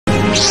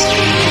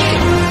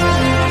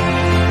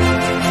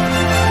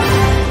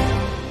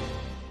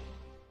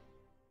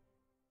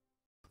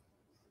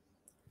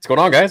going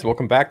on, guys?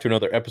 Welcome back to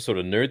another episode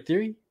of Nerd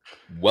Theory.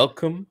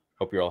 Welcome.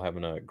 Hope you're all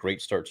having a great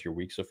start to your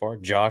week so far.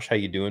 Josh, how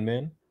you doing,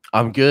 man?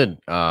 I'm good.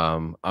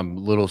 I'm a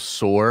little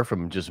sore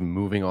from just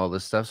moving all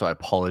this stuff, so I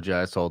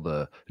apologize to all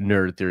the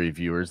Nerd Theory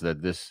viewers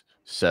that this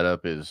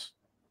setup is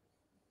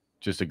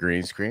just a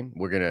green screen.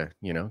 We're gonna,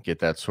 get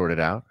that sorted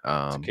out.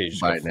 It's okay. You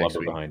just By got next flubber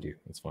week. behind you.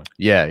 It's fine.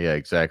 Yeah,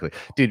 exactly.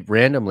 Dude,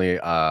 randomly,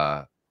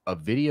 a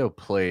video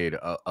played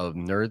of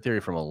Nerd Theory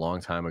from a long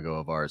time ago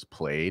of ours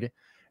played.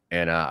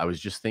 And I was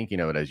just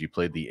thinking of it as you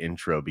played the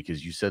intro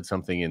because you said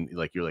something in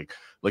you're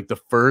like the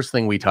first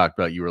thing we talked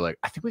about, you were like,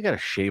 I think we got to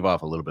shave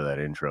off a little bit of that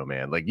intro,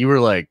 man. Like you were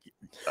like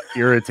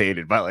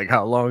irritated by like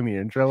how long the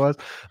intro was.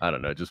 I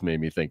don't know. It just made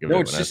me think of it.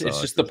 No, it's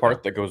just the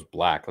part that goes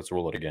black. Let's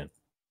roll it again.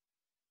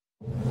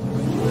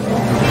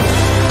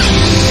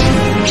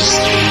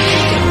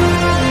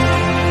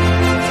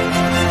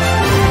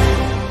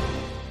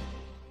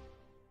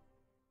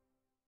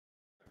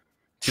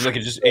 See, like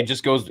it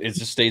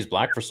just stays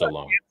black for so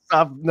long.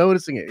 Stop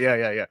noticing it.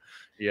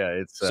 Yeah.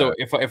 It's so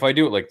if I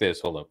do it like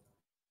this, hold up.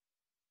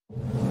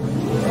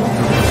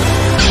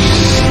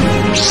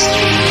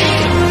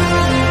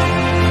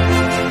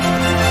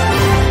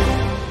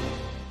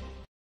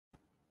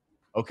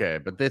 Okay,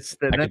 but I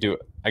could do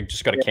it. I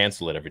just got to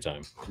cancel it every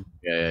time.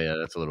 Yeah.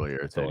 That's a little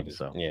irritating.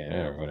 So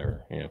yeah, or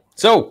whatever. Yeah.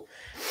 So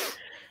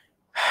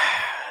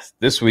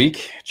this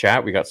week,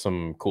 chat, we got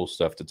some cool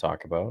stuff to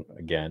talk about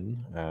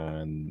again.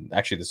 And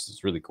actually, this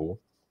is really cool.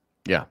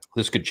 Yeah.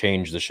 This could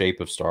change the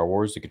shape of Star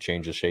Wars. It could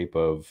change the shape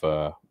of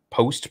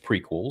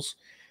post-prequels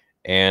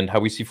and how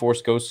we see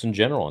Force Ghosts in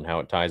general and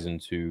how it ties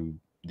into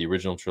the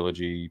original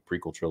trilogy,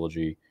 prequel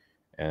trilogy,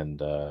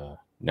 and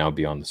now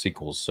beyond the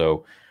sequels.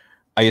 So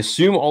I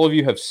assume all of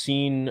you have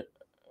seen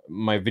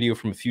my video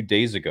from a few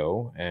days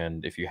ago.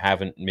 And if you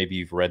haven't, maybe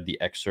you've read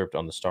the excerpt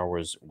on the Star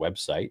Wars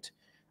website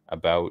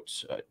about...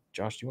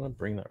 Josh, do you want to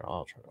bring that?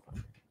 I'll try to find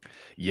it.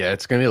 Yeah,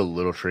 it's gonna be a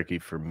little tricky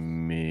for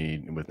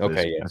me with this.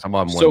 Okay, yeah. I'm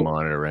on one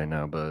monitor right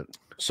now, but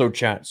so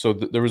chat. So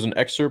there was an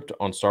excerpt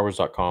on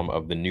StarWars.com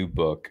of the new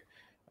book.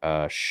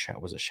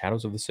 Was it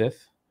Shadows of the Sith?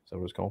 Is that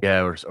what it's called?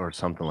 Yeah, or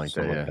something like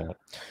that. Yeah.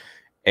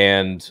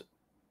 And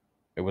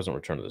it wasn't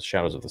Return of the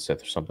Shadows of the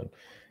Sith or something.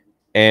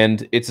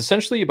 And it's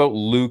essentially about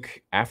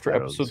Luke after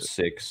episode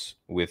 6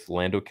 with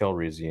Lando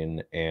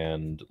Calrissian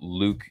and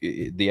Luke.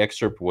 The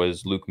excerpt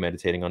was Luke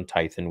meditating on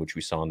Tython, which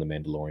we saw in The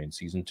Mandalorian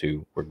season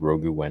 2, where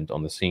Grogu went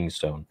on the Seeing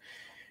Stone.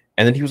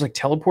 And then he was like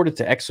teleported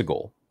to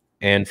Exegol.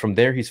 And from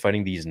there, he's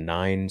fighting these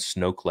 9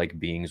 Snoke-like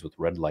beings with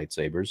red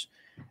lightsabers.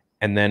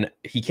 And then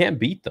he can't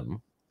beat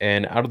them.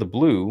 And out of the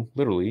blue,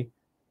 literally,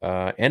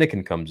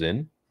 Anakin comes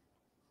in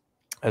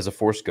as a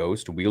Force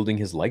ghost wielding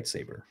his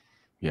lightsaber.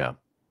 Yeah.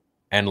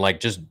 And like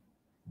just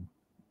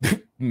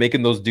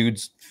making those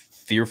dudes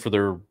fear for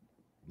their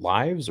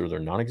lives or their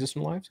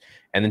non-existent lives.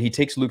 And then he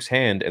takes Luke's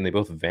hand and they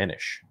both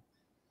vanish.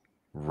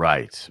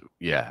 Right.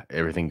 Yeah.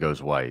 Everything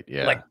goes white.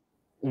 Yeah. Like,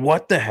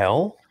 what the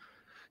hell?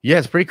 Yeah,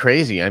 it's pretty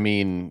crazy. I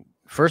mean,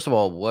 first of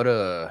all, what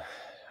a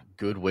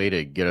good way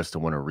to get us to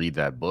want to read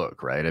that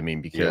book, right? I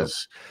mean,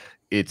 because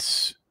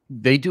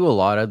they do a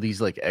lot of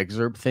these like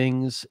excerpt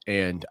things,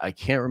 and I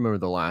can't remember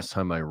the last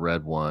time I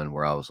read one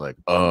where I was like,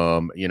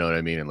 you know what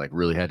I mean, and like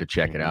really had to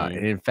check it out.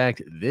 And in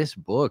fact, this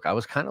book, I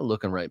was kind of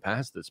looking right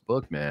past this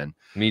book, man.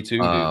 Me too.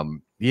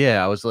 Dude.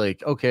 Yeah, I was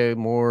like, okay,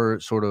 more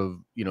sort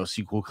of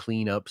sequel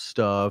cleanup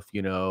stuff.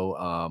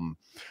 I'm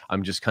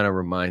just kind of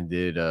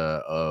reminded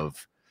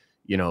of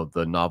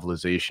the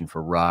novelization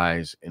for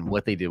Rise and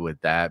what they did with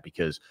that,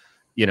 because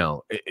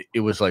it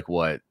was like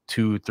what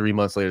 2-3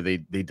 months later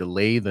they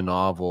delay the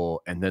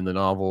novel, and then the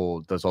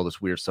novel does all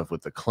this weird stuff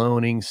with the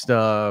cloning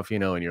stuff,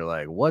 and you're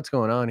like, what's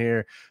going on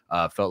here?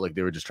 Felt like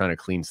they were just trying to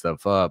clean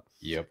stuff up.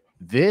 Yep.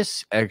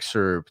 This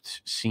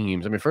excerpt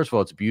seems, I mean, first of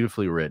all, it's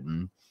beautifully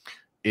written.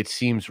 It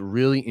seems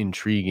really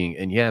intriguing,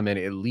 and yeah, man,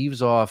 it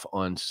leaves off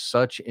on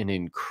such an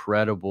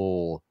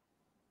incredible,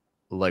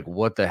 like,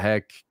 what the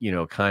heck,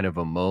 kind of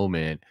a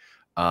moment.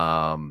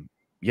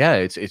 Yeah,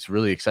 it's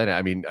really exciting.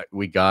 I mean,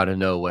 we got to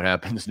know what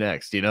happens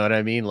next. You know what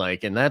I mean?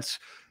 Like, and that's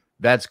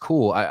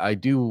cool. I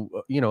do,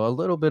 a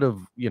little bit of,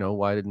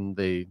 why didn't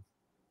they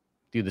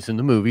do this in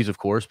the movies? Of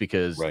course,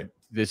 because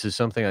this is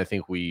something I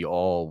think we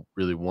all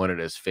really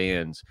wanted as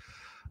fans.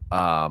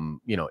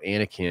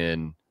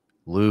 Anakin,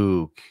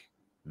 Luke,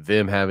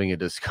 them having a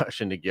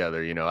discussion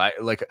together.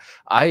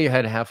 I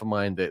had half a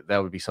mind that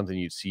would be something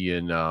you'd see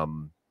in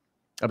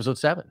episode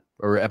 7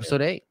 or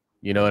episode 8.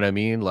 You know what I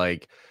mean?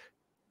 Like,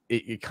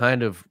 it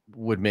kind of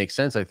would make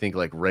sense. I think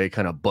like Rey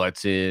kind of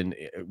butts in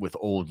with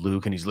old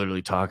Luke, and he's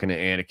literally talking to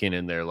Anakin,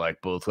 and they're like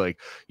both like,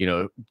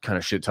 kind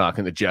of shit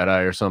talking the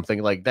Jedi or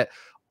something like that.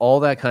 All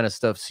that kind of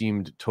stuff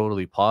seemed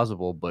totally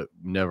plausible, but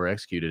never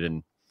executed.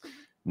 And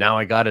now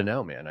I got to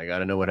know, man. I got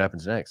to know what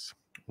happens next.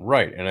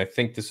 Right. And I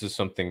think this is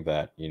something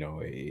that,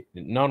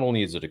 not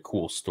only is it a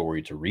cool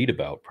story to read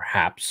about,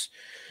 perhaps,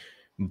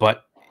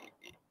 but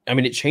I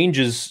mean, it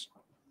changes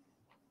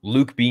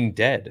Luke being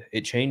dead.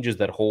 It changes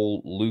that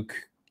whole Luke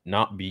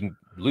not being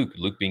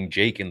Luke being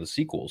Jake in the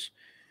sequels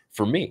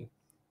for me.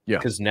 Yeah.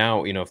 Because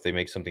now, you know, if they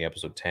make something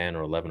episode 10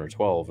 or 11 or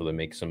 12, or they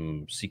make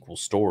some sequel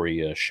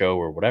story, a show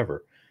or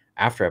whatever,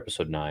 after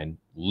episode 9,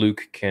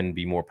 Luke can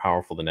be more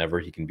powerful than ever.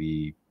 He can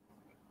be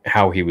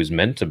how he was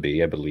meant to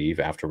be, I believe,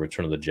 after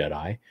Return of the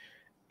Jedi.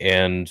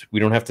 And we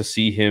don't have to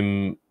see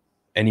him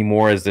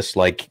anymore as this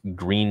like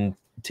green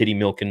titty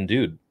milking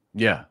dude.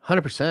 Yeah,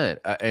 100%.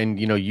 And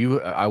you know,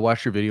 I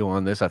watched your video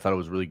on this. I thought it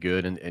was really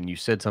good, and you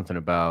said something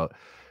about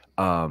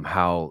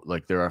how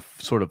like there are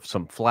sort of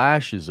some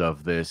flashes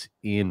of this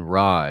in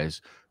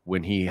Rise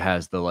when he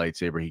has the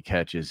lightsaber, he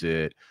catches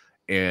it.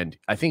 And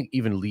I think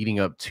even leading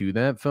up to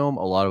that film,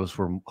 a lot of us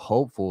were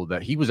hopeful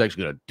that he was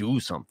actually going to do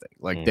something,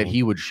 like that Mhm.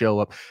 he would show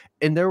up.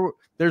 And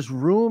there's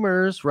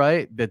rumors,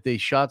 right, that they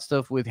shot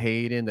stuff with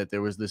Hayden, that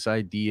there was this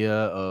idea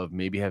of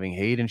maybe having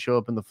Hayden show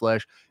up in the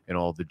flesh and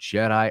all the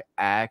Jedi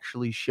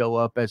actually show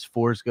up as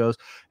Force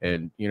Ghosts.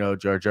 And, you know,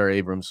 Jar Jar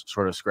Abrams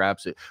sort of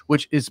scraps it,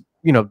 which is,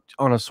 you know,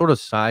 on a sort of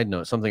side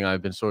note, something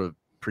I've been sort of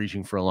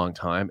preaching for a long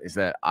time is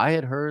that I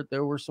had heard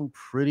there were some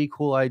pretty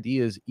cool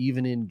ideas,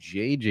 even in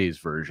JJ's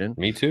version,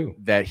 Me too.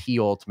 that he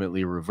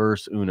ultimately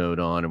reverse Uno'd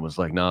on and was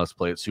like, nah, let's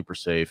play it super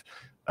safe.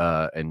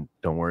 And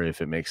don't worry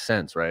if it makes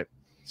sense, right?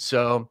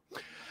 So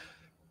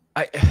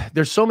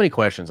there's so many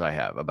questions I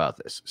have about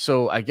this.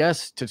 So I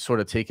guess to sort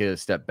of take a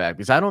step back,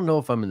 because I don't know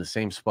if I'm in the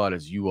same spot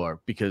as you are,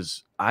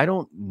 because I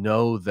don't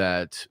know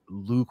that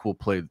Luke will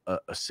play a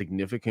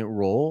significant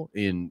role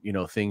in, you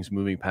know, things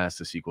moving past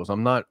the sequels.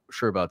 I'm not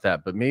sure about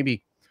that, but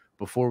maybe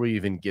before we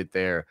even get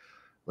there,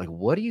 like,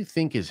 what do you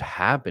think is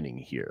happening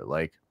here?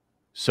 Like,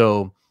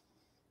 so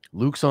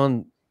Luke's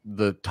on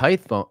the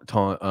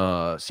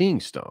seeing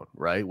stone,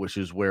 right? Which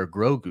is where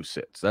Grogu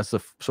sits. That's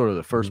the sort of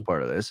the first Mhm.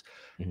 part of this.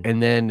 Mhm.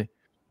 And then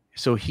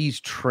so he's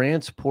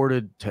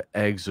transported to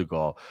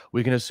Exegol.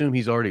 We can assume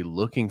he's already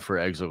looking for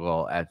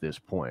Exegol at this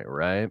point,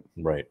 right?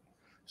 Right. I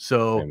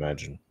So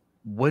imagine.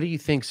 what do you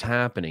think's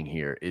happening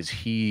here? Is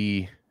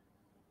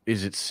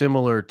it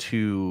similar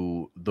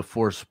to the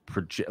Force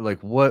project?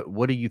 Like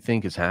what do you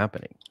think is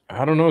happening?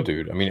 I don't know,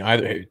 dude. I mean,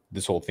 either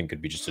this whole thing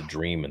could be just a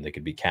dream, and they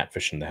could be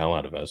catfishing the hell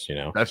out of us. You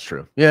know, That's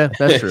true. Yeah,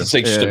 that's true. it's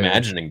like just Yeah.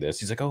 imagining this.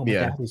 He's like, "Oh, my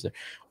Yeah. dad was there,"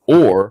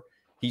 or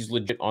he's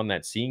legit on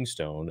that seeing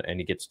stone, and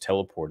he gets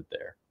teleported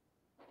there.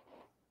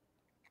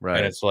 And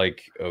Right. it's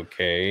like,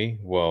 okay,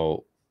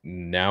 well,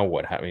 now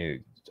what? I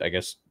mean, I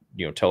guess,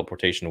 you know,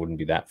 teleportation wouldn't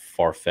be that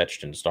far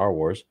fetched in Star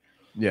Wars.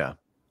 Yeah.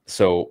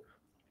 So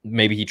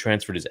maybe he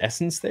transferred his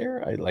essence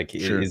there.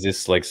 Sure. Is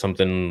this like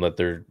something that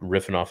they're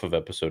riffing off of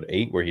Episode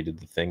 8, where he did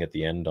the thing at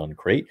the end on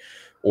Crate,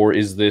 or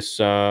is this,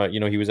 you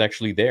know, he was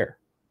actually there,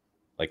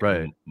 like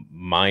Right.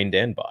 mind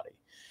and body?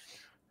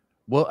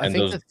 Well, I And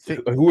think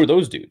those, who are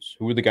those dudes?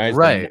 Who are the guys? The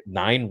right.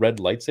 9 red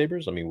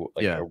lightsabers? I mean,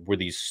 like, Yeah. were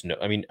these Snow?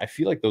 I mean, I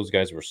feel like those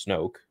guys were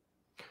Snoke.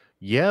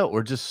 Yeah,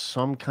 or just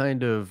some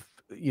kind of,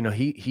 you know,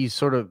 he's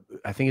sort of,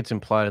 I think it's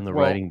implied in the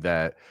Well, writing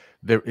that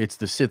there it's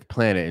the Sith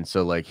planet, and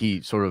so like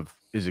he sort of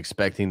is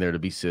expecting there to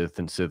be Sith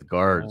and Sith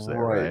guards there,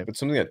 right, right? but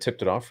something that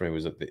tipped it off for me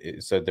was that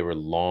it said they were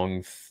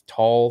long,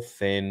 tall,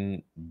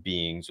 thin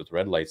beings with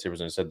red lightsabers,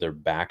 and it said their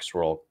backs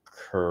were all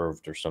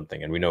curved or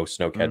something. And we know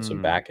Snoke had some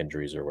Mm, back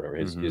injuries or whatever.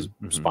 His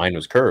mhm. spine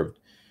was curved.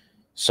 Yeah,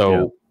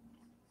 So,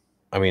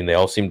 I mean, they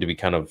all seem to be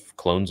kind of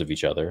clones of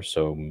each other.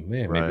 So,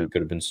 yeah, maybe right, it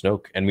could have been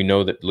Snoke. And we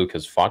know that Luke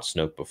has fought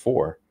Snoke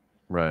before.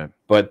 right.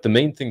 But the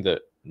main thing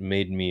that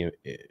made me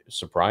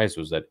surprised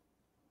was that,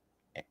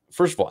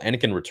 first of all,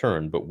 Anakin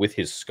returned, but with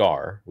his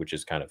scar, which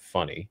is kind of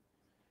funny.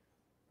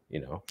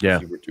 You know, Yeah,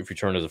 if you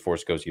turn as a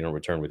Force Ghost, you don't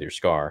return with your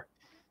scar.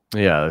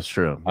 yeah, that's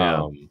true.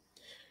 Yeah.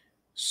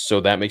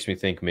 So that makes me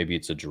think maybe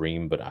it's a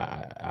dream, but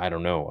I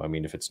don't know. I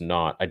mean, if it's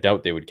not, I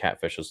doubt they would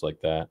catfish us like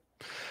that.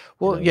 You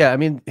Well, know? yeah, I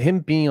mean, him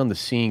being on the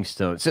seeing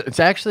stone, it's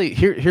actually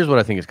here's what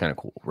I think is kind of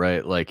cool,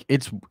 right? Like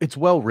it's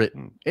well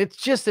written. It's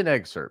just an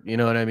excerpt, you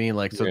know what I mean?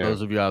 Like, so Yeah,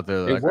 those of you out there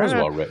that are it like, was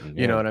well written.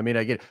 you know Yeah, what I mean?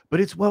 I get it.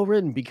 But it's well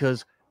written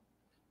because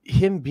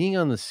him being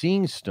on the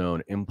seeing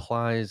stone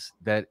implies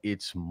that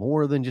it's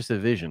more than just a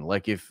vision.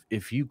 Like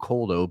if you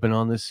cold open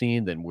on this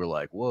scene, then we're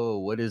like, whoa,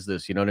 what is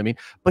this? You know what I mean?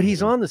 But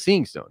he's mhm, on the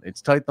seeing stone. It's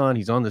Tython.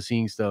 He's on the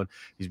seeing stone.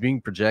 He's being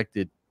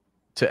projected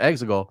to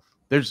Exegol.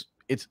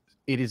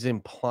 It is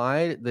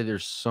implied that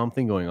there's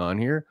something going on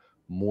here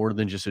more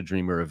than just a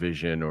dream or a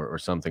vision or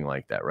something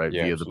like that, right?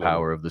 yeah, Via the absolutely.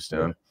 power of the Yeah,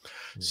 stone.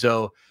 yeah.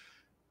 So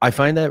I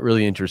find that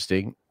really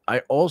interesting. I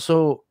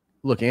also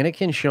look,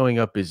 Anakin showing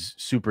up is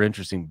super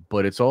interesting,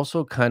 but it's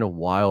also kind of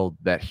wild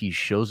that he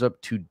shows up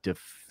to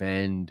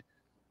defend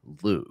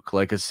Luke.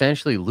 Like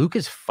essentially, Luke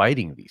is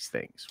fighting these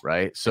things,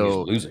 right? And he's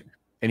So, losing.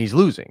 and he's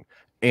losing.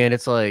 And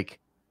it's like,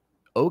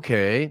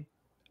 okay.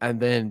 And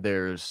then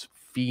there's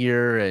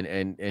fear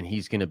and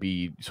he's gonna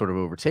be sort of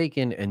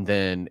overtaken. And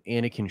then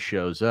Anakin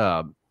shows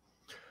up.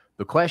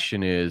 The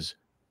question is,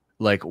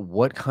 like,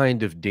 what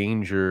kind of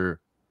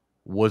danger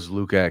was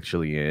Luke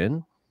actually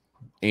in?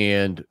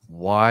 And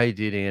why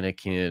did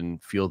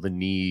Anakin feel the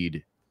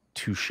need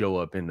to show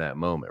up in that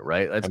moment,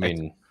 right? I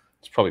mean,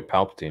 it's probably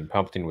Palpatine.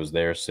 Palpatine was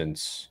there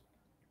since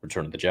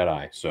Return of the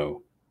Jedi.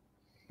 So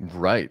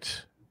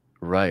Right.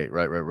 Right.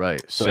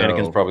 So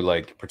Anakin's probably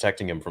like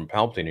protecting him from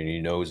Palpatine, and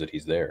he knows that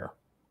he's there.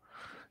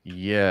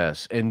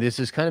 Yes, and this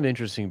is kind of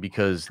interesting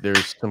because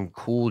there's some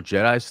cool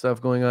Jedi stuff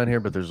going on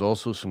here, but there's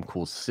also some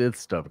cool Sith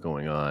stuff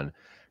going on.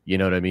 You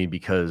know what I mean?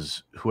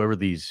 Because whoever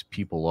these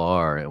people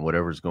are and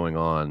whatever's going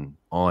on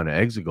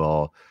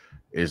Exegol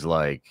is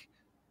like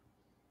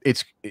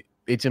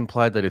it's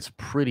implied that it's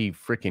pretty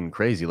freaking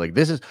crazy. Like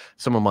this is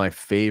some of my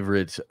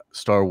favorite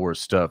Star Wars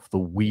stuff, the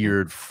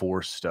weird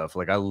Force stuff.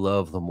 Like I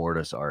love the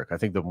Mortis arc. I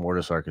think the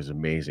Mortis arc is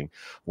amazing.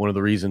 One of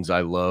the reasons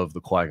I love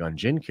the Qui-Gon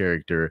Jinn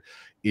character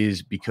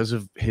is because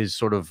of his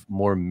sort of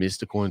more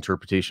mystical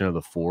interpretation of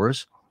the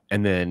Force.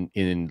 And then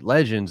in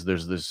Legends,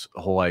 there's this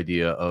whole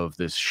idea of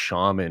this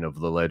shaman of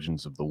the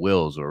Legends of the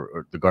Wills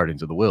or the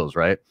Guardians of the Wills,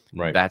 right?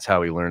 Right. That's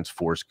how he learns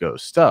Force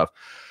Ghost stuff.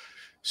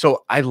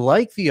 So I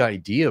like the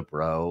idea,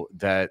 bro,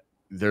 that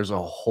there's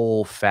a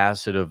whole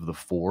facet of the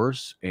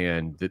Force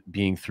and that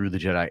being through the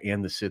Jedi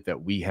and the Sith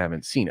that we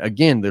haven't seen.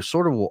 Again, there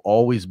sort of will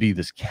always be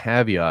this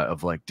caveat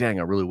of like, dang,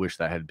 I really wish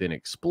that had been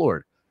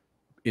explored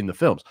in the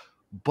films.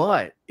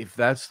 But if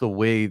that's the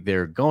way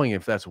they're going,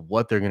 if that's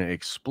what they're going to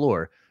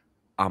explore,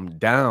 I'm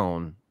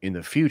down in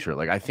the future.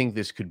 Like, I think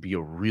this could be a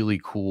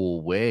really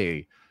cool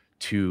way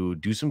to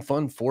do some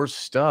fun Force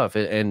stuff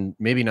and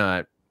maybe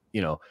not,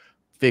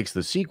 fix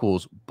the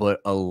sequels, but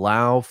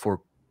allow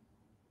for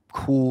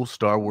cool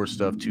Star Wars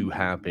stuff to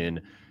happen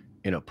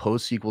in a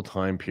post-sequel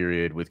time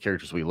period with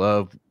characters we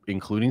love,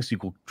 including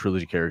sequel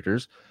trilogy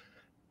characters,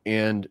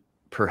 and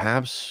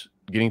perhaps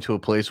getting to a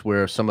place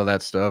where some of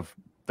that stuff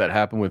that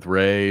happened with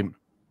Rey,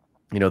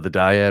 the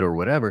dyad or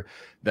whatever,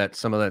 that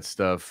some of that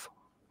stuff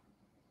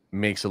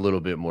makes a little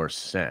bit more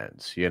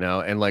sense,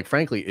 And like,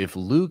 frankly, if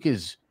Luke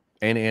and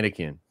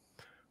Anakin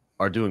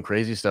are doing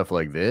crazy stuff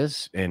like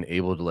this and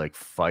able to like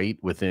fight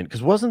within,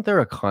 because wasn't there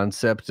a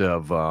concept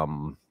of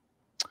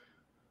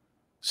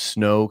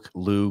Snoke,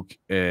 Luke,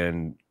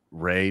 and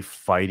Rey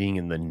fighting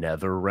in the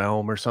Nether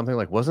realm or something?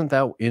 Like, wasn't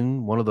that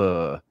in one of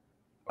the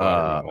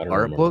I don't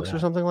art books that. or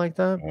something like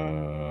that?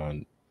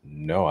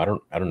 No, I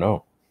don't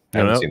know. I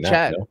haven't seen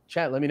that.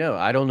 Chat, let me know.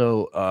 I don't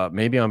know.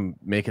 Maybe I'm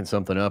making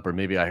something up, or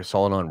maybe I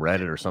saw it on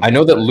Reddit or something. I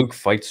know that Luke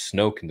fights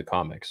Snoke in the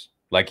comics.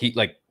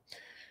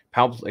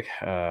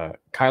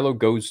 Kylo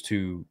goes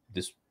to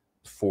this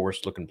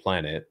forest-looking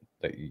planet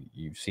that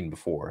you've seen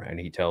before, and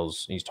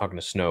he's talking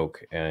to Snoke,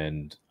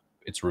 and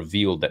it's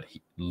revealed that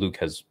Luke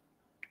has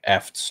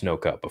effed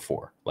Snoke up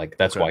before. Like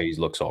that's why he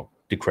looks all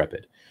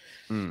decrepit.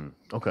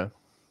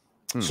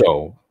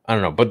 So I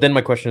don't know. But then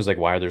my question is like,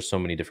 why are there so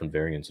many different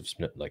variants of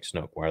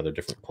Snoke? Why are there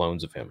different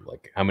clones of him?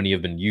 Like, how many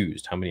have been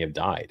used? How many have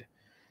died?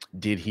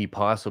 Did he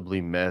possibly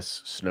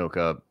mess Snoke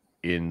up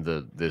in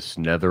this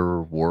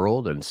nether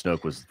world and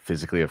Snoke was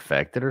physically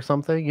affected or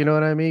something? You know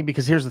what I mean?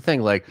 Because here's the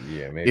thing, like,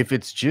 if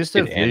it's just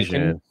a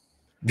vision,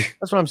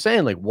 that's what I'm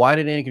saying. Like, why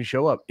did Anakin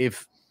show up?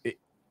 Because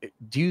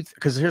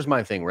here's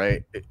my thing,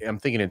 right? I'm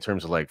thinking in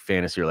terms of like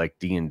fantasy or like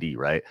D&D,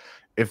 right?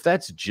 If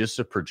that's just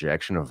a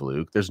projection of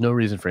Luke, there's no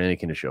reason for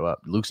Anakin to show up.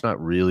 Luke's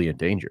not really in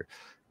danger.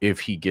 If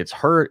he gets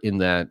hurt in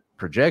that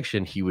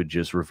projection, he would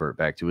just revert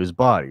back to his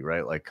body,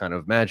 right? Like kind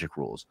of magic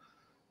rules.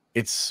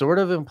 It sort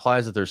of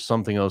implies that there's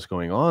something else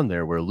going on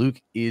there where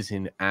Luke is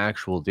in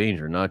actual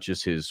danger, not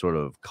just his sort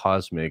of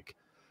cosmic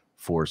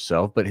Force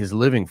self, but his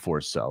living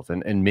Force self.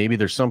 And maybe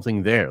there's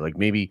something there. Like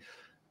maybe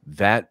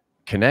that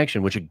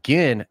connection, which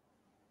again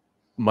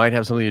might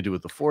have something to do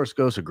with the Force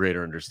Ghost, a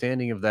greater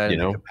understanding of that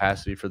and the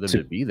capacity for them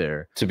to be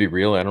there. To be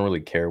real, I don't really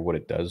care what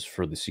it does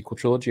for the sequel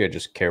trilogy. I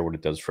just care what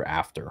it does for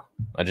after.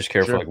 I just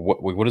care for like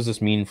what does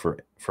this mean for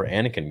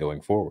Anakin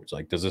going forwards?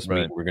 Like, does this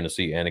mean we're going to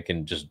see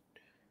Anakin just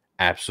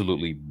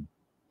absolutely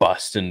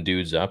busting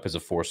dudes up as a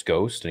Force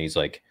Ghost, and he's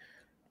like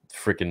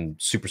freaking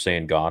Super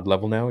Saiyan God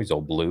level now? He's all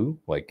blue.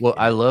 Like, well,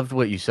 I loved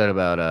what you said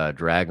about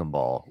Dragon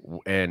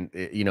Ball, and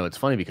it's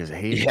funny because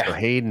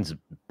Hayden's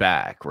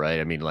back,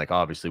 right? I mean, like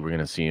obviously we're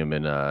gonna see him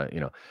in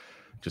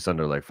just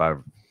under like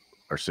 5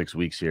 or 6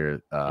 weeks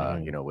here,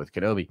 with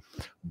Kenobi,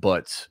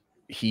 but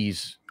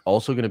he's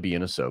also gonna be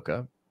in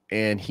Ahsoka.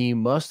 And he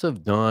must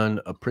have done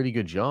a pretty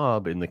good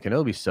job in the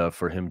Kenobi stuff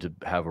for him to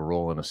have a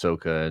role in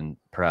Ahsoka and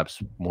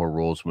perhaps more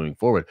roles moving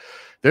forward.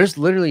 There's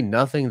literally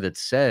nothing that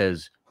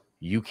says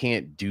you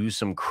can't do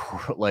some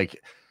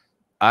like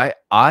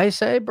I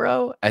say,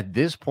 bro, at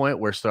this point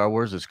where Star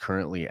Wars is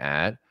currently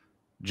at,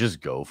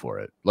 just go for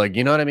it. Like,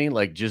 you know what I mean?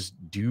 Like, just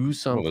do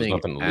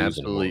something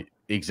absolutely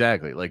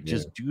exactly. Like,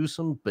 just do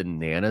some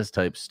bananas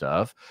type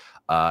stuff.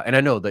 And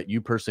I know that you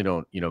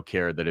personally don't,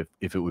 care that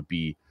if it would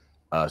be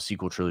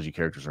sequel trilogy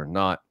characters or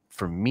not.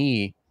 For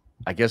me,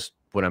 I guess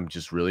what I'm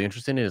just really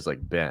interested in is like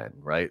Ben,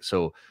 right?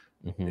 So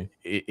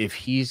if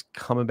he's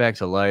coming back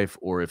to life,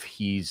 or if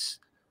he's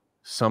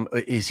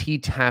is he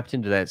tapped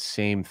into that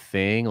same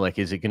thing? Like,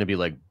 is it going to be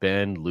like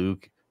Ben,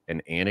 Luke,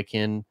 and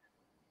Anakin?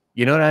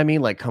 You know what I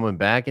mean? Like coming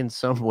back in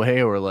some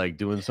way, or like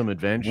doing some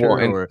adventure. Well,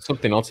 and or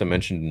something else I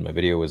mentioned in my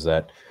video was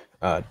that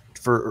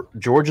for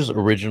George's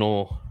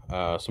original,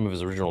 some of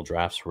his original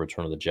drafts for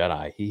Return of the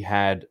Jedi, he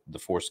had the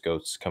Force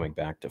Ghosts coming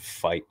back to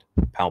fight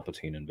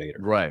Palpatine and Vader.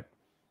 Right.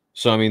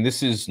 So I mean,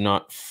 this is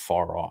not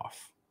far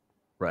off.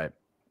 Right.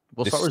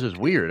 Well, Star Wars is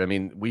weird. I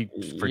mean, we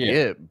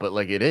forget, but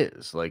like it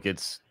is. Like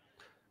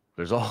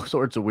there's all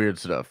sorts of weird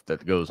stuff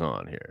that goes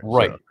on here.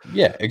 Right. So.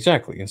 Yeah,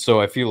 exactly. And so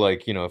I feel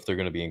like, if they're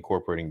going to be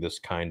incorporating this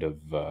kind of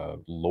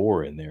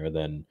lore in there,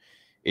 then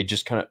it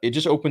just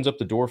opens up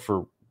the door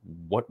for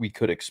what we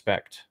could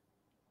expect.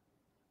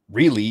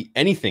 Really,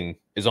 anything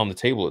is on the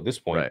table at this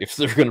point. If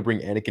they're going to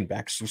bring Anakin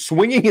back,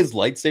 swinging his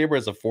lightsaber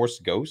as a Force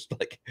ghost,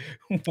 like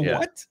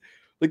what?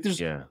 Like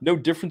there's no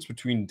difference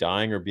between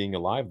dying or being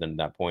alive then at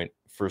that point.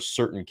 For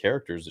certain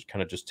characters, it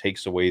kind of just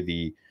takes away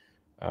the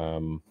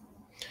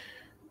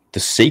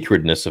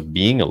sacredness of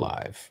being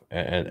alive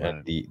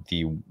and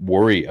the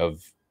worry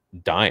of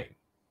dying.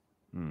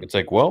 It's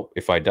like, well,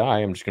 if I die,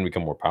 I'm just going to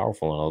become more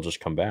powerful and I'll just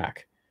come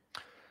back.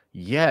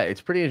 Yeah,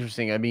 it's pretty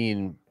interesting. I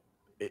mean,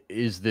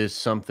 is this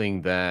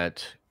something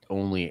that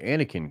only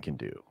Anakin can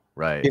do?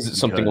 Right? Is it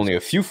something only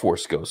a few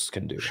Force ghosts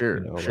can do?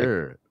 Sure,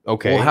 sure. Like,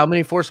 okay. Well, how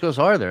many Force ghosts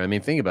are there? I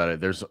mean, think about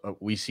it.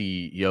 We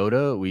see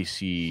Yoda, we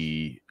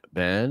see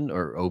Ben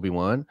or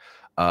Obi-Wan,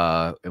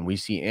 and we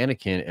see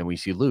Anakin, and we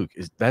see Luke.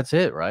 That's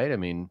it, right? I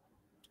mean,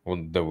 well,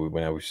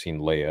 when we've seen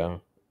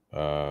Leia,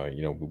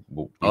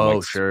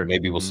 sure.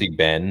 Maybe we'll see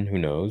Ben. Who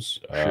knows?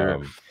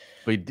 Sure.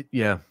 But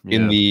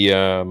in the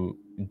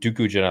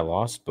Dooku Jedi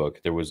Lost book,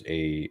 there was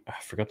I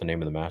forgot the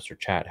name of the master.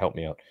 Chat, help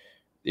me out.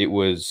 It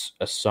was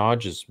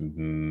Asajj's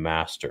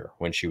master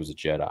when she was a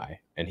Jedi,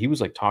 and he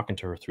was like talking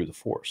to her through the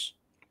Force.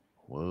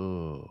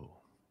 Whoa.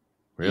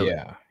 Really?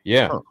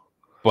 Yeah. Huh.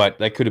 But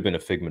that could have been a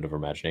figment of her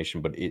imagination,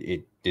 but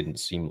it didn't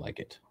seem like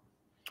it.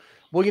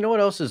 Well, you know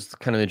what else is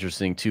kind of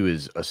interesting too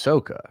is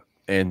Ahsoka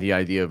and the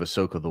idea of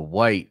Ahsoka the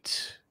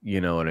White. You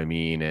know what I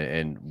mean?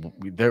 And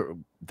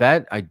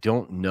that I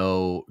don't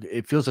know.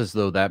 It feels as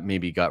though that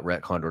maybe got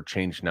retconned or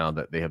changed now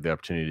that they have the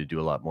opportunity to do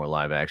a lot more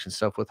live action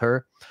stuff with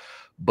her.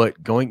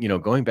 But going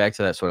back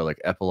to that sort of like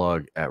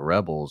epilogue at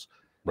Rebels,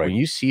 when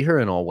you see her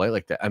in all white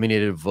like that, I mean,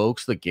 it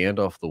evokes the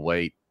Gandalf the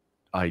White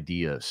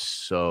idea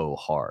so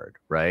hard,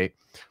 right?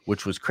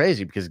 Which was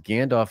crazy because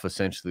Gandalf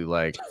essentially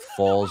like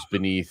falls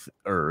beneath the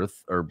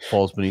earth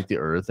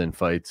and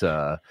fights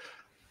that's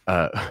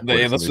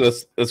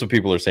what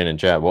people are saying in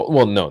chat.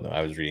 Well, no,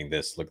 I was reading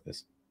this. Look at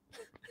this.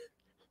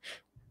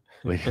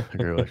 Like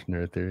you're watching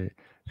Nerd Theory.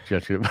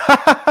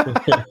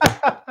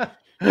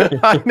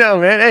 I know,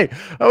 man. Hey,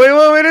 what do you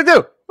want me to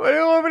do? What do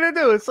you want me to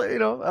do? It's like,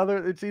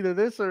 it's either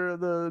this or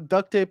the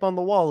duct tape on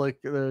the wall, like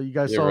you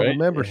guys saw in the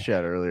members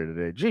chat earlier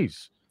today.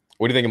 Jeez.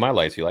 What do you think of my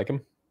lights? You like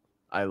them?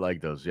 I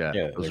like those. Yeah,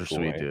 those are cool,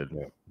 sweet,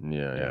 dude.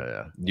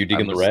 Yeah. You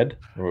digging the red?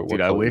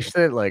 Dude, I wish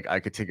that like I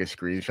could take a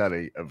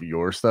screenshot of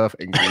your stuff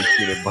and get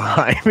it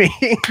behind me.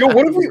 Yo,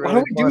 why don't we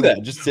do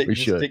that? We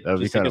should. That'd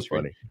be kind of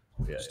funny.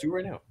 Yeah, just do it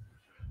right now.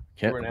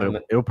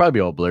 It'll probably be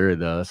all blurry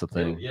though. That's the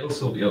thing.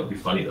 It'll be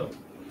funny though.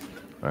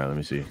 All right, let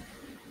me see.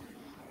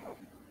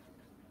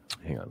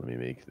 Hang on, let me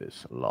make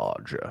this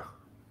larger.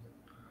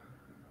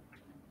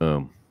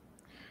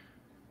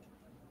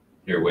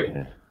 Here, wait.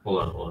 Yeah.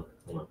 Hold on.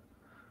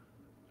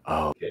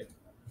 Oh. Okay.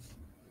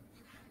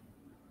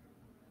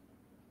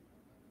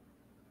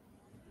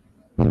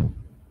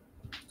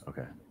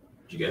 Okay.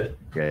 Did you get it?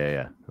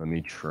 Yeah. Let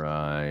me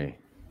try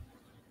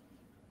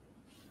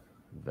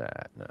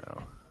that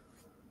now.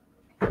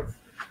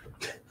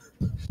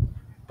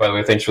 By the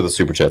way, thanks for the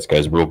super chats,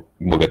 guys. We'll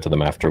get to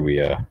them after we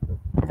have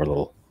our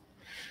little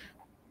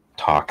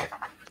talk.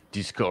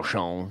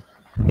 Discussion.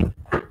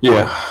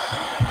 Yeah.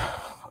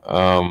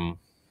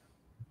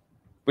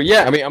 But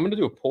yeah, I mean, I'm gonna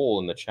do a poll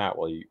in the chat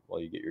while you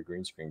get your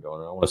green screen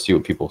going. I want to see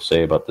what people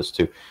say about this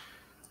too.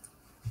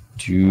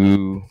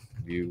 Do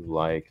you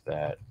like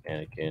that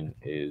Anakin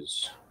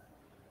is?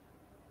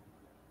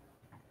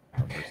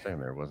 For a second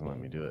there, it wasn't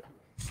letting me do it.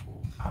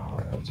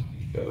 Power as a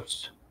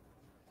ghost.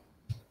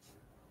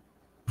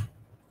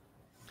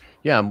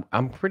 Yeah,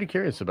 I'm pretty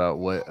curious about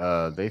what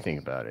they think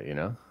about it.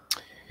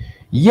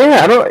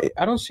 Yeah,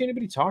 I don't see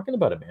anybody talking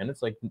about it, man.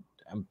 It's like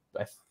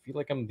I feel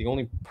like I'm the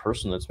only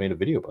person that's made a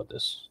video about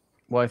this.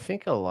 Well, I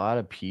think a lot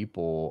of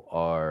people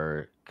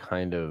are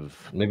kind of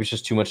maybe it's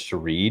just too much to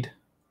read,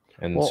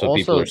 and so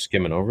people are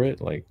skimming over it.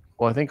 Like,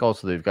 well, I think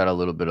also they've got a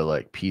little bit of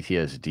like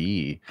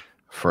PTSD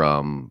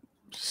from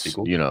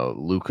sequels?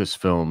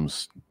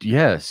 Lucasfilm's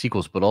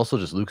sequels, but also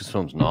just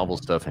Lucasfilm's novel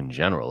stuff in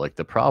general. Like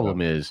the problem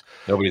is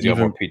nobody's got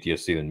more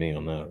PTSD than me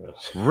on that,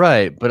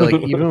 right? But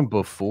like even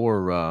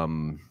before,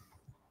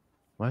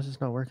 why is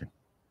this not working?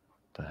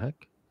 The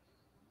heck?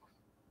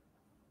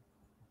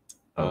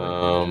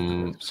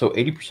 So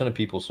 80% of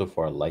people so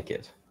far like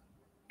it,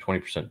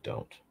 20%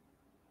 don't.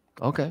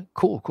 Okay,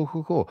 cool.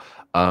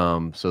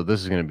 So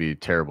this is going to be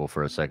terrible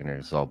for a second here.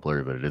 It's all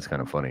blurry, but it is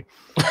kind of funny.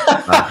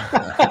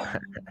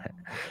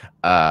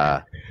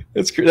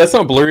 That's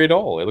not blurry at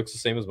all. It looks the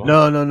same as mine.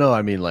 No.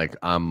 I mean, like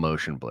I'm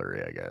motion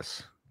blurry, I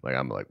guess. Like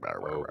I'm like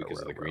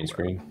because of the green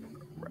screen.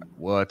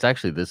 Well, it's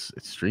actually it's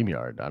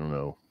StreamYard. I don't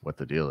know what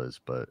the deal is,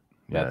 but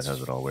yeah, it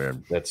has it all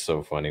weird. That's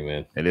so funny,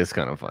 man. It is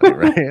kind of funny,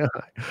 right?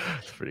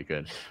 It's pretty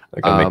good. I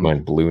can make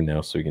mine blue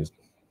now, so you can.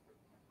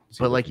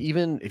 But like,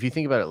 even if you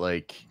think about it,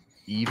 like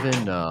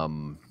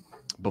even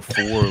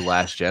before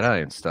Last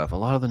Jedi and stuff, a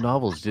lot of the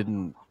novels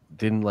didn't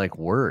like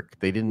work.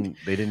 They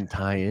didn't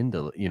tie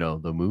into, you know,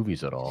 the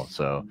movies at all.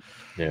 So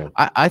Yeah.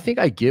 I think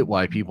I get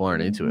why people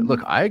aren't into it.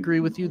 Look, I agree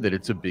with you that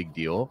it's a big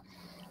deal.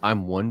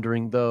 I'm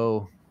wondering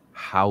though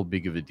how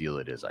big of a deal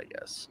it is, I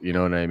guess. You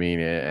know what I mean?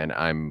 And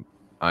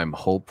I'm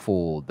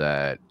hopeful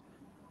that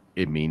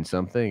it means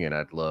something, and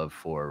I'd love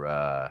for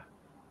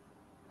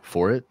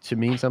it to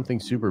mean something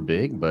super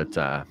big, but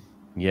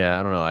yeah,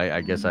 I don't know.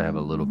 I guess I have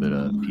a little bit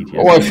of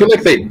Oh, I PTSD feel from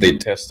like it. they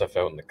test stuff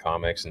out in the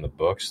comics and the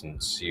books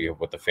and see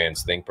what the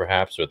fans think,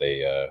 perhaps, or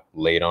they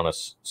lay it on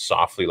us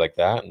softly like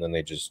that, and then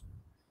they just,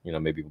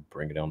 maybe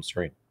bring it down the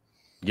screen.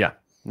 Yeah.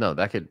 No,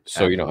 that could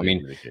So, I absolutely mean,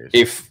 be the case.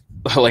 if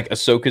like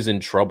Ahsoka's in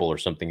trouble or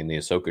something in the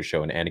Ahsoka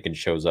show, and Anakin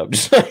shows up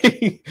just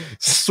like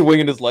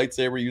swinging his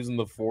lightsaber, using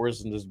the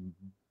Force, and just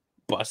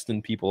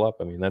busting people up,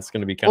 I mean, that's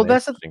going to be kind Well, of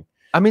that's interesting.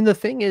 I mean, the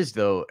thing is,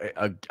 though,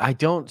 I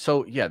don't.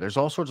 So, yeah, there's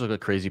all sorts of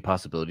crazy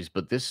possibilities,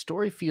 but this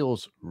story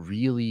feels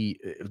really,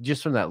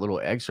 just from that little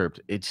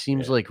excerpt, it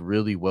seems Yeah, like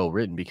really well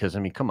written because, I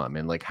mean, come on,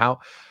 man. Like, how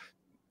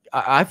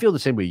I feel the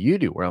same way you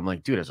do, where I'm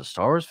like, dude, as a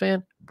Star Wars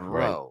fan,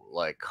 right. bro,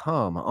 like,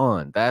 come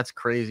on, that's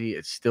crazy.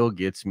 It still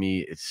gets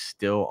me. It's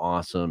still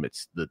awesome.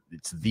 It's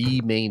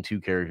the main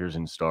two characters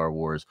in Star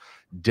Wars.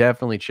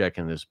 Definitely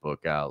checking this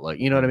book out. Like,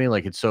 you know what I Mhm. mean?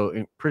 Like, it's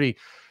so pretty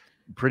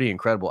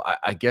incredible.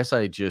 I guess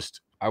I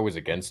just I was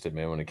against it,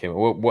 man, when it came.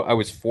 Well, I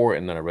was for it,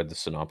 and then I read the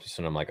synopsis,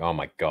 and I'm like, oh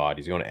my god,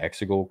 he's going to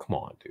Exegol. Come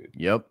on, dude.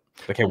 yep.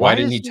 Okay, why Why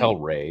didn't does he tell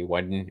he? Ray?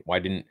 Mhm. Why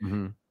didn't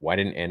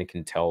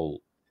Anakin tell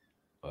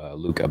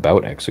Luke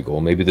about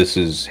Exegol? Maybe this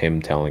is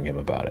him telling him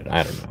about it.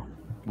 I don't know.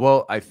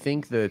 Well, I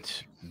think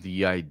that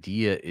the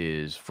idea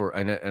is for,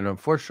 and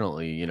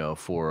unfortunately, you know,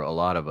 for a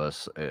lot of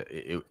us,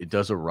 it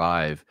does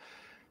arrive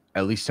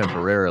at least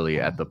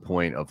temporarily at the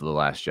point of the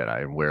Last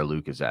Jedi and where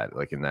Luke is at,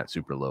 like in that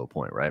super low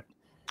point, right?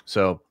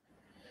 So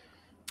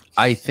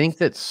I think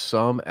that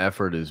some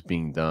effort is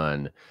being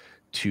done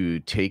to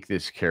take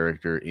this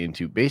character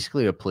into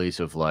basically a place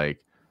of like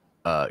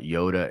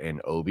Yoda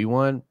and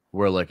Obi-Wan,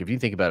 where like if you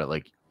think about it,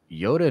 like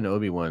Yoda and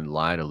Obi-Wan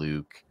lie to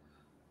Luke,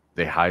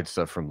 they hide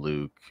stuff from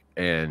Luke,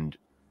 and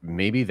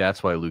maybe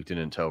that's why Luke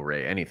didn't tell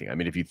Rey anything. I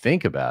mean, if you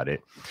think about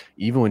it,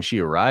 even when she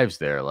arrives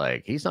there,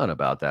 like he's not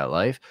about that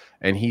life,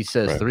 and he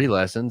says Right. 3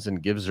 lessons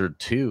and gives her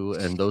 2,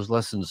 and those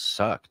lessons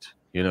sucked.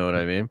 You know what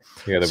I mean?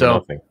 Yeah, they were So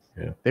nothing.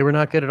 Yeah. they were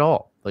not good at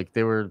all. Like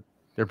they're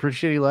pretty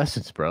shitty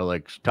lessons, bro.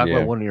 Like talk about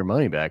Yeah. wanting your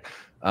money back.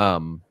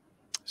 Um,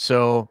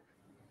 so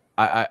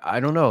I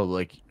don't know.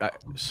 Like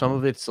some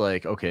of it's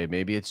like okay,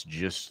 maybe it's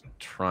just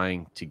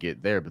trying to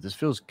get there, but this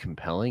feels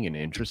compelling and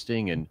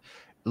interesting. And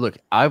look,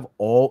 I've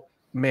all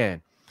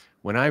man,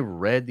 when I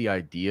read the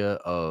idea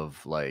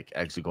of like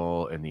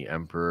Exegol and the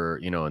Emperor,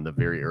 you know, in the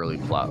very early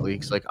plot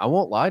leaks, like I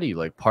won't lie to you,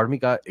 like part of me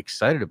got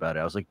excited about it.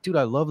 I was like, dude,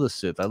 I love the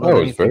Sith. I I love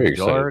was very anything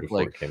excited dark. before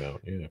Like it came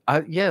out.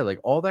 Yeah. yeah, like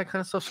all that kind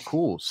of stuff's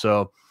cool.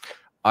 So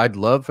I'd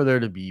love for there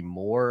to be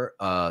more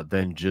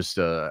than just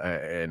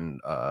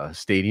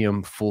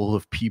stadium full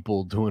of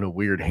people doing a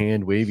weird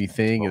hand wavy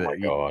thing Oh my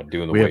that god,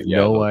 doing the we way. have Yeah.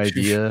 no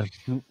idea.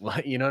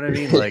 Like, you know what I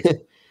mean? Like,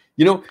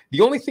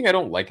 The only thing I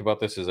don't like about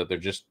this is that they're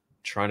just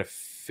trying to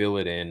fill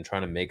it in,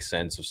 trying to make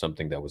sense of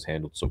something that was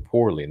handled so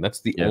poorly, and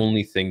that's the yeah,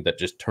 only thing that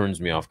just turns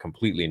me off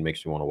completely and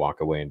makes me want to walk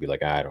away and be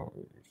like, I'm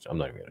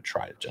not even going to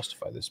try to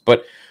justify this.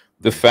 But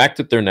the fact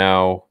that they're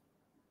now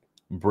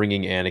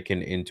bringing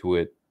Anakin into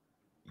it,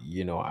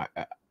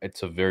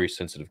 it's a very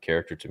sensitive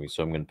character to me,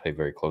 so I'm going to pay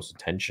very close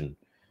attention.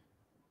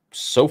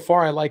 So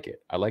far, I like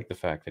it. I like the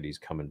fact that he's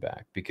coming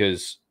back,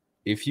 because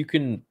if you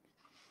can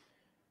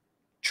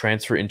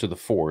transfer into the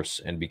Force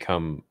and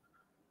become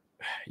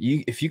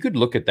if you could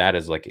look at that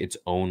as like its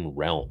own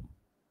realm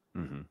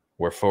hmm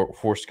where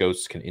Force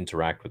ghosts can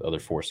interact with other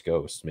Force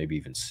ghosts, maybe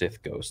even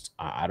Sith ghosts.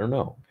 I don't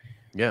know.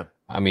 yeah.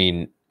 I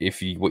mean,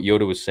 if you what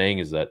Yoda was saying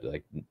is that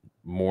like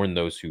mourn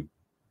those who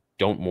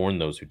don't mourn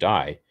those who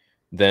die,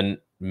 then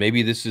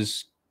maybe this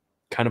is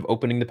kind of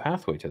opening the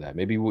pathway to that.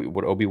 Maybe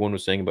what Obi-Wan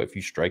was saying about if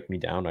you strike me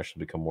down, I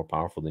shall become more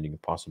powerful than you can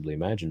possibly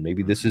imagine.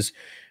 Maybe this hmm is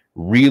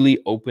really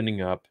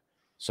opening up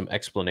some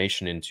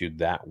explanation into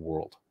that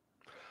world.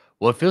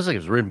 Well, it feels like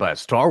it's written by a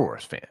Star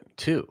Wars fan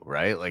too,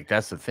 right? Like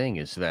that's the thing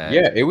is that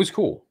Yeah, it was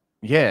cool.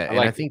 yeah, I and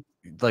I liked it.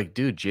 think like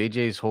dude,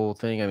 JJ's whole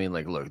thing. I mean,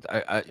 like, look,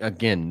 I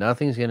again,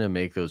 nothing's gonna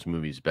make those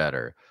movies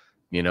better.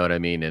 You know what I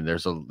mean? And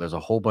there's a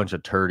whole bunch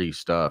of turdy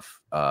stuff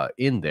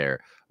in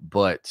there,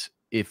 but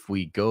if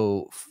we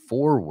go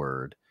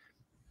forward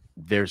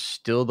there's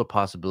still the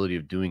possibility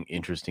of doing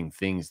interesting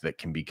things that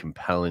can be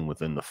compelling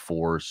within the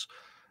Force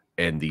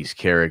and these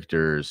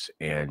characters.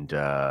 And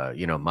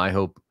you know, my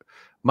hope,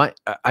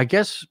 I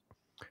guess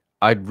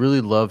I'd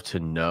really love to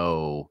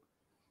know.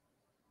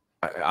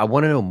 I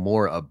want to know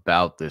more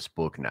about this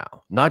book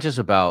now, not just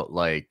about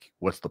like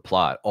what's the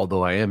plot.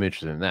 Although I am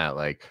interested in that.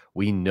 Like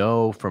we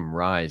know from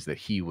Rise that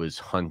he was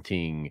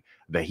hunting,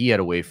 that he had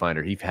a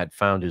Wayfinder. He had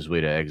found his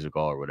way to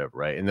Exegol or whatever,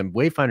 right? And then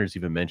Wayfinder's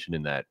even mentioned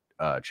in that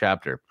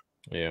chapter.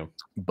 Yeah.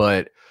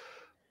 But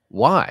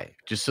why?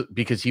 Just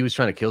because he was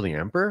trying to kill the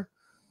emperor?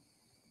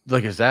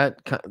 Like, is that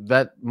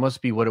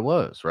must be what it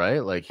was, right?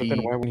 Like But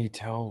then why wouldn't he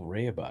tell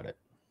Ray about it?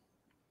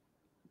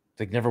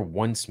 They never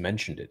once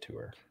mentioned it to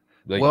her.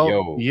 Like, well,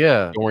 yo,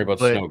 yeah, don't worry about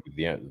but Snoke.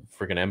 The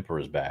freaking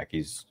Emperor's back.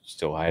 He's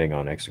still hiding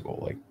on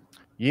Exegol. Like,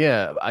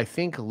 yeah, I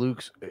think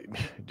Luke's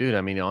dude,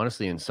 I mean,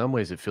 honestly, in some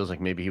ways it feels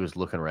like maybe he was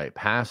looking right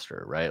past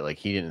her, right? Like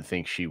he didn't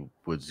think she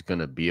was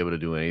gonna be able to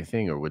do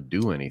anything or would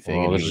do anything.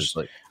 well, And he there's was just.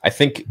 like, I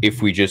think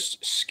if we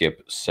just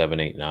skip 7,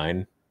 8,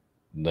 9,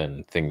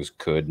 then things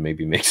could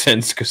maybe make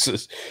sense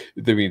because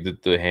I mean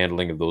the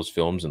handling of those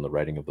films and the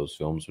writing of those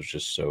films was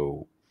just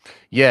so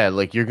yeah,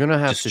 like you're gonna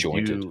have to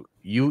disjointed. do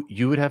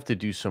you would have to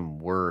do some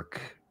work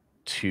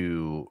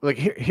to like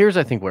here's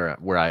I think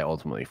where I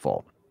ultimately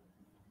fall.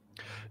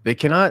 They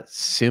cannot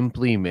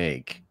simply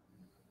make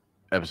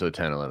episode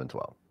 10, 11,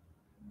 12.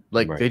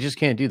 Like Right. they just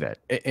can't do that.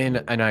 And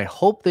Right. and I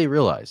hope they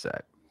realize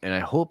that. And I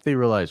hope they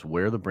realize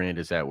where the brand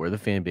is at, where the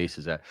fan base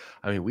is at.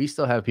 I mean, we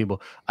still have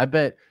people. I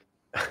bet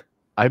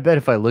I bet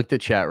if I looked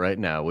at chat right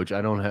now, which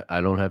I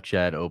don't have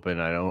chat open.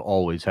 I don't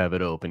always have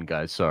it open,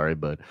 guys. Sorry,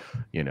 but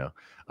you know,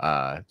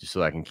 just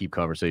so I can keep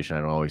conversation,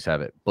 I don't always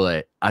have it.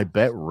 But I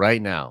bet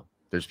right now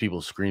there's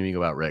people screaming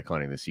about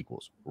retconning the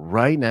sequels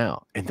right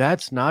now. And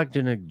that's not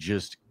gonna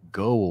just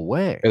go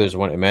away. Yeah, there's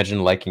one.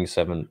 Imagine liking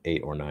 7,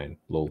 8, or 9.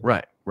 Lol.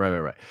 Right.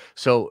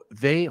 So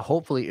they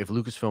hopefully, if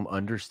Lucasfilm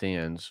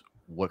understands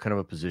what kind of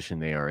a position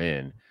they are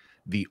in,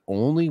 the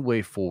only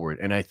way forward,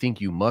 and I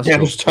think you must Yeah,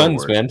 go there's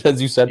tons, forward. man.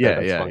 As you said that, Yeah,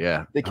 that's yeah, fine.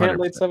 yeah, They can't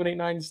let 100%. 7, 8,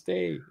 9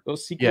 stay.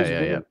 Those Yeah, sequels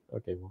yeah, yeah. ruin.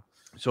 Okay, well,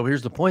 So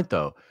here's the point,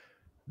 though.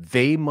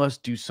 They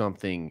must do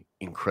something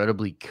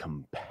incredibly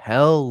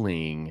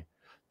compelling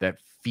that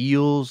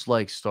feels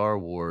like Star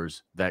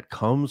Wars, that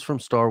comes from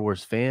Star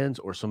Wars fans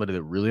or somebody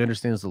that really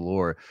understands the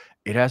lore.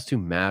 It has to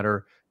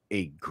matter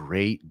a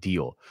great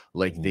deal.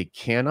 Like mhm. they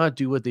cannot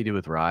do what they did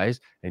with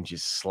Rise and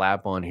just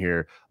slap on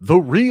here the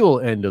real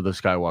end of the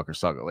Skywalker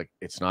saga. Like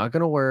it's not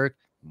going to work.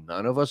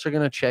 None of us are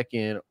going to check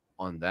in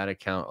on that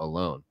account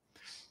alone.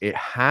 It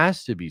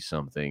has to be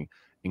something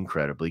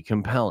incredibly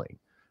compelling.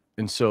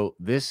 And so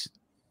this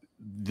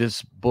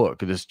book,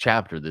 this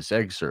chapter, this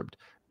excerpt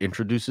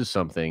introduces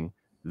something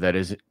that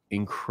is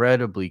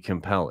incredibly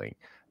compelling.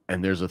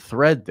 And there's a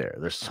thread there.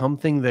 There's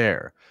something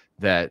there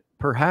that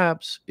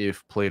perhaps,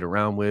 if played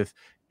around with,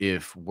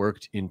 if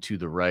worked into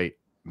the right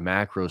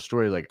macro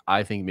story, like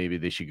I think maybe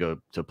they should go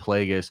to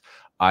Plagueis.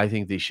 I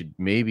think they should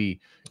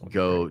maybe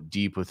go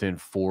deep within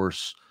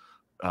Force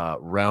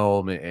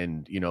realm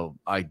and you know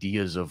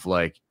ideas of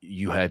like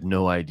you had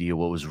no idea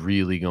what was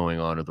really going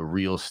on or the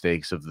real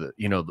stakes of the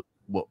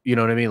well, you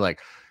know what I mean, like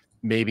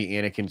maybe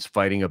Anakin's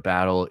fighting a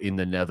battle in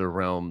the nether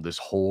realm this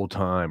whole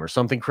time or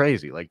something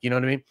crazy, like you know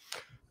what I mean.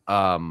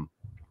 um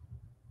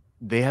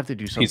they have to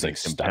do He's something like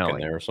stuck in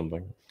compelling. there or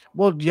something.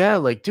 Well, yeah,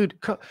 like, dude,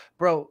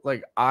 bro,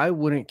 like, I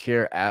wouldn't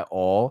care at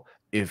all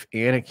if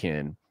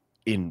Anakin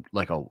in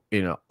like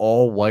in an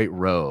all white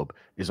robe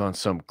is on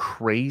some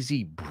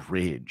crazy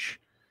bridge,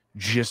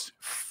 just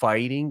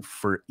fighting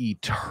for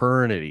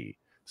eternity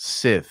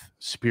Sith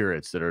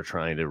spirits that are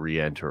trying to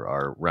re-enter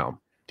our realm.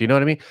 Do you know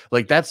what I mean?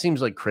 Like, that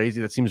seems like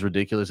crazy. That seems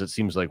ridiculous. It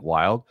seems like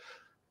wild.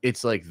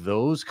 It's like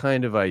those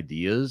kind of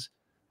ideas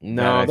that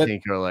No, I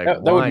think are like,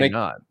 that would why make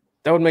not?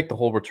 the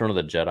whole Return of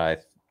the Jedi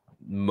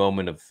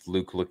moment of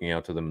Luke looking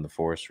out to them in the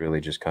Force really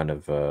just kind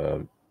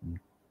of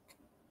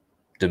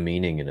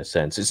demeaning in a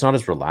sense. It's not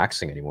as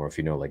relaxing anymore if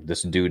you know, like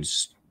this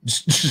dude's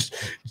just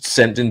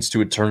sentenced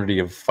to eternity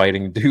of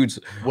fighting dudes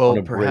on Well,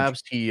 a bridge.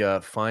 perhaps he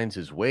finds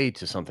his way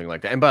to something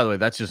like that. And by the way,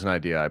 that's just an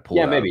idea I Yeah, pulled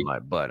out of maybe. my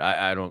butt.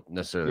 I don't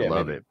necessarily Yeah,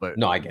 love maybe. it, but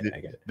No, I get it.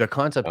 I get it. the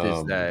concept is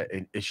Um, that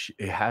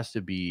it has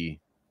to be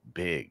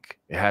big.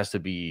 It has to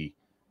be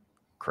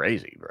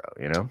crazy, bro.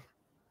 You know?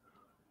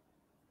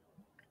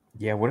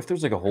 yeah. What if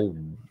there's like a whole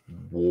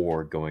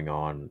war going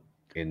on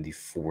in the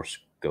Force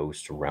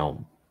Ghost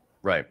realm?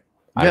 Right.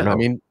 I don't Yeah. I know.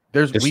 mean,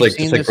 Just we've like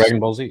seen this. Dragon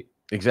Ball Z.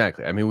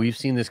 Exactly. I mean, we've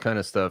seen this kind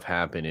of stuff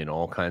happen in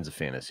all kinds of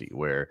fantasy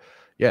where,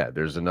 yeah,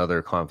 there's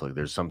another conflict,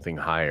 there's something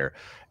higher.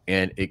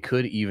 And it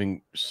could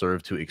even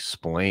serve to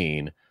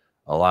explain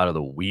a lot of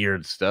the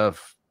weird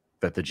stuff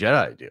that the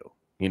Jedi do.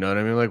 You know what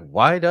I mean? Like,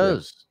 why Yeah.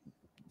 does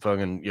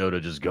fucking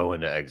Yoda just go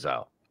into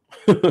exile?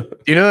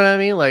 You know what I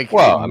mean? Like,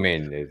 Well, I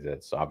mean,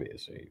 that's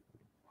obvious.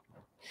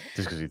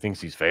 just because he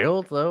thinks he's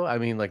failed, though? I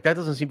mean, like, that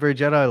doesn't seem very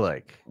Jedi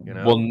like, you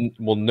know?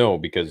 Well, no,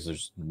 because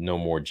there's no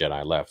more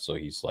Jedi left, so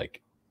he's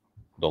like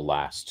the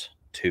last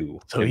two.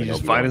 So Him he's and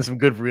just finding Obi-Wan. some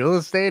good real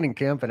estate and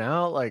camping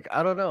out. Like,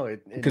 I don't know.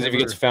 It Because if he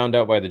gets never. found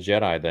out by the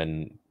Jedi,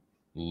 then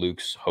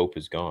Luke's hope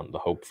is gone. The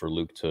hope for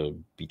Luke to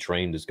be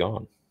trained is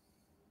gone.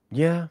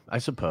 Yeah, I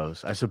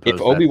suppose. I If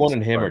suppose Obi-Wan that's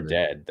and him part are of it.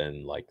 dead,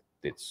 then like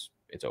it's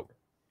over.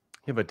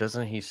 Yeah, but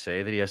doesn't he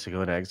say that he has to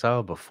go into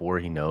exile before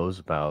he knows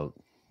about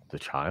the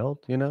child?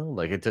 You know,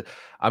 like it.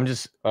 I'm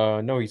just.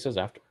 No, he says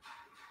after.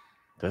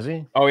 Does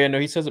he? Oh yeah, no,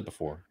 he says it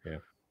before. Yeah,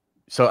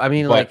 So I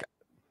mean, but like,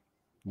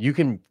 you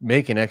can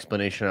make an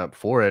explanation up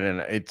for it, and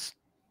it's.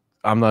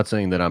 I'm not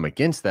saying that I'm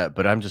against that,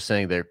 but I'm just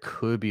saying there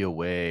could be a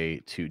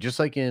way to, just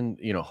like in,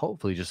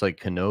 hopefully, just like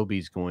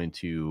Kenobi's going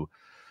to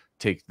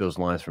take those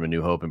lines from A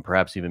New Hope and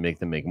perhaps even make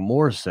them make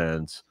more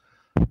sense,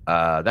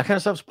 that kind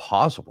of stuff's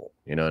possible.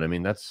 You know what I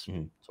mean? That's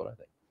what I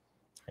think.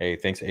 Hey,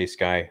 thanks, A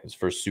Sky. His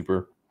first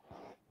super.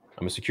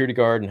 I'm a security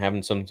guard, and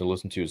having something to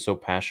listen to is so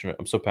passionate.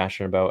 I'm so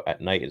passionate about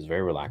at night is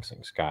very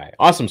relaxing. Sky,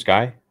 awesome,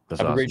 Sky.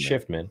 That's Have awesome, a great man.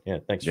 shift, man. Yeah,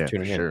 thanks for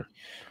tuning in. Sure.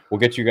 We'll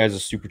get you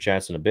guys' super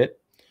chats in a bit.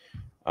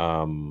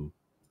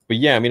 But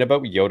yeah, I mean,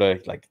 about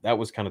Yoda, like that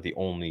was kind of the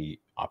only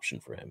option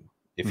for him.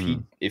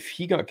 If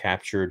he got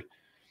captured,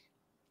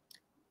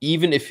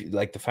 even if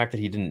like the fact that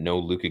he didn't know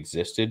Luke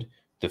existed,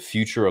 the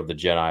future of the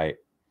Jedi,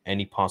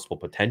 any possible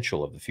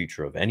potential of the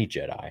future of any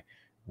Jedi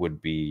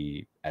would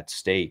be at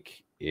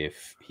stake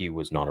if he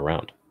was not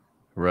around.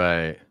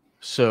 Right.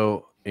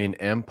 So in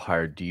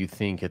Empire, do you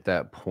think at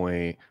that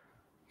point,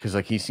 because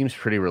like he seems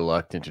pretty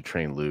reluctant to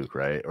train Luke,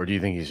 right? Or do you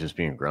think he's just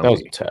being grumpy? That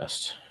was a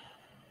test.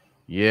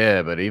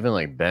 Yeah, but even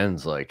like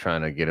Ben's like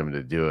trying to get him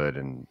to do it,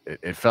 and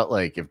it felt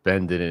like if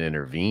Ben didn't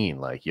intervene,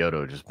 like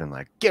Yoda would just been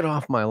like, "Get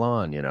off my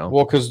lawn," you know?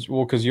 Well, because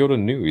Yoda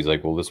knew. He's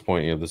like, well, this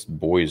point, you know, this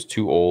boy is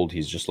too old.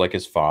 He's just like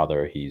his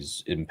father.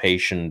 He's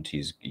impatient.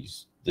 He's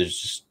there's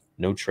just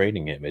no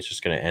training him. It's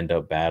just going to end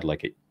up bad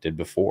like it did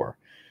before.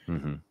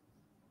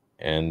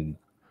 And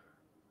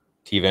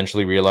he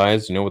eventually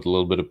realized, you know, with a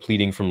little bit of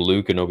pleading from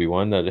Luke and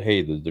Obi-Wan, that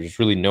hey, there's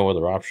really no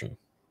other option.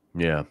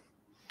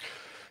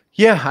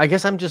 Yeah, I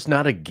guess I'm just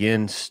not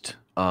against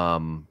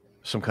some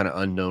kind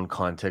of unknown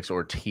context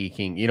or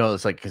taking, you know,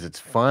 it's like, because it's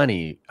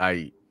funny,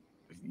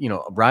 you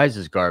know, Rise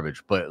is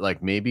garbage, but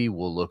like maybe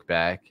we'll look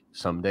back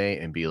someday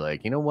and be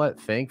like, you know what,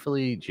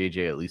 thankfully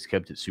JJ at least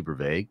kept it super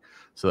vague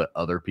so that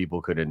other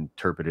people could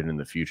interpret it in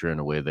the future in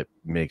a way that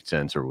makes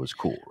sense or was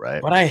cool,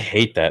 right? But I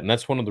hate that, and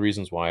that's one of the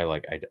reasons why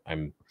like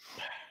I'm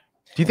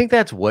Do you think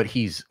that's what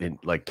he's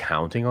like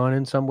counting on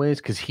in some ways?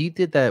 Because he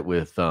did that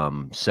with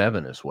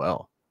 7 as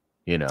well.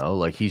 You know,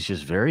 like he's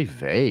just very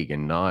vague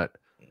and not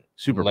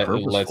super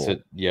purposeful.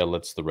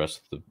 Let's the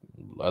rest of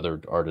the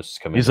other artists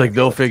come in. He's like,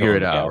 they'll figure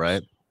it out,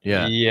 right?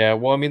 Yeah.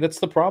 Well, I mean, that's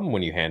the problem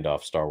when you hand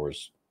off Star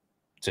Wars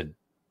to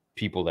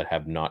people that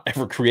have not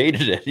ever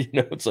created it. You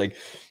know, it's like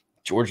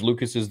George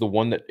Lucas is the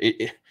one that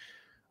it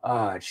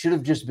should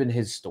have just been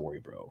his story,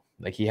 bro.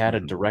 Like he had a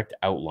direct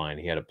outline,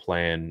 he had a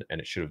plan, and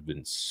it should have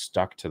been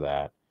stuck to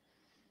that,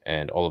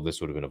 and all of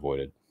this would have been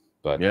avoided.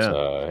 But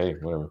hey,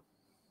 whatever.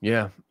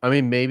 Yeah, I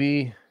mean,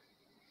 maybe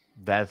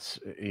that's,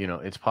 you know,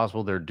 it's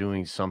possible they're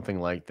doing something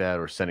like that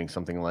or setting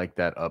something like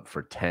that up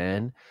for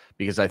 10,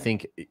 because I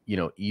think, you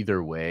know,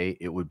 either way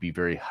it would be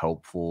very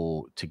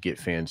helpful to get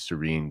fans to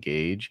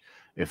re-engage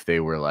if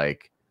they were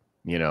like,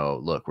 you know,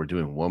 look, we're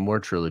doing one more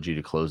trilogy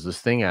to close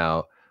this thing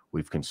out,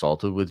 we've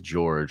consulted with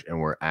George, and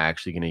we're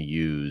actually going to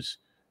use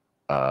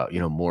you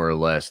know, more or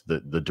less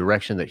the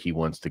direction that he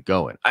wants to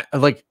go in. I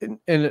like,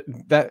 and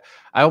that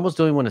I almost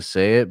don't even want to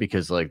say it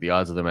because like the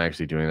odds of them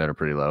actually doing that are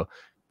pretty low.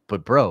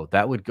 But bro,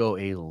 that would go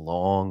a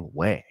long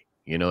way.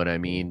 You know what I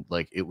mean?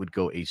 Like it would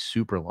go a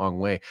super long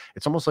way.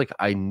 It's almost like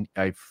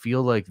I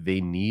feel like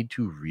they need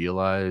to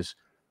realize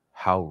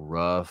how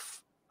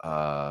rough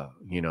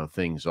you know,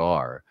 things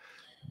are,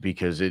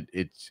 because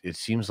it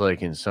seems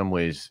like in some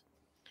ways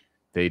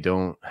they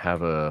don't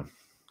have a.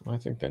 I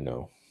think they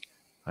know.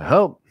 I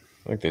hope.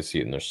 I think they see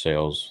it in their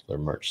sales, their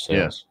merch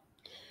sales.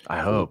 I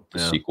hope the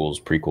sequels,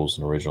 prequels,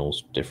 and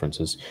originals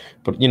differences.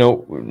 But you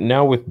know,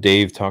 now with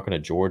Dave talking to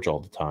George all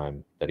the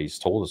time that he's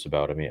told us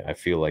about, I mean, I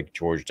feel like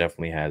George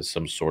definitely has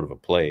some sort of a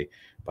play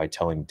by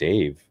telling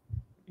Dave,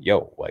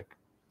 "Yo, like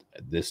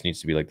this needs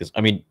to be like this."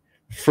 I mean,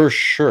 for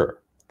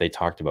sure, they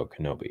talked about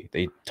Kenobi.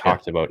 They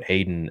talked about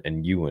Hayden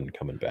and Ewan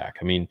coming back.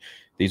 I mean,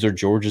 these are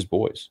George's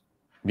boys.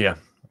 Yeah,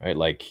 right.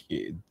 Like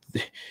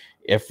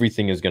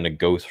everything is going to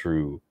go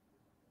through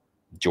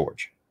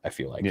George, I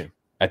feel like.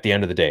 At the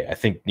end of the day, I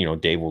think, you know,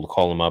 Dave will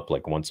call him up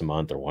like once a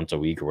month or once a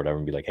week or whatever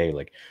and be like, hey,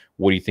 like,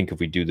 what do you think if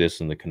we do this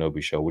in the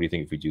Kenobi show? What do you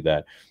think if we do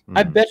that?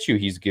 I bet you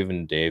he's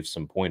given Dave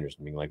some pointers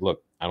and being like,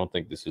 look, I don't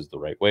think this is the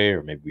right way,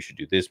 or maybe we should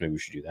do this, maybe we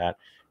should do that.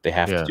 They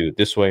have to do it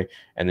this way.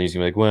 And then he's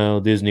gonna be like, well,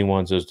 Disney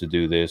wants us to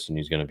do this, and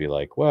he's gonna be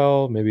like,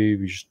 well, maybe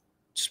we should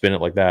spin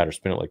it like that or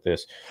spin it like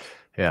this.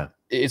 Yeah.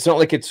 It's not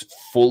like it's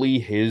fully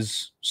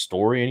his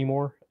story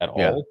anymore at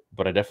all,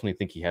 but I definitely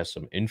think he has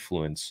some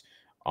influence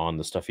on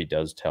the stuff he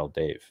does tell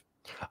Dave.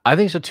 I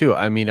think so too.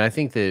 I mean, I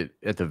think that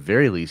at the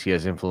very least, he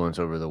has influence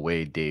over the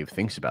way Dave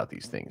thinks about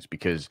these things,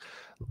 because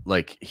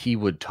like he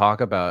would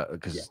talk about,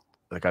 because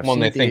like I've seen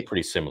they think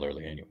pretty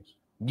similarly anyways.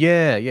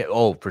 Yeah.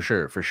 Oh, for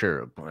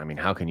sure. I mean,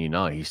 how can you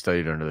not? He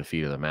studied under the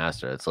feet of the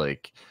master. It's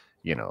like,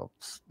 you know,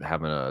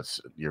 having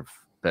your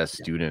best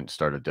student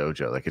start a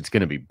dojo. Like it's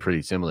going to be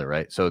pretty similar,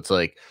 right? So it's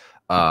like,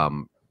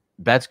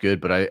 that's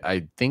good. But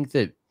I think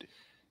that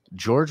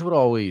George would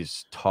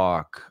always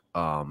talk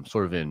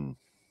sort of in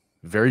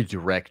very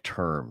direct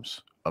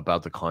terms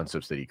about the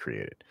concepts that he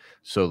created.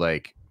 So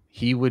like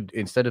he would,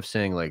 instead of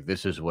saying like,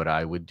 this is what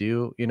I would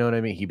do, you know what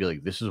I mean? He'd be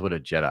like, this is what a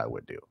Jedi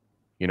would do.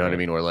 You know what I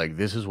mean? Or like,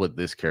 this is what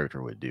this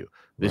character would do.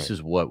 This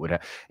is what would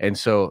happen. And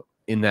so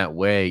in that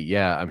way,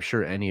 yeah, I'm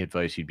sure any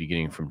advice you'd be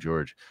getting from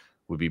George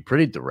would be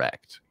pretty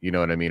direct. You know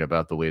what I mean,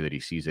 about the way that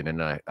he sees it,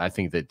 and I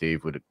think that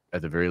Dave would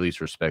at the very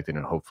least respect it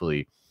and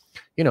hopefully,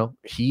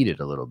 heed it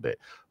a little bit.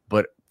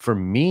 But for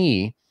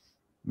me,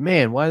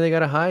 man, why they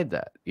gotta hide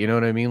that? You know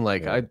what I mean?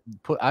 Like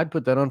I'd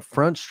put that on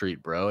Front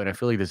Street, bro. And I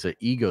feel like there's an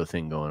ego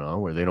thing going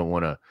on where they don't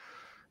want to.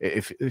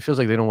 It feels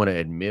like they don't want to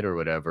admit or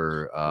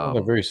whatever. Well,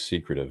 they're very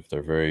secretive.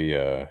 They're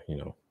very,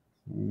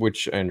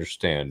 which I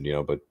understand,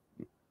 but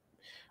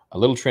a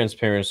little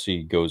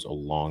transparency goes a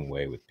long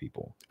way with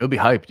people. It'll be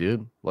hype,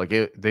 dude. Like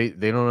they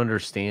don't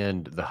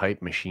understand the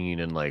hype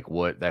machine and like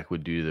what that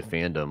would do to the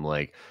fandom.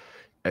 Like,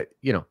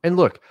 and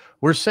look,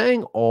 we're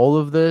saying all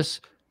of this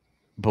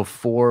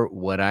before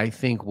what I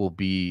think will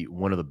be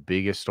one of the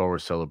biggest Star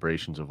Wars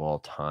celebrations of all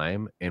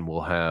time, and we'll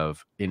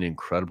have an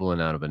incredible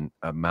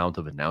amount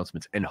of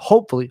announcements, and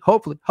hopefully,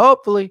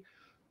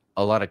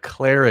 a lot of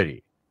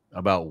clarity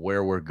about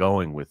where we're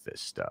going with this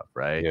stuff,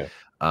 right?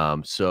 Yeah.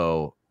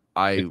 So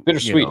it's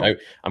bittersweet.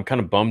 I'm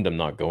kind of bummed I'm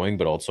not going,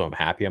 but also I'm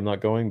happy I'm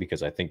not going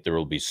because I think there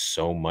will be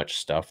so much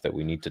stuff that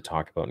we need to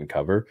talk about and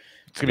cover.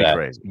 It's gonna be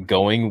crazy.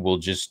 Going will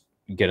just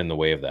get in the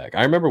way of that.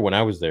 I remember when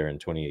I was there in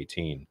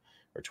 2018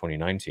 or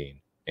 2019.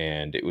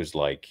 And it was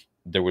like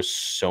there was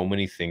so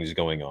many things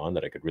going on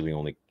that I could really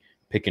only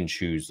pick and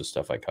choose the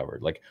stuff I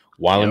covered. Like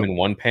while I'm in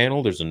one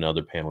panel, there's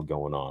another panel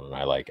going on,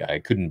 and I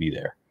couldn't be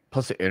there.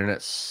 Plus, the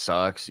internet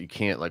sucks. You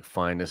can't like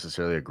find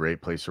necessarily a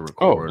great place to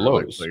record. Oh,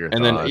 blows.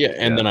 And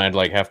then I'd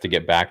like have to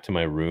get back to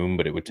my room,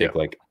 but it would take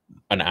like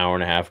an hour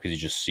and a half because you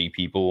just see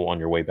people on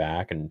your way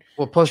back. And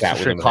plus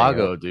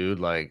Chicago, dude.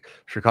 Like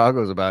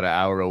Chicago's about an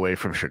hour away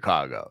from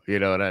Chicago. You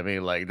know what I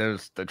mean? Like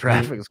the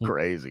traffic is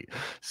crazy.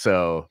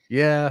 So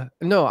yeah,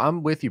 no,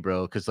 I'm with you,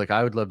 bro. Because like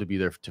I would love to be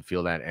there to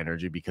feel that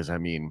energy. Because I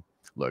mean,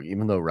 look,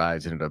 even though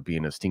Rise ended up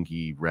being a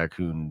stinky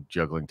raccoon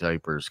juggling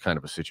diapers kind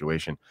of a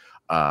situation,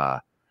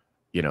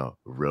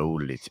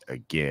 Roll It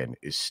Again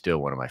is still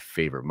one of my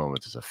favorite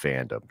moments as a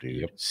fandom,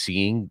 dude. Yep.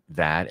 Seeing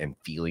that and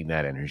feeling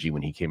that energy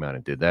when he came out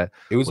and did that,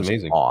 it was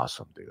amazing,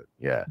 awesome, dude.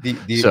 Yeah,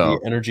 the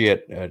energy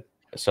at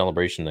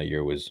Celebration that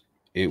year was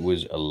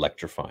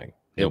electrifying.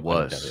 It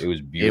was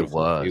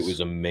beautiful. It was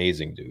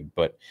amazing, dude.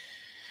 But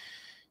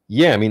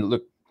yeah, I mean,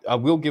 look, I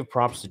will give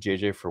props to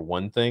JJ for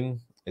one thing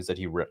is that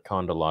he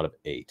retconned a lot of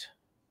 8.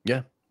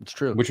 Yeah, it's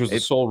true. Which was the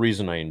sole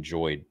reason I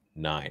enjoyed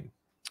 9.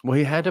 Well,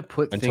 he had to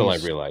put until I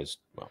realized,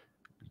 well,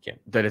 you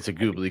can't that it's a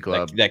goobly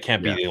club. That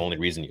can't be the only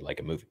reason you like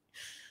a movie.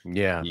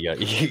 Yeah,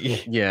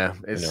 yeah,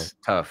 it's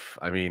tough.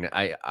 I mean,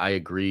 I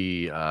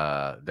agree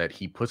that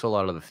he puts a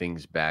lot of the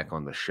things back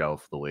on the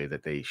shelf the way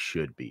that they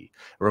should be.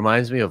 It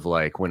reminds me of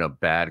like when a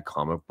bad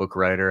comic book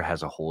writer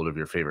has a hold of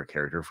your favorite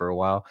character for a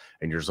while,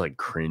 and you're just like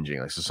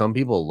cringing. Like, so some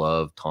people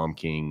love Tom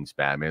King's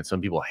Batman,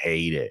 some people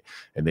hate it,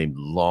 and they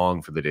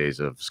long for the days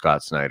of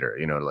Scott Snyder,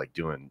 like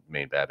doing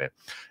main Batman,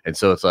 and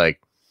so it's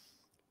like.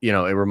 It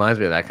reminds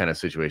me of that kind of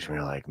situation where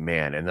you're like,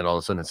 man, and then all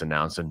of a sudden it's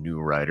announced a new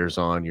writer's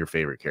on your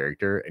favorite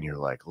character, and you're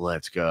like,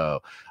 let's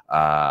go.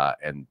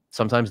 And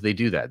sometimes they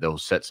do that. They'll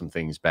set some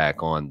things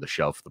back on the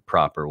shelf the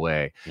proper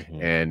way. Mm-hmm.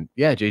 And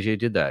yeah, JJ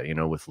did that,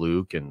 with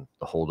Luke and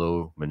the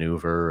Holdo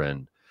maneuver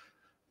and,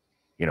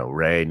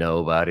 Rey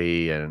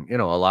Nobody and,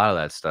 a lot of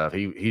that stuff.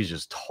 He's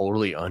just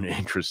totally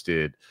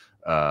uninterested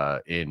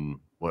in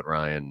what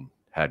Ryan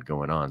had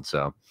going on.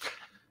 So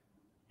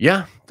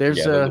yeah, there's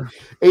 8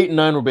 and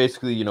 9 were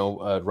basically,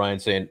 Ryan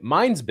saying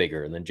mine's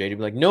bigger, and then JD be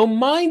like, no,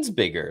 mine's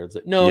bigger. It's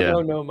like,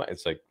 no.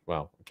 It's like,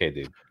 wow, okay,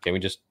 dude, can we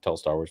just tell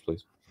Star Wars,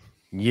 please?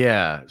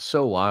 Yeah,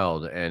 so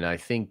wild. And I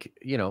think,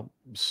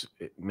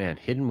 man,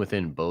 hidden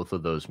within both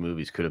of those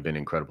movies could have been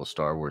incredible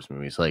Star Wars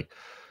movies. Like,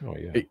 oh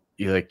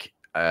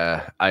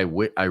yeah,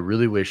 I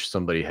really wish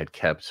somebody had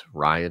kept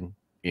Ryan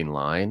in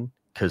line.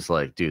 Because,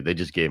 like, dude, they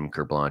just gave him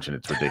carte blanche, and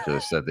it's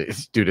ridiculous.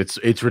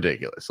 It's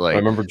ridiculous. Like, I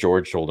remember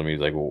George told him, he's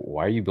like, "Well,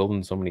 why are you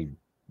building so many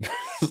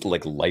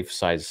like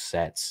life-size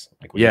sets?"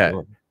 Like, what are you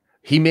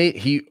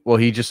doing?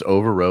 He just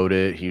overrode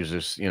it. He was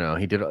just,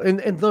 he did.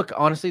 And look,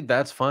 honestly,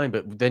 that's fine.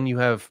 But then you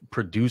have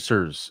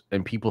producers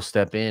and people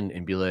step in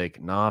and be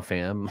like, "Nah,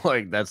 fam,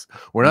 like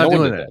we're not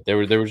doing that." There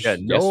was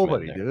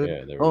nobody,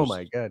 dude. Yeah, oh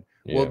my god.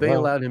 Yeah, well, they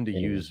allowed him to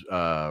use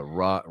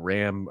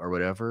Ram or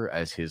whatever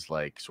as his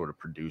like sort of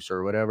producer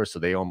or whatever. So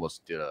they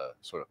almost did a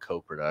sort of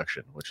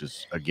co-production, which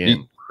is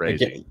again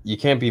crazy. You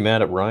can't be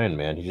mad at Ryan,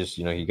 man. He just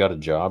he got a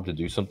job to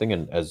do something.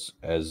 And as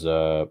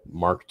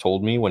Mark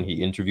told me when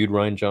he interviewed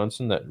Rian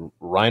Johnson, that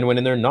Ryan went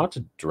in there not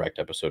to direct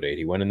Episode 8.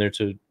 He went in there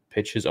to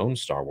pitch his own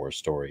Star Wars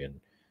story. And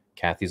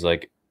Kathy's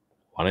like,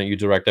 "Why don't you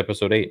direct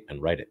Episode 8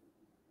 and write it?"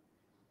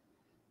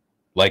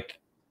 Like,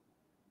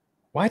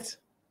 what?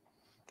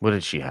 What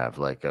did she have?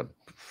 Like a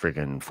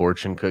freaking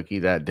fortune cookie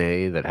that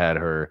day that had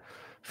her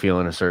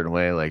feeling a certain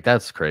way? Like,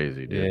 that's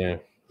crazy,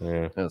 dude.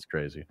 Yeah. That's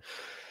crazy.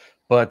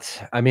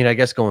 But I mean, I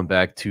guess going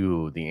back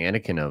to the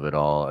Anakin of it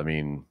all, I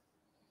mean,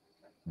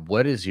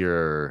 what is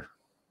your?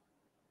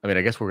 I mean,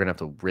 I guess we're gonna have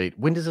to rate.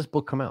 When does this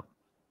book come out?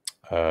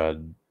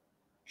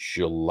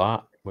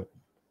 July. What?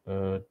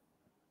 Totally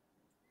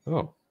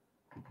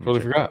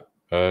forgot.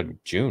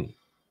 June,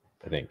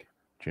 I think.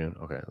 June.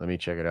 Okay, let me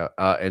check it out.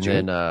 And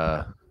June?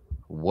 Then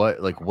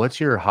what's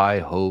your high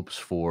hopes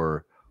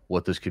for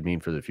what this could mean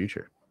for the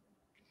future?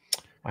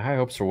 My high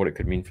hopes for what it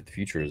could mean for the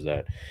future is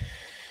that,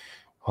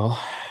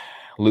 well,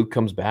 Luke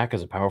comes back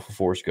as a powerful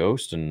Force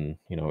ghost, and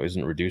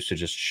isn't reduced to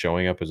just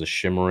showing up as a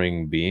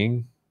shimmering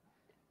being.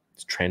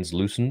 It's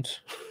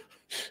translucent.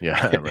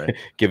 Yeah, right.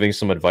 Giving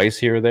some advice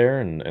here or there,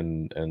 and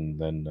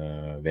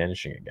then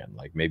vanishing again.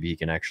 Like maybe he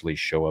can actually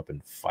show up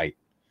and fight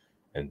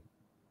and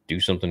do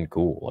something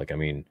cool. Like, I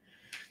mean,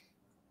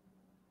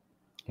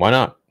 why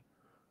not?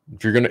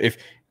 If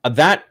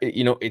that,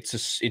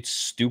 it's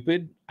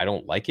stupid. I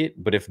don't like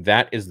it. But if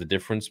that is the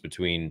difference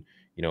between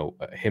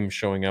him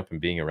showing up and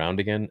being around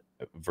again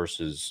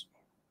versus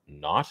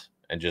not,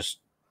 and just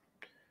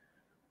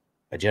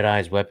a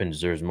Jedi's weapons,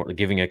 there's more,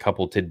 giving a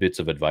couple tidbits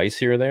of advice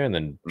here or there, and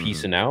then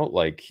piecing out.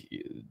 Like,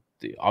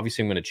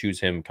 obviously, I'm going to choose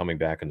him coming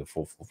back in the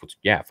full.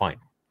 Yeah, fine,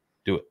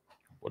 do it,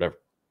 whatever,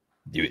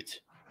 do it.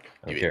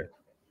 I don't care.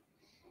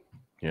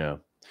 Yeah,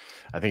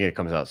 I think it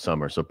comes out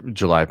summer, so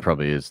July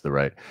probably is the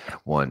right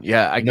one.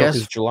 Yeah, I guess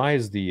guess July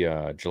is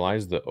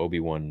the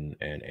Obi-Wan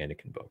and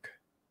Anakin book.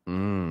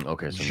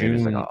 Okay, so maybe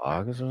it's like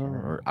August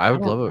or I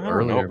would love it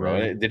earlier, bro.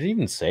 Did it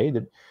even say?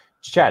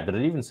 Chad, did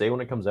it even say when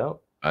it comes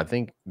out? I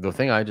think the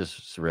thing I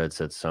just read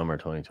said summer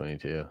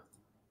 2022.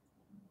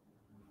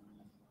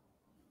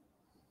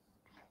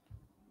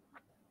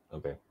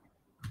 Okay.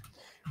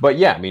 But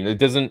yeah, I mean, it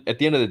doesn't, at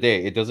the end of the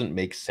day, it doesn't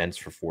make sense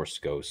for Force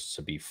ghosts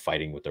to be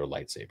fighting with their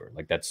lightsaber.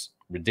 Like, that's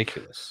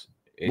ridiculous.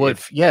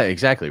 Yeah,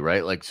 exactly,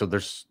 right? Like, so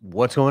there's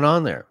what's going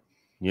on there?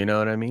 You know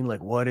what I mean?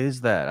 Like, what is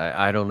that?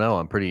 I don't know.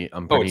 I'm pretty it's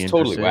interested.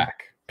 Totally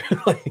whack.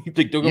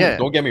 Like,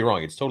 don't get me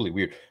wrong. It's totally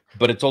weird.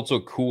 But it's also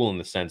cool in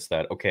the sense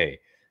that, okay,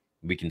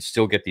 we can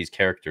still get these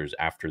characters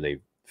after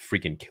they've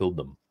freaking killed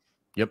them.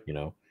 Yep.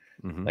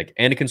 Like,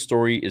 Anakin's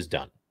story is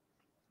done.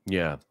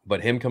 Yeah.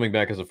 But him coming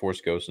back as a Force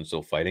ghost and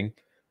still fighting,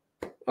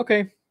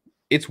 okay,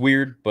 it's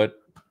weird, but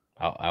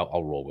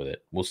I'll roll with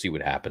it. We'll see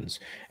what happens.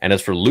 And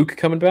as for Luke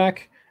coming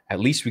back, at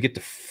least we get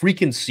to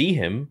freaking see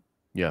him.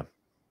 Yeah.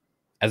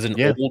 As an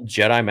old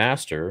Jedi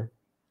master,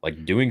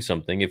 like doing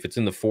something. If it's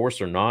in the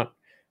Force or not,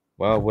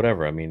 well,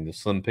 whatever. I mean, the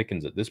slim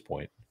pickings at this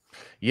point.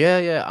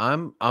 Yeah.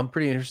 I'm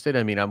pretty interested.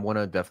 I mean, I want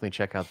to definitely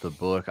check out the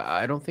book.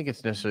 I don't think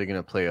it's necessarily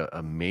going to play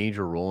a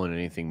major role in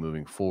anything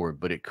moving forward,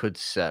 but it could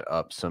set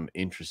up some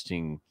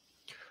interesting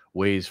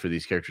ways for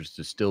these characters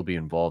to still be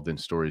involved in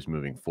stories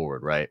moving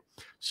forward, right?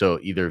 So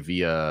either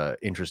via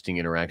interesting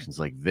interactions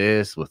like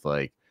this with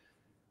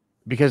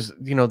because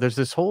there's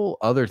this whole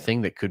other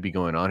thing that could be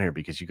going on here,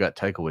 because you got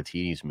Taika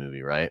Waititi's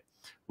movie, right?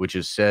 Which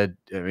is said,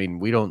 I mean,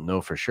 we don't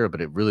know for sure,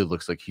 but it really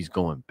looks like he's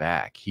going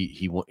back.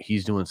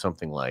 He's doing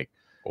something like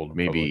Old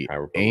maybe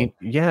Republic,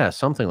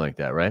 something like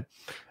that, right?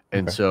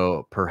 And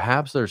so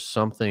perhaps there's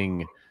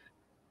something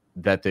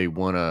that they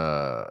want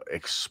to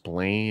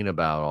explain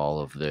about all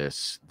of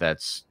this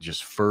that's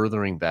just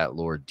furthering that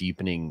lore,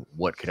 deepening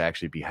what could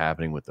actually be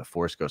happening with the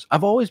Force Ghost.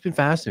 I've always been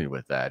fascinated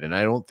with that, and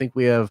I don't think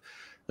we have,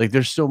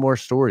 there's still more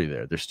story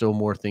there. There's still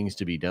more things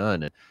to be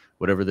done, and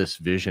whatever this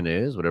vision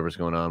is, whatever's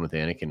going on with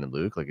Anakin and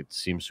Luke, it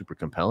seems super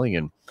compelling,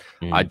 and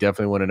I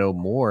definitely want to know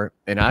more.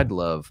 And I'd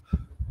love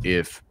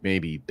if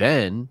maybe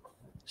Ben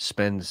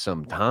spends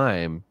some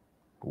time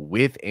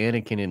with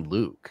Anakin and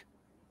Luke,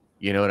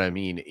 you know what I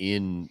mean,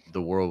 in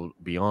the world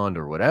beyond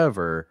or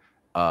whatever,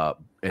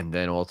 and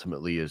then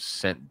ultimately is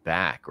sent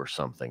back or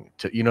something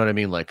to, you know what I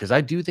mean? Like, because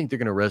I do think they're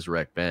going to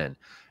resurrect Ben,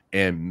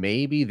 and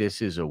maybe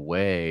this is a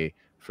way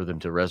for them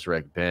to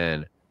resurrect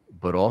Ben,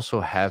 but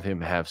also have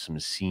him have some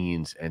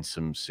scenes and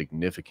some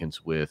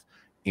significance with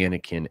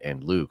Anakin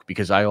and Luke,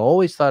 because I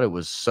always thought it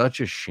was such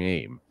a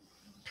shame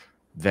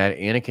that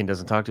Anakin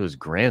doesn't talk to his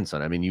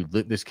grandson. I mean,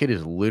 this kid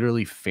is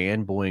literally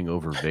fanboying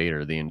over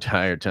Vader the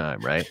entire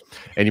time, right?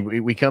 And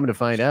we come to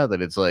find out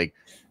that it's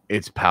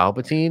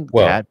Palpatine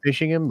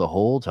catfishing him the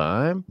whole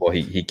time. Well,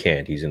 he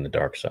can't. He's in the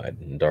dark side,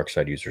 and dark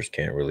side users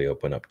can't really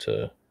open up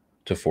to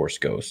Force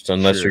ghosts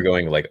unless you're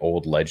going like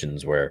old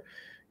legends where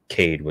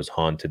Cade was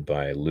haunted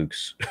by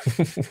Luke's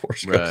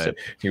Force ghost.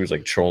 He was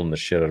like trolling the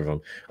shit out of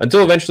him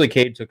until eventually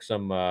Cade took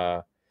some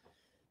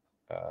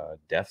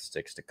death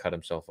sticks to cut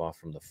himself off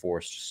from the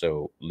Force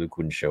so Luke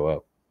wouldn't show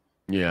up.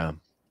 Yeah,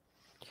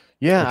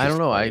 I don't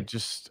know.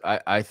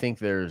 I think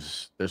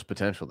there's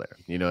potential there,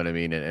 you know what I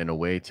mean, and a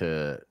way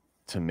to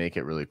make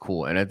it really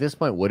cool. And at this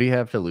point, what do you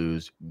have to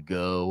lose?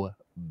 Go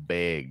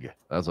big.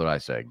 That's what I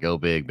say. Go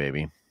big,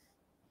 baby.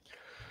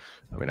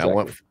 I mean,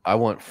 exactly. I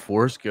want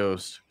Force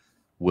Ghost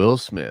Will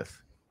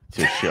Smith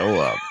to show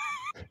up,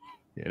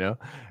 you know,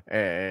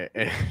 and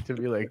to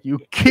be like, you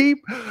keep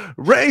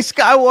Rey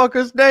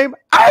Skywalker's name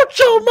out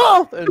your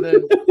mouth, and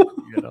then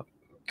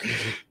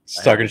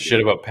talking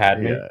shit about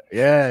Padme.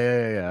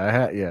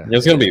 Yeah.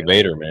 It's gonna be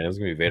Vader, man. It's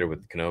gonna be Vader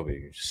with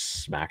Kenobi. He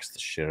just smacks the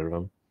shit out of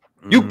him.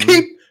 You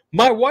keep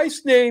my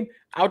wife's name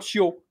out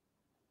your.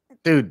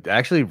 Dude,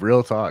 actually,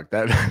 real talk.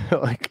 That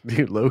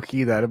low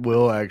key, that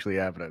will actually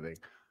happen. I think.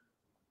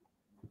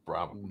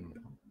 Probably.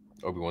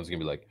 Obi-Wan's gonna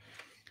be like,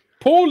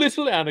 poor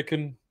little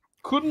Anakin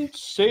couldn't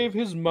save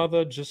his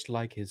mother just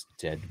like his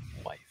dead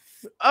wife.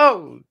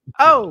 Oh,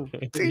 You're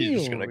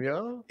just gonna damn,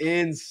 yo.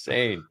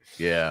 insane.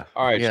 Yeah.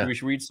 All right, Yeah.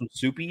 should we read some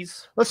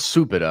soupies? Let's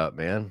soup it up,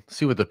 man.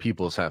 See what the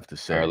peoples have to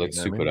say. All right,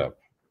 let's soup it up.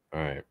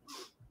 All right.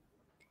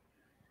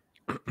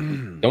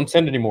 Don't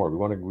send any more. We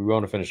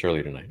want to finish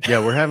early tonight. Yeah,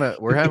 we're having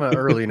an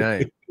early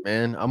night,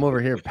 man. I'm over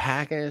here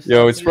packing.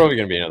 Yo, it's probably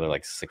gonna be another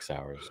like 6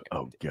 hours.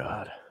 Oh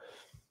God.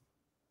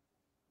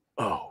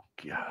 Oh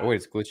God. Oh wait,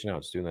 it's glitching out.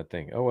 It's doing that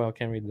thing. Oh well, I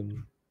can't read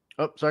them.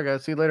 Oh, sorry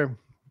guys. See you later.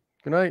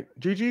 Good night.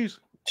 GG's.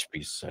 Just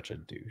be such a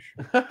douche.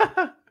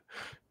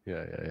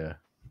 Yeah.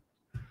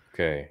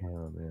 Okay.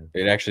 Oh man.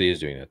 It actually is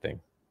doing that thing.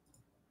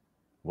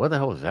 What the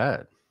hell was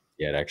that?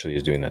 Yeah, it actually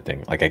is doing that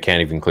thing. Like I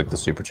can't even click the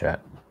super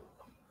chat.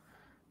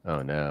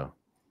 Oh no.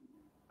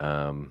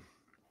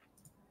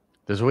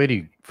 There's a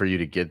way for you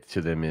to get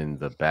to them in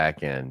the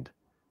back end,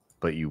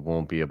 but you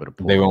won't be able to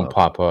pull They them won't up.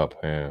 pop up.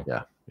 Yeah.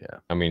 Yeah.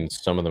 I mean,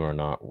 some of them are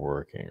not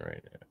working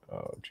right now.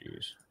 Oh,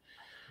 geez.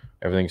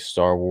 Everything's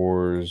Star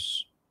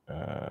Wars.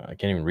 I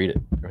can't even read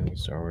it.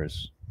 Everything's Star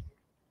Wars.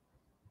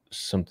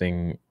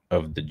 Something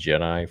of the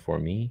Jedi for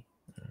me.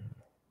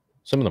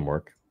 Some of them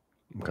work.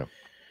 Okay.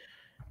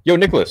 Yo,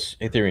 Nicholas,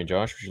 Aetherian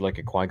Josh, would you like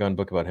a Qui-Gon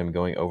book about him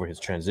going over his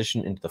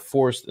transition into the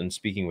Force and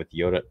speaking with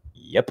Yoda?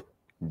 Yep.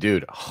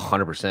 Dude,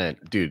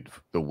 100%. Dude,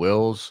 the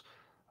Wills,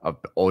 I've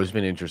always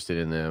been interested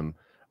in them.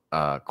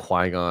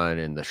 Qui-Gon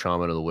and the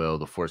Shaman of the Will,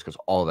 the Force Ghost,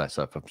 all of that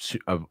stuff.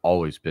 I've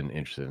always been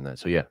interested in that.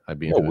 So yeah, I'd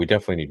be into we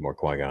definitely need more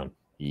Qui-Gon.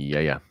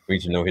 Yeah. We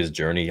need to know his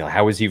journey.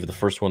 How is he the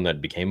first one that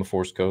became a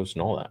Force Ghost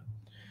and all that?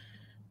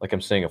 Like I'm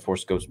saying, a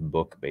Force Ghost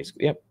book,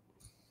 basically. Yep.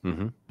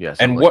 Mm-hmm. Yes.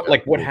 And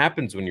what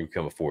happens when you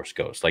become a Force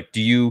Ghost? Like,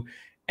 do you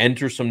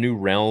enter some new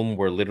realm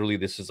where literally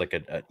this is like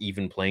an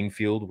even playing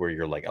field where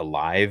you're like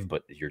alive,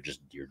 but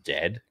you're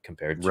dead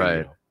compared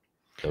to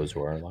those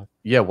who are alive?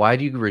 Yeah. Why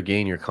do you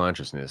regain your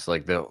consciousness?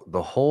 Like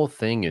the whole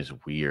thing is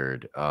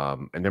weird.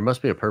 And there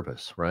must be a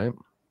purpose, right?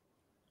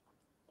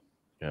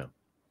 Yeah.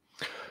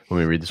 Let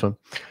me read this one.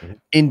 Mm-hmm.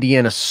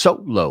 Indiana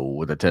Solo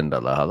with a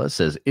 $10 holla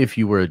says, if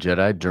you were a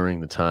Jedi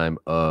during the time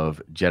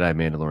of Jedi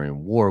Mandalorian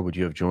War, would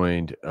you have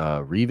joined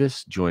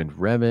Revis, joined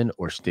Revan,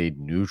 or stayed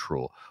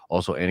neutral?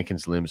 Also,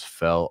 Anakin's limbs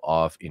fell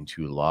off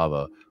into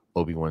lava.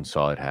 Obi-Wan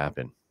saw it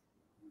happen.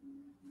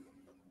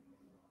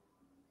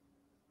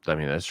 I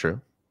mean, that's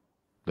true.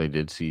 They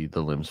did see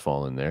the limbs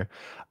fall in there.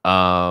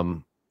 I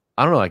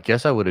don't know. I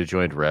guess I would have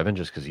joined Revan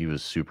just because he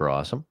was super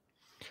awesome.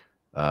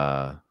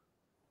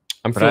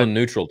 I'm feeling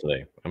neutral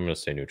today. I'm going to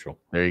stay neutral.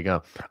 There you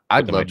go.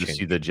 I'd love to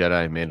see the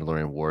Jedi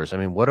Mandalorian Wars. I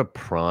mean, what a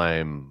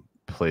prime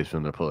place for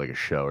them to put like a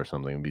show or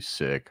something. It'd be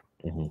sick.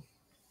 Mm-hmm.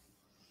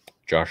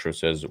 Joshua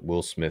says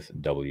Will Smith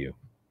W.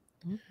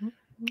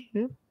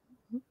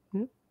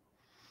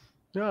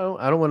 No,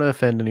 I don't want to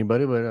offend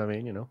anybody, but I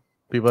mean,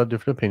 people have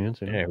different opinions.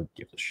 Yeah, who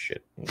gives a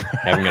shit?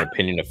 Having an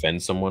opinion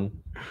offends someone?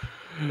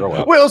 Grow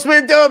up. Will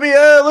Smith W.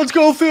 Let's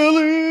go,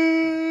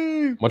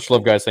 Philly. Much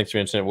love, guys. Thanks for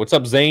your internet. What's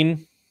up,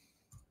 Zane?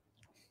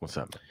 What's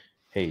up?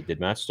 Hey, did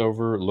Matt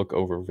Stover look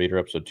over Vader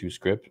Episode 2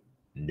 script?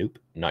 Nope,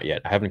 not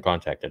yet. I haven't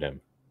contacted him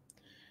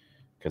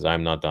because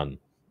I'm not done.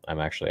 I'm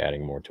actually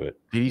adding more to it.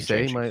 Did he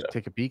say he might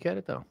take a peek at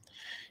it, though?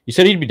 He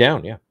said he'd be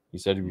down, yeah. He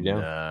said he'd be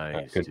down.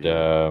 Nice, I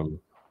could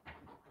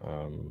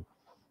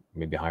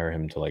maybe hire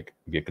him to like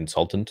be a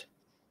consultant.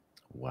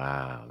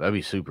 Wow, that'd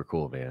be super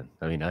cool, man.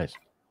 That'd be nice.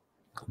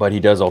 But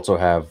he does also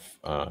have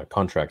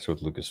contracts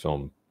with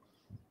Lucasfilm.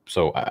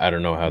 So I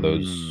don't know how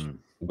those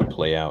would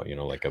play out,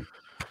 like a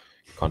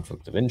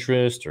conflict of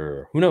interest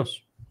or who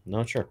knows?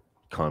 Not sure.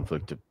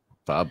 Conflict of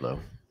Pablo.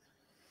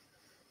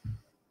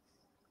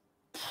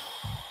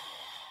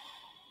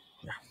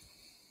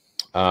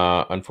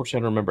 Unfortunately,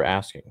 I don't remember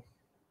asking.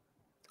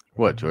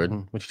 What,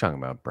 Jordan? What you talking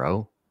about,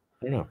 bro?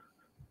 I don't know.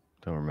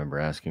 Don't remember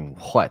asking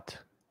what?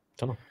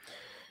 Don't know.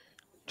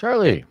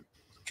 Charlie.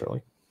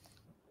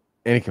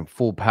 Anakin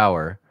full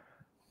power,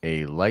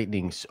 a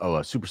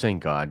Super Saiyan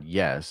God,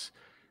 yes.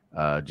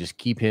 Just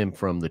keep him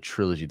from the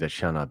trilogy that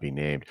shall not be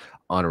named.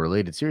 On a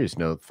related serious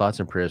note, thoughts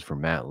and prayers for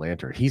Matt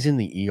Lanter. He's in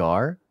the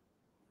ER.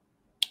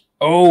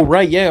 Oh,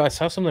 right. Yeah, I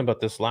saw something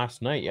about this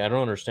last night. Yeah, I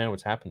don't understand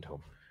what's happened to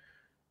him.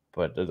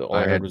 But all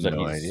I heard was that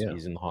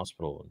he's in the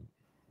hospital and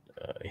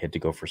he had to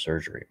go for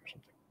surgery or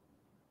something.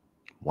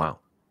 Wow.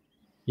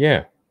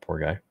 Yeah, poor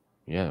guy.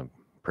 Yeah,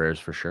 prayers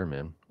for sure,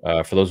 man.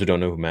 For those who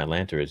don't know who Matt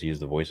Lanter is, he is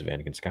the voice of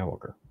Anakin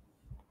Skywalker.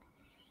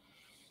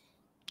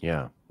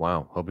 Yeah,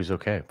 wow. Hope he's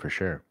okay, for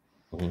sure.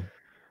 Mm-hmm.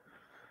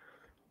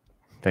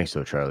 Thanks,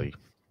 though, Charlie.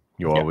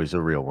 You're always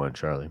a real one,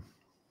 Charlie.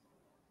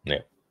 Yeah.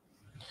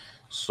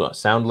 So,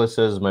 Soundless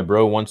says, my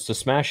bro wants to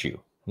smash you.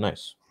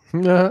 Nice.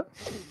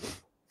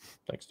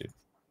 Thanks, dude.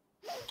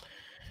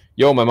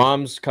 Yo, my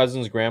mom's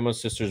cousin's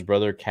grandma's sister's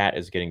brother cat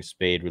is getting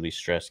spayed. Really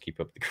stressed. Keep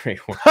up the great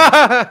work.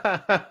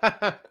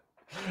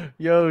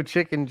 Yo,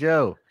 Chicken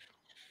Joe.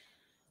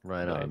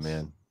 Right on,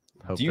 man.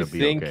 Hope do you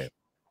think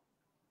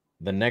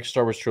the next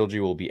Star Wars trilogy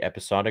will be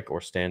episodic or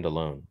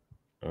standalone?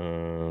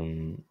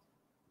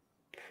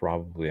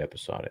 Probably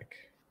episodic.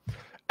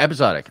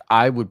 Episodic.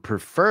 I would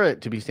prefer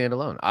it to be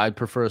standalone. I'd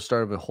prefer a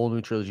start of a whole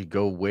new trilogy,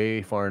 go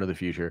way far into the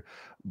future.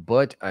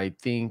 But I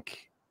think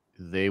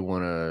they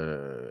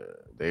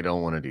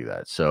don't want to do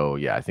that. So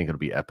yeah, I think it'll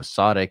be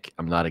episodic.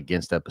 I'm not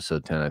against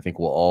episode 10. I think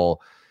we'll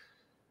all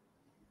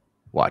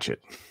watch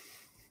it,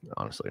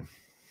 honestly.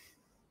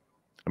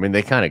 I mean,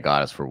 they kind of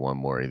got us for one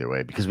more either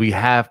way, because we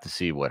have to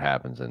see what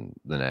happens in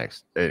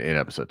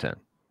episode 10.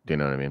 Do you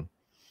know what I mean?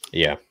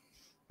 Yeah.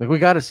 Like we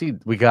gotta see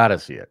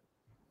it.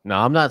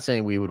 Now, I'm not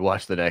saying we would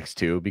watch the next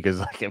two, because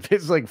like if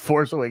it's like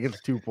Force Awakens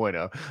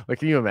 2.0, like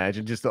can you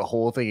imagine just the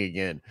whole thing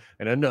again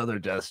and another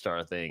Death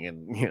Star thing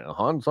and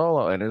Han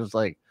Solo, and it's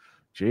like,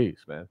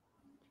 geez, man.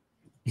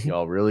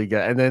 Y'all really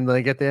got, and then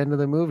like at the end of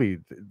the movie,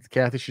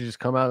 Kathy should just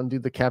come out and do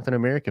the Captain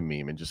America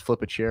meme and just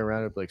flip a chair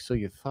around and be like, so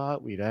you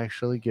thought we'd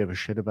actually give a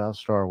shit about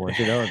Star Wars,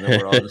 And then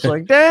we're all just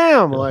like,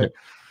 damn, like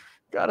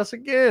got us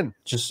again.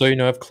 Just so you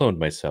know, I've cloned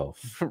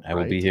myself. Right? I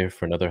will be here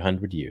for another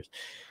 100 years.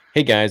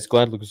 Hey guys,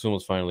 glad Lucasfilm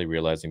was finally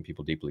realizing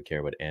people deeply care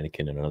about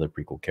Anakin and other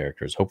prequel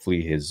characters.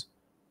 Hopefully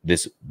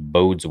this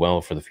bodes well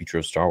for the future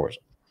of Star Wars.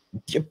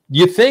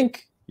 You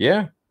think?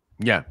 Yeah.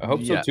 Yeah. I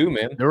hope so too,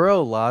 man. There are a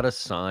lot of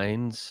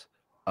signs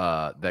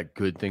that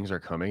good things are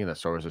coming and that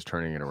Star Wars is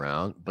turning it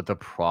around. But the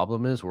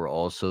problem is we're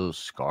also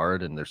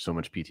scarred and there's so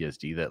much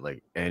PTSD that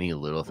like any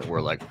little thing,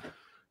 we're like,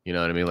 you know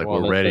what I mean? Like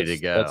we're ready to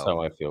go. That's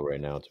how I feel right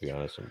now, to be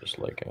honest. I'm just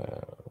like,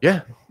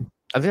 yeah.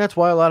 I think that's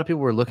why a lot of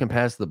people were looking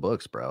past the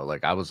books, bro.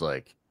 Like I was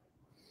like,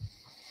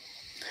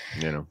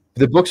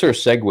 the books are a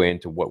segue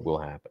into what will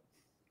happen.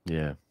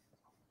 Yeah.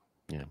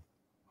 Yeah.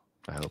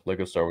 I hope.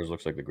 Lego Star Wars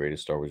looks like the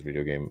greatest Star Wars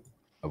video game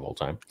of all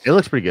time. It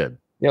looks pretty good.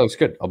 Yeah, it looks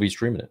good. I'll be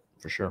streaming it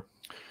for sure.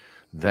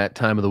 That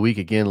time of the week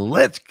again.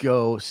 Let's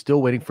go.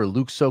 Still waiting for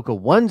Luke Soka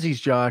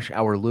onesies, Josh.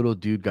 Our little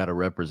dude got to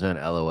represent.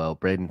 LOL.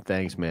 Braden,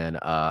 thanks, man.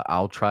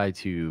 I'll try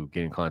to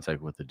get in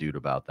contact with the dude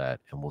about that,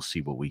 and we'll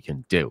see what we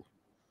can do.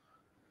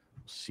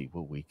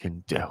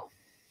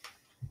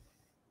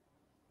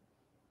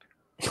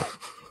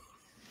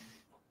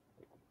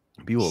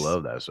 People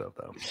love that stuff,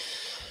 though.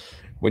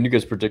 When you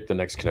guys predict the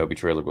next Kenobi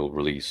trailer will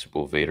release,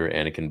 will Vader,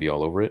 Anakin be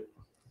all over it?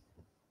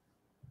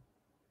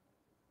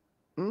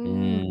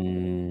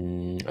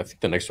 I think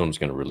the next one's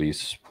going to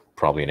release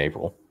probably in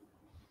April.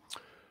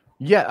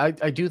 Yeah,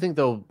 I do think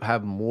they'll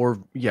have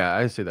more. Yeah,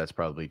 I say that's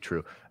probably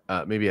true.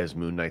 Maybe as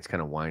Moon Knight's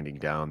kind of winding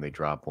down, they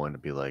drop one to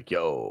be like,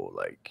 yo,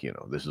 like,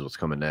 this is what's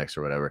coming next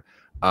or whatever.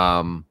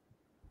 I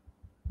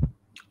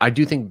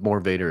do think more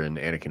Vader and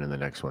Anakin in the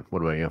next one.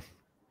 What about you?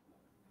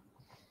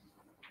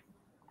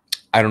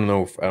 I don't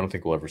know. I don't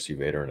think we'll ever see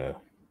Vader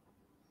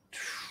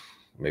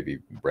maybe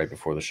right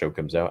before the show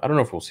comes out. I don't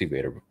know if we'll see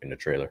Vader in a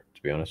trailer,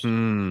 to be honest.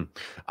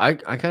 I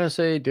kind of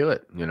say do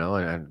it,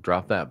 and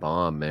drop that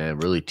bomb, man.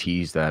 Really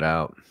tease that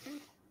out.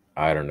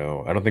 I don't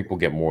know. I don't think we'll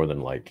get more than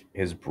like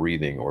his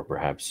breathing or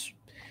perhaps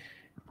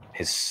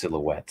his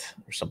silhouette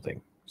or something.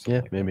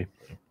 Yeah, like maybe.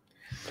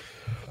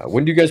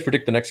 When do you guys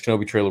predict the next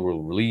Kenobi trailer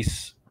will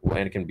release? Will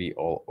Anakin be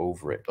all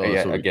over it?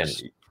 Yeah, again,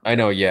 I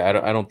know. Yeah,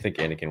 I don't think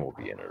Anakin will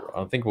be in it. I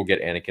don't think we'll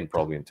get Anakin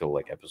probably until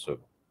like episode.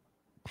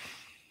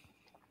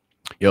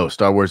 Yo,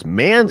 Star Wars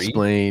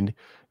Mansplained.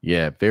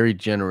 Yeah, very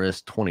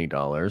generous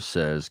 $20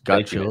 says,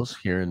 got chills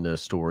hearing the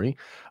story.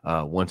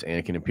 Once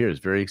Anakin appears,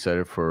 very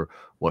excited for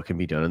what can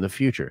be done in the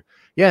future.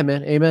 Yeah,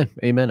 man.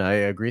 Amen. I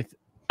agree.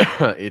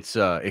 It's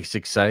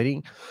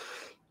exciting.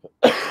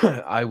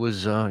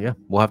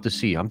 We'll have to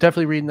see. I'm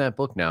definitely reading that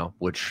book now,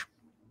 which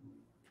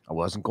I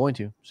wasn't going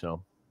to.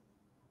 So,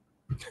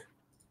 do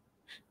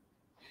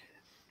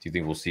you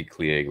think we'll see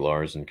Clea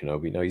Lars and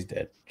Kenobi? No, he's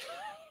dead.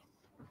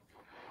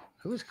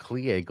 Who is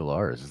Clea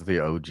Lars? Is it the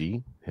OG?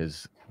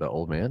 The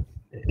old man?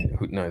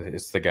 No,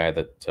 it's the guy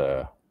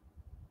that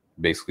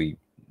basically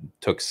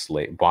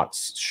bought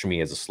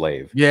Shmi as a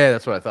slave. Yeah,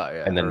 that's what I thought.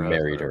 Yeah, and then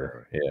married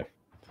her.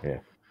 Yeah.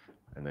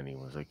 And then he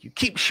was like, "You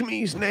keep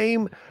Shmi's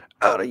name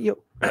out of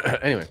you."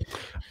 Anyway,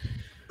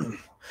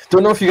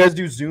 don't know if you guys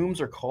do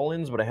Zooms or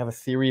call-ins, but I have a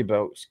theory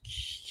about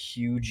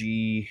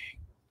QGJ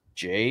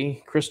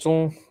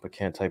Crystal, but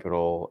can't type it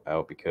all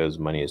out because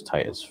money is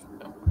tight as.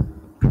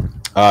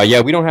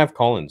 Yeah, we don't have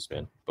call-ins,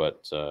 man,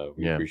 but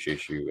we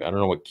appreciate you. I don't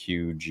know what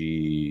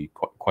QG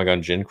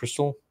Qui-Gon Jinn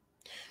Crystal.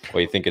 What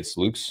you think it's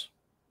Luke's?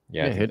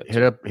 Yeah, hit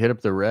up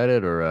the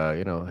Reddit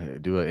or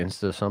do an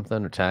Insta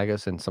something or tag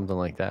us in something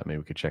like that. Maybe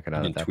we could check it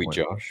out. And tweet point.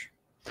 Josh.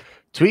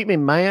 Tweet me,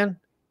 man.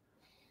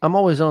 I'm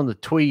always on the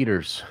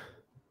tweeters.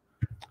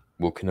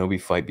 Will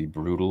Kenobi fight be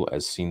brutal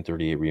as Scene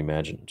 38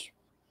 reimagined?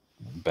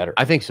 Better.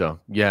 I think so.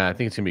 Yeah, I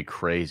think it's gonna be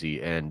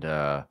crazy. And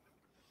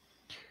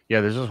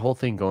there's this whole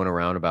thing going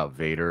around about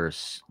Vader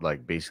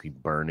like basically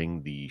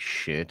burning the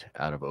shit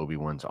out of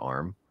Obi-Wan's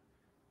arm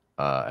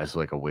as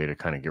like a way to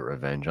kind of get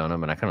revenge on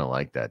him. And I kind of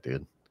like that,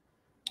 dude.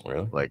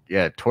 Really? Like,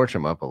 yeah, torch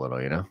him up a little,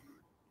 Get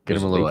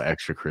him a little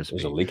extra crispy.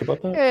 There's a leak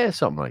about that? Yeah,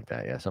 something like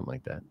that. Yeah, something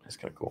like that. That's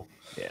kind of cool.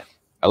 Yeah.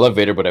 I love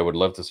Vader, but I would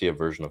love to see a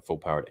version of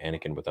full-powered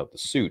Anakin without the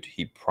suit.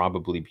 He'd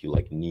probably be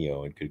like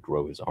Neo and could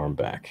grow his arm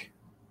back.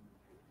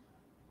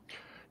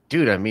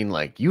 Dude, I mean,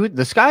 like,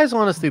 the sky's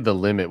honestly the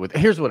limit.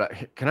 Here's what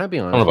can I be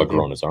honest? I don't know about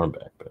growing his arm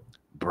back, but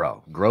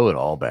bro, grow it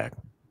all back.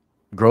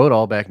 Grow it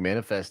all back,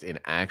 manifest in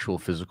actual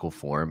physical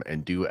form,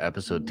 and do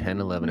episode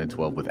 10, 11, and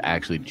 12 with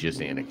actually just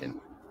Anakin.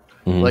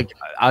 Like,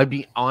 I'd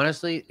be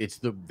honestly,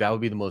 that would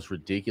be the most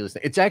ridiculous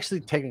thing. It's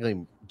actually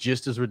technically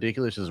just as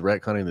ridiculous as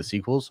retconning the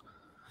sequels,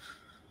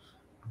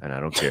 and I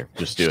don't care.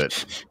 Just do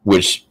it.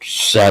 Which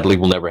sadly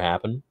will never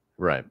happen.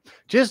 Right.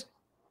 Just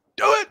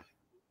do it.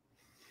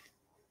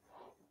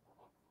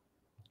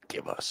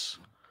 Give us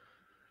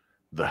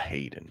the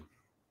Hayden.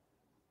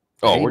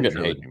 Oh, we're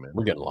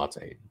getting lots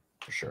of hate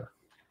for sure.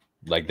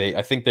 Like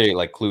I think they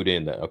like clued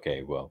in that,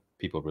 okay, well,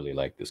 people really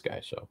like this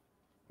guy, so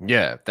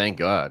yeah, thank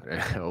God.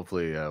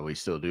 Hopefully we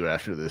still do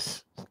after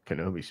this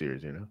Kenobi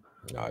series, you know.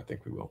 No, I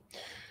think we will.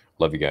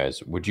 Love you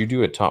guys. Would you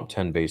do a top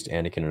 10 based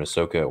Anakin and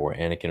Ahsoka or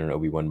Anakin and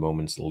Obi-Wan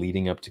moments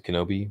leading up to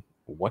Kenobi?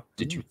 What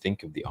did you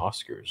think of the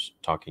Oscars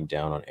talking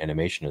down on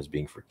animation as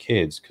being for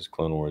kids, because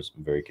Clone Wars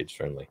very kids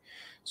friendly?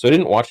 So I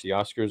didn't watch the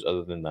Oscars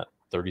other than that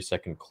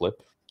 30-second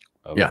clip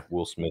of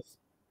Will Smith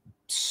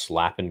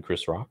slapping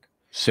Chris Rock.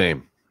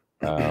 Same.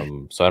 So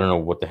I don't know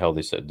what the hell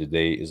they said.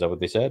 Is that what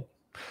they said?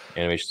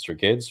 Animations for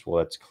kids? Well,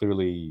 that's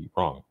clearly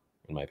wrong,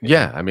 in my opinion.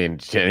 Yeah, I mean,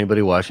 can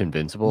anybody watch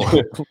Invincible?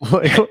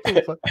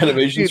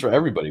 Animations for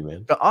everybody,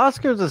 man. The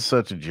Oscars is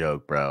such a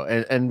joke, bro.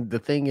 And the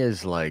thing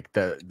is, like,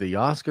 the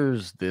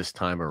Oscars this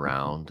time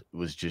around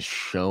was just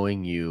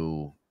showing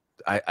you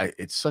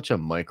it's such a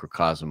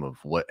microcosm of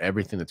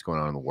everything that's going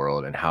on in the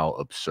world and how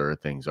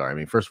absurd things are. I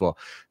mean, first of all,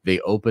 they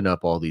open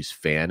up all these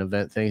fan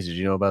event things. Did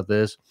you know about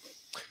this?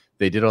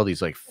 They did all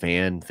these like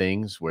fan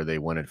things where they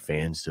wanted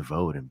fans to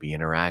vote and be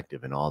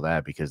interactive and all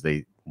that because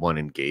they want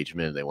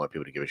engagement and they want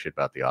people to give a shit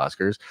about the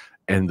Oscars.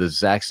 And the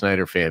Zack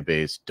Snyder fan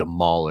base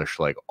demolished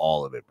like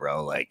all of it,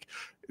 bro. Like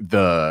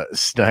the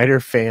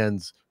Snyder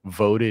fans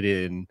voted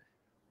in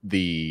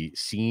the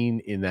scene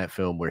in that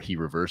film where he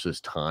reverses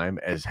time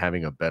as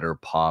having a better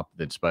pop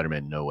than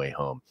Spider-Man No Way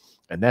Home.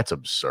 And that's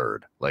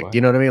absurd. Like, what?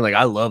 You know what I mean? Like,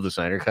 I love the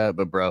Snyder Cut,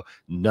 but bro,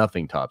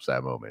 nothing tops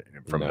that moment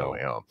from No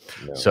Way Home.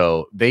 No.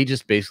 So they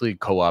just basically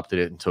co-opted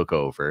it and took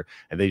over,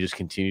 and they just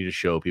continue to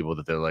show people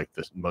that they're like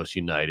the most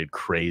united,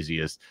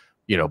 craziest,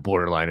 you know,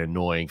 borderline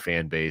annoying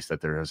fan base that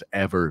there has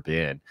ever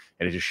been.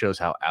 And it just shows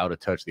how out of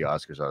touch the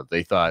Oscars are.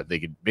 They thought they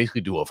could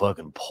basically do a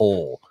fucking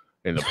poll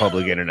in the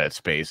public internet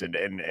space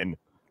and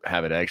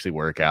have it actually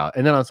work out.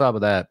 And then on top of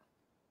that,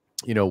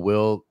 you know,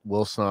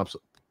 Will snaps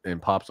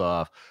and pops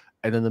off,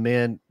 and then the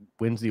man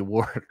wins the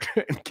award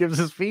and gives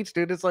his speech,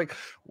 dude. It's like,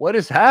 what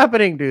is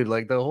happening, dude?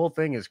 Like, the whole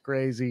thing is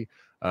crazy.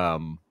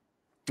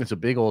 It's a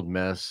big old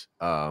mess,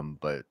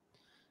 but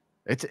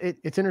it's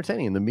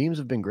entertaining, and the memes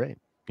have been great.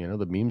 You know,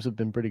 the memes have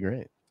been pretty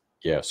great.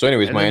 Yeah. So,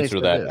 anyways, my answer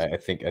to that, I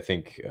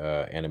think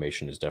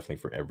animation is definitely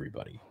for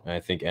everybody. And I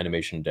think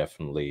animation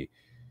definitely,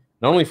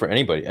 not only for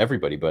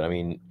everybody, but I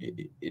mean,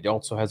 it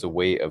also has a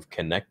way of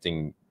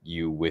connecting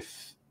you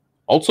with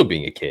also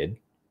being a kid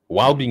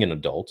while being an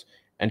adult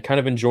and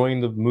kind of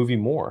enjoying the movie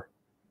more,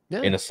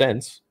 in a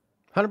sense.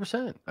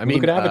 100%. I mean,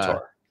 look at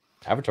Avatar.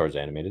 Avatar's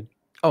animated.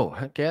 Oh,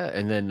 heck yeah.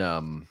 And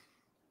then,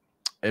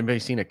 anybody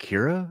seen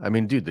Akira? I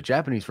mean, dude, the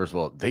Japanese, first of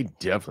all, they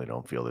definitely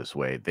don't feel this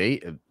way.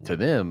 To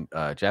them,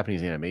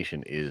 Japanese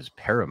animation is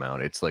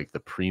paramount. It's like the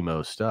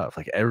primo stuff.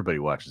 Like, everybody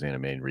watches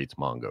anime and reads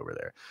manga over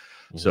there.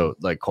 Mm-hmm. So,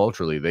 like,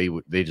 culturally,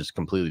 they just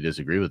completely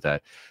disagree with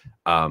that.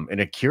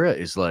 And Akira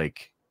is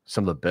like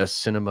some of the best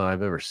cinema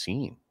I've ever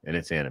seen, and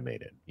it's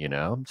animated. You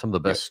know, some of the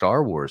best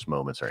Star Wars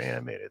moments are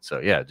animated. So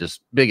yeah,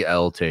 just big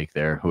L take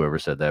there. Whoever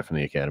said that from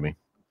the Academy.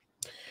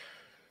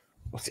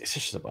 It's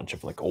just a bunch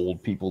of like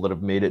old people that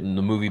have made it in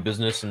the movie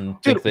business.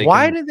 And dude,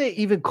 why did they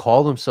even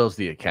call themselves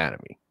the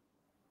Academy?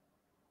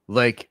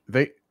 Like,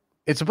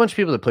 it's a bunch of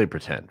people that play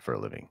pretend for a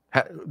living.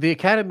 The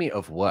Academy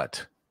of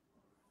what?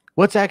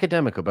 What's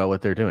academic about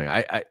what they're doing?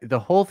 The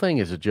whole thing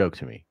is a joke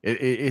to me.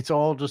 It's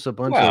all just a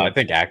bunch of... I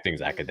think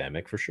acting's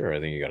academic for sure. I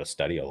think you got to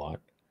study a lot.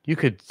 You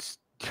could...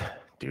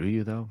 Do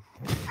you, though?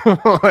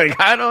 Like,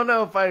 I don't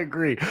know if I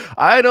agree.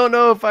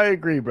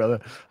 Brother.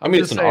 I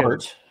mean, it's an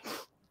art.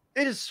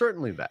 It is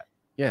certainly that.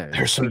 Yeah.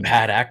 There's some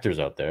bad actors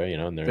out there, you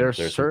know. And there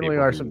certainly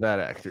are some bad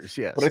actors,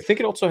 yes. But I think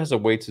it also has a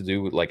way to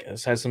do with, like,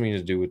 it has something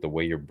to do with the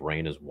way your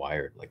brain is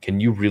wired. Like, can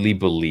you really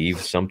believe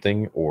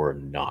something or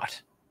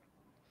not?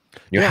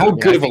 You know, how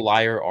good of a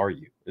liar are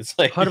you? It's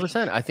like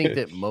 100%. I think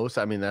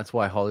that that's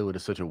why Hollywood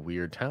is such a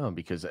weird town,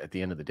 because at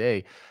the end of the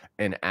day,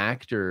 an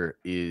actor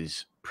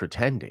is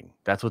pretending.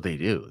 That's what they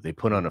do. They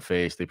put on a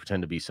face, they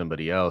pretend to be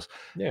somebody else.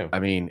 Yeah. I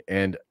mean,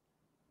 and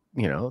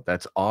you know,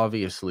 that's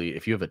obviously,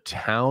 if you have a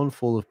town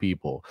full of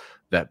people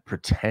that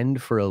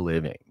pretend for a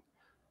living,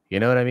 you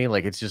know what I mean?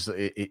 Like, it's just,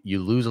 you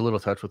lose a little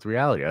touch with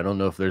reality. I don't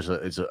know if there's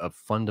a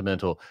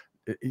fundamental,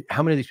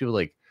 how many of these people,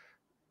 like,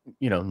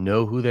 you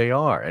know who they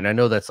are. And I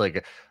know that's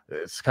like,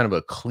 it's kind of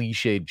a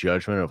cliche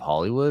judgment of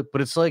Hollywood,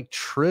 but it's like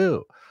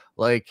true.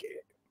 Like,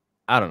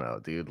 I don't know,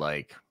 dude.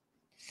 Like,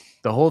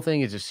 the whole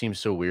thing, it just seems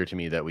so weird to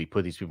me that we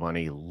put these people on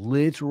a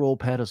literal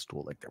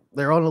pedestal. Like,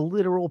 they're on a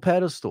literal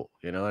pedestal.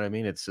 You know what I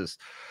mean? It's just,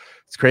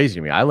 it's crazy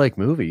to me. I like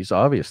movies,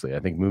 obviously. I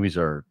think movies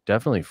are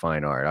definitely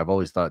fine art. I've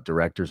always thought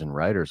directors and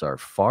writers are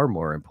far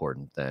more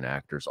important than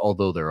actors,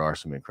 although there are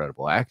some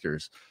incredible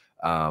actors.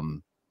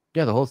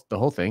 Yeah, the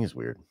whole thing is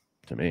weird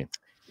to me.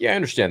 Yeah, I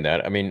understand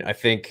that. I mean, I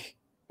think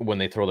when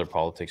they throw their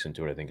politics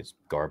into it, I think it's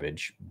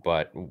garbage.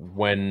 But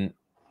when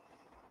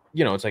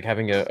it's like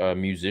having a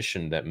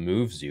musician that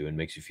moves you and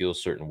makes you feel a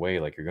certain way,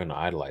 like you're going to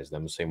idolize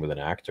them. Same with an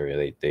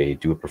actor. They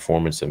do a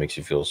performance that makes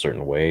you feel a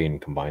certain way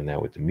and combine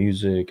that with the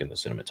music and the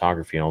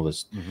cinematography and all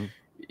this.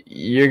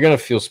 You're going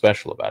to feel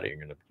special about it.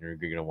 You're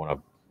gonna want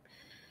to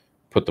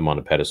put them on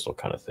a pedestal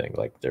kind of thing.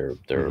 Like they're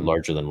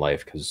larger than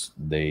life because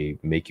they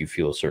make you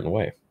feel a certain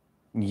way.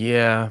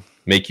 Yeah.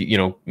 Make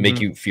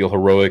you feel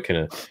heroic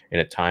in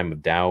a time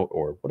of doubt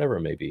or whatever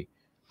it may be.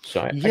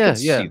 So I can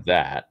see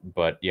that.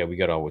 But yeah, we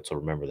got to also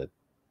remember that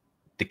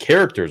the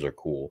characters are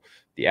cool.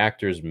 The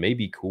actors may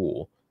be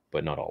cool,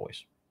 but not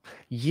always.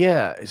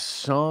 Yeah,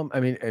 I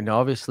mean, and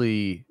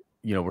obviously,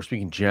 we're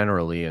speaking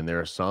generally, and there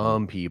are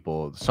some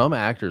people, some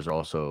actors are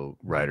also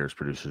writers,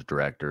 producers,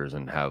 directors,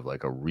 and have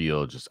like a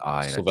real just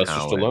eye and a Sylvester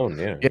talent. Stallone,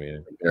 yeah. Yeah, I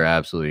mean, they're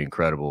absolutely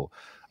incredible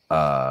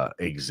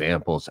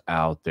examples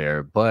out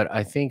there. But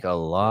I think a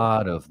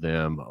lot of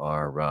them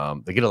are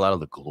they get a lot of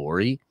the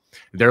glory.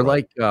 They're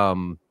Right.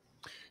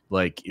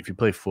 like if you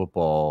play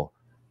football,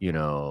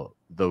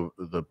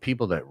 the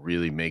people that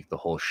really make the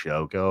whole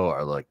show go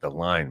are like the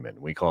linemen.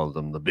 We call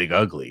them the big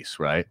uglies,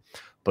 right?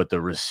 But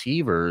the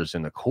receivers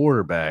and the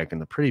quarterback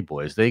and the pretty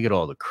boys, they get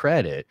all the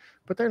credit,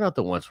 but they're not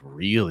the ones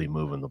really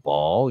moving the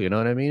ball. You know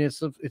what I mean? It's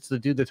the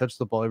dude that touches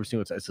the ball every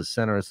single time. It's the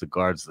center, it's the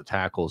guards, the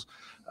tackles,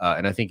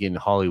 and I think in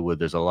Hollywood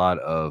there's a lot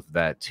of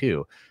that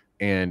too.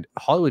 And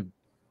Hollywood,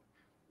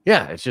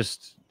 yeah, it's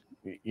just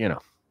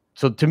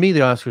So to me, the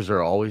Oscars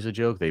are always a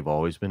joke. They've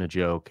always been a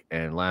joke.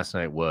 And last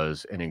night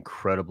was an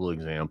incredible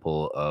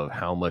example of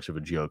how much of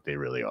a joke they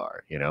really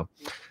are,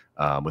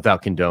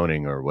 without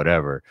condoning or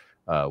whatever.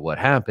 What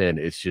happened,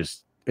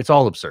 it's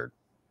all absurd.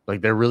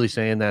 Like they're really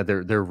saying that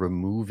they're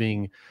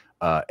removing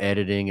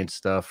editing and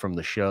stuff from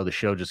the show. The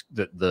show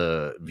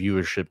the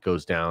viewership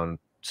goes down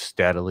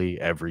steadily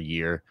every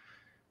year.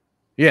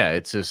 Yeah,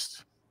 it's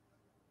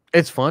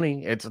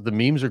funny. The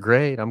memes are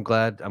great. I'm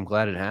glad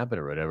it happened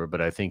or whatever,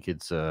 but I think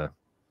it's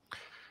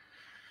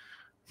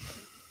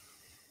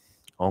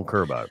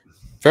Concur about it.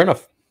 Fair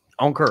enough.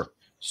 Concur.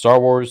 Star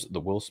Wars: The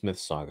Will Smith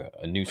Saga.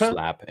 A new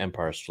slap.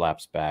 Empire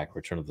slaps back.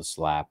 Return of the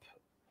slap.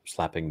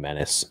 Slapping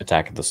menace.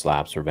 Attack of the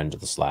slaps. Revenge of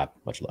the slap.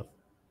 Much love.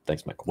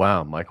 Thanks, Michael.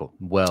 Wow, Michael.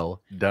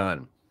 Well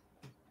done.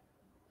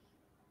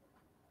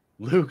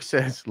 Luke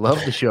says,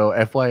 love the show.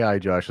 FYI,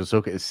 Josh,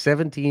 Ahsoka is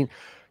 17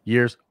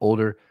 years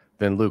older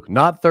than Luke.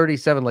 Not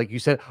 37, like you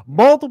said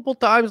multiple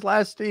times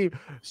last Steve.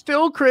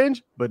 Still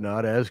cringe, but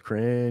not as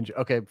cringe.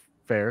 Okay,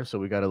 fair. So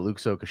we got a Luke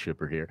Soka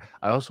shipper here.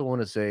 I also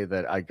want to say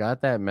that I got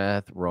that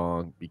math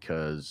wrong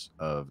because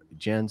of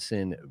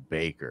Jensen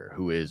Baker,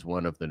 who is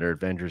one of the Nerd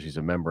Vengers. He's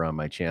a member on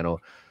my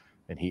channel,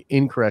 and he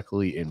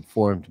incorrectly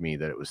informed me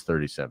that it was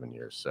 37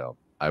 years. So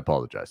I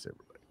apologize to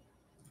everybody.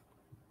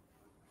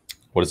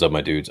 What is up,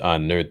 my dudes?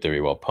 On Nerd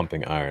Theory while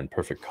pumping iron.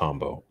 Perfect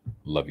combo.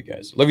 Love you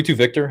guys. Love you too,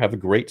 Victor. Have a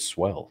great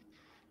swell.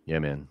 Yeah,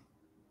 man.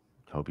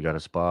 Hope you got a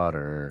spot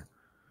or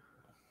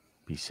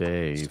be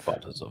safe.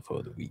 Spot is up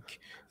for the week.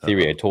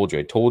 Theory, I told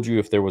you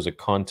if there was a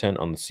content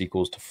on the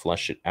sequels to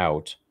flesh it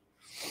out,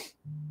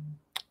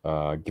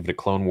 give it a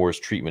Clone Wars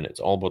treatment. It's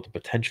all about the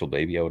potential,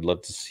 baby. I would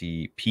love to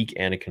see peak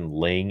Anakin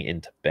laying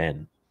into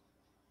Ben.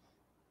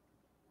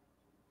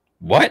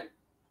 What?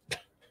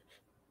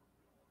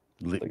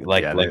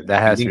 Like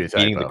that has to be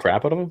beating the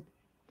crap out of him.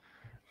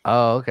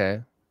 Oh,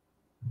 okay.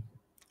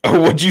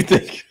 Oh, what'd you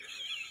think?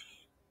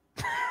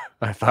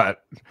 I thought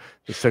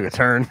this took a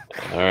turn.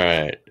 All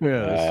right.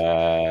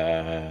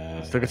 Yeah,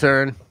 this took a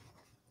turn.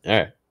 All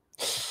right.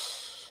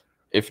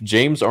 If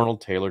James Arnold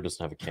Taylor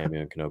doesn't have a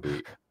cameo in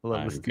Kenobi,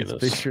 Will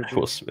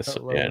Smith.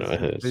 Yeah, no,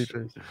 it's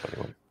a funny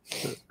one.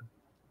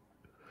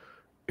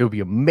 It would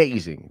be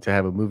amazing to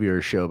have a movie or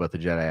a show about the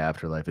Jedi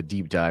afterlife. A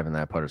deep dive in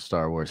that part of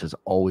Star Wars has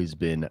always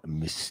been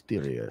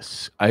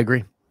mysterious. I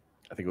agree.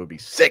 I think it would be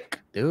sick,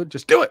 dude.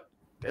 Just do it,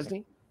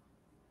 Disney.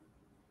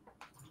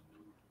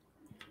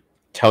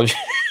 Tell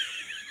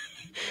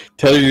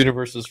your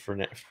universes for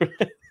now.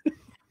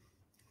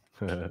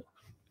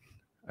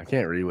 I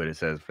can't read what it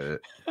says,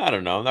 but I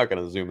don't know. I'm not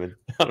going to zoom in.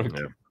 I don't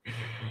care.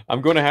 I'm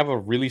going to have a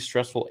really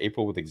stressful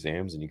April with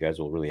exams, and you guys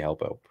will really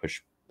help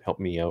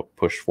me out,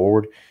 push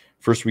forward.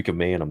 First week of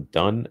May, and I'm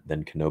done.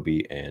 Then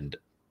Kenobi and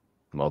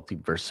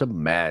Multiverse of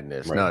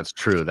Madness. Right. No, it's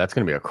true. That's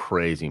going to be a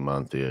crazy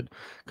month, dude.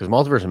 Because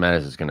Multiverse of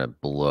Madness is going to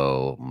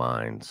blow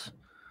minds,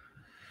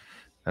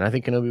 and I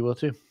think Kenobi will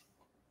too.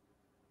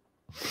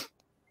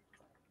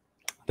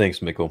 Thanks,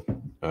 Mikkel.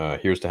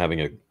 Here's to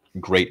having a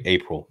great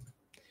April.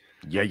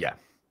 Yeah.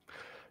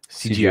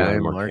 CGI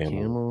Mark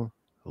Hamill,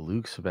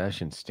 Luke,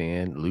 Sebastian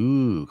Stan.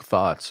 Luke,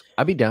 thoughts?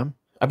 I'd be down.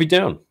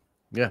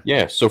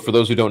 Yeah. So for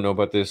those who don't know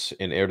about this,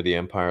 in Heir to the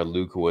Empire,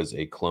 Luke was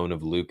a clone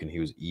of Luke, and he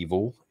was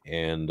evil,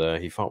 and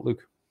he fought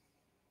Luke.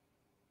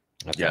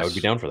 I would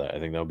be down for that. I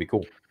think that would be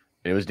cool.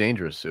 It was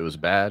dangerous. It was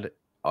bad.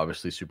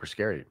 Obviously, super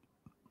scary.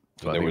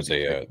 So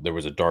there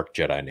was a dark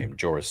Jedi named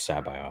Joris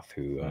Sabaoth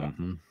who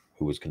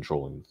was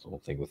controlling the whole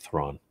thing with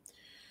Thrawn.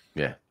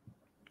 Yeah,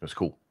 it was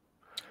cool.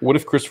 What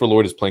if Christopher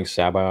Lloyd is playing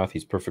Sabaoth?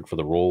 He's perfect for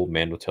the role.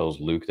 Mando tells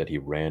Luke that he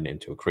ran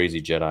into a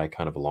crazy Jedi,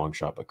 kind of a long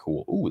shot, but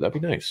cool. Ooh, that'd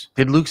be nice.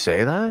 Did Luke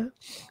say that?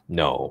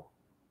 No.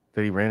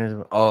 That he ran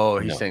into? Oh,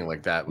 he's No. saying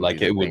like that. Would Like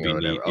be it would be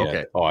neat. Yeah.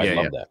 Okay. Oh, I'd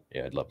love that.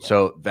 Yeah, I'd love that.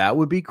 So that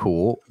would be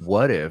cool.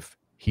 What if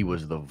he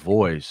was the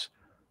voice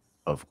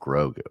of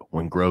Grogu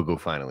when Grogu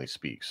finally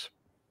speaks?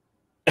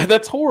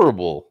 That's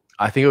horrible.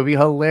 I think it would be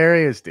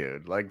hilarious,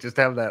 dude. Like just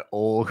have that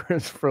old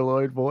Christopher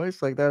Lloyd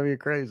voice. Like that'd be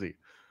crazy.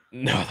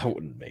 No, that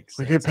wouldn't make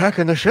sense. We get back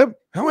in the ship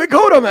and we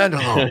go to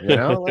Mandalore. You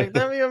know, like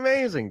that'd be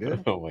amazing,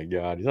 dude. Oh my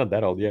god, he's not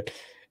that old yet.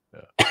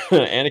 Yeah.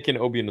 Anakin,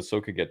 Obi, and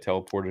Ahsoka get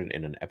teleported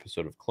in an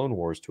episode of Clone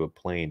Wars to a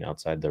plane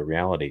outside their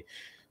reality,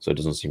 so it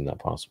doesn't seem that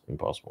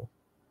impossible.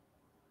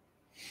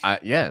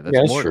 Yeah,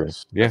 that's more. True.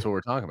 Yeah. That's what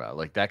we're talking about.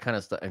 Like that kind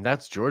of stuff, and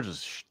that's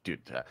George's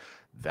dude.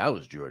 That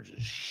was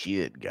George's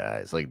shit,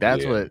 guys. Like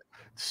that's what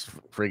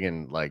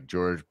friggin' like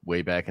George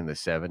way back in the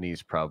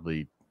 70s,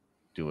 probably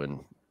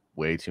doing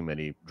way too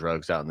many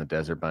drugs out in the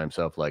desert by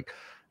himself. Like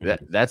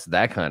that's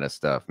that kind of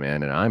stuff,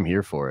 man. And I'm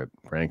here for it,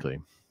 frankly.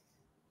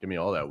 Give me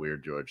all that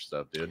weird George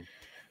stuff, dude.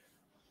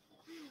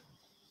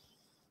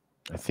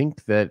 I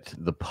think that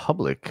the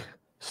public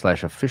 /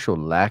 official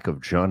lack of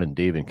John and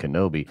David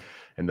Kenobi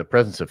and the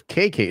presence of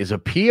KK is a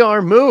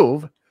PR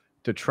move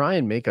to try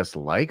and make us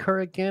like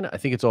her again. I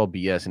think it's all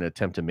BS in an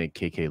attempt to make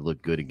KK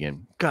look good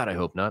again. God, I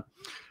hope not.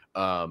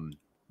 Jordan,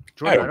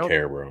 I don't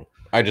care, bro.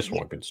 I just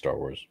want good Star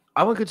Wars.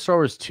 I want good Star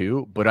Wars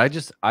too, but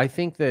I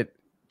think that,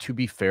 to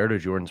be fair to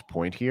Jordan's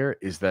point here,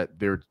 is that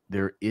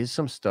there is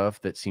some stuff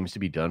that seems to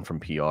be done from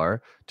PR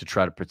to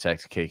try to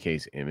protect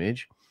KK's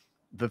image.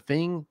 The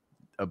thing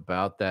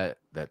about that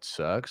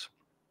sucks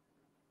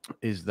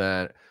is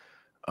that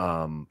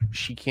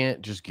she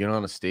can't just get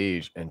on a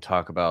stage and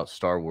talk about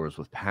Star Wars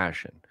with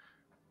passion.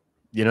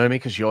 You know what I mean?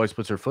 Because she always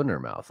puts her foot in her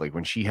mouth. Like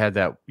when she had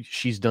that,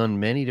 she's done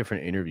many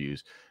different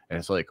interviews, and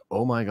it's like,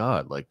 oh my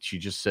God, like she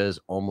just says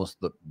almost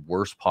the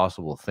worst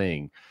possible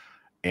thing.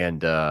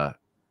 And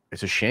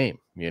it's a shame,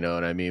 you know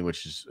what I mean?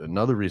 Which is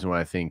another reason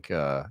why I think,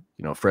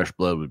 fresh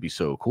blood would be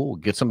so cool.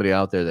 Get somebody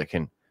out there that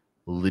can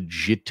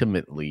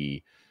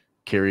legitimately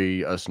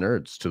carry us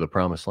nerds to the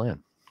promised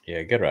land.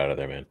 Yeah, get her out of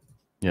there, man.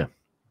 Yeah.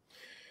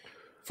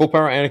 Full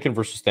power Anakin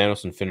versus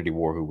Thanos Infinity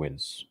War. Who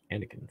wins?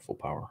 Anakin, full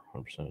power,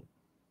 100%.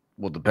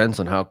 Well, depends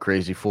on how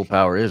crazy full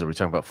power is. Are we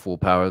talking about full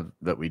power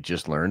that we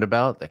just learned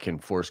about that can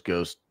force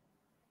ghost,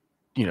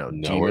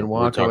 demon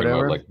walk or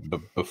whatever? About, like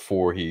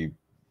before he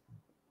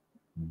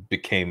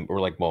became, or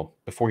like, well,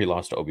 before he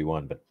lost to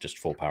Obi-Wan, but just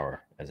full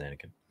power as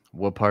Anakin.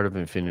 What part of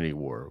Infinity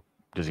War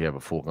does he have a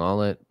full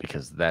gauntlet?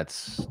 Because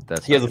that's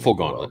he has a full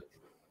gauntlet.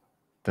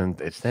 Then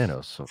it's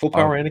Thanos. So full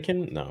power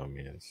Anakin? No, I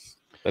mean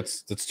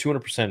that's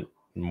 200%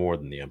 more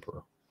than the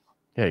Emperor.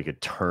 Yeah, you could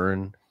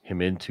turn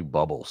him into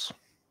bubbles.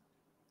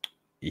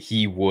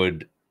 He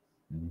would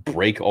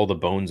break all the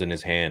bones in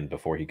his hand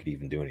before he could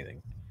even do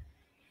anything.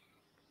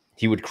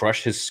 He would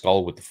crush his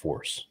skull with the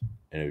Force.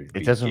 And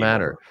it doesn't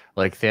matter.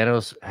 Like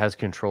Thanos has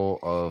control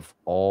of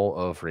all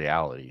of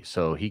reality.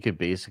 So he could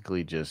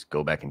basically just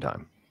go back in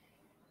time.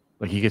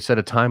 Like he could set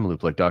a time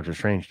loop like Doctor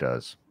Strange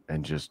does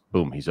and just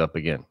boom, he's up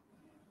again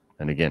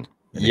and again.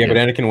 And yeah, again.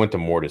 But Anakin went to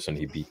Mortis and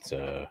he beat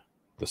the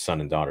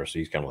son and daughter. So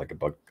he's kind of like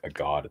a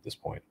god at this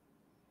point.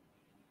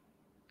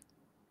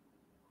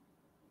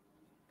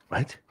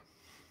 What?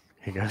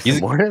 He goes to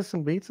Mortis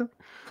and beats him?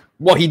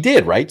 Well, he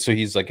did, right? So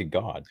he's like a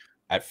god.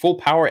 At full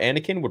power,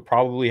 Anakin would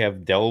probably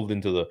have delved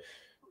into the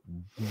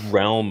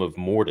realm of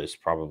Mortis,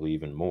 probably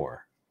even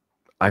more.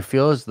 I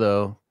feel as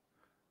though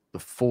the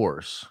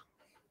Force,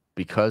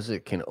 because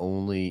it can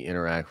only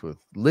interact with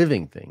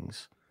living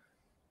things,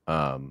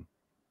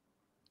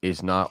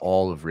 is not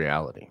all of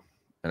reality.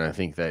 And I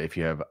think that if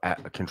you have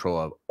control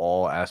of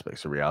all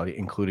aspects of reality,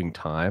 including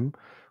time,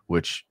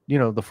 which,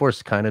 the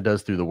Force kind of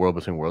does through the world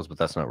between worlds, but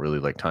that's not really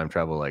like time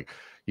travel. Like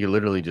you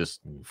literally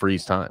just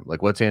freeze time.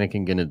 Like what's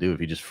Anakin going to do if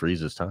he just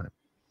freezes time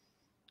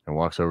and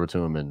walks over to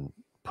him and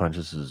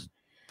punches his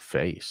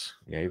face?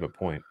 Yeah, you have a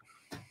point.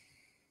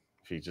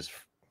 If he just...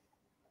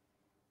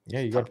 Yeah,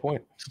 you got a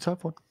point. It's a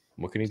tough one.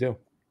 What can he do?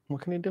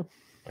 What can he do?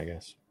 I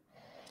guess.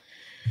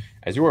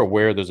 As you are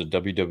aware, there's a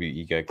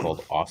WWE guy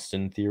called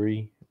Austin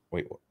Theory.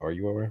 Wait, are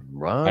you aware?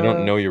 Right. I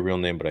don't know your real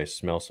name, but I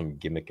smell some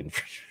gimmick and...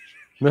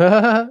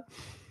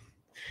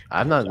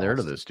 I'm not nerd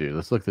of this dude.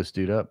 Let's look this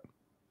dude up.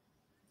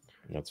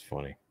 That's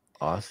funny.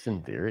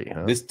 Austin Theory,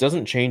 huh? This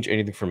doesn't change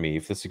anything for me.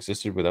 If this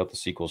existed without the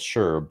sequels,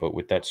 sure, but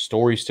with that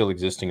story still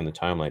existing in the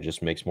timeline, it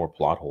just makes more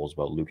plot holes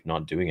about Luke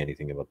not doing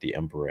anything about the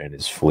Emperor and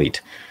his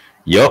fleet.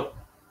 Yup.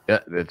 Yeah,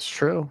 that's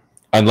true.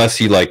 Unless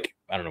he, I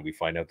don't know, we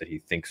find out that he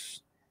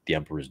thinks the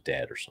Emperor is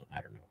dead or something.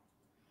 I don't know.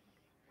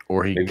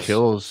 Or he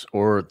kills,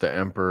 or the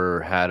Emperor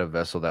had a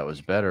vessel that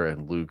was better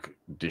and Luke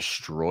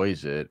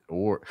destroys it.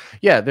 Or,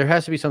 yeah, there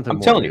has to be something more.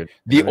 I'm telling you,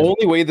 the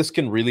only way this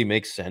can really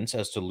make sense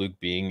as to Luke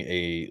being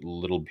a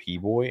little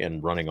P-boy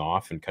and running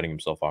off and cutting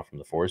himself off from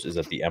the Force is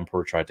that the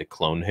Emperor tried to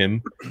clone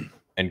him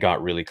and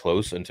got really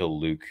close until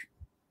Luke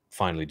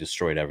finally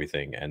destroyed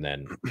everything and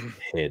then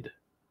hid.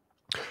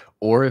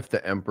 or if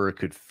the Emperor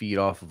could feed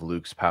off of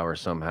Luke's power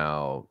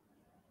somehow,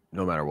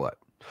 no matter what.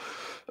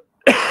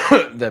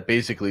 That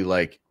basically,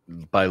 like,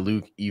 by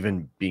Luke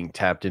even being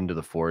tapped into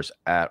the Force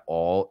at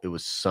all, it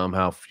was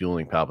somehow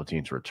fueling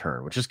Palpatine's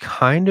return, which is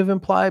kind of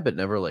implied, but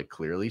never like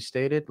clearly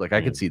stated. Like,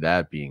 I could see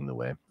that being the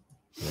way.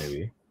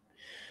 Maybe.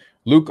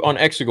 Luke on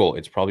Exegol,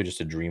 it's probably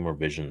just a dream or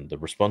vision. The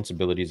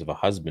responsibilities of a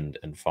husband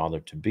and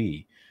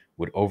father-to-be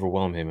would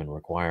overwhelm him and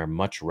require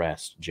much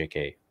rest.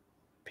 JK.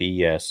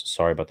 P.S.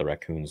 Sorry about the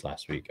raccoons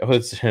last week. Oh,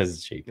 it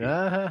says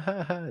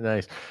JP.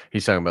 Nice.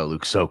 He's talking about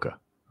Luke Soka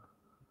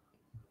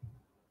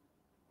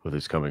with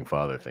his coming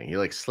father thing. He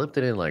like slipped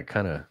it in like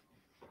kind of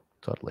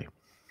subtly.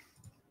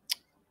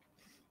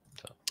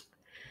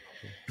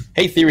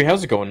 Hey, Theory,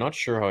 how's it going? Not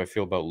sure how I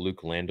feel about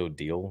Luke Lando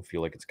deal. I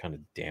feel like it's kind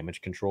of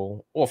damage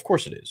control. Well, of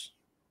course it is.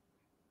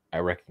 I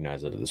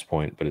recognize it at this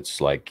point, but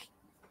it's like,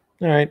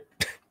 all right,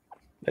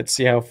 let's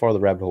see how far the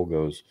rabbit hole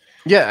goes.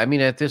 Yeah, I mean,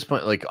 at this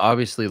point, like,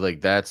 obviously,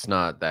 like, that's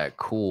not that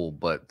cool,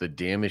 but the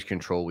damage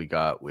control we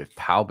got with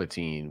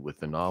Palpatine with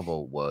the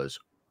novel was,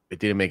 it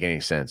didn't make any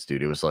sense,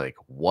 dude. It was like,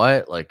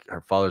 what? Like,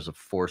 her father's a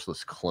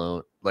forceless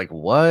clone. Like,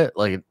 what?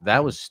 Like,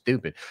 that was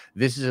stupid.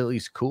 This is at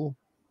least cool,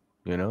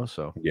 you know?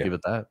 So, give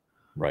it that.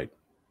 Right.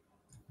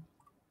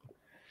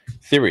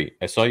 Theory,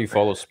 I saw you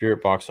follow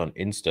Spirit Box on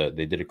Insta.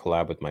 They did a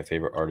collab with my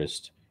favorite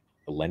artist,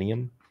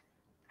 Elenium.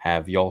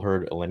 Have y'all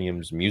heard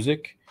Elenium's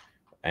music?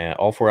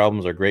 All 4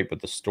 albums are great,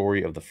 but the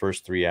story of the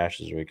first 3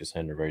 Ashes of Rick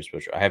Ascend are very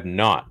special. I have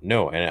not.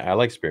 No, and I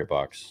like Spirit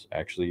Box. I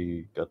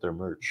actually got their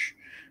merch.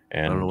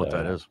 And I don't know what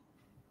that is.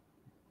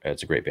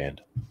 It's a great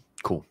band.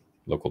 Cool.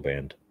 Local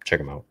band. Check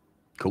them out.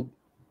 Cool.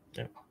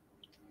 Yeah.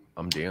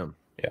 I'm down.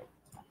 Yeah.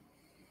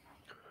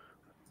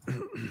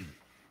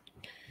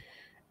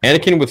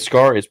 Anakin with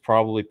Scar is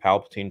probably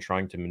Palpatine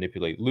trying to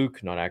manipulate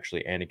Luke, not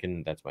actually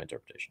Anakin. That's my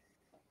interpretation.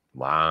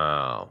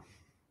 Wow.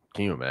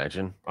 Can you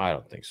imagine? I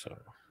don't think so.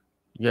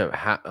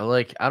 Yeah,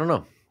 like, I don't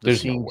know.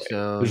 There's no way.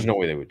 There's no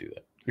way they would do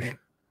that.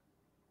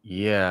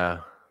 Yeah.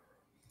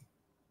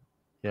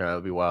 Yeah, that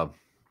would be wild.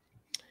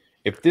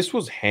 If this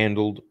was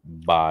handled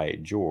by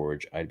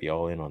George, I'd be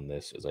all in on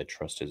this as I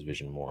trust his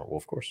vision more. Well,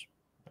 of course.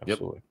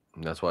 Absolutely. Yep.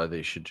 And that's why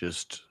they should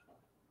just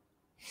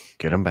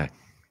get him back.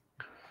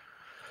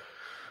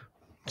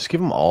 Just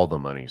give him all the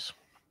monies.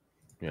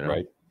 You know?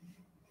 Right.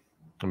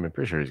 I mean, I'm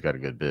pretty sure he's got a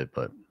good bit,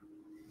 but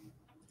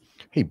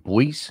hey,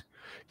 boys,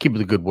 keep up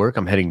the good work.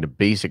 I'm heading to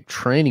basic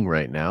training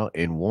right now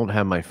and won't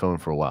have my phone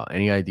for a while.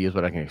 Any ideas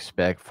what I can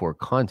expect for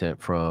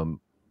content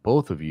from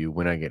both of you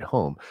when I get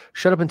home?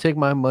 Shut up and take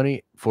my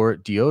money for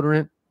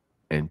deodorant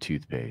and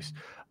toothpaste.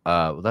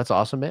 Well, that's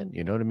awesome, man.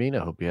 You know what I mean? I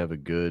hope you have a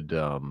good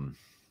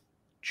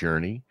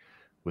journey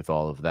with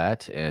all of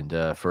that.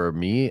 And for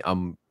me,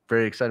 I'm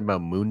very excited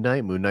about Moon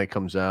Knight. Moon Knight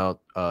comes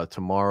out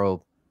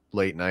tomorrow,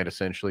 late night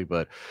essentially,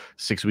 but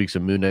 6 weeks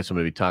of Moon Knight. So I'm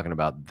going to be talking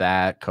about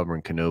that,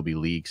 covering Kenobi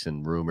leaks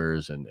and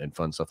rumors and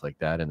fun stuff like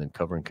that, and then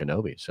covering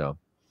Kenobi. So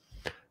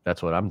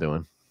that's what I'm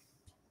doing.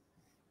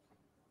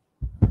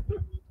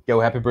 Yo,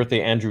 happy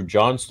birthday, Andrew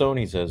Johnstone.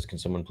 He says, can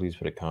someone please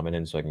put a comment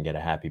in so I can get a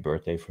happy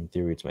birthday from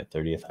Theory? It's my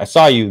 30th. I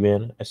saw you,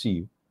 man. I see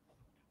you.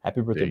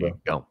 Happy birthday, there you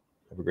bro. Go.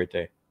 Have a great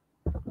day.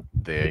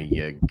 There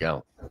you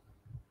go.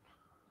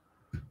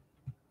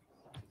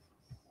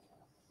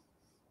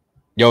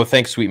 Yo,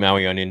 thanks, Sweet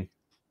Maui Onion.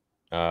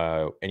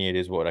 Any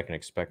ideas what I can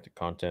expect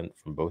content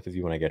from both of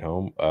you when I get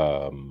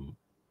home?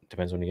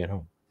 Depends when you get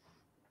home.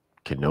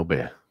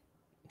 Kenobi.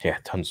 Yeah,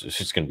 tons. It's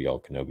just going to be all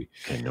Kenobi.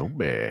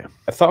 Kenobi.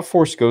 I thought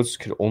Force Ghosts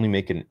could only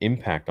make an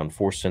impact on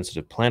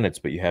Force-sensitive planets,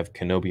 but you have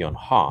Kenobi on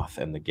Hoth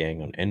and the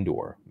gang on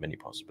Endor. Many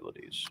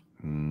possibilities.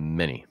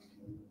 Many.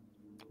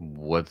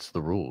 What's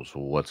the rules?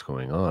 What's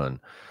going on?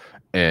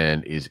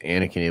 And is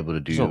Anakin able to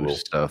do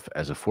stuff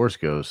as a Force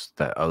Ghost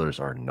that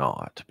others are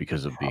not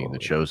because of being the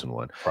chosen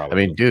one? Probably.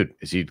 I mean, dude,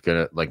 is he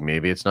gonna, like,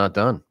 maybe it's not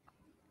done.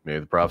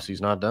 Maybe the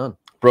prophecy's not done.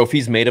 Bro, if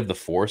he's made of the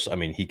Force, I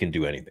mean, he can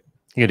do anything.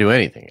 He can do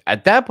anything.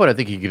 At that point, I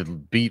think he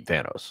could beat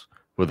Thanos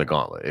with a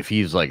gauntlet. If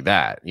he's like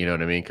that, you know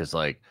what I mean? Because,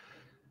 like,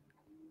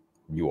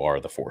 you are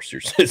the Force.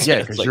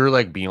 Yeah, because you're,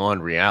 like,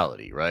 beyond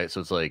reality, right?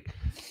 So it's like,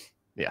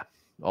 yeah,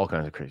 all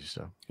kinds of crazy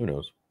stuff. Who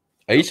knows?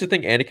 I used to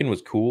think Anakin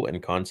was cool in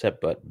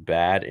concept, but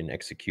bad in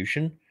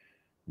execution.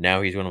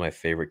 Now he's one of my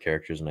favorite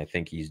characters, and I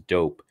think he's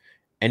dope.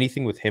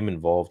 Anything with him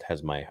involved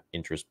has my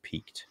interest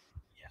peaked.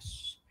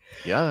 Yes.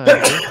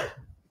 Yeah,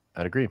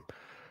 I'd agree.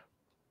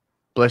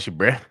 Bless you,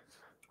 bruh.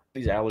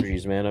 These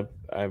allergies, man.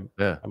 I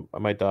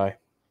might die.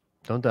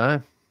 Don't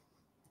die.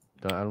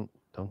 Don't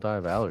die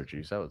of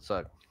allergies. That would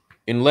suck.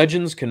 In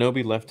Legends,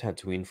 Kenobi left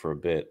Tatooine for a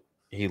bit.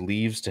 He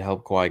leaves to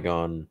help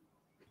Qui-Gon.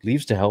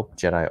 Leaves to help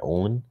Jedi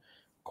Olin.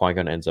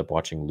 Qui-Gon ends up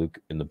watching Luke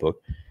in the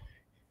book.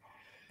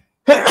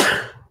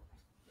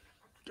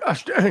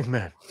 Gosh dang,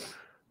 man.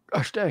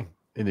 Gosh dang.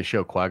 In the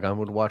show, Qui-Gon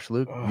would watch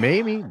Luke.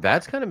 Maybe.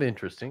 That's kind of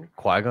interesting.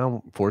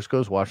 Qui-Gon, Force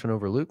Ghost watching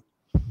over Luke.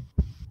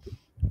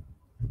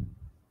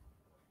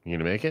 You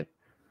gonna make it?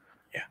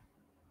 Yeah.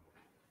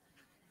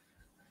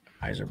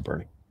 Eyes are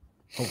burning.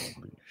 Holy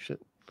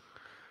shit.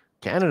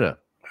 Canada.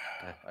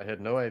 I had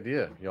no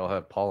idea y'all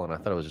have pollen. I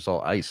thought it was just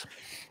all ice.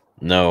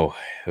 No,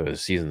 the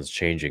season's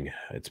changing.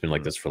 It's been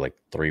like this for like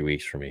 3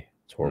 weeks for me.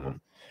 It's horrible.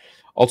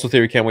 Also,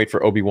 Theory can't wait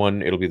for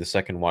Obi-Wan. It'll be the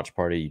second watch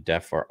party. You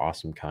def are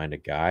awesome kind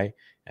of guy.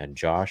 And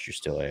Josh, you're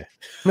still a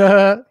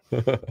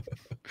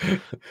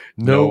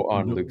no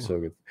on Luke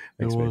Soga.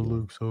 Thanks, no on man.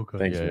 Luke Soga.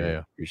 Thanks, yeah, man.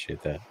 yeah.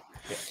 Appreciate that.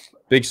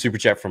 Big super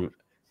chat from.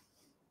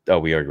 Oh,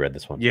 we already read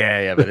this one.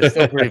 Yeah, but it's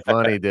still pretty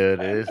funny, dude.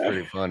 It is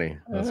pretty funny.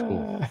 That's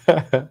cool.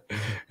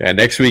 Yeah,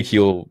 next week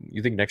you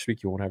think next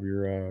week you won't have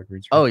your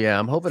green screen? Oh yeah,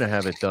 I'm hoping to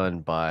have it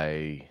done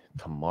by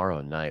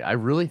tomorrow night. I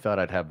really thought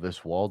I'd have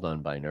this wall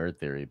done by Nerd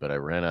Theory, but I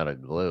ran out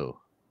of glue,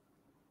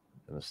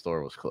 and the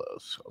store was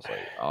closed. I was like,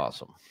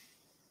 awesome.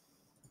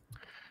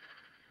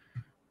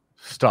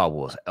 Star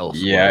Wars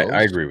elsewhere. Yeah,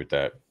 I agree with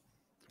that.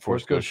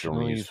 Force Ghosts should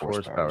only use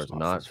force powers,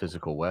 not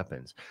physical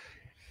weapons.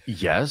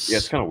 Yes. Yeah,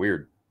 it's kind of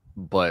weird.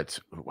 But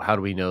how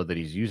do we know that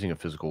he's using a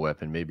physical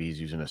weapon? Maybe he's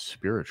using a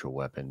spiritual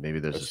weapon. Maybe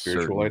there's a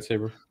spiritual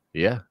lightsaber.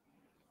 Yeah.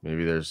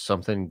 Maybe there's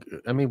something.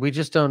 I mean, we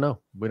just don't know.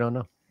 We don't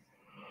know.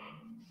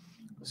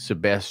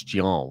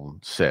 Sebastian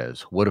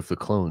says, what if the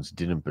clones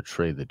didn't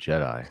betray the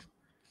Jedi?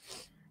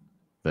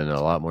 Then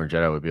a lot more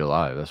Jedi would be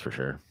alive. That's for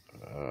sure.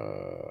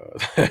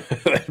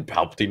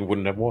 Palpatine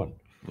wouldn't have won.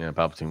 Yeah,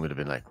 Palpatine would have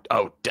been like,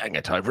 oh, dang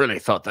it. I really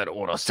thought that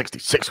Order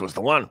 66 was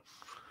the one.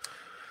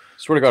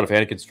 Swear to God, if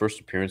Anakin's first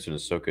appearance in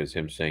Ahsoka is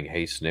him saying,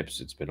 hey,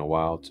 Snips, it's been a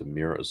while, to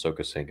mirror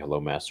Ahsoka saying, hello,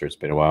 Master, it's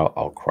been a while,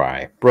 I'll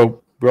cry.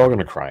 Bro, we're all going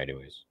to cry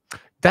anyways.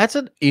 That's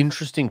an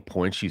interesting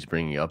point she's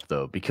bringing up,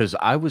 though, because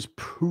I was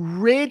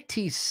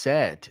pretty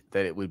set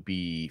that it would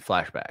be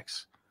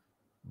flashbacks.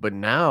 But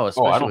now,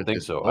 especially I don't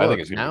think so. I think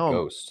it's going to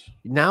be Ghost.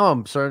 Now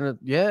I'm starting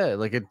to,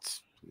 like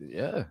it's,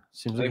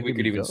 seems I think we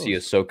could even see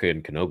Ahsoka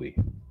and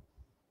Kenobi.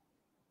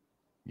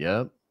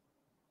 Yep.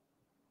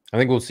 I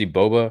think we'll see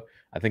Boba.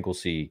 I think we'll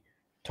see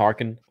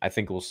Tarkin. I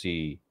think we'll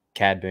see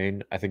Cad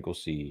Bane. I think we'll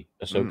see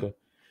Ahsoka.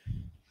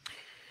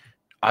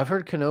 I've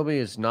heard Kenobi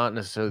is not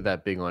necessarily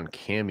that big on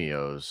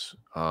cameos,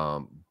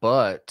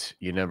 but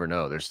you never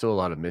know. There's still a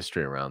lot of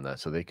mystery around that,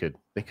 so they could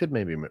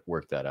maybe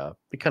work that out.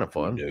 Be kind of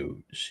fun.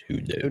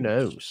 Who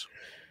knows?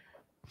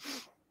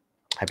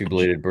 Happy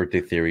belated birthday,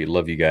 Theory.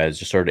 Love you guys.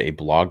 Just started a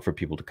blog for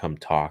people to come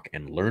talk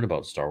and learn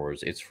about Star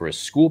Wars. It's for a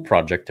school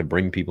project to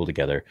bring people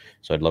together.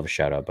 So I'd love a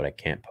shout out, but I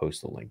can't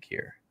post the link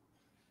here.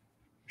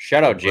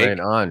 Shout out, Jake. Right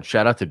on.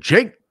 Shout out to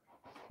Jake.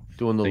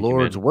 Doing the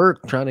Lord's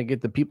work, trying to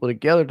get the people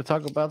together to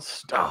talk about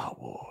Star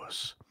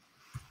Wars.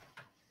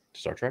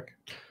 Star Trek.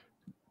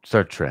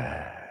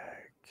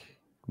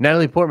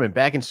 Natalie Portman,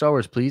 back in Star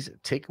Wars, please.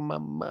 Take my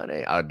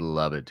money. I'd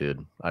love it,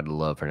 dude. I'd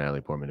love for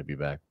Natalie Portman to be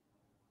back.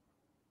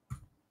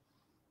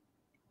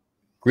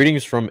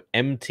 Greetings from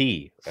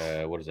MT.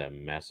 What is that?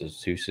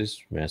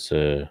 Massachusetts?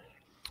 Minnesota?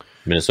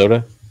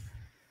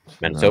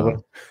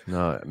 Manitoba?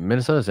 No,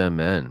 Minnesota's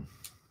MN.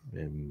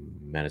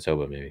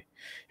 Manitoba, maybe.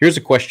 Here's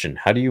a question.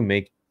 How do you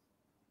make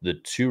the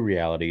two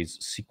realities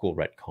sequel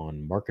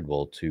retcon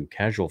marketable to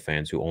casual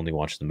fans who only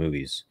watch the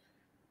movies?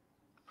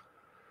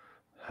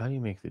 How do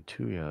you make the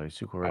two realities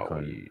sequel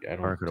retcon I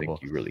don't marketable?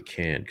 think you really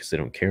can because they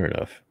don't care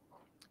enough.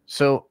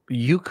 So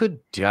you could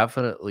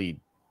definitely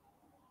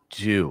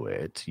do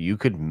it. You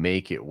could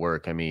make it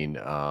work. I mean,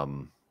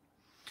 I'm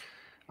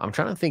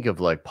trying to think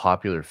of like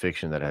popular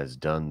fiction that has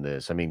done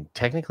this. I mean,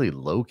 technically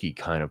Loki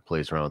kind of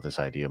plays around with this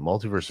idea.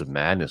 Multiverse of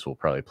Madness will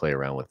probably play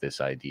around with this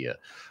idea.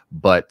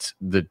 But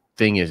the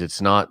thing is, it's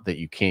not that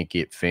you can't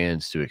get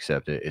fans to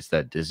accept it. It's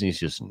that Disney's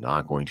just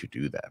not going to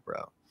do that,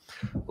 bro.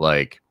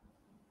 Like,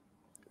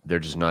 they're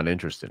just not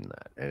interested in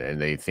that.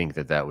 And they think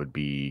that that would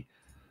be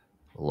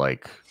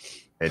like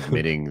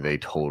admitting they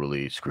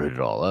totally screwed it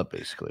all up,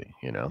 basically,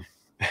 you know?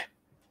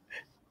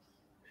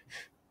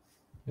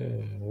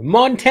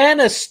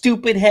 Montana,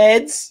 stupid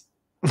heads.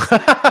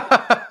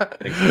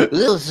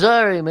 Little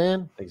sorry,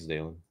 man. Thanks,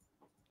 Dalen.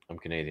 I'm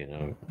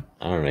Canadian.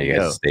 I don't know you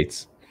guys'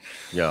 states.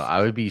 Yo,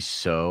 I would be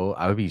so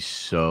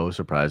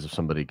surprised if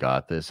somebody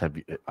got this.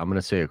 I'm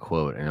gonna say a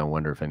quote, and I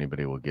wonder if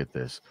anybody will get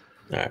this.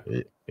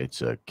 Right.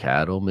 It's a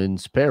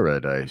cattleman's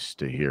paradise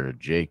to hear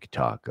Jake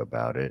talk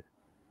about it,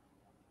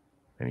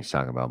 and he's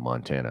talking about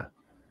Montana.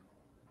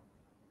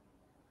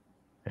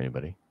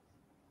 Anybody?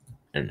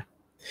 And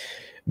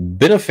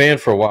been a fan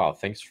for a while.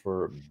 Thanks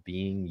for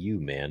being you,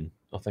 man.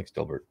 Oh, thanks,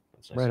 Dilbert.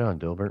 That's nice. Right on,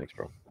 Dilbert. Thanks,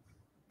 bro.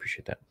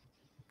 Appreciate that.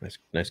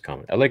 Nice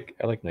comment. I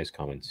like nice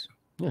comments.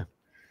 Yeah.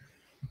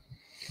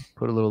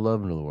 Put a little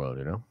love into the world,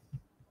 you know.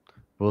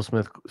 Will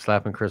Smith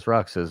slapping Chris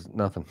Rock says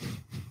nothing.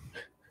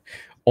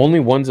 Only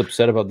ones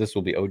upset about this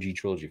will be OG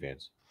Trilogy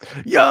fans.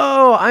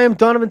 Yo, I am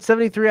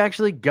Donovan73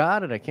 actually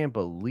got it. I can't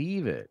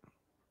believe it.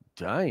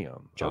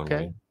 Damn. John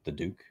Wayne, the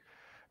Duke.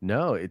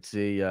 No, it's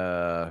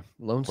a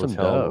Lonesome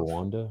Hotel Dove.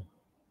 Rwanda.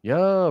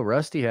 Yo,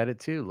 Rusty had it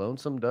too.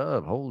 Lonesome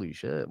Dove. Holy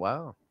shit.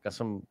 Wow. Got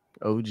some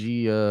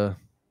OG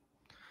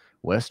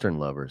Western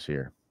lovers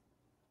here.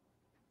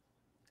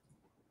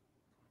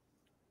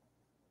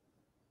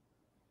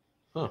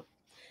 Huh.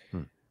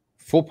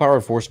 Full power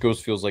Force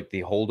Ghost feels like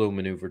the Holdo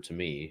maneuver to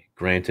me.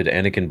 Granted,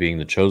 Anakin being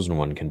the chosen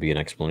one can be an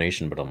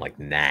explanation, but I'm like,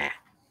 nah.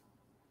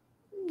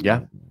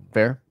 Yeah,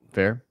 fair.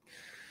 We'll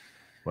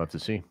have to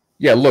see.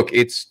 Yeah, look,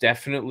 it's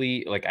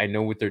definitely like I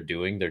know what they're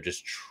doing. They're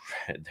just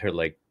they're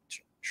like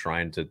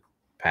trying to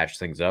patch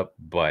things up,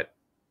 but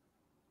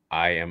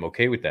I am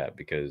okay with that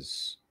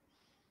because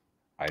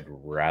I'd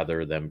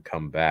rather them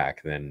come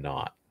back than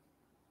not.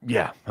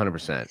 Yeah,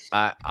 100%.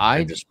 I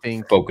And just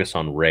think focus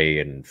on Ray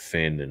and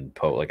Finn and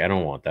Poe. Like I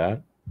don't want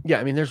that. yeah,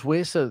 I mean, there's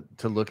ways to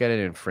look at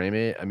it and frame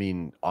it. I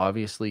mean,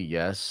 obviously,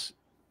 yes,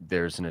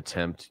 there's an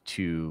attempt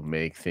to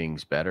make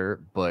things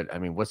better, but I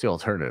mean, what's the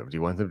alternative? Do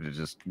you want them to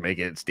just make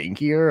it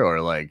stinkier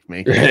or like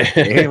make it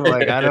the same?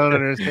 Like, I don't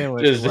understand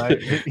what Just why.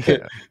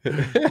 Yeah.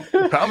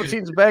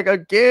 Palpatine's back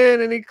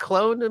again, and he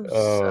cloned oh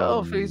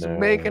himself. He's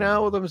making no.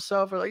 out with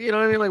himself, or like, you know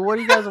what I mean? Like, what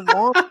do you guys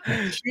want?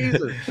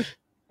 Jesus.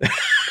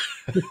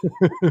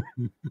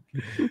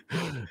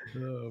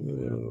 Oh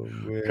man. Oh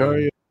man.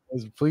 Kari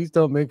says, please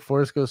don't make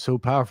Force Ghost so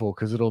powerful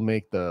because it'll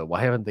make the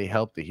why haven't they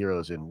helped the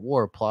heroes in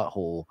war plot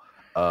hole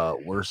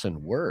worse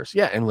and worse.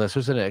 Yeah, unless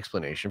there's an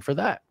explanation for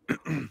that.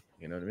 You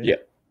know what I mean? Yeah.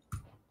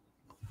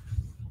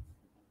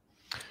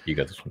 You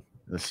got this one.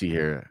 Let's see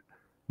here.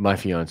 My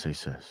fiance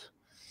says,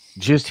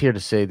 just here to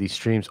say these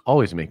streams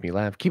always make me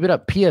laugh. Keep it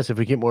up. P.S. If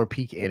we get more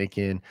peak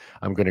Anakin,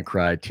 I'm gonna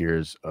cry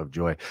tears of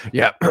joy.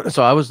 Yeah.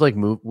 So I was like,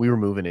 we were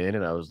moving in,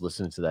 and I was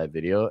listening to that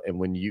video. And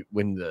when you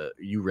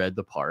read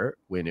the part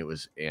when it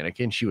was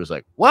Anakin, she was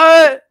like,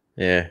 "What?"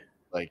 Yeah.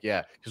 Like,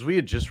 yeah, because we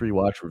had just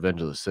rewatched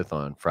Revenge of the Sith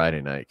on Friday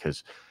night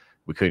because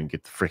we couldn't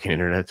get the freaking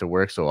internet to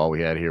work, so all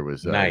we had here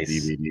was Nice.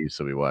 DVDs.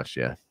 So we watched.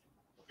 Yeah,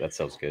 that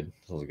sounds good.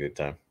 Sounds a good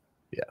time.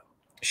 Yeah,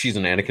 she's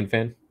an Anakin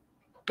fan.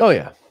 Oh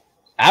yeah.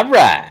 All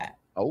right.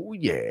 Oh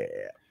yeah.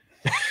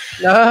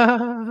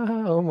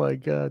 Oh my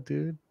god,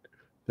 dude.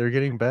 They're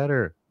getting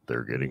better.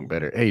 They're getting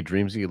better. Hey,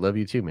 Dreamsy, love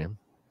you too, man.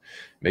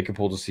 Make a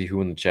poll to see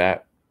who in the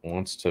chat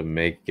wants to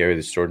make Gary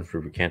the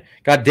Stormtrooper we can.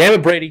 God damn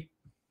it, Brady.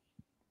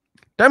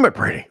 Damn it,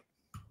 Brady.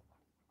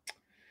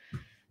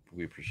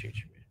 We appreciate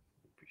you, man.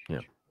 We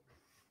appreciate you.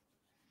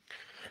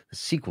 The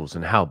sequels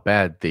and how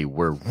bad they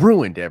were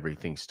ruined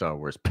everything Star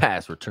Wars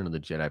past Return of the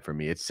Jedi for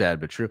me. It's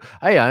sad but true.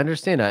 I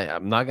understand.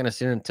 I'm not going to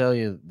sit here and tell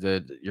you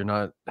that you're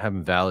not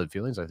having valid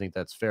feelings. I think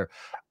that's fair.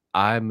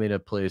 I'm in a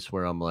place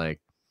where I'm like,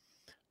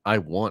 I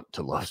want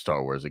to love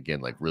Star Wars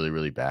again, like really,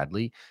 really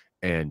badly.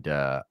 And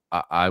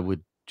I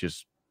would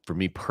just, for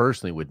me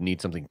personally, would need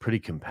something pretty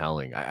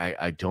compelling.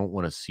 I don't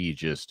want to see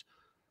just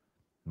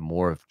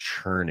more of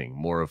churning,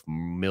 more of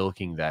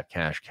milking that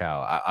cash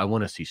cow. I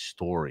want to see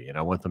story, and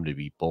I want them to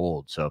be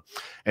bold. So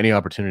any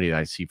opportunity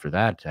I see for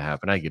that to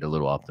happen, I get a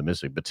little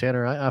optimistic. But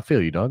Tanner, I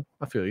feel you, dog.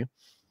 I feel you.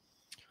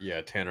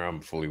 Yeah, Tanner,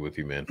 I'm fully with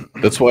you, man.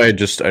 That's why I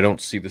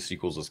don't see the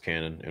sequels as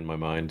canon in my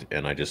mind,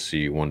 and I just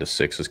see 1 to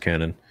 6 as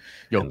canon.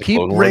 Yo, keep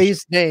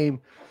Ray's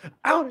name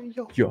out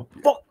of your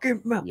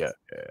fucking mouth. Yeah.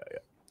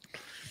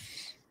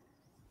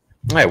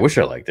 I wish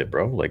I liked it,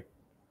 bro. Like,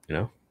 you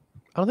know.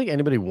 I don't think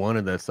anybody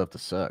wanted that stuff to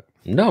suck.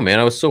 No, man,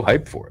 I was so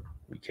hyped for it.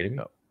 Are you kidding me?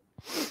 No.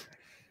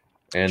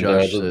 And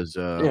Josh says,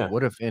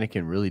 what if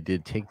Anakin really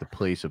did take the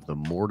place of the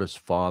Mortis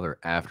father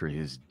after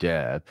his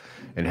death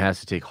and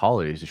has to take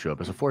holidays to show up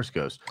as a Force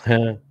ghost?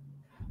 I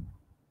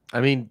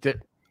mean,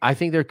 I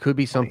think there could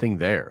be something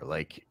there.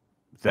 Like,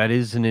 that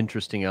is an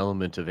interesting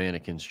element of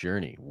Anakin's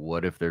journey.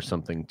 What if there's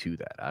something to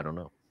that? I don't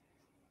know.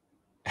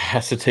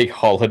 Has to take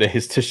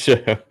holidays to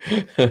show.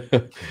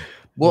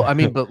 Well, I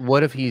mean, but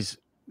what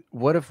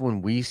if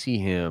when we see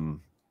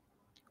him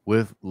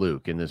with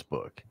Luke in this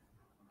book,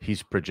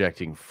 he's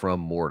projecting from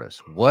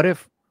Mortis? What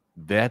if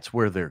that's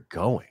where they're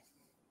going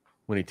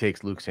when he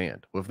takes Luke's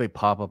hand? What if they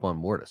pop up on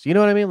Mortis? You know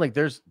what I mean? Like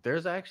there's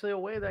actually a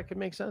way that could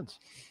make sense.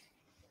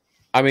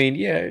 I mean,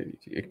 yeah,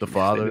 the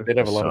father, they'd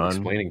have a lot of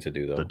explaining to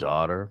do, though. The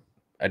daughter.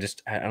 I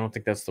don't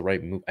think that's the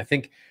right move. I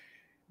think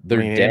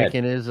they're dead.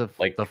 Anakin is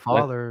like the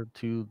father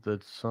to the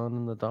son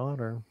and the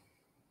daughter.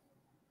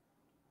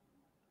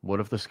 What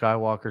if the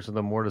Skywalkers are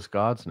the Mortis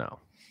gods now?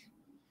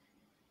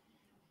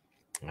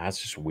 That's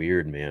just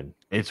weird, man.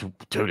 It's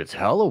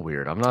hella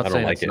weird. I'm not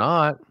saying it's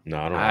not. No,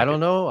 I don't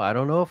know. I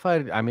don't know if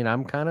I mean,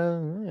 I'm kind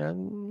of.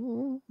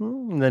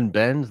 And then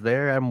Ben's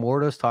there at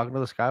Mortis talking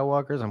to the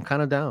Skywalkers. I'm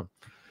kind of down.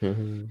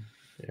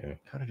 Yeah,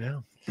 kind of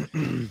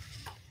down.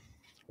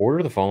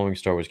 Order the following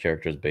Star Wars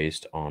characters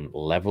based on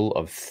level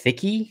of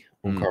Thicky,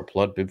 Unkar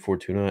Plutt, Bib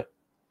Fortuna,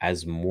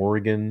 as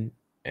Morgan,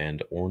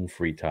 and Orn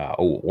Free Ta.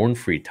 Oh, Orn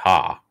Free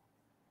Ta.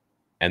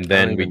 And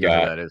then we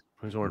got.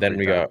 Then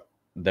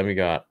we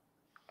got.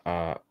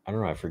 I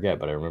don't know. I forget,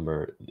 but I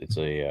remember it's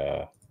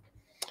a.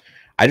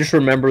 I just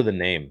remember the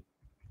name,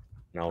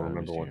 and I'll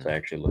remember once I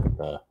actually look at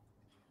the.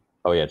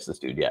 Oh yeah, it's this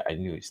dude. Yeah, I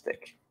knew he's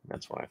thick.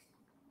 That's why.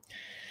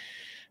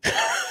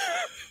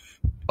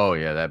 Oh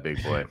yeah, that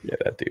big boy. Yeah,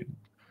 that dude.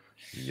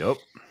 Yep.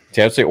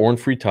 See, I'd say Orn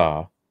Free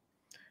Ta.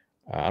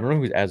 I don't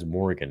know who As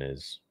Morgan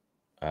is.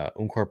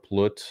 Unkar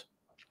Plutt,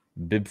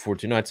 Bib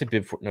Fortuna. I'd say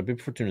Bib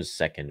Fortuna is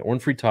second. Orn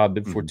Free Ta,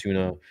 Bib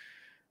Fortuna.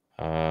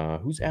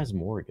 Who's As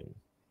Morgan?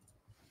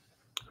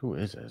 Who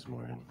is As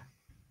Morgan?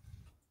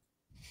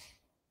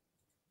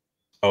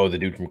 Oh, the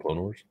dude from Clone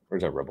Wars? Or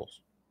is that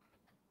Rebels?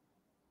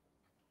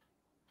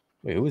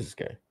 Wait, who is this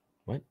guy?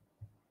 What?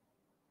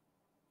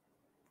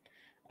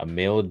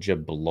 Emil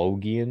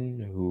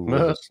Jablogian, who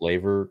was a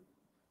slaver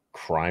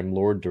crime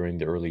lord during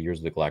the early years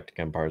of the Galactic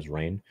Empire's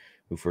reign,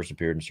 who first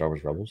appeared in Star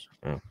Wars Rebels.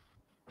 Oh.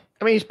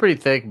 I mean, he's pretty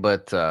thick,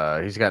 but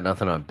he's got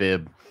nothing on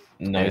Bib.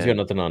 No, he's got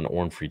nothing on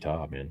Orn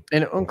Free-Taa, man.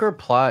 And Unkar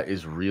Plot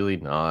is really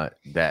not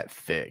that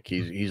thick.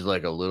 He's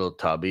like a little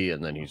tubby,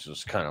 and then he's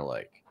just kind of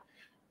like,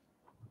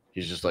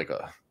 he's just like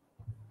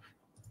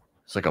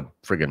it's like a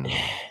friggin',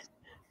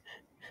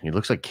 he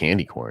looks like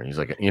candy corn. He's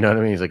like, you know what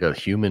I mean? He's like a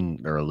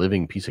human or a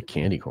living piece of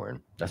candy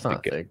corn. That's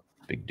not thick.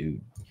 Big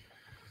dude.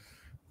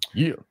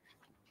 Yeah.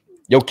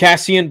 Yo,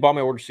 Cassian bought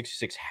my Order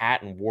 66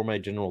 hat and wore my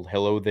General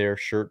Hello There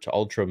shirt to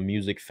Ultra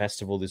Music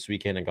Festival this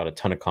weekend and got a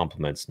ton of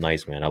compliments.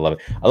 Nice, man. I love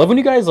it. I love when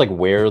you guys like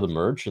wear the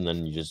merch and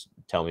then you just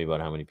tell me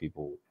about how many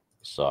people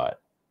saw it.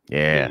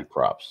 Yeah.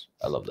 Props.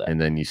 I love that.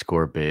 And then you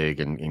score big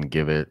and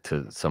give it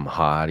to some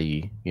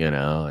hottie, you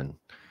know, and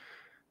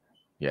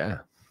yeah,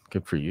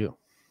 good for you.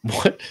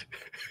 What?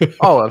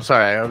 Oh, I'm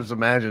sorry. I was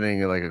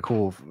imagining like a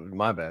cool,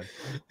 my bad.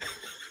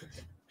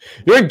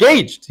 You're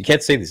engaged. You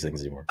can't say these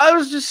things anymore. I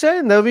was just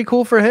saying that would be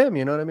cool for him.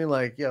 You know what I mean?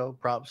 Like, yo,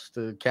 props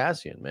to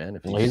Cassian, man.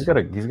 If he's got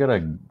a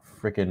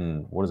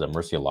freaking, what is that,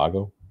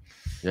 Murcielago?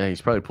 Yeah, he's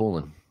probably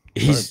pulling.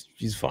 He's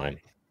fine.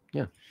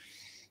 Yeah.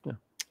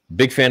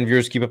 Big fan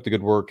viewers, keep up the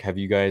good work. Have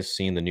you guys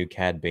seen the new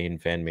Cad Bane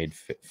fan-made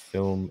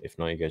film? If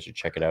not, you guys should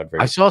check it out.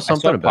 I saw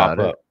something about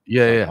it.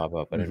 Yeah. Pop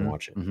up. I didn't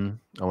watch it.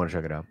 I want to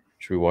check it out.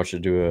 Should we watch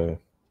it? Do a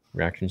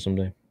reaction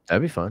someday?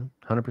 That'd be fun.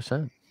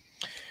 100%.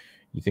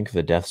 You think if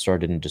the Death Star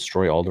didn't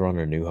destroy Alderaan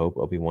or New Hope,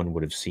 Obi-Wan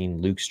would have seen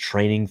Luke's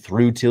training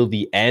through till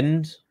the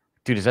end?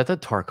 Dude, is that the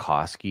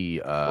Tarkovsky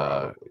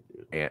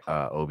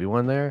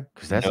Obi-Wan there?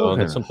 Because that's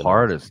looking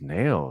hard as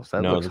nails.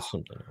 That looks that's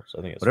something else.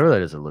 I think it's whatever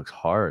that is, it looks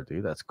hard,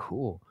 dude. That's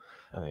cool.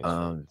 I think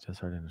Death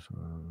Star didn't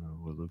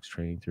with Luke's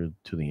training through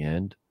to the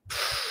end.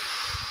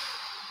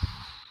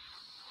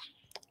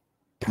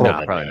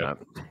 Probably not.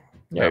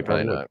 Yeah,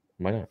 probably not.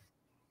 Why not?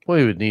 Well,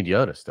 he would need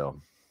Yoda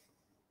still.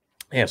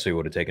 Yeah, so he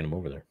would have taken him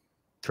over there.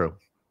 True.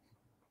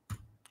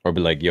 Or be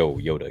like, yo,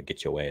 Yoda,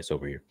 get your ass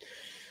over here.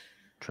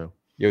 True.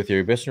 Yo,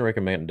 Theory, best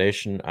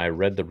recommendation. I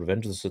read the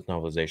Revenge of the Sith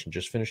novelization.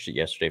 Just finished it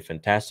yesterday.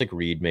 Fantastic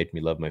read. Made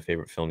me love my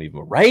favorite film even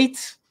more. Right?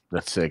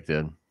 That's sick,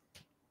 dude.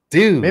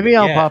 Dude. Maybe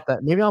I'll pop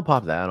that. Maybe I'll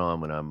pop that on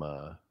when I'm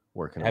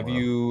working. Have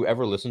you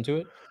ever listened to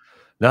it?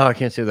 No, I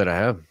can't say that I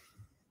have.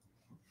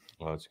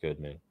 Oh, it's good,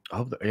 man. I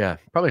hope that, yeah,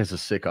 probably has a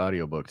sick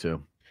audiobook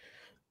too.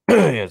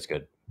 Yeah, it's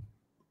good.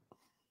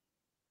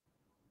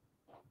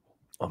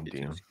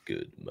 It's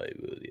good, my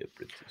worthy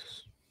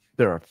apprentice.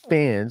 There are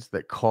fans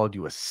that called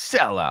you a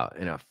sellout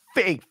and a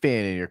fake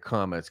fan in your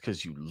comments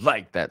because you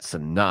like that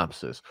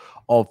synopsis.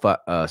 All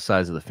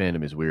sides of the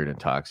fandom is weird and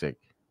toxic.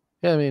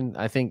 Yeah, I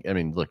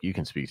mean, look, you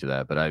can speak to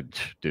that, but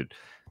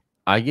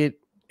I get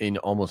in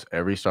almost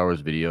every Star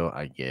Wars video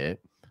I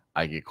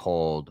get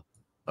called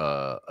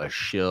a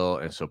shill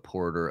and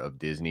supporter of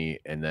Disney,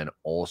 and then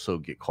also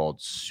get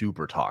called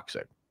super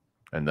toxic,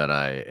 and that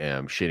I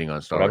am shitting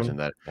on Star Wars, and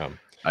that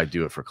I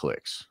do it for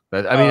clicks.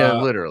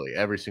 Literally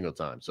every single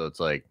time. So it's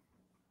like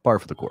par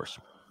for the course.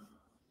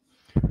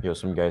 Yo,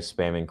 some guys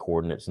spamming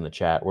coordinates in the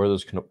chat. Where are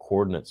those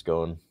coordinates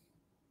going?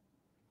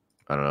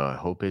 I don't know. I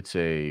hope it's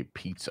a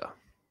pizza.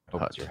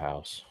 Hope it's your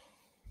house.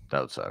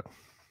 That would suck.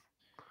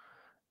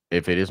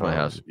 If it is my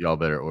house, y'all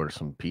better order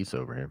some pizza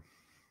over here.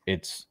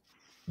 It's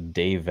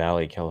Dave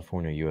Valley,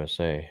 California,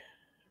 USA.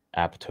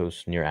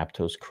 Near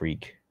Aptos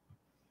Creek.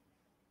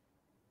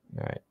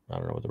 All right. I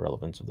don't know what the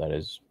relevance of that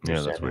is. Yeah,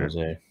 that's weird.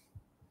 Jose.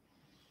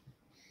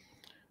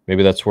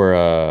 Maybe that's where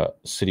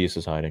Sidious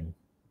is hiding.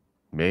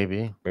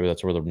 Maybe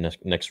that's where the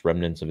next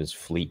remnants of his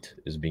fleet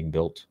is being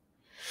built.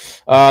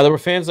 There were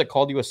fans that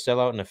called you a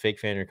sellout and a fake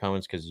fan in your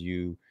comments because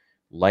you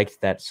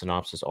liked that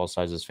synopsis. All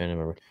sides of this fandom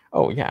member.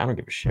 Oh yeah, I don't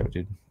give a shit,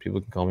 dude.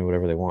 People can call me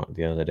whatever they want. At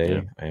the end of the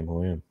day, I am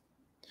who I am.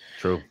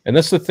 True. And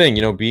that's the thing,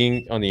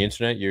 being on the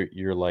internet,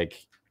 you're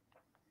like,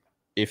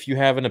 if you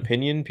have an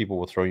opinion, people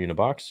will throw you in a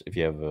box. If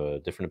you have a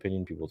different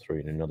opinion, people will throw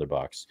you in another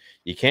box.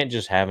 You can't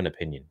just have an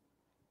opinion.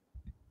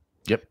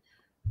 Yep.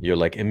 You're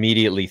like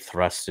immediately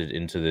thrusted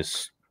into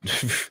this.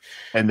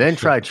 And then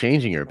try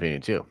changing your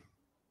opinion too.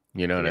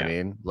 You know what I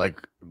mean?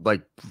 Like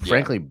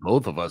frankly,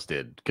 both of us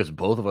did, because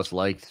both of us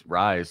liked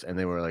Rise, and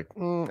they were like,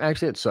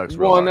 actually, it sucks.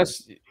 Well, and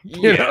that's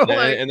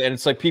and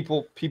it's like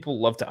people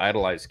love to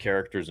idolize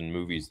characters in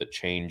movies that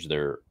change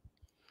their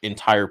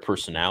entire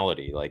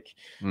personality, like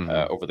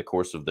over the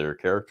course of their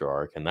character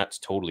arc, and that's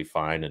totally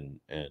fine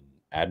and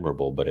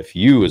admirable. But if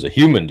you, as a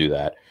human, do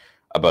that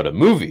about a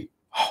movie,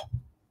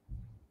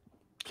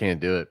 can't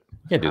do it.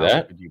 Can't do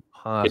that. Could you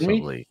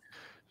possibly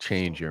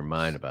change your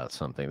mind about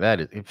something? That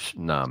is,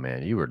 nah,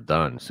 man, you were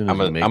done. As soon as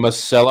I'm a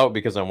sellout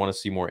because I want to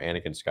see more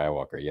Anakin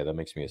Skywalker. Yeah, that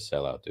makes me a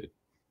sellout, dude.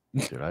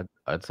 Dude,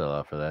 I'd sell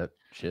out for that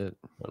shit.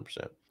 100%.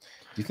 Do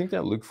you think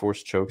that Luke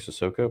Force chokes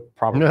Ahsoka?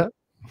 Probably.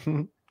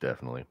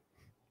 Definitely.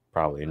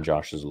 Probably in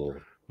Josh's little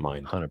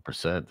mind.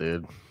 100%,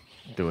 dude.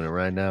 Doing it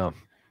right now.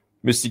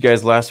 Missed you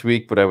guys last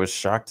week, but I was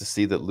shocked to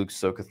see that Luke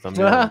Ahsoka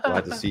thumbnail. I'm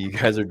glad to see you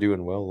guys are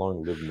doing well.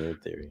 Long live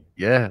Nerd Theory.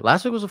 Yeah,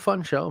 last week was a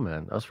fun show,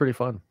 man. That was pretty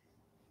fun.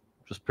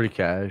 Just pretty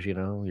cash, you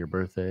know, your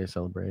birthday,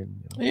 celebrating.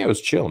 You know? Yeah, it was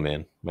chill,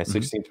 man. My Mhm.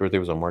 16th birthday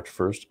was on March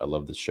 1st. I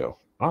love this show.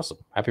 Awesome.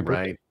 Happy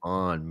birthday. Right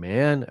on,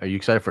 man. Are you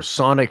excited for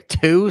Sonic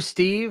 2,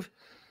 Steve?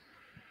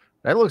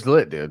 That looks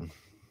lit, dude.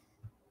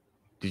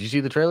 Did you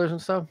see the trailers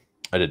and stuff?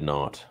 I did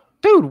not.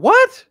 Dude,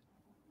 what?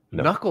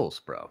 No.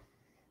 Knuckles, bro.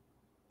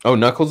 Oh,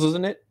 Knuckles is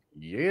in it?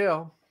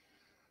 Yeah.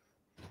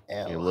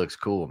 It Ew. looks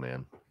cool,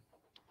 man.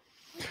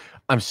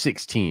 I'm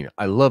 16.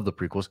 I love the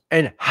prequels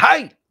and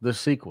hate the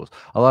sequels.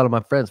 A lot of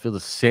my friends feel the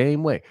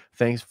same way.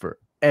 Thanks for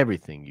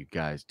everything you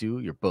guys do.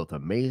 You're both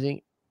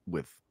amazing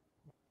with,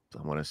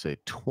 I want to say,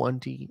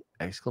 20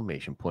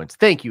 exclamation points.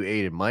 Thank you,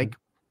 Aiden, Mike.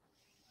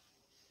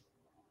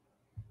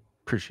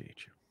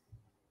 Appreciate you.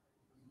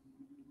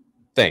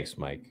 Thanks,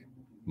 Mike,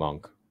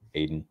 Monk,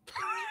 Aiden.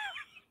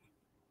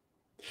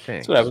 Thanks.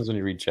 That's what happens when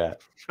you read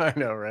chat. I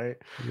know, right?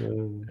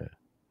 Yeah.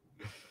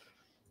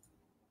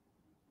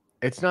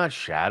 It's not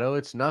Shadow,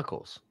 it's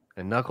Knuckles.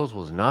 And Knuckles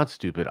was not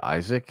stupid,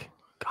 Isaac.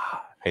 God.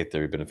 Hey,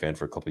 Theory, been a fan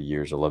for a couple of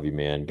years. I love you,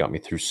 man. Got me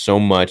through so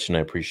much, and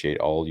I appreciate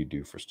all you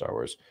do for Star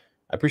Wars.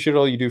 I appreciate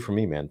all you do for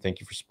me, man.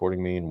 Thank you for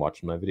supporting me and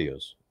watching my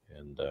videos.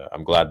 And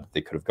I'm glad that they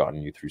could have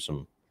gotten you through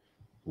some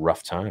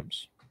rough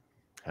times.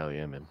 Hell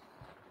yeah, man.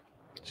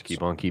 Just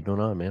keep on keeping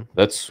on, man.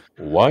 That's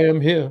why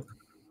I'm here.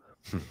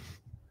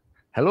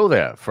 Hello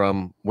there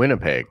from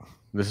Winnipeg.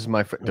 This is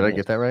my friend. Did I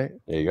get that right?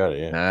 Yeah, you got it.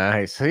 Yeah.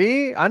 Nice.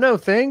 See, I know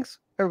things.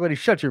 Everybody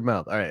shut your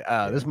mouth. All right.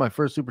 This is my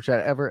first super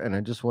chat ever. And I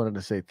just wanted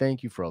to say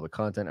thank you for all the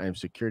content. I am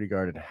security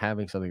guard and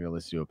having something to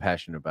listen to,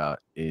 passionate about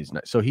is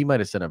not. So he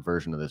might have sent a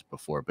version of this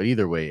before, but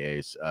either way,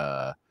 Ace,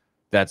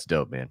 that's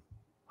dope, man.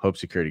 Hope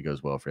security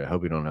goes well for you. I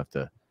hope you don't have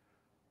to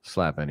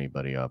slap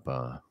anybody up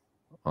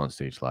on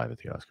stage live at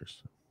the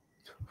Oscars.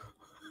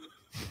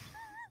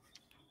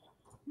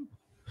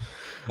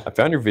 I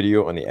found your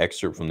video on the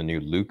excerpt from the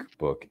new Luke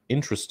book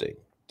interesting.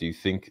 Do you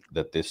think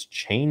that this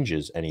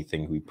changes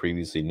anything we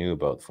previously knew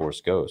about Force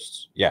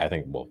Ghosts? Yeah, I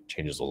think, well,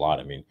 changes a lot.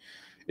 I mean,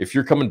 if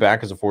you're coming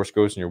back as a Force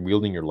Ghost and you're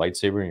wielding your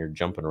lightsaber and you're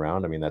jumping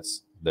around, I mean,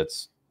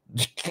 that's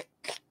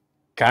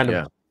kind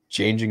of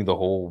changing the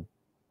whole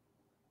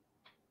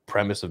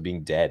premise of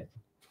being dead.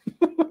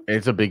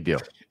 It's a big deal.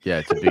 Yeah,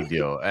 it's a big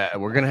deal.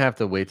 We're going to have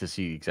to wait to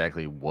see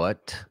exactly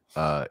what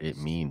it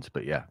means.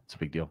 But yeah, it's a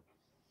big deal.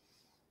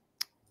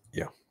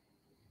 Yeah.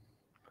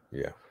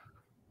 Yeah.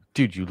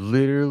 Dude, you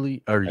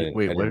literally are.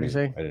 Wait, what did you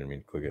say? I didn't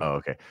mean to click it. Oh,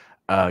 okay.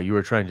 You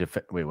were trying to.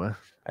 Wait, what?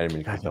 I didn't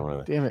mean to click that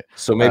one. Damn it.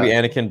 So maybe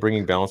Anakin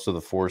bringing balance to the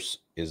Force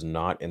is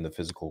not in the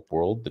physical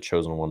world. The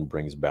chosen one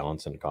brings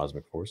balance in the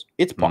cosmic force.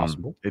 It's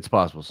possible. It's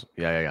possible.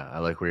 Yeah. I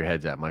like where your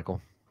head's at,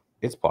 Michael.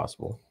 It's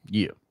possible.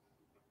 Yeah.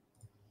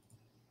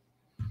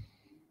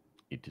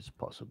 It is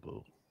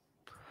possible.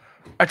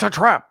 It's a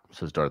trap,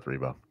 says Darth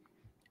Reba.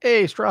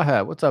 Hey, Straw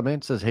Hat, what's up,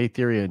 man? Says, hey,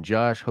 Theory and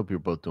Josh. Hope you're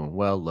both doing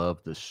well. Love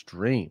the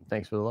stream.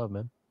 Thanks for the love,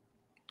 man.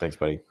 Thanks,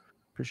 buddy.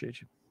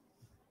 Appreciate you.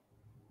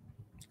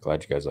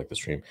 Glad you guys like the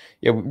stream.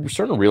 Yeah, we're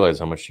starting to realize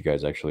how much you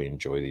guys actually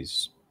enjoy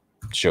these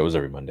shows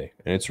every Monday,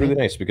 and it's really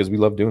nice because we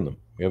love doing them.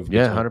 We have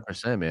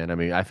 100%, man. I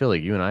mean, I feel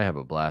like you and I have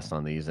a blast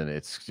on these, and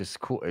it's just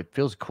cool. It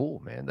feels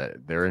cool, man,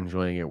 that they're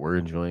enjoying it. We're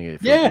enjoying it.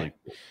 It feels really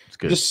cool. It's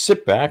good. Just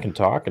sit back and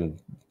talk, and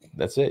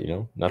that's it. You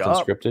know, nothing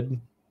scripted.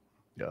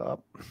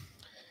 Yup.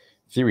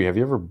 Theory, have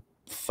you ever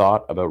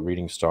thought about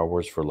reading Star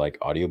Wars for like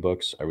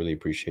audiobooks? I really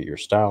appreciate your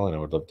style, and I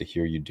would love to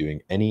hear you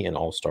doing any and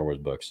all Star Wars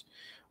books.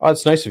 Oh,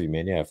 it's nice of you,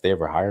 man. Yeah, if they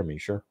ever hire me,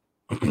 sure.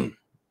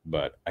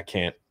 But I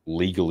can't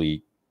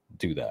legally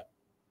do that.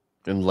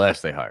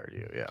 Unless they hire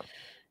you, yeah.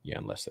 Yeah,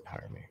 unless they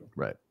hire me.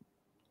 Right.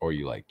 Or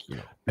you like, you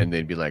know. And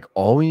they'd be like,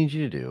 all we need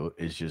you to do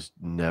is just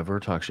never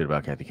talk shit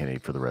about Kathy Kennedy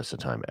for the rest of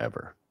the time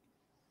ever.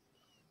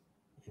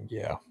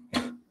 Yeah.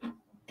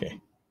 Okay.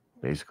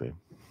 Basically.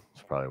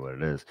 That's probably what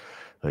it is.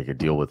 Like a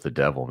deal with the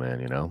devil, man,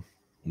 you know?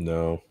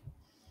 No.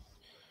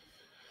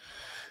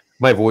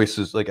 My voice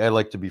is like, I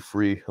like to be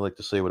free. I like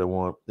to say what I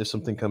want. If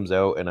something comes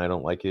out and I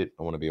don't like it,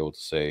 I want to be able to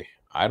say,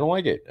 I don't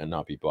like it and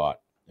not be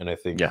bought. And I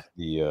think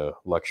the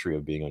luxury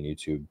of being on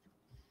YouTube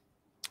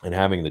and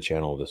having the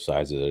channel the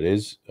size that it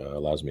is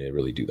allows me to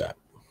really do that.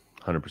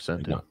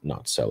 100%.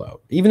 Not sell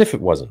out. Even if it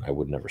wasn't, I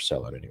would never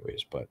sell out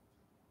anyways. But,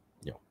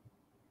 you know.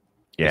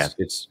 Yeah.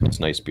 It's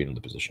nice being in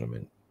the position I'm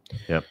in.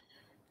 Yep.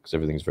 Because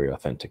everything's very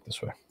authentic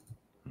this way.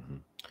 Mm-hmm.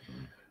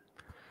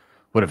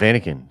 What if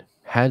Anakin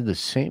had the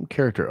same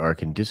character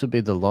arc and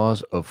disobeyed the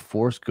laws of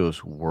Force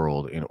Ghost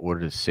world in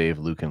order to save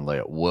Luke and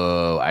Leia?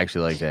 Whoa, I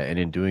actually like that. And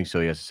in doing so,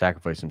 he has to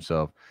sacrifice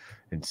himself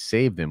and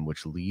save them,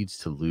 which leads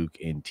to Luke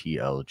in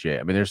TLJ.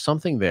 I mean, there's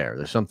something there.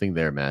 There's something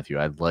there, Matthew.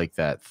 I like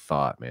that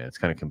thought, man. It's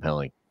kind of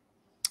compelling.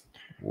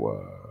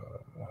 Whoa.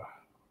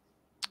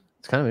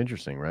 It's kind of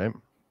interesting, right?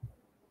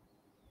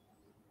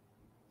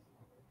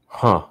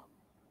 Huh.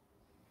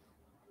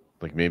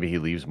 Like maybe he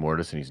leaves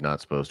Mortis and he's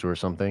not supposed to or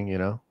something, you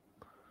know?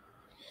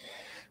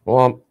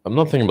 Well, I'm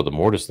not thinking about the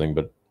Mortis thing,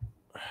 but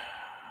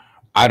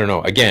I don't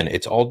know. Again,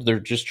 it's all, they're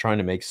just trying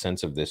to make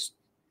sense of this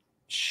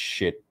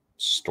shit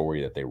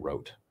story that they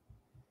wrote.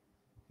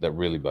 That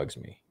really bugs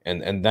me.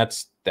 And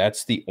that's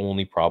the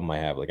only problem I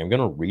have. Like, I'm going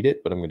to read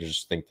it, but I'm going to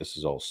just think this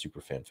is all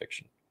super fan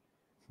fiction.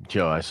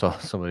 Yo, I saw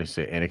somebody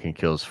say Anakin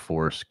kills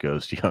Force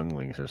Ghost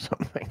younglings or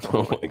something.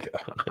 Oh my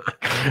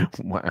god!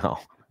 Wow.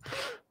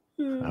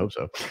 I hope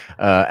so.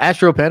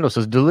 Astro Pando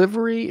says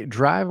delivery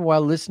driving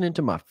while listening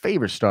to my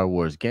favorite Star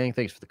Wars gang.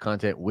 Thanks for the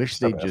content. Wish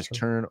Stop, they'd just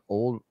turn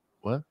old.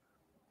 What?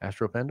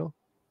 Astro Pando?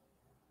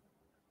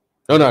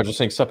 Oh no, just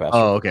saying sup, Astro.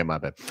 Oh, okay, my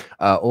bad.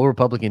 Old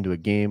Republic into a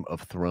Game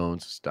of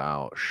Thrones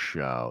style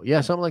show.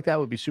 Yeah, something like that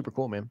would be super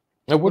cool, man.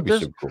 That would be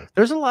super cool.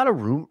 There's a lot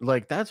of room.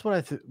 Like that's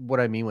what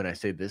I mean when I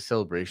say this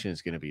celebration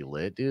is going to be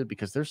lit, dude.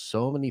 Because there's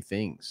so many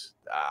things.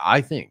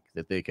 I think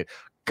that they could.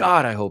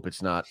 God, I hope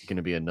it's not going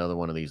to be another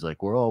one of these.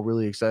 Like we're all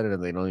really excited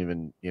and they don't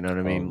even. You know what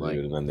I mean? Dude, like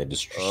and then they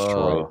just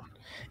destroy it.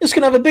 It's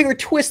gonna have a bigger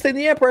twist than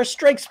The Empire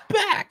Strikes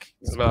Back.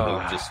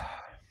 Just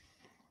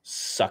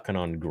sucking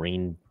on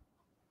green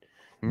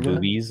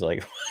boobies,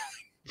 like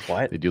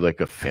what? They do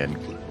like a fan.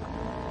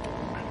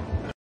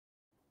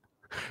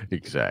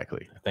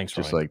 Exactly. Thanks,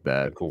 just Ryan. like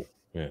that. Cool.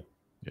 Yeah.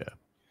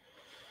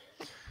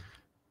 Yeah.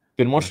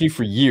 Been watching you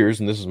for years,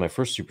 and this is my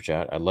first super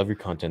chat. I love your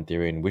content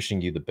theory and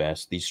wishing you the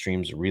best. These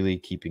streams are really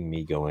keeping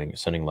me going.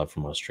 Sending love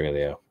from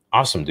Australia.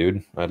 Awesome,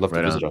 dude. I'd love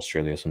to visit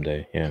Australia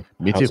someday. Yeah.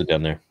 Me How's too. it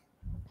down there?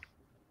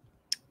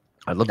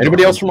 I'd love.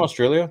 Anybody else from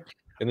Australia?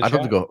 I'd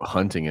love to go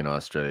hunting in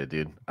Australia,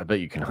 dude. I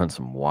bet you can hunt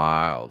some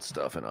wild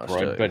stuff in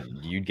Australia. Bro, I bet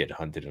you'd get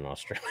hunted in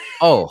Australia.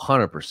 Oh,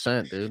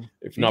 100%, dude.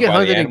 If you not get by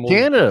hunted the in animals.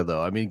 Canada,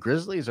 though. I mean,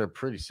 grizzlies are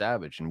pretty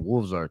savage, and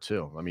wolves are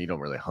too. I mean, you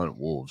don't really hunt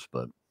wolves,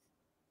 but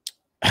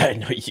I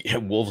know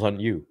wolves hunt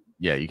you.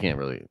 Yeah, you don't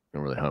really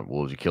hunt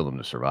wolves. You kill them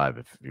to survive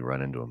if you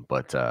run into them.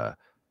 But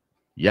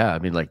yeah, I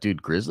mean, like, dude,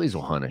 grizzlies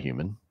will hunt a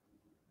human.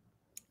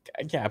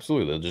 Yeah,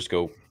 absolutely. They'll just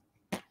go.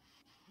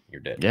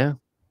 You're dead. Yeah.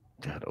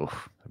 God, oh,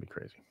 that'd be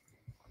crazy.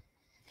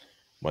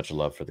 Much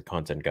love for the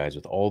content, guys.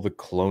 With all the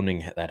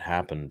cloning that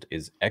happened,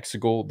 is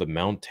Exegol the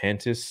Mount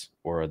Tantus,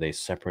 or are they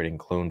separating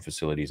clone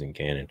facilities in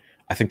canon?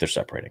 I think they're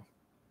separating.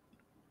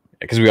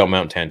 Because we got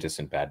Mount Tantus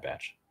in Bad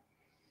Batch.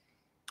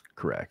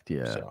 Correct,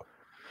 yeah. So.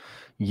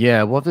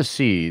 Yeah, we'll have to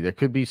see. There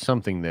could be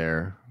something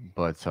there,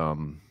 but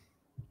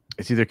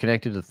it's either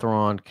connected to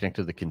Thrawn,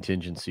 connected to the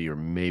contingency, or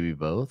maybe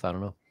both. I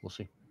don't know. We'll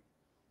see.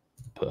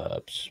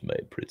 Perhaps,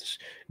 maybe.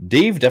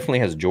 Dave definitely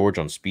has George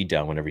on speed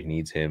dial whenever he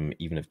needs him,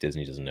 even if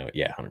Disney doesn't know it.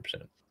 Yeah,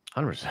 100%.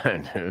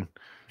 100%, dude.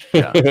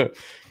 Yeah.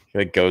 He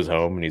like goes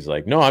home and he's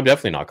like, "No, I'm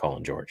definitely not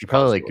calling George." He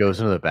probably like goes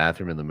into the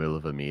bathroom in the middle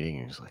of a meeting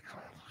and he's like,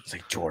 "It's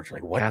like George,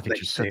 like what? Kathy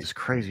just said this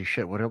crazy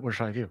shit. What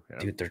should I do?" You know?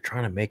 Dude, they're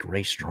trying to make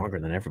Ray stronger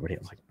than everybody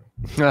else.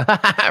 Like,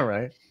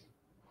 right?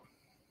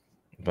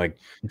 Like,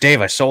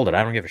 Dave, I sold it.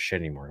 I don't give a shit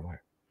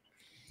anymore.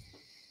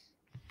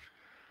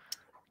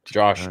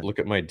 Josh, look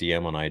at my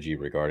DM on IG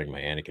regarding my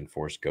Anakin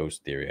Force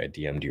Ghost theory. I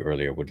DM'd you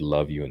earlier. Would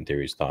love you and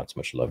theory's thoughts.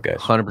 Much love, guys.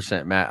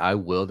 100%, Matt. I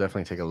will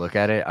definitely take a look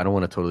at it. I don't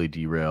want to totally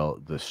derail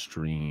the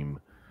stream,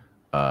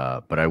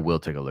 but I will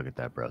take a look at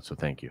that, bro. So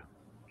thank you.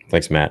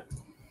 Thanks, Matt.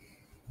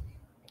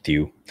 To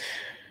you.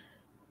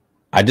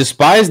 I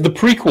despise the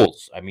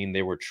prequels. I mean,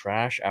 they were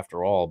trash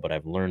after all, but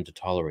I've learned to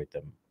tolerate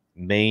them.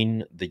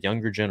 The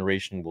younger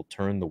generation will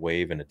turn the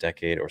wave in a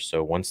decade or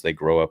so once they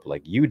grow up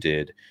like you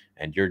did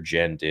and your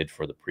gen did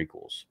for the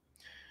prequels.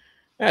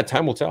 Yeah,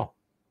 time will tell.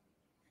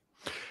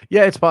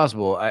 Yeah, it's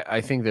possible. I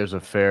think there's a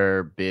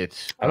fair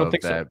bit I don't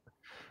think that.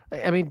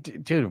 So. I mean,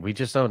 dude, we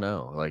just don't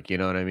know. Like, you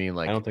know what I mean?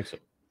 Like, I don't think so.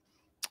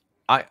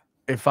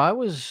 If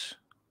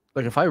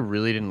I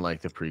really didn't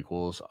like the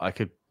prequels, I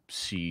could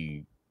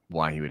see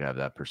why he would have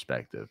that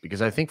perspective.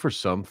 Because I think for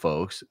some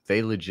folks,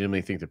 they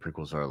legitimately think the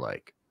prequels are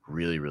like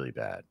really, really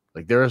bad.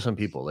 Like there are some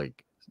people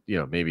like, you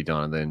know, maybe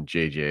Donovan,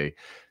 JJ,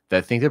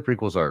 that think the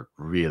prequels are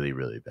really,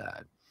 really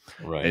bad.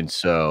 Right. And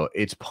so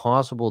it's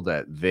possible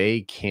that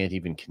they can't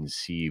even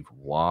conceive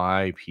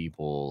why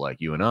people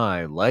like you and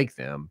I like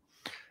them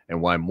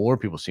and why more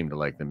people seem to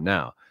like them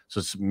now.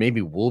 So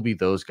maybe we'll be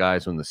those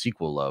guys when the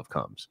sequel love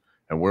comes.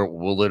 And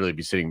we'll literally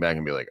be sitting back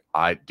and be like,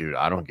 I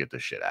don't get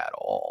this shit at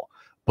all.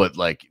 But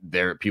like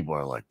people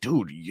are like,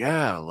 dude,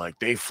 yeah, like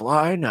they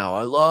fly now.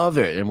 I love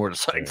it. And we're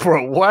just like,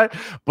 bro, what?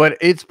 But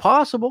it's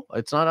possible.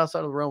 It's not outside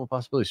of the realm of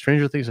possibility.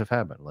 Stranger things have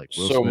happened. Like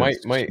Will so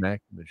Smith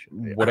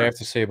what I have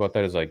to say about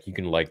that is like you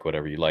can like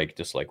whatever you like,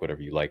 dislike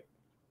whatever you like,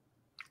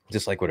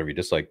 dislike whatever you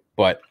dislike.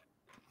 But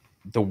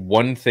the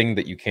one thing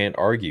that you can't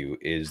argue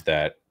is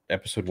that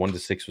episode 1 to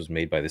 6 was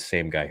made by the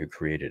same guy who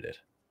created it.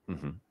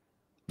 Mm-hmm.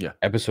 Yeah.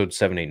 Episode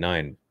 7, 8,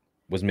 9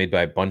 was made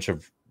by a bunch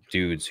of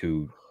dudes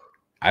who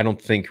I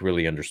don't think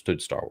really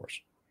understood Star Wars.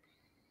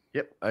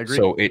 Yep, I agree.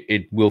 So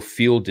it will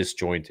feel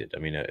disjointed. I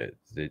mean,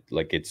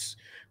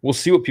 we'll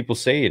see what people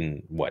say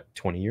in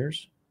 20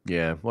 years?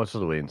 Yeah, we'll have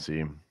to wait and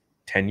see.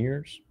 10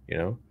 years, you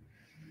know?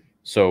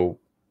 So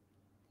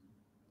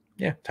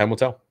yeah, time will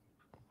tell.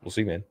 We'll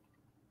see, man.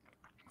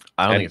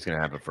 I don't think it's going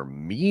to happen for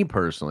me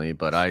personally,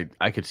 but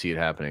I could see it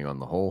happening on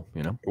the whole,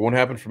 you know? It won't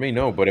happen for me,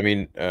 no. But I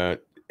mean,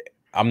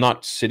 I'm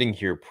not sitting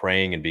here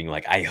praying and being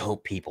like, I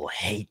hope people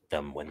hate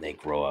them when they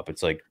grow up.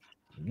 It's like,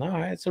 no,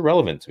 it's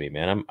irrelevant to me,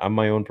 man. I'm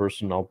my own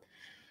person.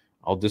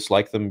 I'll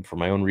dislike them for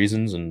my own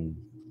reasons, and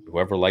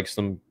whoever likes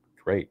them,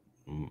 great.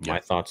 My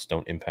thoughts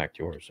don't impact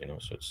yours, you know.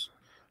 So it's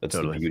That's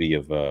Totally. the beauty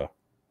of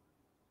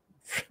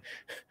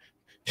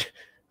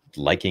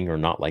liking or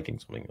not liking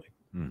something. Like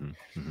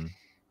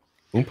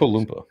Oompa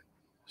Loompa.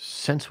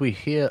 Since we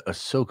hear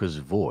Ahsoka's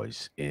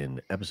voice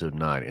in episode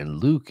 9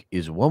 and Luke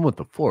is one with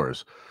the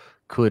Force,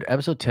 could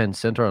episode 10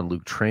 center on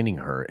Luke training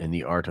her in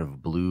the art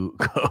of blue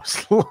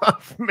ghost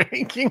love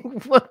making?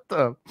 What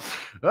the?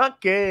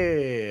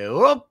 Okay.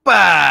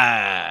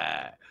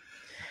 Opa!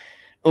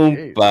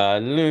 Oompa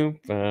Loompa,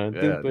 Yeah,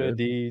 Doopa dude.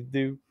 Dee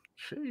Doo.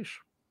 Sheesh.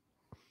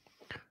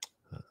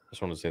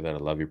 Just want to say that I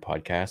love your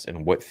podcast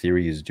and what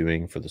Theory is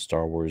doing for the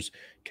Star Wars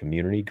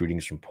community.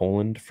 Greetings from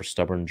Poland for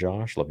Stubborn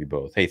Josh. Love you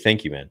both. Hey,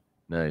 thank you, man.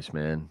 Nice,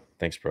 man.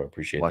 Thanks, bro.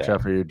 Appreciate Watch that.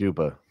 out for your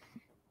dupa.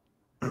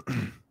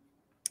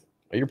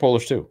 You're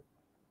Polish too.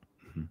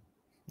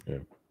 Yeah.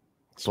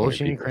 It's one of Polish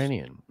your and peoples.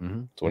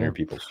 Ukrainian. It's one of your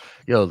peoples.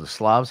 Yo, the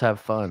Slavs have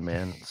fun,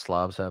 man. The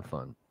Slavs have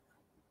fun.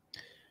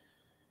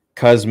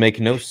 Cuz make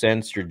no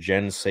sense your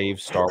gen saved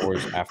Star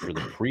Wars after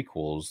the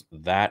prequels.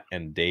 That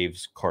and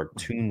Dave's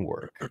cartoon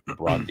work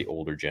brought the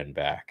older gen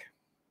back.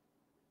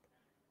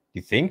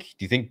 Do you think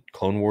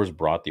Clone Wars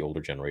brought the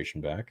older generation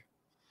back?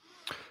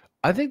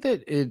 I think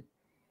that it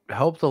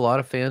helped a lot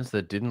of fans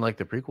that didn't like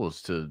the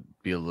prequels to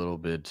be a little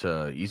bit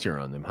easier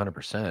on them.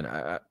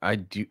 100%. I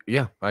do.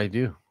 Yeah, I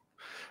do.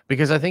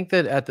 Because I think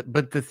that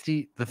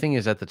the thing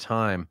is, at the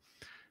time,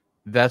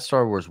 that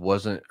Star Wars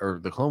wasn't,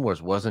 or the Clone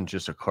Wars wasn't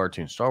just a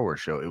cartoon Star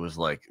Wars show. It was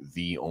like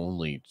the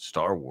only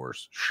Star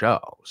Wars show.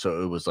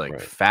 So it was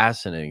like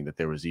fascinating that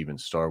there was even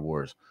Star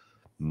Wars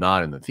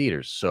not in the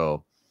theaters.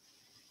 So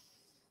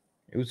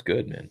it was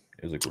good, man.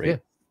 It was a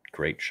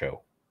great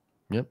show.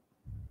 Yep.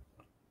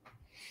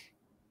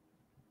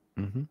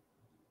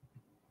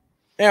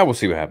 Yeah, we'll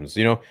see what happens.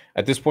 You know,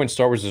 at this point,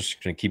 Star Wars is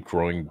just going to keep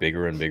growing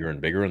bigger and bigger and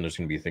bigger, and there's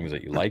going to be things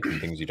that you like and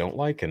things you don't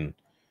like. And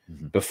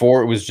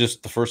before, it was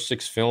just the first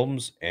 6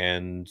 films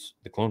and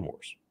the Clone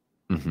Wars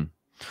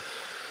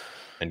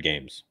and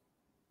games.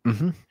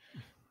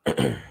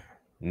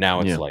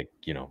 Now it's like,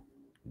 you know,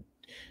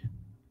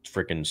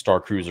 freaking Star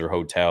Cruiser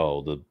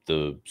Hotel,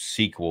 the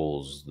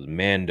sequels, the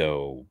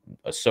Mando,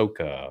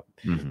 Ahsoka,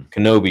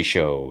 Kenobi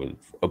show,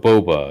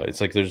 Boba.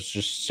 It's like there's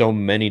just so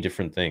many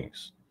different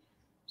things.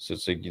 So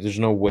it's like there's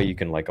no way you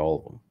can like all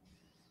of them.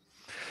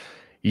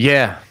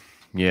 Yeah,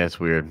 it's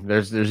weird.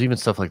 There's even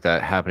stuff like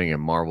that happening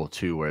in Marvel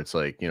too, where it's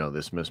like, you know,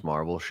 this Miss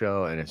Marvel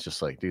show, and it's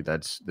just like, dude,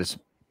 this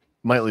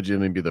might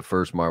legitimately be the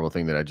first Marvel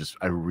thing that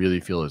I really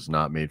feel is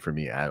not made for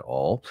me at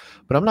all.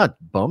 But I'm not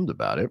bummed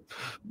about it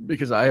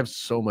because I have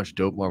so much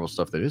dope Marvel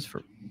stuff that is for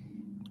me,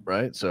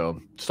 right?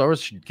 So Star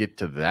Wars should get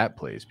to that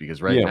place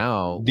because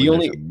now the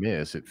only there's a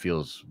miss, it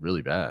feels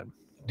really bad.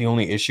 The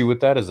only issue with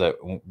that is that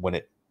when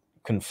it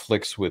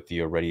conflicts with the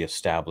already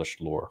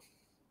established lore,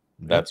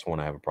 that's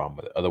when I have a problem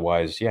with it.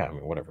 Otherwise, yeah, I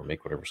mean, whatever,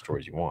 make whatever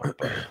stories you want.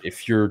 But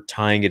if you're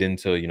tying it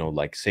into, you know,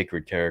 like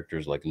sacred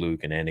characters like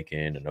Luke and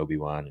Anakin and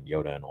Obi-Wan and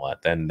Yoda and all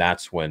that, then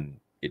that's when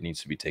it needs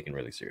to be taken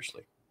really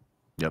seriously.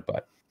 Yep.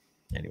 But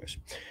anyways,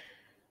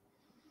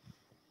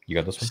 you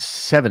got this one?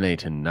 7,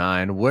 8, and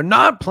 9 were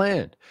not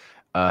planned.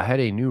 Had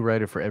a new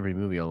writer for every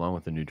movie along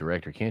with a new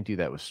director. Can't do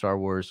that with Star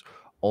Wars.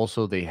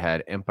 Also, they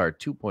had Empire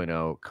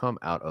 2.0 come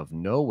out of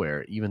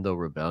nowhere, even though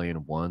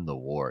Rebellion won the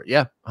war.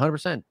 Yeah,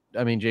 100%.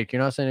 I mean, Jake,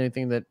 you're not saying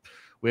anything that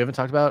we haven't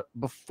talked about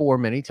before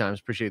many times.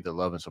 Appreciate the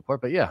love and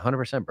support. But yeah,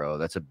 100%, bro.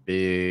 That's a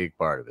big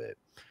part of it.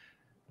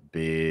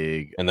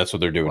 Big. And that's what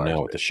they're doing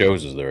now with the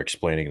shows is they're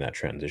explaining that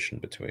transition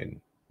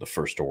between the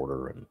First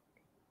Order and,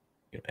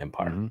 you know,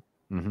 Empire.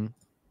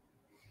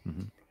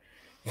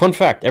 Fun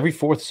fact, every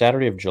 4th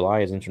Saturday of July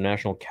is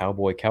International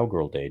Cowboy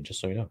Cowgirl Day, just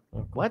so you know.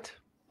 Oh, what?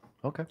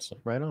 Okay, so,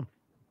 right on.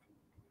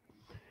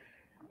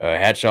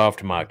 Hats off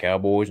to my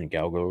cowboys and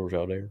cowgirls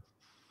out there.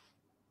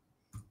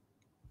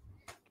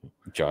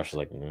 Josh is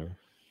like,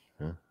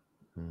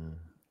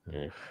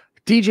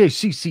 DJ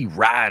CC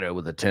Ryder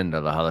with a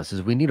 $10 holla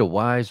says, we need a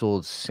wise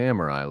old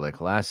samurai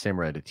like Last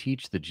Samurai to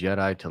teach the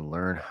Jedi to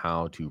learn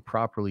how to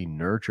properly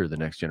nurture the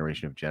next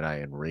generation of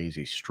Jedi and raise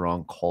a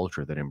strong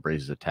culture that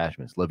embraces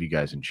attachments. Love you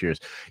guys and cheers.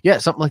 Yeah,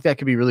 something like that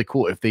could be really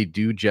cool. If they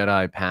do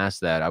Jedi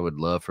past that, I would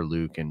love for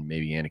Luke and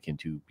maybe Anakin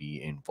to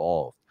be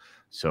involved.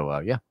 So,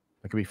 yeah,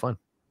 that could be fun.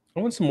 I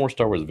want some more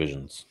Star Wars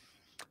Visions.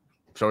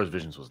 Star Wars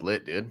Visions was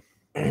lit, dude.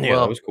 Yeah,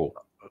 that was cool.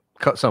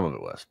 Some of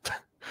it was.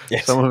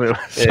 Yes. Some of it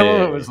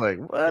was like,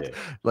 what?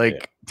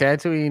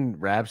 Tatooine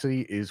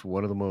Rhapsody is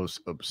one of the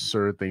most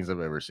absurd things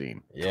I've ever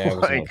seen. Yeah, I was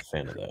not a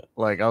fan of that.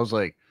 Like, I was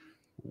like,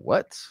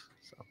 what?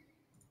 So.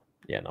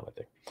 Yeah, not my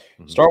thing.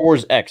 Star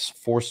Wars X,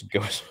 Force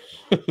Ghost.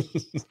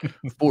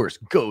 Force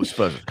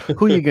Ghostbusters.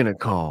 Who are you going to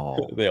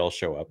call? They all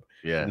show up.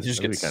 Yeah. They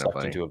just get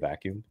sucked into a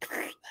vacuum.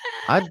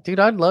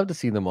 I'd love to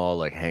see them all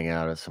like hang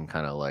out at some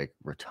kind of like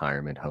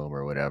retirement home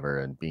or whatever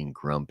and being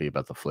grumpy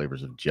about the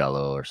flavors of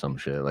Jello or some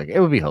shit. Like, it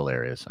would be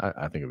hilarious.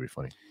 I think it'd be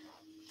funny.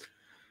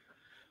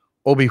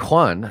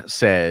 Obi-Wan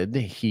said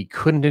he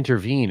couldn't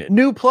intervene.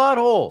 New plot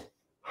hole.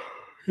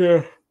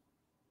 Yeah.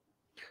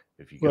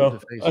 If you go to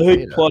face I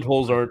think plot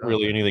holes aren't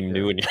really anything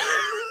new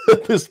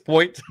at this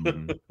point.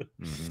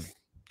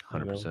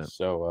 100%.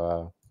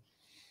 So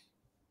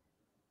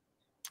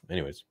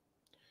Anyways,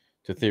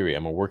 to Theory,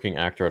 I'm a working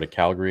actor out of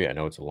Calgary. I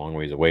know it's a long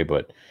ways away,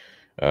 but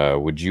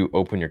would you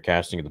open your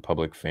casting to the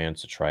public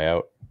fans to try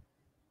out?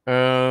 I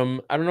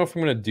don't know if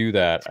I'm going to do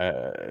that.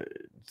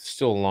 It's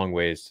still a long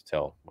ways to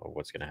tell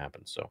what's going to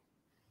happen. So,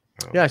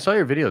 yeah, I saw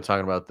your video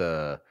talking about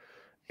the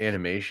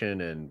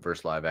animation and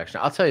versus live action.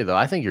 I'll tell you though,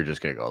 I think you're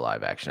just gonna go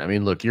live action. I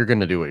mean, look, you're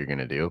gonna do what you're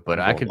gonna do, but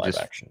I could live just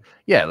action.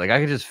 Yeah, like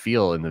I could just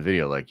feel in the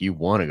video like you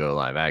want to go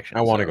live action.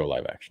 I want to go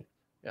live action.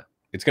 Yeah,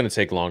 it's gonna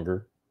take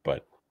longer,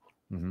 but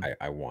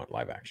I want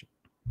live action.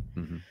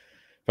 If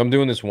I'm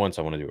doing this once,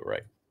 I want to do it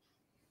right.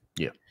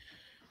 Yeah.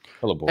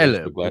 Hello, boys.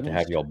 Hello, glad to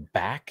have you all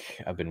back.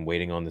 I've been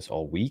waiting on this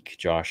all week.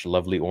 Josh,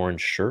 lovely orange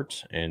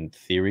shirt and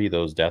Theory.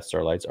 Those Death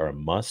Star lights are a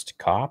must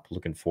cop.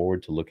 Looking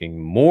forward to looking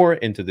more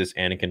into this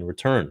Anakin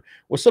return.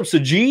 What's up,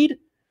 Sajid?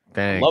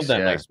 Thanks. Love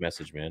that nice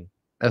message, man.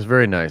 That's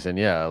very nice. And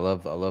yeah, I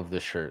love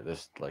this shirt.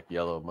 This like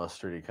yellow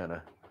mustardy kind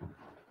of,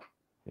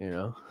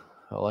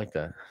 I like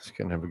that. It's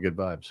gonna have a good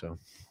vibe. So.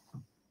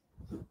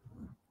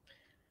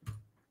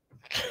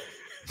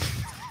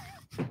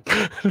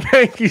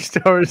 Thank you,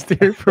 Star Wars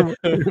Theory.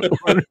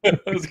 I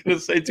was gonna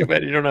say, too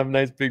bad you don't have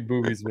nice big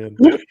boobies, man.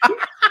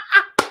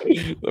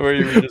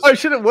 I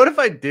should have. What if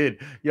I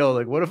did? Yo,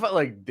 like, what if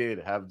I did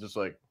have just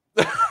like?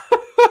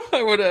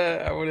 I would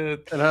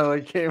have. And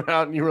I came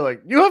out, and you were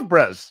like, "You have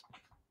breasts,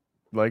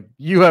 like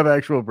you have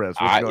actual breasts."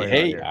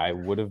 Hey, I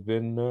would have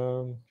been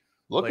looking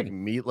like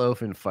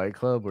Meatloaf in Fight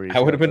Club, where I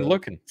would have been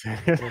looking.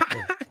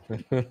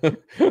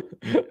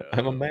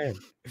 I'm a man.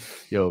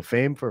 Yo,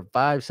 Fame for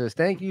 5 says,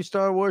 "Thank you,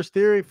 Star Wars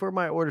Theory, for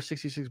my Order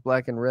 66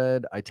 Black and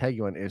Red. I tag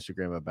you on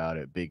Instagram about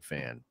it. Big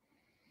fan."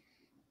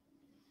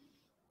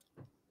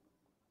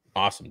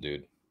 Awesome,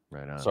 dude.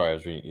 Right on. Sorry, I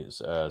was reading.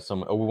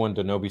 Some Obi-Wan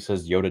Denobi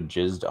says Yoda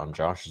jizzed on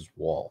Josh's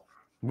wall.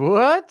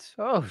 What?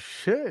 Oh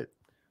shit.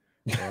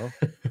 Well,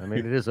 I mean,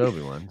 it is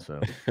Obi-Wan,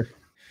 so.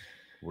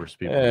 Worst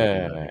people.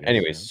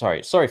 Anyways,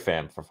 sorry,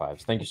 fam, for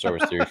 5s. Thank you, Star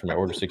Wars Theory, for my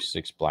Order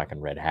 66 Black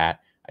and Red hat.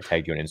 I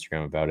tagged you on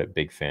Instagram about it.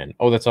 Big fan.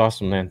 Oh, that's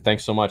awesome, man.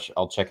 Thanks so much.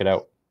 I'll check it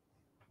out.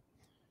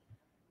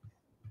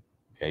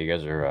 Yeah, you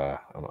guys are.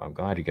 I'm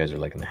glad you guys are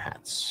liking the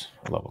hats.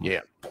 I love them.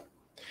 Yeah.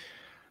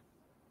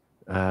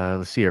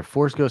 Let's see here.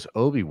 Force Ghost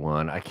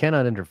Obi-Wan. I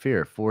cannot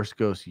interfere. Force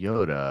Ghost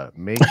Yoda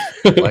makes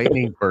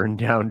lightning burn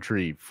down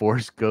tree.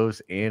 Force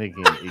Ghost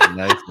Anakin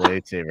ignites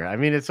lightsaber. I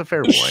mean, it's a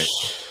fair point.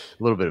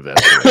 A little bit of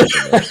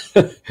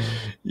that.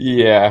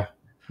 Yeah.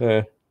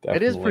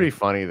 It is pretty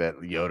funny that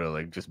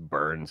Yoda just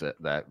burns at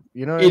that.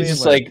 You know what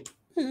it's I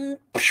mean?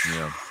 Just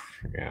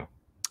yeah.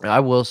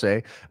 I will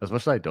say, as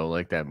much as I don't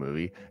like that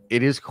movie,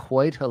 it is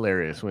quite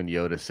hilarious when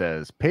Yoda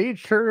says,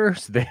 "Page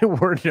turners, they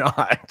were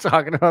not,"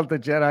 talking about the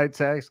Jedi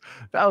text.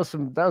 That was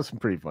some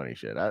pretty funny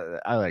shit.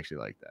 I actually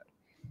like that.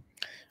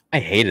 I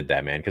hated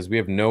that, man, because we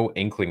have no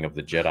inkling of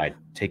the Jedi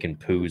taking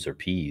poos or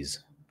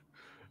peas.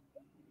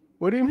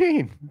 What do you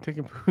mean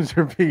taking poos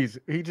or peas?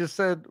 He just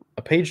said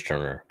a page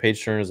turner.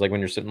 Page turner is like when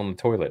you're sitting on the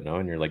toilet, no,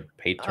 and you're like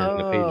turning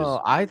the pages.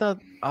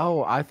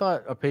 I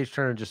thought a page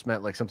turner just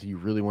meant like something you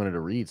really wanted to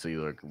read, so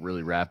you're like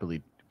really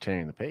rapidly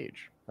turning the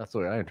page. That's the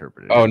way I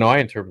interpreted it. Oh no, I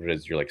interpret it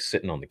as you're like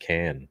sitting on the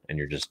can and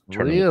you're just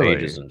turning the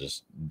pages and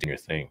just doing your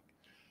thing.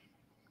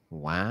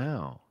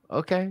 Wow.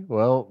 Okay.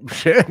 Well,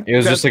 shit. It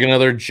was just like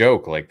another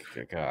joke. Like,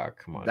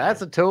 come on.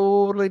 That's a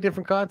totally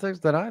different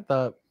context than I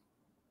thought.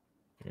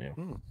 Yeah.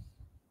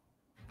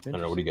 I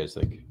don't know. What do you guys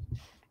think?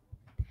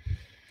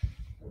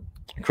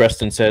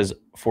 Creston says,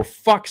 "For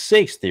fuck's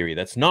sakes, Theory.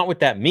 That's not what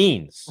that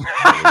means." You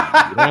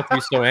don't have to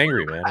be so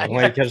angry, man.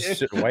 Why you guys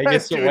get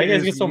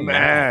so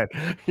mad?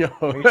 Yo,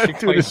 that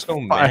dude is so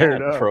mad,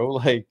 bro.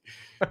 Like,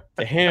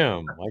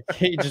 damn. Why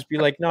can't you just be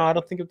like, "No, I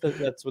don't think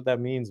that's what that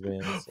means,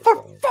 man."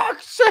 For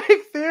fuck's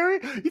sake, Theory.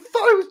 You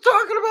thought he was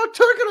talking about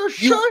taking our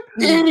shot?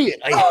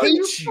 Idiot. I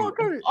hate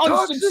you.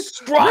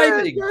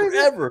 Unsubscribing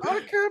forever.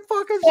 I can't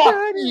fucking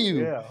stand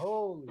you. Yeah,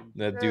 holy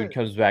that shit. Dude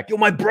comes back. Yo,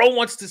 my bro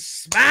wants to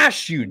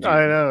smash you, dude.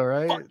 I know,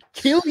 right?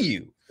 Kill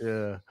you.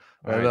 Yeah.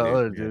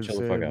 Dude, chill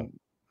the fuck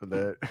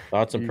out.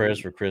 Thoughts and prayers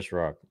for Chris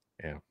Rock.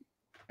 Yeah.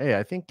 Hey,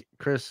 I think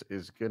Chris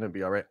is gonna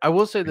be all right. I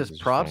will say this: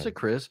 props to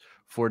Chris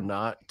for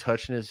not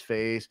touching his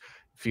face,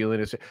 feeling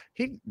his.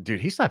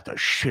 He slapped the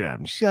shit out of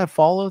him. You see that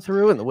follow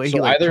through and the way he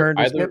turned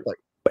his hip, like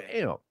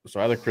bam. So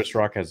either Chris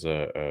Rock has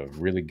a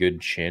really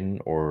good chin,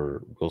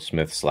 or Will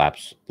Smith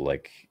slaps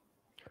like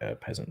a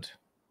peasant.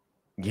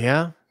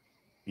 Yeah,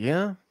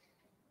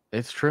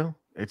 it's true.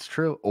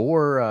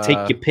 Or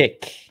take your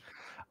pick.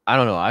 I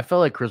don't know. I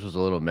felt like Chris was a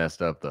little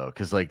messed up though,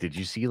 because did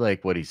you see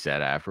what he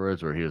said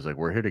afterwards, where he was like,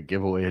 "We're here to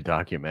give away a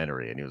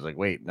documentary," and he was like,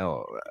 "Wait,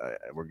 no,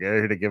 we're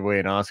here to give away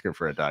an Oscar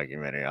for a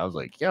documentary." I was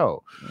like,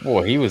 "Yo,"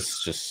 well, he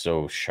was just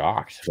so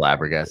shocked,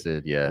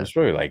 flabbergasted. Yeah, he was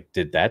really like,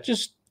 "Did that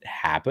just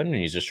happen?" And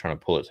he's just trying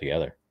to pull it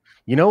together.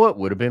 You know what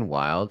would have been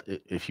wild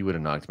if he would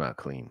have knocked him out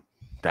clean?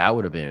 That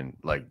would have been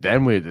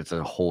then it's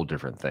a whole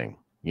different thing.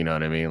 You know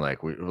what I mean?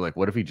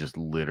 What if he just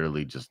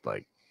literally just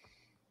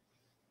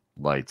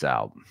lights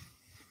out?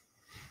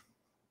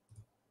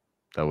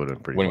 That would have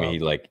been pretty. What do you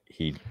mean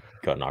he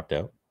got knocked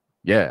out?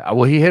 Yeah,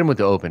 well, he hit him with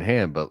the open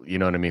hand, but you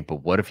know what I mean.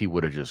 But what if he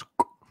would have just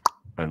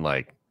and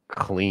like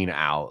clean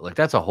out. Like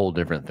that's a whole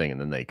different thing. And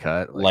then they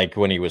cut like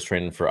when he was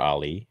training for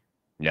Ali,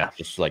 yeah.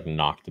 just like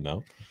knocked him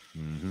out.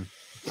 Mm-hmm.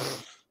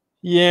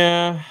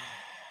 Yeah,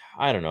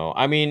 I don't know.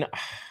 I mean,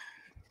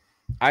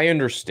 I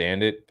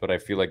understand it, but I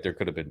feel like there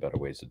could have been better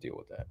ways to deal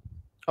with that.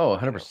 Oh,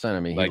 You know, 100%. I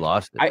mean, he like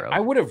lost it, bro. I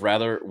would have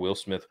rather Will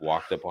Smith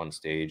walked up on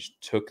stage,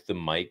 took the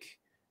mic,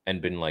 and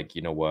been like,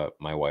 you know what,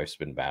 my wife's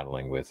been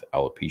battling with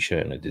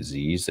alopecia and a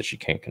disease that she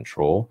can't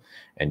control,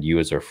 and you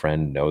as her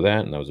friend know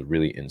that, and that was a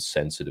really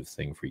insensitive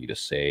thing for you to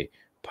say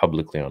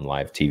publicly on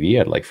live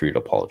TV. I'd like for you to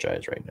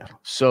apologize right now.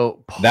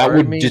 So That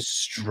would me,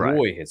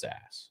 destroy his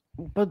ass.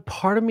 But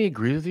part of me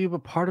agrees with you,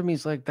 but part of me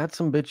is like, that's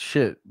some bitch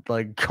shit.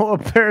 Like, go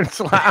up there and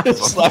slap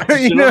Slap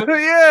him. You know? him.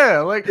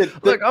 Yeah. Like,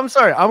 look, I'm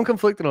sorry. I'm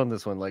conflicted on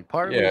this one. Like,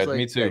 part of me Yeah, is like,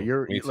 me too. yeah,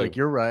 you're Me like, too.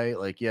 you're right.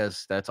 Like,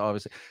 yes, that's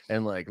obviously.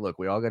 And like, look,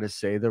 we all got to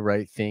say the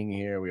right thing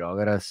here. We all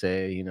got to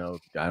say, you know,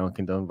 I don't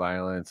condone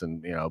violence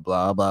and, you know,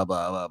 blah, blah,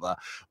 blah, blah, blah.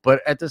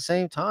 But at the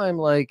same time,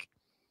 like,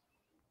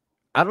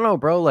 I don't know,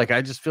 bro. Like,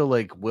 I just feel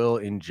like Will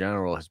in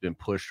general has been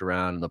pushed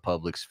around in the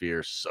public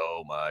sphere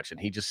so much, and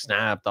he just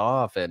snapped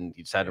off, and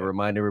he just had to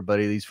remind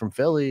everybody that he's from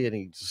Philly, and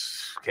he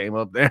just came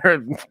up there.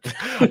 And,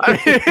 I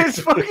mean,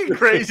 it's fucking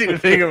crazy to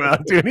think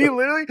about, dude. He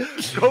literally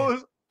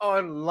goes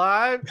on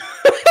live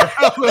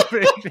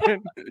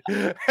television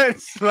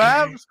and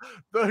slaps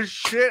the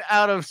shit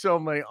out of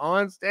somebody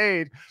on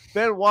stage,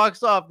 then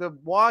walks off. The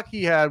walk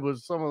he had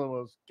was some of the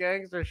most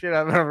gangster shit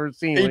I've ever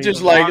seen. He When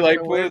just was like walking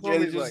put away it. from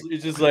him,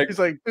 He's just like he's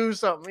like, do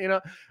something, you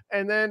know.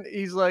 And then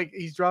he's like,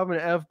 he's dropping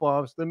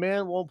F-bombs. The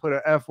man won't put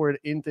an F word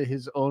into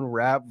his own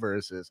rap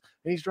verses,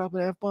 and he's dropping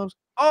F-bombs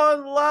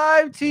on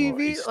live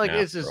TV. snapped, Like,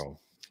 it's just, bro.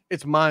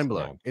 it's mind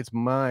blowing. It's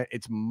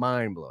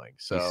mind blowing. He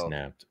So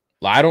snapped.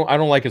 I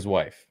don't like his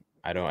wife.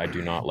 I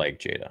do not like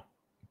Jada,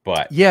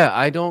 but yeah,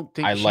 I don't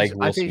think I she's. like I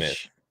Will think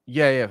Smith.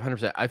 yeah,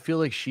 100%. I feel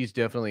like she's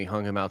definitely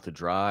hung him out to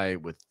dry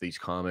with these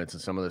comments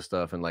and some of the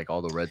stuff and like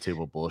all the red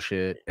table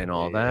bullshit and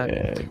all that.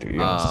 Yeah, dude, you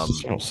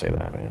don't say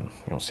that, man.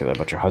 You don't say that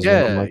about your husband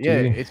on Yeah, live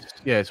TV.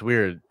 it's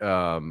weird.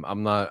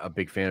 I'm not a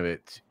big fan of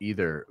it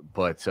either,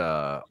 but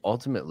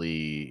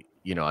ultimately,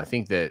 you know, I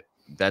think that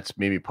that's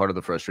maybe part of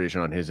the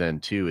frustration on his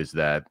end too, is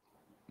that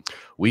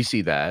we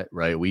see that,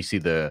 right? We see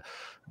the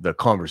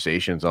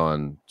conversations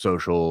on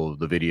social,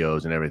 the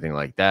videos and everything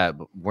like that,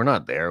 but we're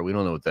not there. We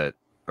don't know what that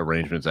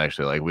arrangement's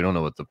actually like. We don't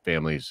know what the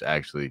family's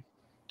actually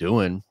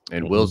doing.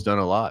 And Will's done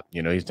a lot.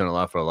 You know, he's done a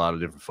lot for a lot of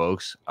different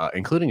folks,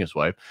 including his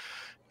wife.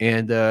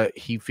 And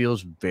he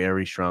feels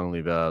very strongly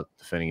about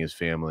defending his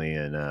family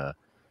and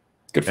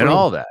Good for and him.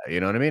 all that. You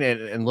know what I mean?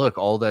 And look,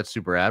 all that's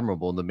super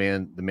admirable. The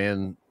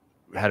man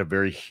had a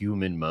very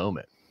human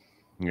moment,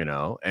 you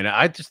know. And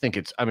I just think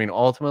it's, I mean,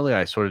 ultimately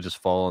I sort of just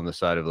fall on the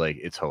side of like,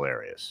 it's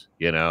hilarious,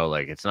 you know,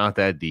 like it's not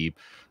that deep.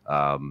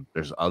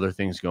 There's other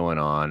things going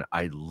on.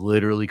 I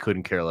literally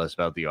couldn't care less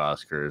about the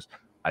Oscars.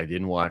 I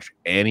didn't watch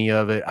any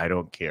of it. I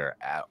don't care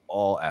at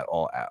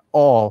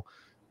all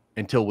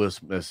until Will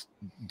Smith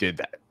did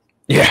that.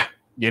 Yeah.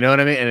 You know what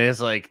I mean? And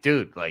it's like,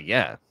 dude, like,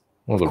 yeah.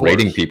 Well, the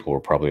rating people were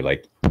probably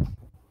like,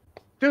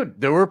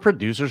 dude, there were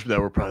producers that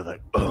were probably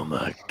like, oh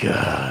my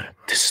God,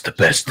 this is the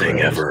best thing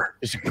ever.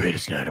 It's the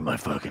greatest night of my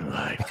fucking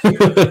life.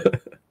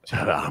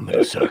 I'm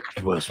gonna suck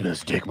Will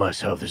Smith's dick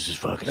myself. This is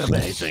fucking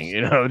amazing.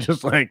 You know,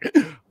 just like,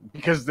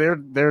 because they're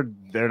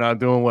not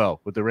doing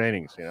well with the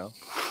ratings, you know.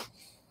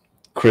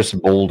 Chris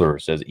Boulder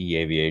says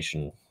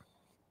E-Aviation.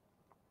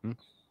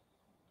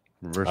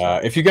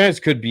 If you guys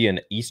could be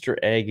an Easter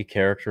egg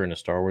character in a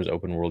Star Wars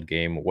open world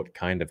game, what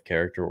kind of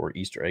character or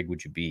Easter egg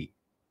would you be?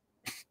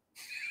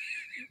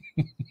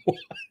 What?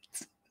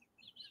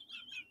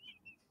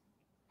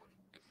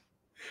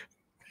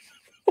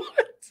 What?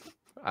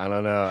 I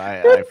don't know.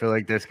 I feel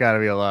like there's got to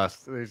be a loss.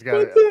 There's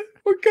got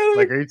what kind of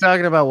like, are you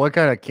talking about what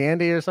kind of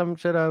candy or some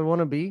shit I want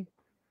to be?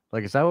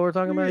 Like, is that what we're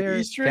talking about here?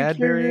 Easter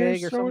Cadbury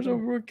egg or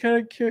something? What kind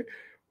of character?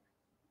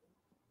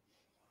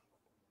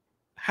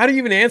 How do you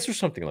even answer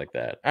something like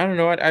that? I don't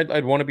know.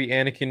 I'd want to be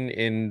Anakin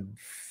in.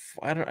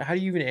 I don't. How do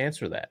you even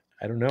answer that?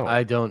 I don't know.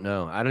 I don't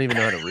know. I don't even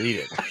know how to read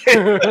it.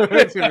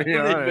 To be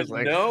honest,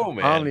 like, no,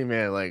 man. Omni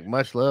man, like,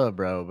 much love,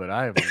 bro, but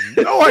I have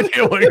no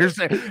idea what you're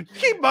saying.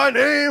 Keep my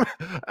name.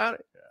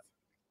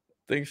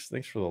 Thanks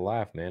for the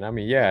laugh, man. I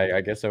mean, yeah,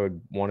 I guess I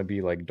would want to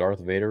be like Darth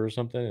Vader or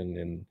something,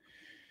 and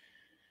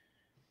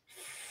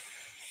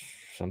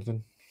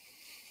something.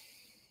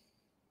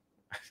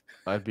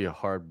 I'd be a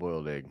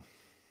hard-boiled egg.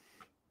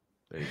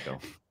 There you go.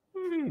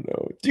 I don't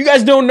know. Do you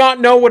guys not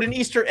know what an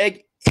Easter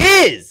egg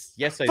is?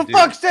 Yes, I do. For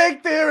fuck's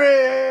sake, theory!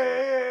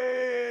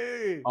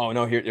 Oh,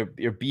 no, here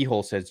your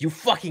B-hole says, you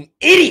fucking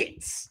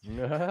idiots! Do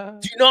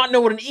you not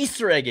know what an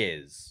Easter egg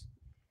is?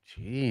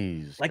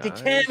 Jeez. Like guys.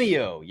 a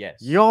cameo,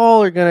 yes.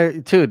 Y'all are gonna,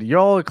 dude,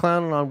 y'all are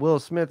clowning on Will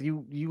Smith.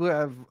 You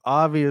have,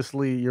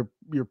 obviously, you're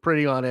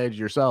pretty on edge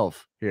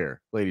yourself here,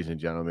 ladies and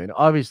gentlemen.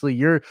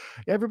 Obviously,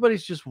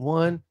 everybody's just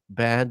one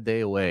bad day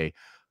away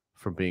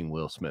from being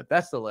Will Smith.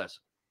 That's the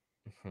lesson.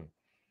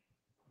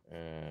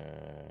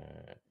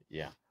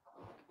 Yeah.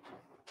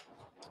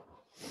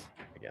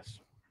 I guess.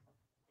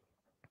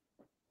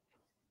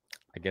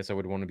 I guess I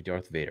would want to be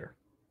Darth Vader.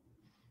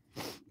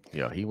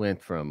 Yeah, he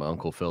went from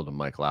Uncle Phil to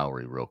Mike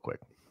Lowry real quick.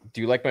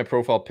 Do you like my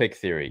profile pic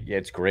theory? Yeah,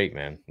 it's great,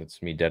 man.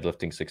 It's me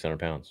deadlifting 600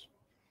 pounds.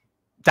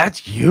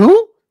 That's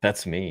you?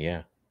 That's me,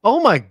 yeah. Oh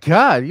my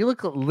God. You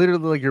look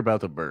literally like you're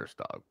about to burst,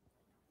 dog.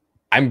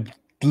 I'm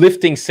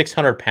lifting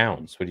 600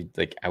 pounds. What do you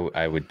like?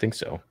 I would think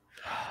so.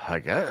 I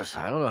guess.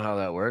 I don't know how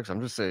that works.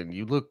 I'm just saying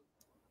you look.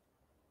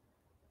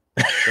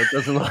 That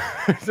doesn't look,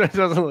 that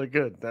doesn't look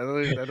good. That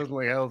doesn't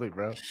look healthy,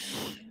 bro.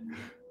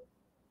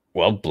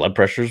 Well, blood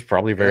pressure is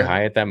probably very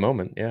high at that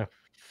moment. Yeah.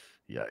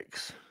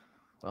 Yikes.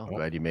 Well, I'm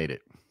glad you made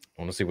it.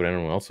 I want to see what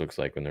anyone else looks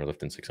like when they're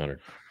lifting 600.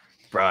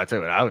 Bro, I tell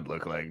you what I would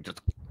look like.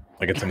 Just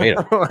like a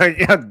tomato. Like,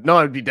 yeah, no,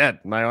 I'd be dead.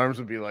 My arms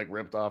would be like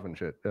ripped off and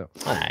shit. Yeah.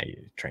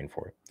 You train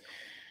for it.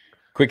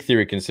 Quick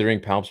theory: considering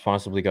Palps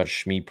possibly got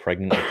Shmi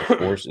pregnant with the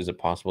Force, is it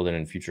possible that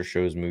in future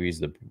shows, movies,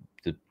 that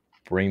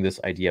bring this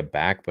idea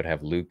back, but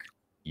have Luke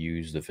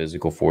use the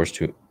physical Force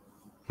to?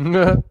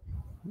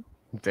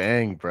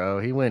 Dang, bro,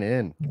 he went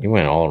in. He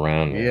went all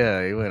around. Man.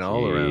 Yeah, he went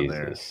all around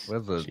there.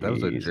 That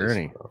was a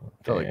journey.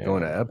 Felt like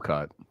going to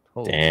Epcot.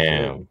 Holy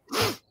damn.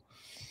 Shit.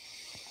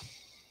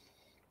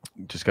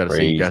 Just got to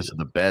say, you guys are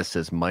the best,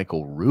 says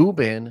Michael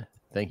Rubin.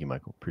 Thank you,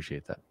 Michael.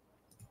 Appreciate that.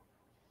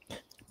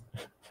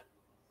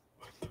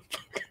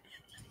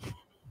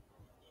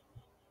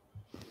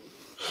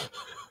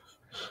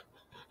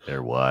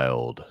 They're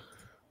wild.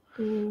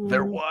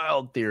 They're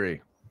wild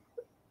theory.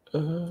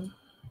 God.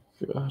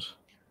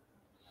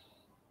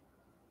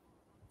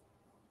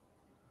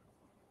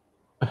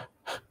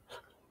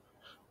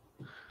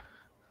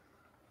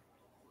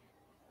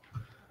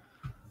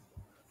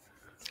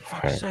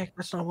 Fuck's sake,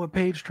 that's not what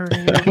page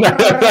turning is.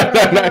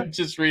 I'm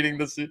just reading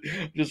this.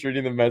 Just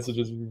reading the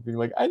messages, being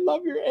like, "I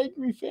love your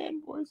angry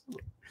fanboys."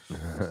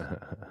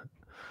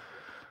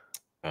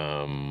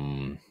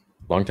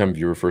 Long-time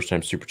viewer,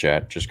 first-time super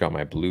chat. Just got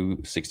my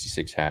blue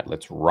 66 hat.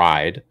 Let's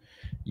ride.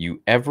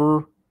 You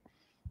ever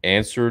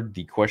answered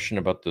the question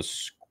about the?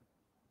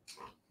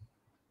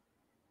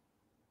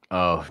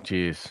 Oh,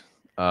 geez.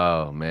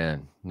 Oh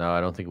man, no,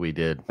 I don't think we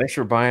did. Thanks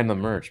for buying the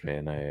merch,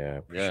 man. I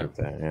appreciate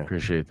that. Yeah,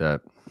 appreciate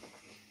that.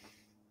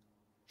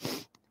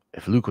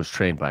 If Luke was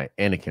trained by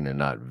Anakin and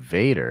not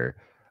Vader,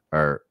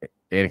 or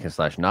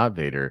Anakin / not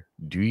Vader,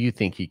 do you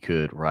think he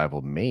could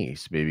rival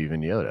Mace, maybe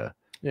even Yoda?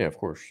 Yeah, of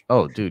course.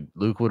 Oh, dude,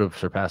 Luke would have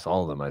surpassed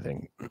all of them, I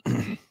think.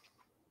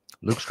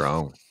 Luke's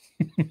strong.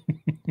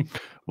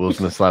 Will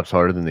Smith slaps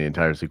harder than the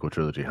entire sequel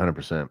trilogy,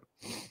 100%.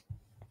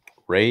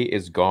 Rey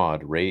is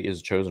God. Rey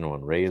is chosen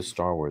one. Rey is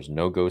Star Wars.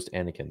 No ghost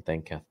Anakin.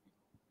 Thank Kath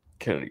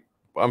Kennedy.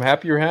 I'm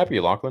happy you're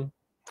happy, Lachlan.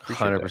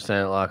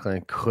 100%,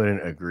 Lachlan.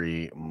 Couldn't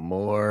agree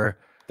more.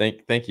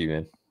 Thank you,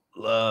 man.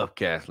 Love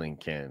Kathleen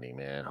Kennedy,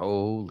 man.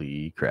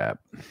 Holy crap.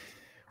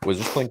 Was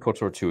just playing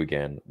KOTOR 2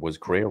 again. Was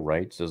Kreia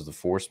right? Does the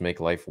Force make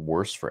life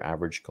worse for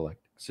average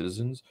collecting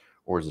citizens,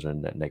 or is it a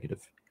net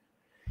negative?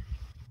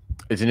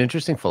 It's an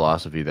interesting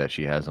philosophy that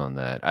she has on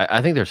that.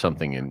 I think there's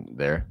something in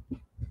there.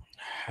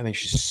 I think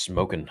she's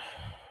smoking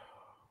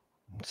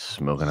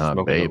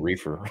hot babe.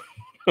 Reefer.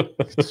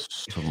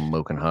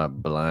 Smoking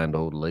hot blind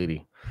old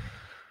lady.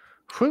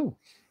 Whew.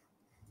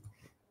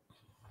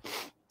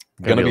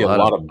 Gonna be a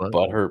lot of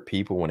butthurt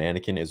people when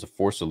Anakin is a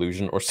Force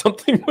illusion or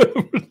something.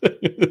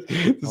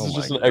 This is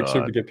just an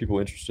excerpt to get people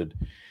interested.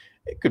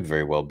 It could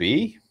very well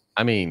be.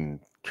 I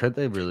mean, could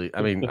they really?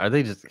 I mean, are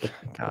they just?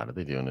 God, are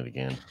they doing it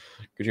again?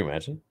 Could you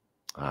imagine?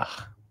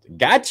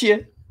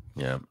 Gotcha.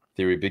 Yeah.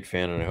 Theory, big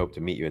fan, and I hope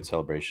to meet you at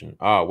Celebration.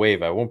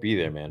 Wave, I won't be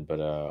there, man,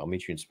 but I'll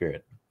meet you in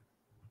spirit.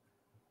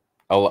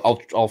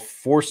 I'll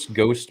force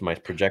ghost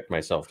project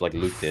myself like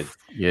Luke did.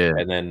 Yeah.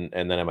 And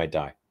then I might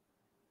die.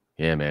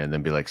 Yeah, man. And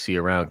then be like, see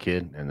you around,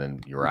 kid, and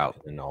then you're out.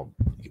 And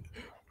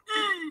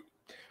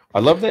I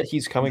love that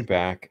he's coming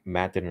back.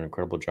 Matt did an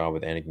incredible job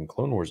with Anakin.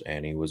 Clone Wars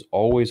Annie was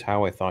always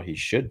how I thought he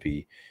should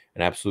be.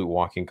 An absolute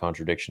walking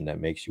contradiction that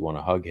makes you want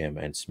to hug him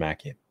and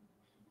smack him.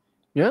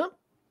 Yeah,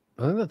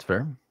 I think that's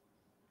fair.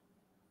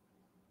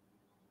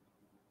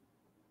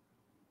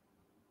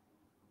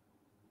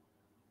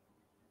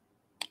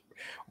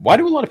 Why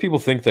do a lot of people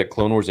think that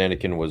Clone Wars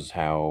Anakin was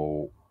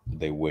how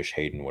they wish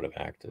Hayden would have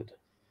acted?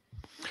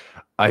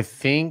 I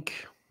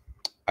think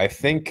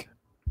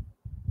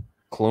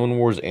Clone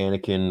Wars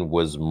Anakin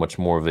was much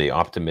more of a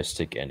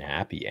optimistic and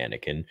happy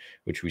Anakin,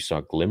 which we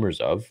saw glimmers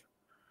of.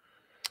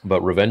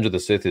 But Revenge of the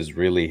Sith is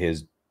really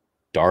his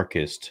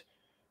darkest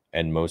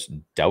and most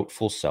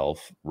doubtful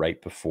self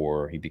right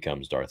before he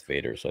becomes Darth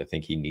Vader. So I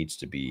think he needs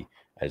to be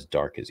as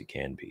dark as he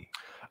can be.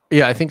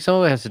 Yeah, I think some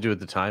of it has to do with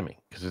the timing,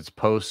 because it's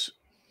post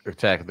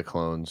Attack of the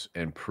Clones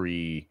and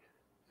pre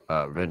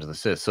Revenge of the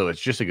Sith. So it's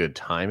just a good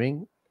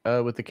timing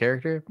with the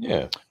character.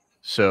 Yeah.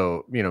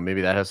 So,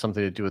 maybe that has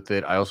something to do with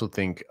it. I also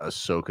think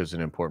Ahsoka is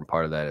an important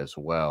part of that as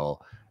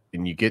well.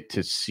 And you get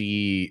to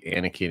see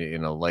Anakin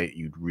in a light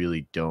you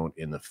really don't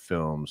in the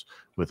films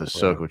with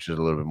Ahsoka, which is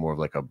a little bit more of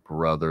like a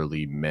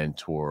brotherly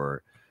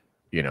mentor,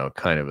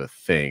 kind of a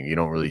thing. You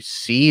don't really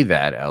see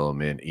that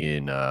element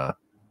in the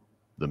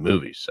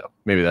movies. So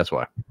maybe that's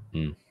why.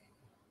 You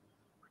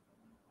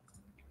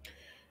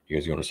You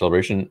guys going to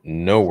Celebration?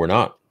 No, we're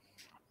not.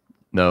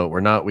 No,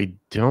 we're not. We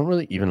don't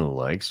really even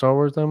like Star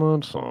Wars that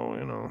much, so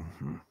you know.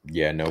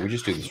 Yeah, no, we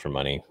just do this for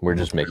money. We're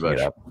just making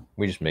it up.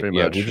 We just make. Pretty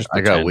Yeah, much. we just.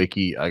 I got pretend.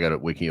 wiki. I got a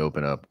wiki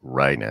open up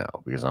right now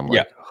because I'm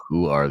like,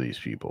 who are these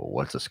people?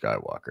 What's a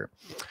Skywalker?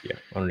 Yeah,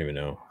 I don't even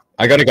know.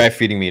 I got a guy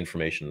feeding me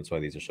information. That's why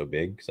these are so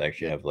big. Because I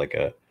actually have like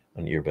an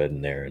earbud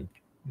in there, and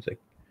he's like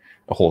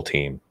a whole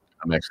team.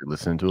 I'm actually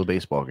listening to a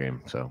baseball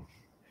game. So,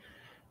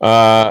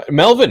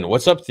 Melvin,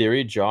 what's up,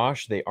 Theory?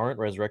 Josh, they aren't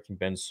resurrecting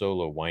Ben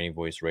Solo. Whiny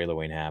voice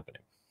Raylo ain't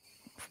happening.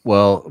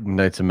 well,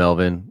 Knights of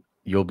Melvin,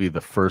 you'll be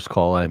the first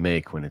call I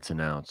make when it's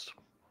announced.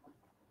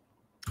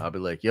 I'll be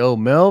like, yo,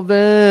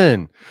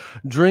 Melvin,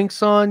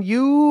 drinks on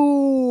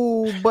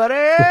you, buddy.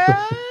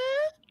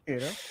 You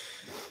know?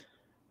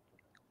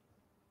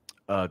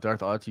 Darth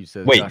Atu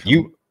says, wait, Josh,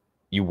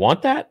 you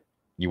want that?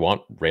 You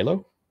want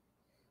Raylo?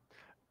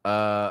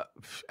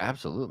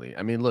 Absolutely.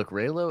 I mean, look,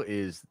 Raylo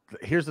is,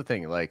 here's the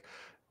thing, like,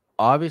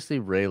 obviously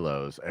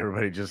Raylo's,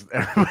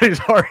 everybody's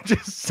heart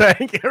just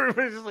sank.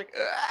 Everybody's just like,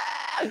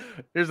 ah!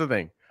 Here's the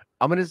thing.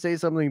 I'm going to say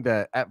something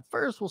that at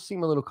first will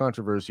seem a little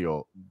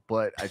controversial,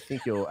 but I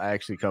think you'll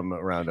actually come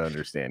around to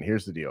understand.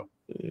 Here's the deal.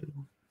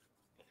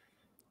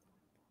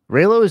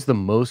 Raylo is the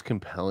most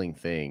compelling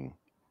thing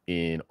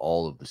in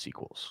all of the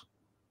sequels.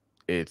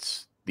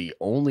 It's the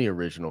only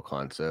original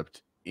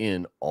concept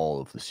in all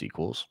of the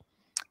sequels.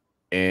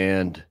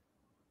 And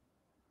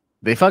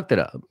they fucked it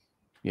up.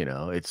 You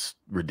know, it's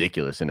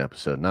ridiculous in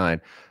episode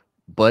 9,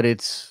 but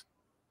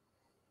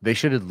they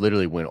should have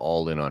literally went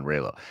all in on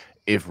Raylo.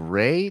 If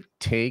Rey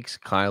takes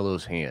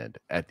Kylo's hand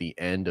at the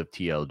end of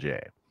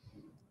TLJ,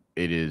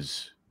 it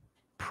is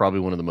probably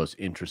one of the most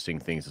interesting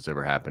things that's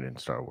ever happened in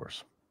Star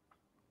Wars.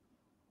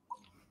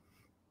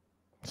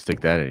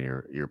 Stick that in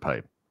your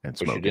pipe and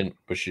smoke it.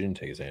 But she didn't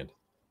take his hand.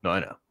 No,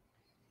 I know.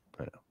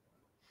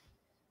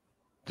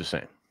 Just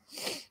saying.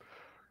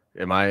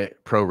 Am I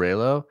pro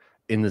Raylo?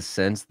 In the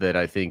sense that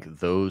I think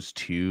those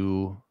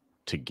two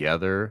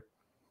together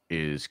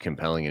is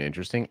compelling and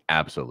interesting?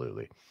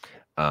 Absolutely.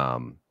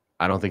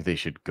 I don't think they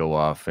should go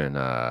off and,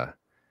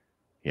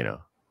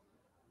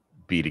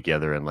 be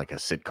together in like a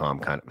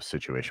sitcom kind of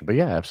situation. But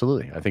yeah,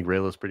 absolutely. I think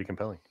Raylo's pretty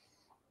compelling.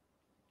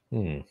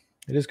 It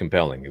is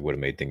compelling. It would have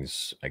made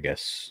things, I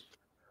guess.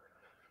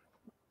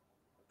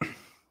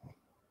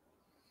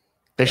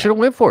 They should have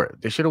went for it.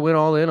 They should have went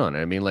all in on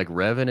it. I mean, like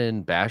Revan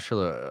and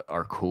Bashila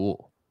are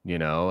cool,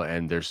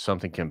 and there's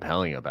something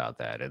compelling about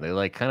that. And they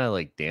like kind of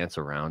like dance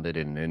around it.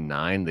 And in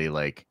 9, they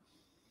like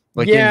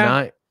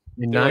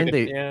in 9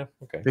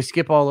 they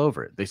skip all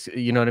over it. They,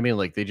 you know what I mean?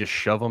 Like they just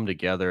shove them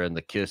together, and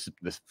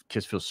this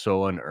kiss feels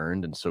so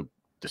unearned and so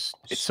it's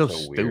so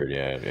weird.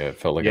 Yeah, it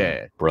felt like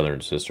a brother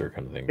and sister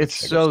kind of thing. It's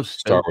so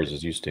Star Wars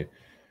is used to.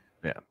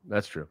 Yeah,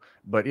 that's true.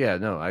 But yeah,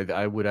 no,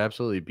 I would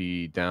absolutely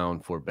be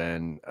down for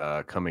Ben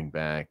coming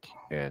back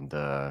and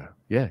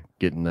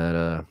getting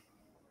that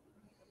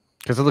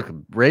because look,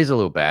 Rey's a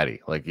little baddie,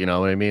 like, you know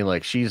what I mean?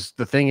 Like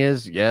the thing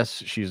is,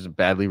 yes, she's a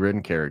badly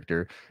written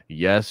character.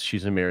 Yes,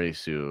 she's a Mary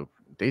Sue.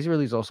 Daisy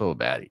Ridley's also a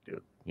baddie,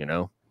 dude,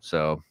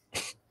 So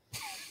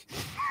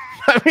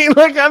I mean,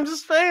 like, I'm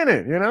just saying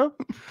it,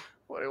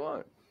 What do you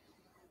want?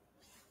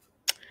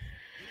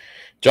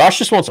 Josh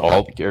just wants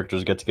all the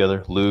characters to get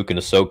together. Luke and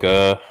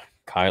Ahsoka,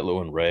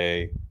 Kylo and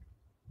Rey.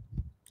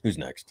 Who's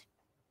next?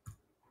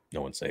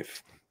 No one's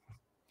safe.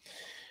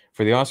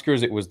 For the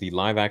Oscars, it was the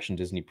live-action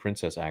Disney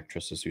princess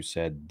actresses who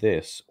said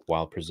this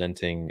while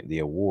presenting the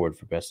award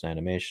for Best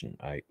Animation.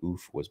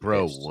 Was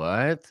Bro, pissed.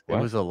 What? It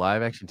was a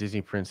live-action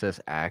Disney princess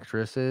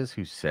actresses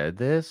who said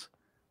this?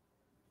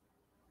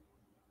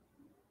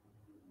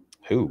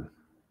 Who?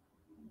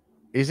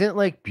 Isn't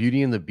like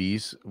Beauty and the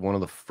Beast one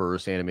of the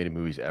first animated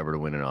movies ever to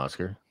win an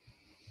Oscar?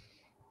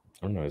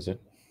 I don't know. Is it?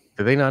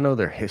 Do they not know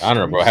their history? I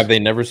don't know, bro. Have they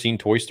never seen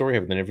Toy Story?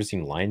 Have they never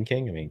seen Lion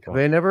King? I mean, have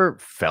they never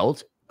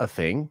felt a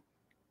thing?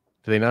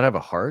 Do they not have a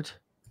heart?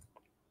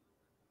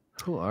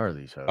 Who are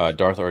these hoes?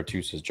 Darth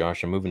R2 says,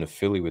 Josh, I'm moving to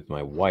Philly with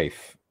my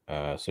wife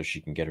so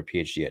she can get her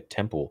PhD at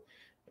Temple.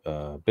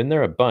 Been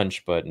there a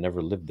bunch, but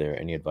never lived there.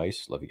 Any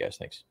advice? Love you guys.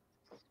 Thanks.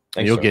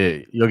 You'll get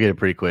it. You'll get it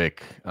pretty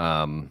quick.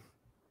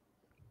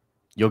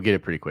 You'll get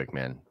it pretty quick,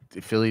 man.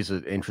 Philly's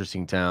an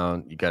interesting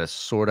town. You got to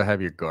sort of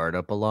have your guard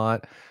up a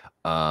lot.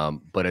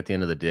 But at the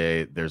end of the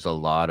day, there's a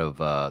lot of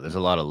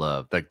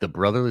love. Like the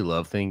brotherly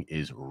love thing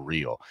is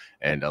real.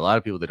 And a lot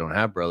of people that don't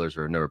have brothers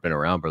or have never been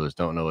around brothers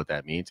don't know what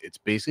that means. It's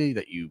basically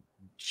that you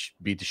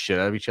beat the shit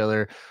out of each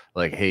other,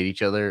 like hate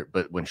each other,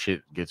 but when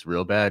shit gets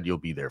real bad, you'll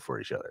be there for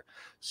each other.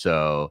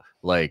 So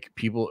like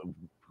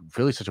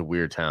Philly's such a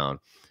weird town.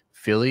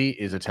 Philly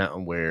is a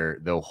town where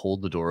they'll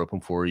hold the door open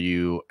for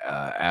you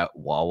at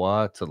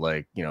Wawa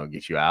to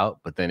get you out.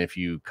 But then if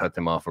you cut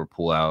them off or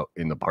pull out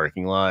in the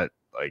parking lot,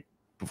 like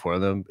before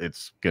them,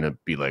 it's going to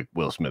be like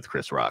Will Smith,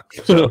 Chris Rock.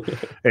 So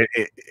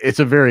it's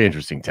a very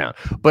interesting town.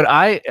 But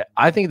I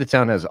think the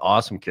town has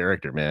awesome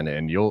character, man.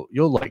 And you'll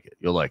like it.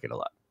 You'll like it a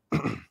lot.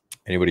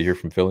 Anybody here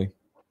from Philly?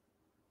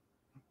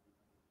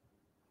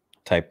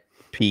 Type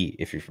P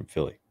if you're from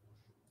Philly.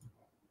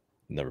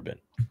 Never been.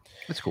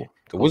 It's cool.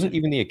 It wasn't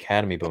even the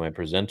Academy, but the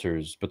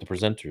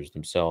presenters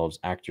themselves,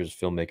 actors,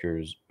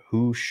 filmmakers,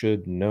 who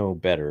should know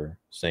better,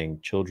 saying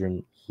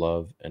children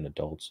love and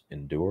adults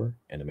endure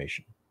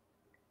animation.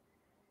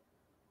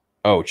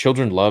 Oh,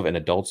 children love and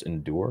adults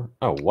endure?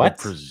 Oh, what?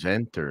 The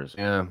presenters,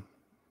 yeah.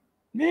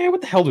 Man,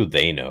 what the hell do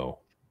they know?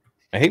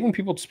 I hate when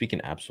people speak in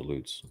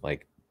absolutes.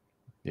 Like,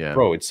 yeah,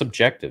 bro, it's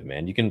subjective,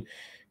 man. You can,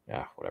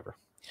 whatever.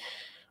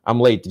 I'm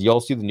late. Did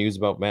y'all see the news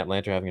about Matt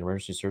Lanter having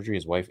emergency surgery?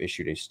 His wife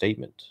issued a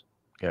statement.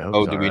 Yeah.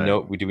 Oh, do we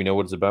know? Do we know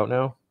what it's about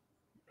now?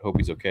 Hope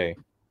he's okay.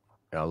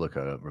 Yeah, I'll look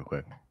it up real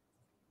quick.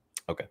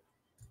 Okay.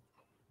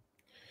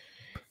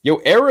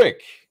 Yo,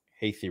 Eric.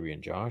 Hey, Theory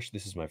and Josh.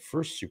 This is my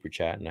first super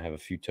chat, and I have a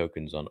few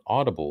tokens on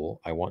Audible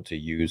I want to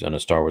use on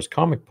a Star Wars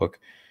comic /book,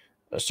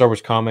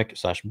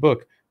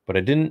 but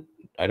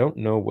I don't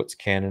know what's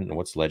canon and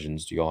what's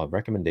legends. Do you all have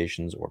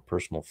recommendations or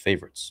personal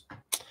favorites?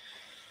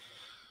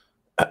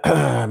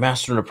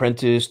 Master and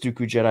Apprentice,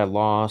 Dooku Jedi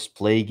Lost,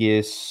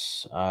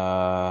 Plagueis.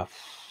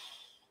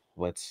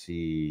 Let's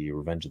see.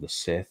 Revenge of the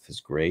Sith is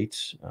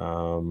great. Why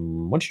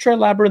don't you try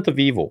Labyrinth of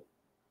Evil?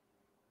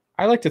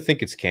 I like to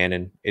think it's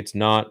canon. It's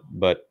not,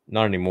 but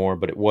not anymore.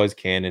 But it was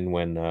canon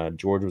when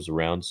George was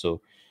around.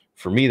 So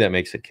for me, that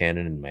makes it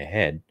canon in my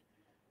head.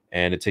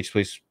 And it takes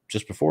place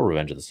just before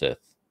Revenge of the Sith.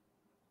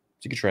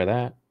 So you could try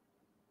that.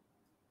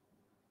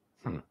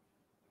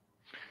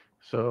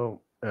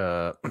 So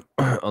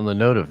on the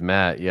note of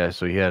Matt, yeah,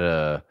 so he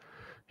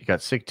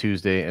got sick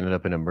Tuesday, ended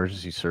up in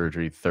emergency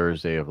surgery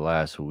Thursday of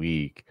last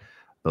week.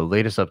 The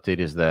latest update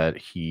is that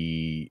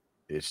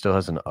it still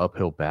has an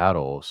uphill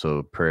battle,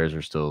 so prayers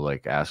are still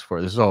like asked for.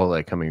 This is all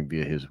like coming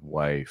via his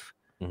wife.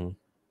 Mm-hmm.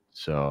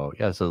 So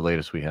yeah, that's the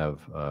latest we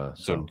have.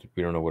 So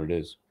we don't know what it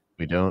is.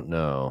 We don't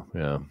know.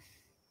 Yeah.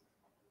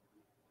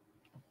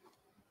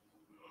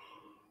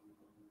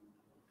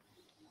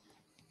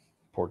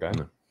 Poor guy.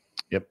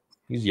 Yep.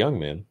 He's young,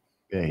 man.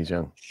 Yeah, he's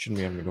young. Shouldn't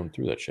be having to go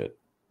through that shit.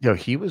 Yo,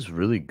 he was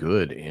really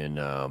good in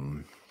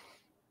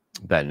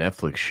that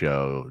Netflix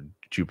show,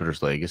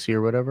 Jupiter's Legacy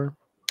or whatever.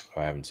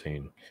 I haven't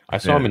seen. I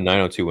saw him in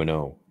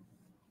 90210.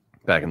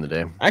 Back in the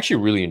day. I actually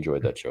really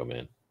enjoyed that show,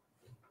 man.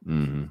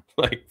 Mm-hmm.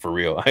 Like, for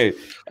real. I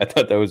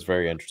thought that was a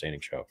very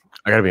entertaining show.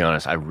 I gotta be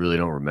honest, I really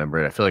don't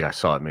remember it. I feel like I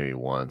saw it maybe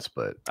once,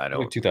 but I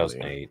don't. Like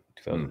 2008,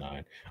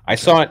 2009. I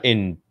saw it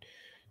in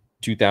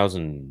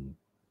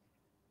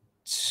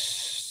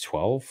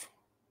 2012.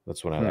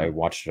 That's when I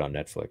watched it on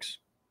Netflix.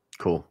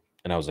 Cool.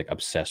 And I was like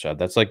obsessed.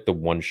 That's like the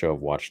one show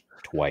I've watched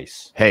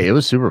twice. Hey, it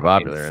was super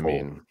popular. I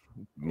mean,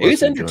 it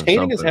was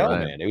entertaining as hell,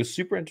 man. It was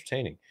super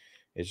entertaining.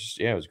 It's just,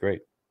 it was great.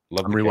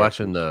 I'm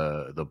rewatching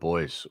the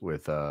Boys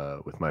with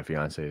my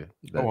fiance.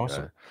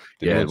 Awesome.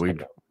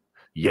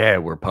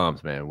 We're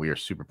pumped, man. We are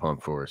super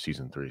pumped for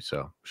season 3,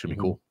 so should be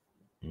cool.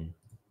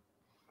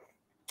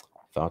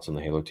 Thoughts on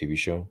the Halo TV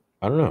show?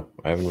 I don't know.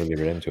 I haven't really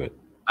read into it.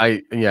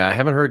 I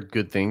haven't heard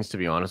good things, to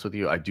be honest with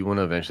you. I do want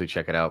to eventually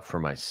check it out for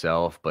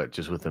myself, but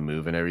just with the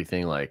move and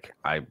everything, like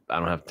I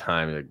don't have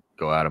time to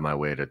go out of my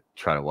way to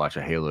try to watch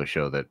a Halo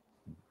show that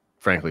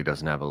frankly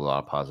doesn't have a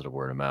lot of positive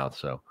word of mouth.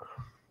 So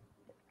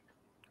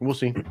we'll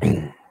see.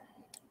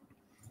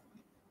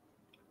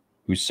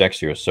 Who's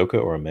sexier,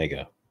 Ahsoka or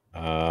Omega?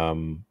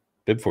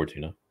 Bib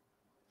Fortuna.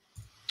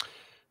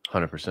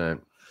 100%.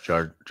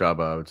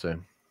 Jabba, I would say.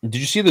 Did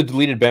you see the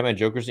deleted Batman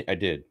Joker scene? I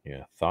did.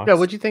 Yeah. Thoughts? Yeah.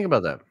 What'd you think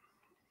about that?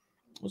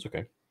 It was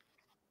okay.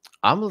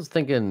 I was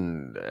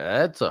thinking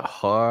that's a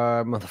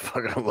hard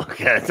motherfucker to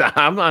look at.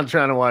 I'm not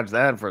trying to watch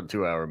that for a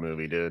 2-hour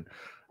movie, dude.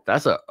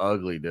 That's an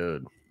ugly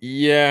dude.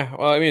 Yeah.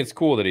 Well, I mean, it's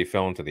cool that he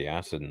fell into the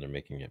acid and they're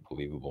making it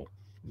believable.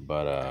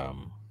 But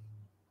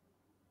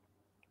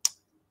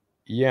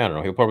yeah, I don't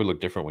know. He'll probably look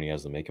different when he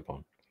has the makeup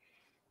on.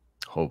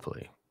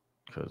 Hopefully,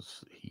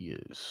 because he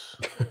is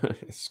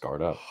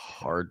scarred up.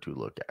 Hard to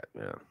look at,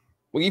 yeah.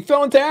 Well, he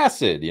fell into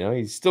acid. You know,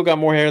 he's still got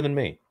more hair than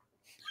me.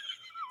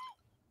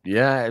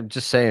 Yeah, I'm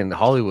just saying,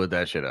 Hollywood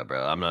that shit up,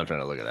 bro. I'm not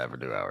trying to look at that for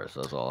 2 hours.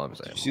 That's all I'm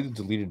saying. Did you see the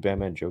deleted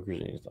Batman Jokers?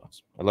 Any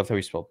thoughts? I loved how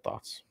he spelled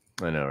thoughts.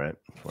 I know, right?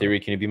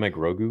 Theory, can you be my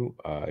Grogu?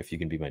 If you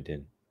can be my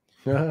Din.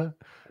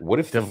 What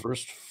if the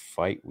first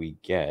fight we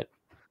get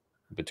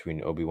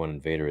between Obi-Wan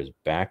and Vader is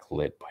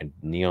backlit by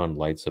neon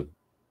lights of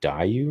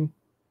Dayu?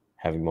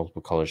 Having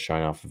multiple colors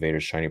shine off of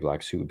Vader's shiny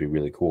black suit would be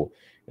really cool.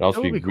 It'd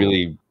also be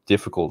really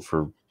difficult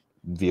for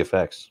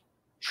VFX.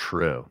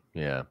 True.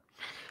 Yeah.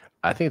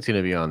 I think it's going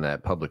to be on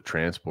that public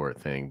transport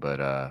thing,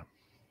 but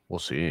we'll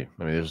see.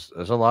 I mean, there's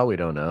a lot we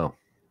don't know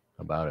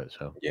about it.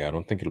 So yeah, I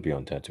don't think it'll be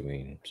on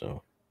Tatooine.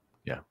 So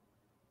yeah.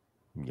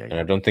 And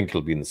I don't think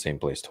it'll be in the same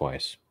place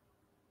twice.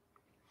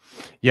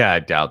 Yeah, I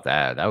doubt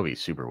that. That would be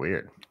super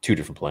weird. 2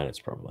 different planets,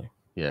 probably.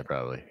 Yeah,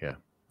 probably. Yeah.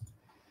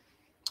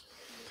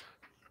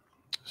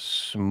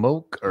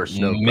 Smoke or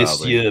Snoke?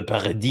 Monsieur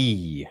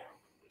Paradis.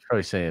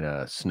 Probably saying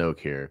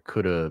Snoke here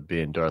could have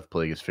been Darth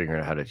Plagueis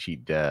figuring out how to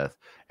cheat death,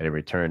 and in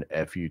return,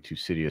 F you to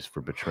Sidious for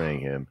betraying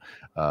him,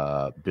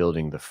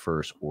 building the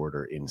First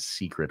Order in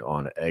secret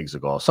on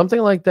Exegol.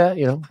 Something like that,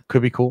 you know,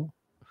 could be cool.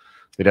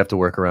 They'd have to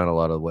work around a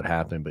lot of what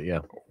happened, but yeah.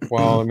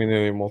 Well, I mean,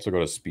 they also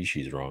got a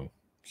species wrong,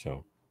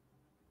 so.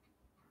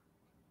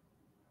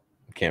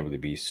 can't really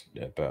be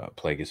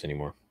Plagueis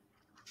anymore.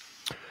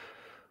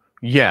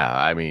 Yeah,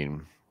 I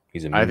mean,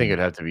 he's a. I think it'd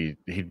have to be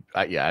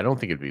yeah, I don't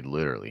think it'd be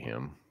literally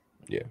him.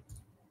 Yeah.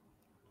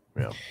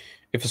 Yeah.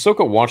 If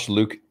Ahsoka watched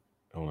Luke,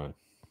 hold on.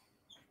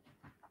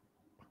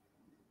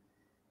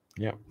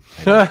 Yeah.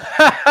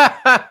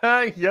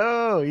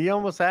 Yo, he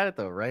almost had it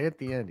though. Right at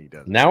the end, he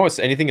does. Now it's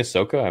anything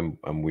Ahsoka.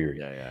 I'm weary.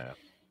 Yeah.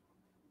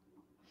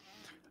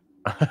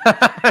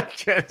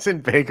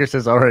 Jensen Baker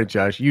says, "All right,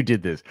 Josh, you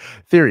did this.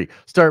 Theory: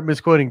 start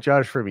misquoting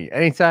Josh for me.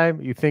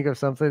 Anytime you think of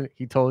something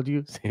he told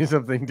you, say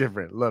something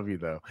different. Love you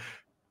though."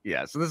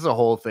 Yeah. So this is a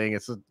whole thing.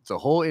 It's a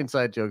whole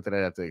inside joke that I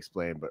have to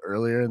explain. But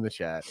earlier in the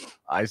chat,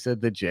 I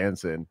said that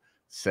Jensen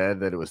said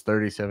that it was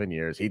 37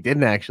 years. He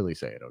didn't actually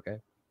say it. Okay.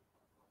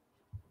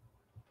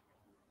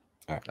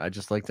 All right. I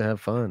just like to have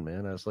fun,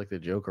 man. I just like to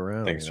joke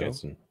around. Thanks,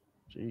 Jensen.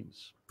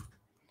 Jeez.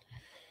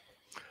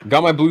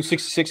 Got my blue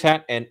 66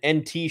 hat and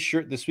NT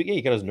shirt this week. Yeah,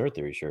 you got his Nerd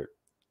Theory shirt.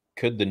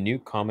 Could the new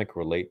comic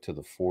relate to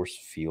the force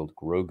field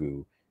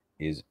Grogu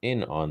is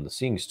in on the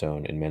Seeing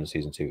Stone in Mando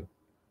Season 2?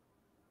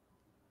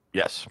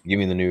 Yes. Give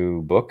me the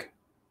new book?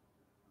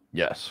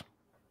 Yes.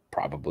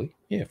 Probably.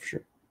 Yeah, for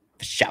sure.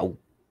 For sure.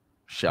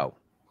 Show.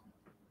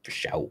 For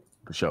sure.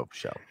 For sure. For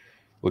sure.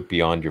 Look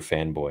beyond your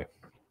fanboy.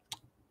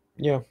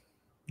 Yeah.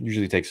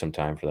 Usually takes some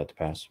time for that to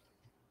pass.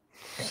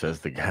 Says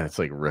the guy that's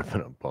like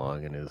ripping a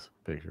bong in his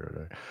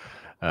picture.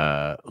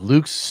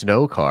 Luke's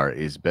snow car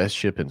is best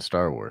ship in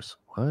Star Wars.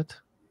 What?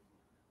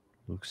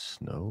 Luke's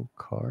snow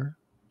car?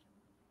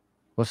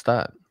 What's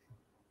that?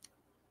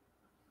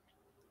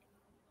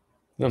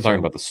 I'm talking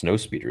about the snow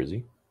speeder, is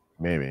he?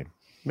 Maybe. I mean,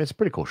 it's a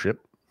pretty cool ship.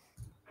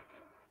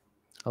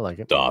 I like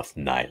it. Darth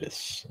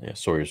Nihilus. Yeah,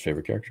 Sawyer's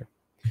favorite character.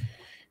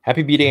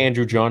 Happy B-Day,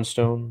 Andrew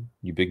Johnstone,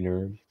 you big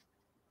nerd.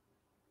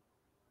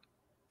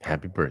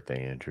 Happy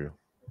birthday, Andrew.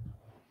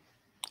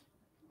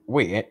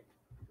 Wait.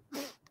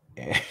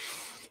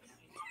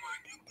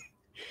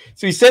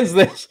 So he sends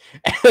this,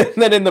 and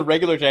then in the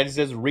regular chat, he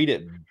says, read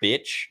it,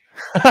 bitch.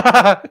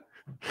 I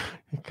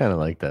kind of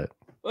like that.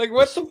 Like,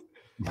 what the?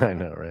 I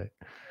know, right?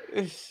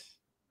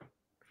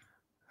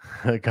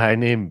 A guy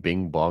named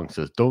Bing Bong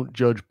says, don't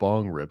judge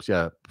bong rips.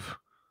 Yeah.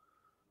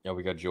 Yeah,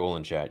 we got Joel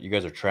in chat. You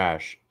guys are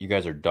trash. You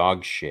guys are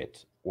dog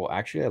shit. Well,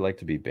 actually, I like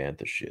to be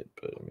bantha shit,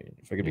 but I mean,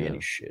 if I could be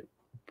any shit.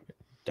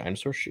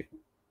 Dinosaur shit.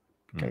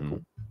 Kind of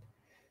cool.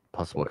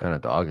 Plus, what kind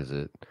of dog is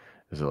it?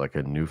 Is it like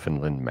a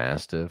Newfoundland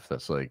Mastiff?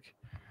 That's like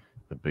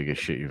the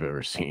biggest shit you've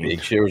ever seen.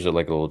 Big shit, or is it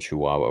like a little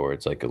Chihuahua where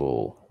it's like a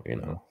little,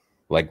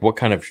 like what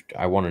kind of?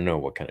 I want to know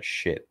what kind of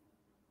shit.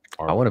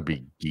 I want to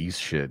be geese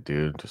shit,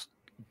 dude. Just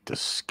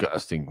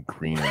disgusting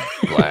green and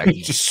black,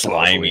 just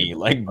slimy,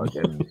 like.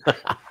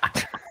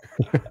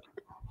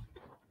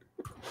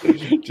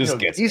 Just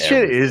gets geese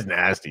shit is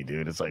nasty,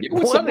 dude. It's like,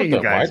 what do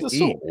you guys eat?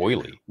 So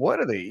oily. What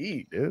do they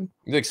eat, dude?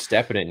 You like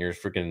step in it and you're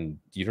freaking.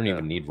 You don't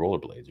even need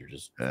rollerblades. You're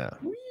just.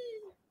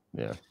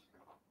 Yeah.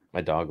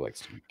 My dog likes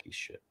to eat geese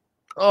shit.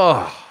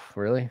 Oh,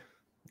 really?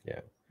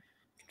 Yeah.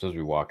 Sometimes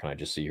we walk and I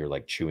just see her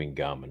like chewing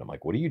gum, and I'm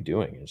like, "What are you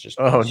doing?" And it's just.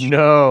 Oh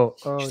no!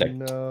 Oh like,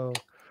 no!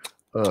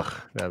 Ugh,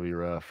 that'd be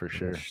rough for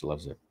sure. She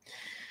loves it.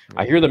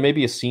 I hear there may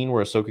be a scene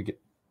where Ahsoka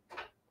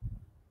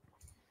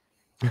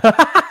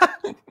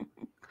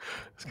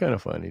It's kind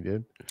of funny,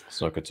 dude.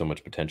 Ahsoka had so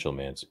much potential,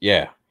 man. So, he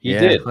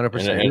did.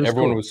 100%. And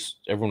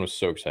everyone was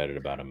so excited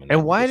about him.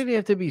 And why did he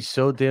have to be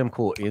so damn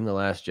cool in The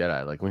Last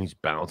Jedi? Like when he's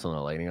bouncing the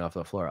lightning off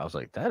the floor, I was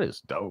like, that is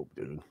dope,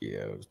 dude. Yeah,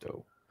 it was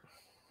dope.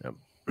 Yep.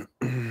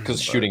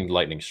 Because shooting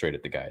lightning straight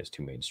at the guy is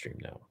too mainstream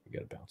now. You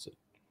got to bounce it,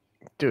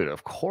 dude.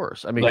 Of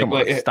course. I mean, come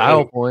on,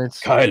 style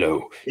points.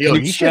 Kylo,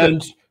 he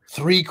stand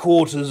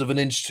 3/4 of an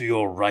inch to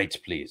your right,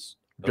 please.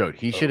 Dude,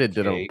 he should have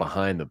done it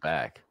behind the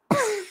back.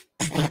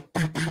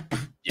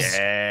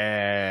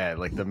 Yeah,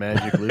 like the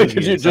magic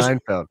Luigi in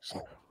Seinfeld.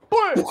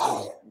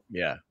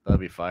 Yeah, that'd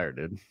be fire,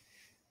 dude.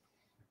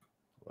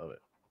 Love it.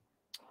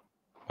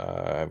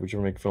 Would you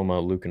ever make a film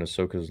about Luke and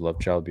Ahsoka's love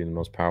child being the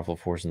most powerful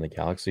force in the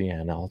galaxy,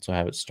 and also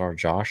have it star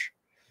Josh?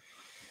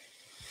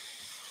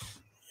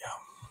 Yeah,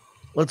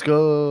 let's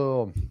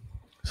go.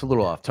 It's a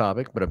little off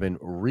topic, but I've been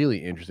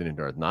really interested in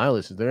Darth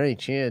Nihilus. Is there any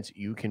chance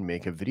you can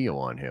make a video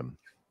on him?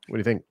 What do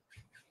you think?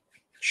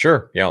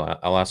 Sure. Yeah,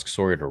 I'll ask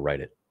Sawyer to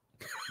write it.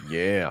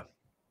 Yeah.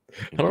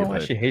 I don't know why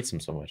she hates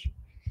him so much.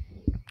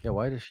 Yeah,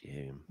 why does she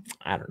hate him?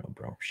 I don't know,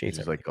 bro. She hates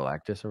him. Like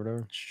Galactus or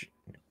whatever.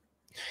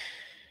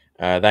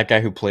 That guy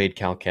who played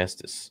Cal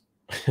Kestis.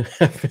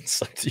 I've been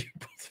sucked to you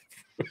both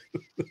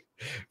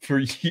for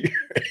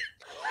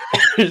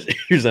years.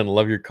 Here's I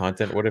love your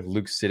content. What if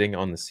Luke sitting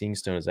on the Seeing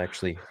Stone is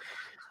actually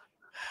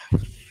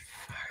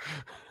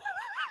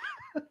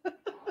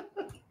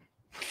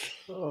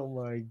Oh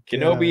my god.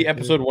 Kenobi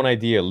episode 1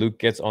 idea. Luke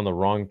gets on the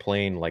wrong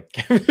plane like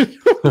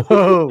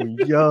Oh,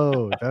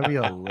 yo, that'd be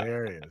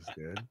hilarious,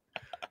 dude.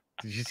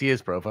 Did you see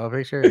his profile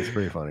picture? It's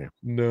pretty funny.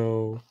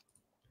 No.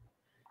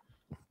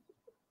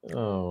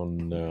 Oh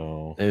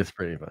no. It's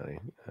pretty funny.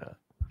 Yeah.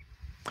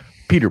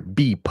 Peter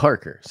B.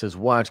 Parker says,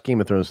 watch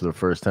Game of Thrones for the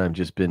first time.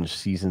 Just binge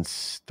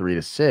seasons 3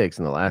 to 6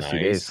 in the last 2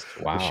 days.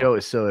 Wow. The show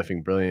is so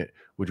effing brilliant.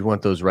 Would you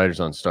want those writers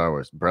on Star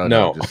Wars, bro?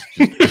 No.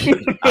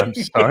 I'm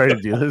sorry to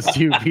do this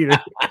to you, Peter.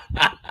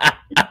 I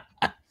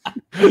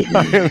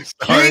am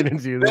sorry to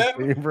do this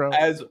to you, bro.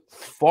 As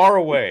far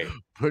away.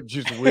 But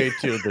just wait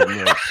till the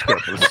next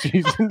couple of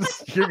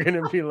seasons. You're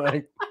gonna be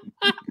like,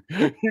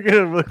 you're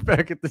gonna look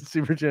back at the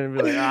Super Chat and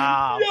be like,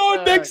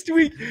 no, next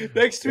week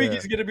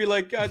he's gonna be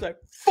like, guys, I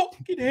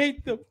fucking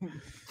hate them.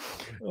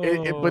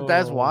 But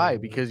that's why,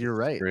 because you're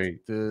right.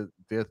 Great. The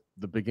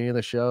beginning of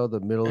the show, the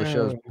middle of the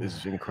show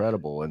is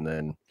incredible, and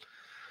then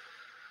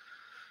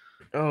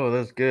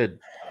that's good.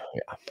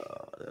 Yeah,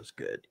 that's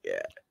good.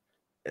 Yeah,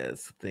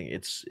 that's the thing.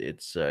 It's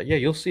yeah.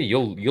 You'll see.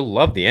 You'll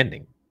love the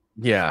ending.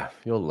 Yeah,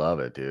 you'll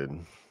love it,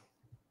 dude.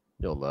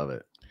 You'll love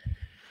it.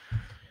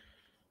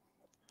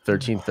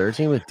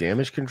 1313 with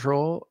damage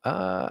control.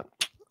 I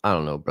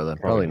don't know, brother.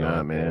 Probably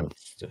not, man.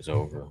 It's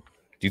over.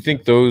 Do you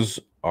think those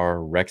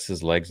are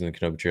Rex's legs in the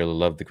Kenobi trailer?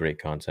 Love the great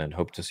content.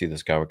 Hope to see the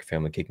Skywalker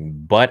family kicking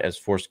butt as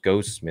Force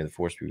ghosts. May the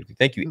Force be with you.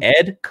 Thank you,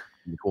 Ed.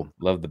 Cool.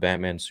 Love the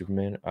Batman,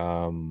 Superman.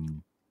 I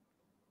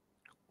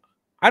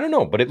don't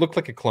know, but it looked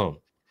like a clone.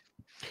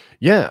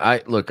 Yeah,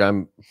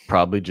 I'm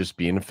probably just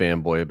being a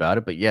fanboy about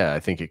it, but yeah, I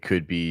think it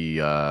could be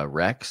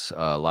Rex.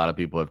 A lot of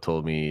people have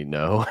told me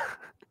no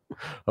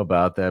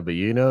about that, but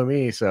you know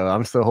me, so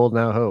I'm still holding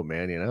out hope,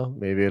 man. You know,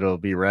 maybe it'll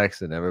be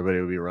Rex and everybody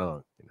will be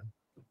wrong.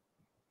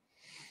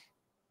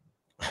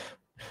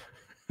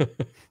 You know?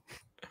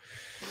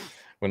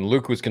 When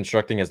Luke was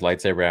constructing his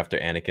lightsaber after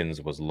Anakin's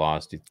was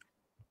lost.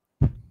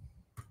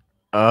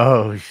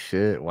 Oh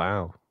shit!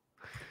 Wow,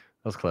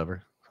 that was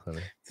clever.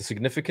 The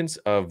significance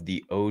of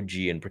the OG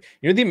and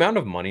the amount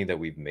of money that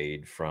we've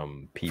made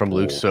from people from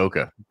Luke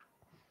Soka.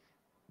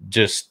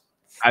 Just,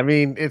 I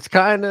mean, it's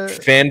kind of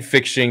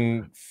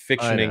fictioning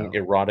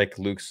erotic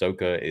Luke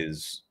Soka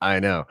is. I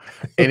know,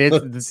 and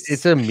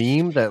it's a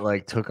meme that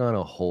like took on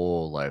a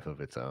whole life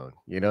of its own.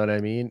 You know what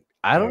I mean?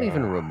 I don't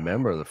even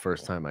remember the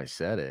first time I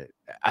said it.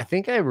 I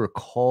think I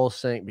recall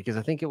saying, because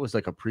I think it was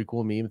like a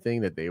prequel meme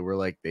thing that they were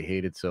like, they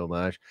hated so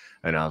much.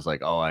 And I was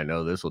like, oh, I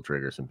know this will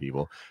trigger some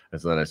people.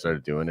 And so then I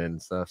started doing it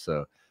and stuff.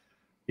 So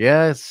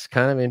yeah, it's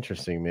kind of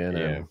interesting,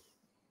 man.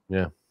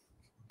 Yeah.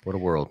 What a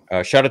world.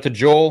 Shout out to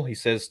Joel. He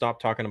says, stop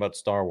talking about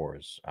Star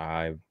Wars.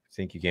 I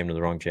think you came to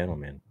the wrong channel,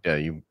 man. Yeah,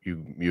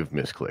 you've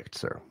misclicked,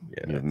 sir.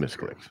 Yeah, you've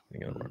misclicked.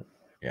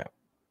 Yeah.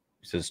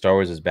 He says Star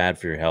Wars is bad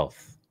for your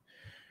health.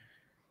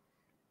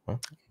 Huh?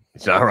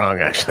 It's not wrong,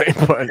 actually,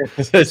 but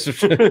it's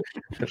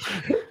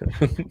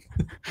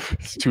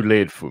too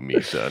late for me,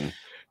 son.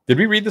 Did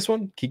we read this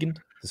one, Keegan?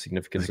 The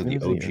significance of the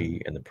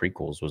OG and the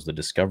prequels was the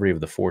discovery of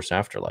the Force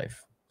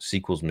afterlife.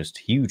 Sequels missed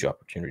huge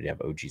opportunity to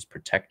have OGs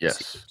protect the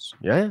sequels.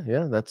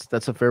 Yeah.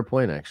 That's a fair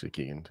point, actually,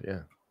 Keegan.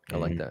 Yeah, I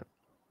like that.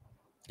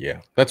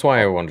 Yeah, that's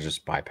why I want to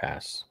just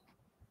bypass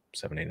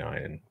 7, 8, 9,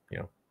 and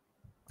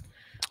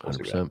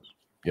 100%.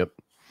 Yep.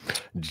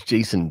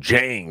 Jason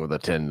Jang with a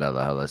 $10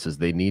 highlight says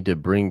they need to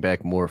bring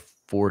back more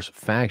Force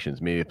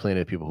factions, maybe a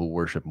planet of people who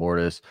worship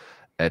Mortis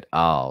et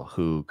al.,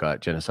 who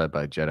got genocide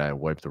by Jedi and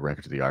wiped the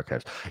records of the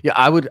archives. Yeah,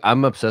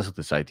 I'm obsessed with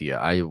this idea.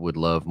 I would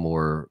love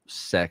more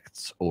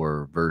sects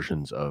or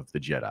versions of the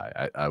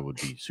Jedi. I would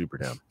be super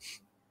down.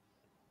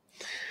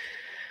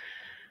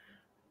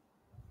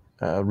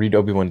 Read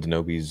Obi-Wan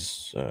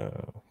Kenobi's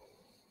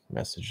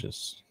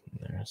messages.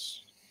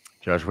 There's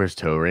Josh wears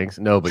toe rings.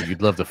 No, but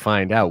you'd love to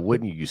find out,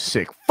 wouldn't you, you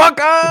sick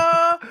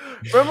fucker?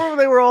 Remember when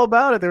they were all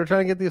about it? They were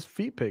trying to get these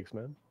feet pics,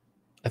 man.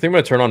 I think I'm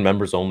going to turn on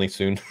members only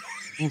soon.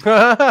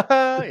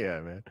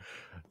 Yeah, man.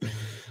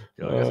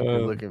 Yo, I got some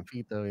good looking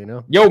feet, though, you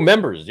know? Yo,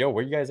 members. Yo,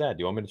 where you guys at?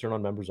 Do you want me to turn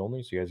on members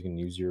only so you guys can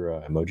use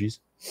your emojis?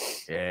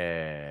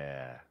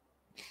 Yeah.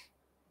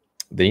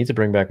 They need to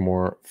bring back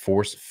more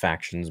Force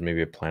factions,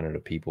 maybe a planet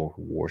of people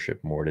who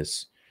worship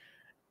Mortis.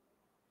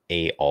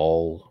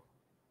 All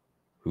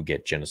who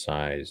get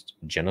genocided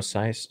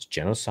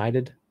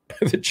by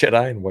the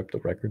Jedi and wipe the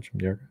records from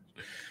the archives.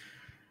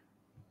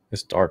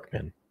 It's dark,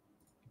 man.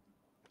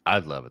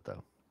 I'd love it,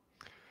 though.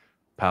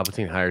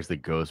 Palpatine hires the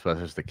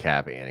Ghostbusters to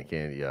cap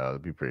Anakin. Yo,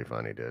 it'd be pretty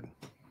funny, dude.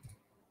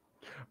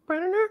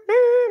 Currently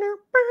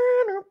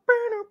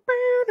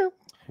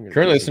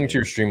listening to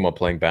your stream while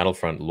playing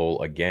Battlefront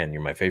LOL again.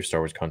 You're my favorite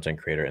Star Wars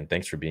content creator, and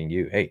thanks for being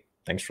you. Hey,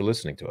 thanks for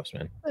listening to us,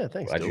 man. Yeah,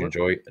 thanks. Glad you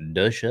enjoy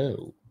the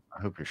show.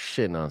 I hope you're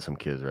shitting on some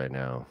kids right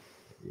now.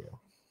 Yeah.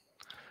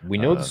 We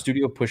know the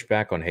studio pushed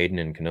back on Hayden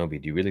and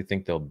Kenobi. Do you really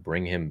think they'll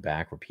bring him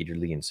back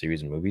repeatedly in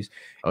series and movies?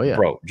 Oh, yeah.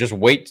 Bro, just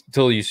wait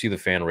till you see the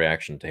fan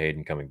reaction to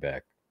Hayden coming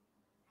back.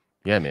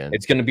 Yeah, man.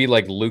 It's going to be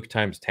like Luke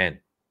times 10.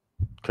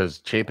 Because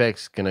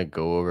Chapek's going to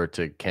go over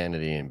to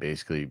Kennedy and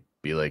basically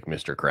be like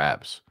Mr.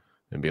 Krabs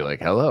and be like,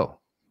 hello,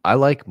 I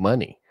like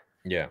money.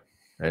 Yeah.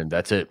 And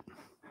that's it.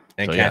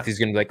 And so, Kathy's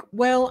going to be like,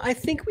 well, I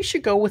think we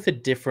should go with a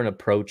different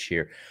approach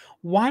here.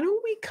 Why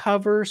don't we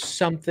cover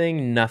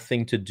something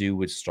nothing to do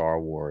with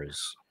Star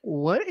Wars?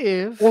 What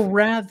if, or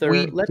rather,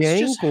 let's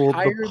just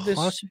hire the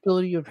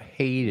possibility of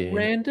Hayden,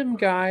 random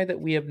guy that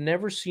we have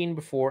never seen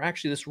before,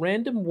 actually this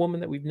random woman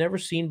that we've never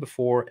seen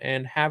before,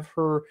 and have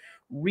her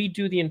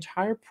redo the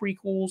entire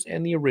prequels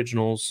and the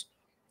originals,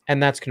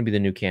 and that's going to be the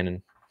new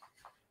canon.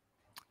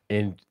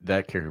 And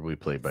that character will be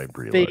played by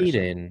Brie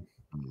Faden.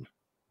 Larson.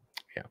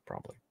 Yeah,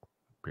 probably.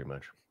 Pretty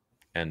much.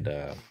 And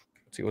let's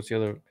see, what's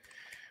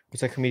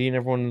that comedian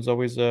everyone's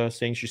always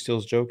saying she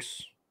steals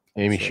jokes?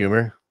 Amy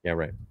Schumer? Yeah,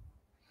 right.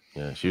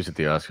 Yeah, she was at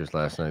the Oscars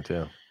last night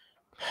too.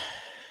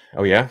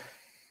 Oh yeah?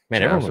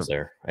 Man, everyone was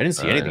there. I didn't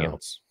see anything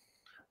else.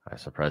 I'm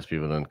surprised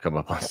people didn't come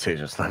up on stage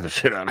and slap the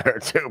shit out of her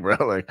too, bro.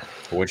 Like,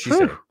 what'd she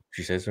say?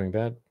 She say something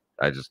bad?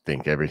 I just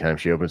think every time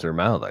she opens her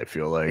mouth, I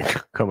feel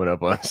like coming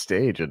up on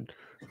stage and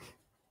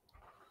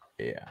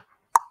yeah.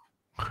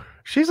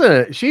 She's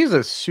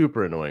a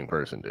super annoying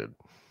person, dude.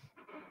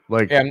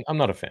 Like, yeah, I'm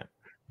not a fan.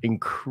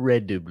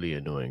 Incredibly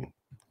annoying.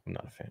 I'm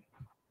not a fan.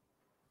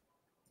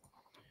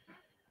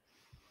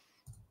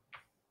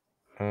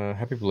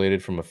 Happy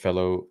belated from a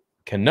fellow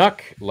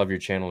Canuck. Love your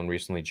channel and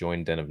recently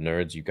joined Den of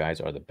Nerds. You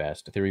guys are the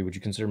best. Theory, would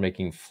you consider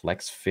making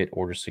Flex Fit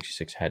Order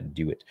 66 hat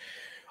do it?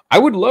 I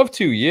would love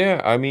to.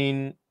 Yeah, I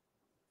mean,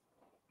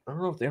 I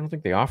don't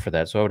think they offer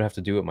that, so I would have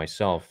to do it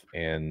myself,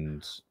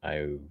 and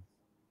I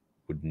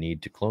would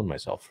need to clone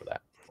myself for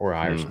that or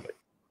hire somebody.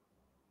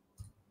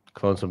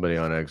 Clone somebody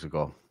on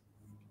Exegol.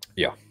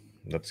 Yeah,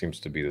 that seems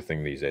to be the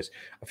thing these days.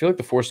 I feel like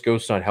the Force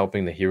Ghost not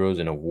helping the heroes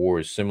in a war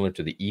is similar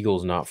to the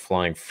Eagles not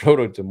flying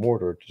Frodo to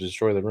Mordor to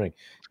destroy the ring.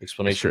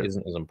 Explanation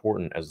isn't as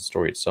important as the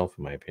story itself,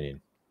 in my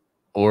opinion.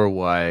 Or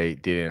why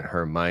didn't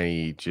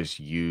Hermione just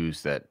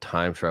use that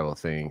time travel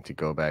thing to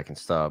go back and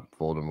stop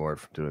Voldemort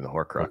from doing the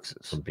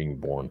Horcruxes? From being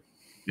born.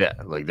 Yeah,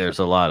 like there's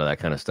a lot of that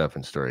kind of stuff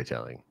in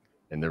storytelling.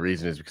 And the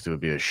reason is because it would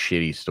be a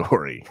shitty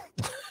story.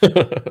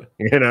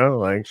 You know,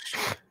 like,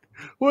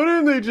 why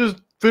didn't they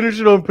just finish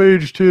it on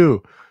page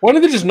 2? Why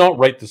did they just not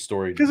write the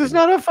story? Because it's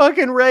not a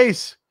fucking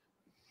race.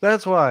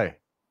 That's why.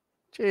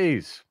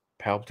 Jeez.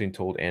 Palpatine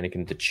told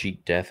Anakin to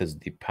cheat death as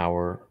the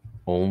power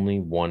only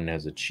one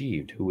has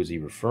achieved. Who was he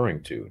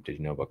referring to? Did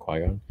you know about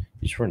Qui-Gon?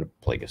 He's referring to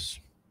Plagueis.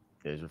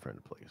 Yeah, he's referring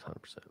to Plagueis,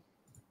 100%.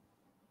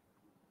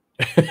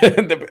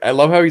 I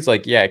love how he's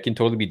like, yeah, it can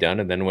totally be done.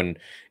 And then when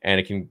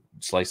Anakin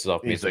slices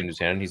off Mace Windu's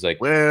hand, he's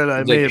like, well,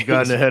 I may have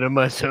gotten ahead of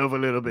myself a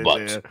little bit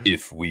but there.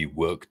 if we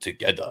work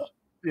together.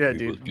 Yeah,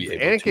 dude.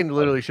 Anakin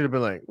literally should have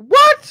been like,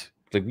 what?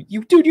 Like,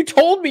 you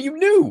told me you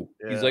knew.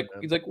 Yeah,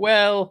 he's like,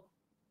 well,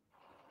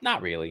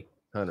 not really.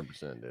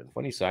 100%, dude.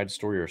 Funny side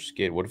story or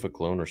skit. What if a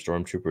clone or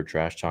stormtrooper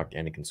trash talked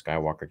Anakin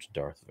Skywalker to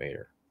Darth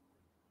Vader?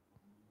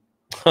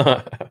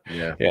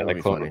 yeah, that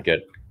clone would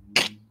get.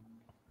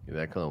 Yeah,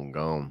 that clone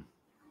gone.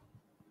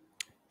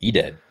 He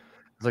dead.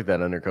 It's like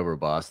that undercover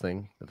boss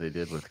thing that they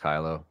did with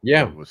Kylo.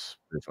 Yeah, it was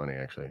pretty funny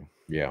actually.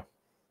 Yeah,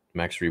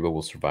 Max Rebo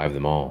will survive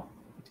them all.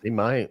 He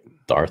might.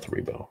 Darth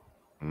Rebo.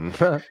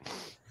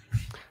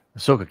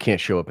 Ahsoka can't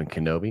show up in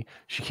Kenobi.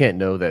 She can't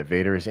know that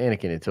Vader is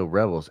Anakin until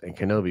Rebels, and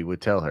Kenobi would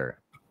tell her.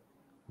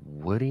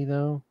 Would he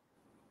though?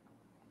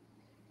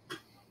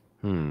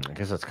 I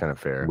guess that's kind of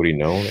fair. Would he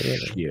know?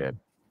 Yeah.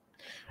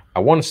 I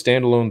want a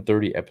standalone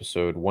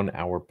 30-episode, 1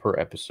 hour per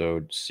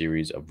episode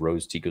series of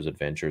Rose Tico's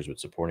adventures with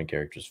supporting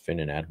characters Finn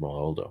and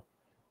Admiral Holdo.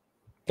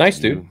 Nice,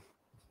 dude.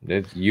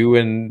 You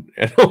and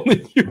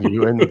only you.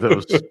 You and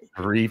those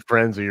 3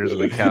 friends of yours on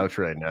the couch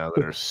right now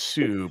that are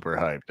super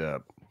hyped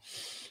up.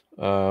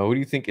 Who do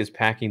you think is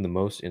packing the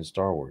most in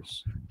Star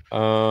Wars?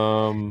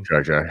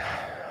 Jar Jar.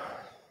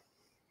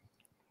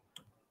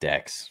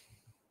 Dex.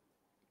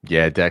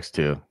 Yeah, Dex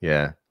too.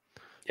 Yeah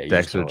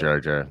Dex or Jar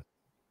Jar.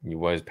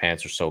 Why his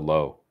pants are so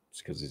low?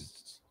 It's because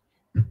it's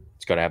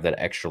got to have that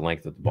extra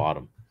length at the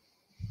bottom.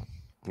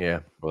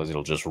 Yeah. Otherwise,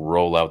 it'll just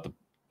roll out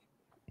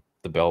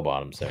the bell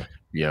bottoms there.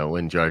 Yeah,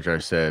 when Jar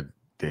Jar said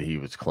that he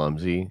was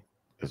clumsy,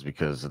 it's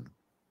because of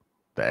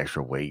the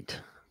extra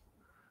weight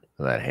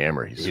of that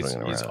hammer he's swinging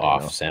around. He's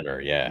off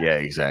center, yeah. Yeah,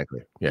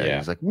 exactly. Yeah.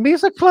 He's like,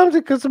 me's are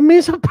clumsy because of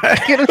me's are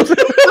packing.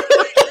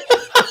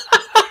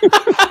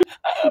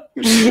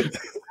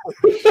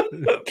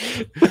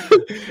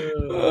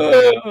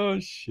 Oh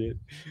shit.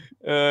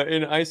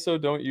 In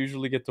ISO don't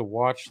usually get to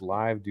watch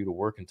live due to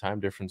work and time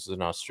differences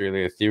in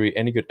Australia. Theory,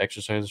 any good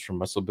exercises for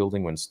muscle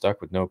building when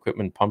stuck with no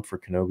equipment? Pump for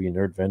Kenobi,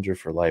 Nerd Venger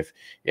for life.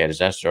 Yeah,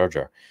 just ask Jar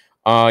Jar.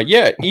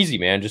 Yeah, easy,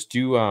 man. Just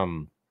do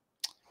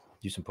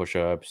some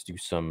push-ups, do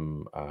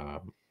some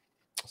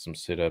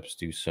sit-ups,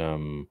 do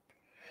some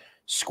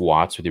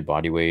squats with your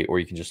body weight, or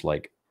you can just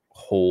like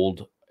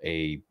hold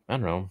a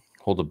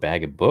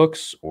bag of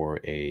books or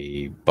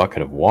a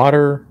bucket of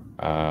water.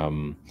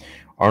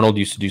 Arnold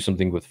used to do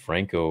something with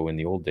Franco in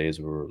the old days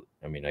where,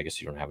 I mean, I guess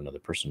you don't have another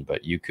person,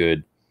 but you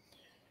could,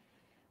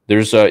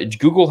 there's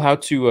Google how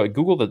to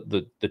Google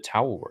the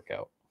towel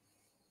workout.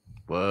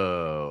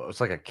 Whoa. It's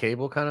like a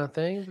cable kind of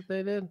thing that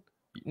they did.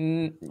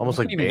 Almost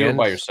like you can do it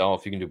by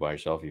yourself. You can do it by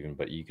yourself even,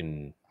 but you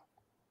can,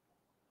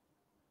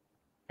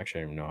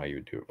 actually, I don't even know how you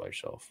would do it by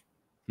yourself.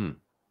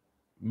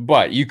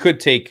 But you could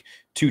take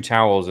 2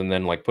 towels and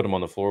then like put them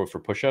on the floor for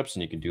push-ups,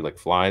 and you can do like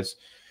flies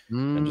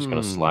and just kind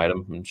of slide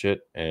them and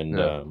shit, and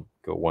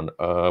go one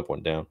up,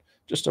 one down,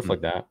 just stuff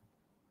like that.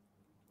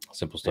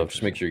 Simple stuff.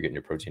 Just make sure you're getting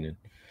your protein in.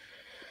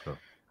 Cool.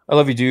 I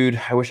love you,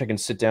 dude. I wish I can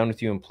sit down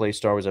with you and play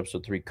Star Wars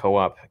Episode 3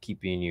 co-op.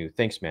 Keep being you.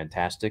 Thanks,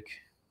 Mantastic.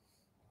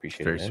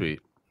 Appreciate it. Very sweet.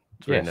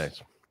 It's very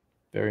nice.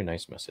 Very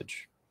nice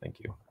message. Thank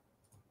you.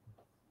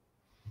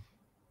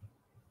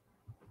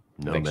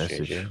 No Thanks,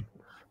 message. JJ.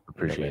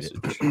 Appreciate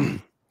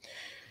it.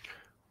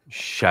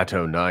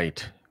 Chateau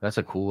Knight. That's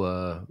a cool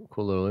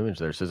little image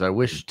there. It says, I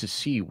wish to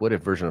see what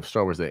if version of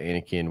Star Wars that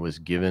Anakin was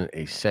given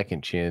a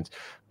second chance,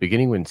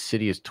 beginning when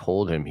Sidious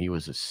told him he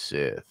was a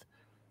Sith.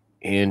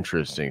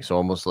 Interesting. So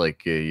almost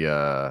like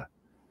a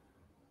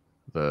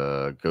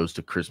the Ghost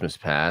of Christmas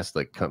Past,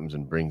 like comes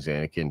and brings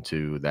Anakin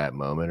to that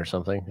moment or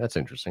something. That's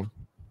interesting.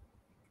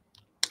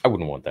 I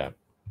wouldn't want that.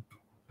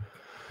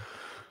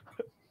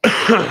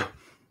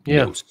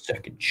 Yeah. No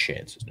second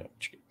chances. No.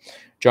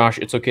 Josh,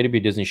 it's okay to be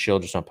a Disney shill,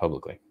 just not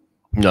publicly.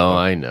 No,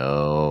 I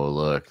know.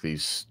 Look,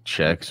 these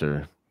checks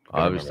are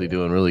obviously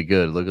doing really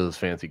good. Look at this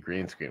fancy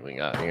green screen we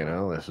got. You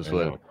know, this is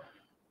what.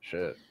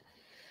 Shit.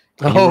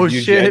 Oh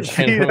shit!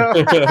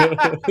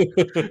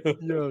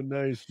 Yo,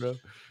 nice, bro.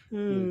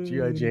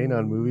 G.I. Jane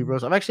on Movie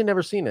Bros. I've actually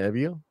never seen it. Have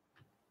you?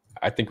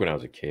 I think when I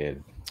was a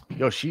kid.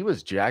 Yo, she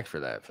was jacked for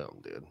that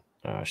film, dude.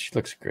 She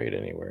looks great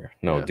anywhere.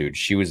 No, yeah. Dude,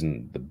 she was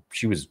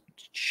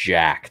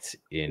jacked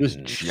in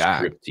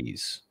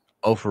Striptease.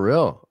 Oh, for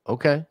real?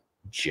 Okay.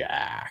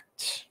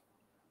 Jacked.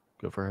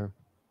 Good for her.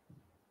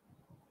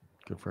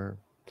 Good for her.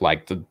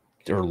 Like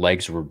her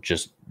legs were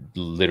just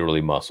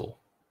literally muscle.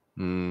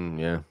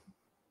 Yeah.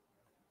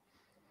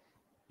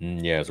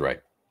 Yeah, that's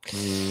right.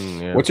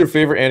 Yeah. What's your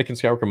favorite Anakin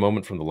Skywalker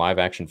moment from the live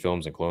action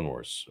films and Clone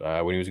Wars?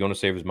 When he was going to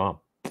save his mom.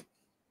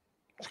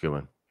 It's a good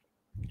one.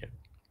 Yeah.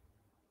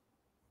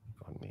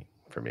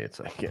 For me, it's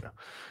like, you know,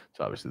 it's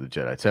obviously the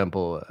Jedi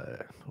Temple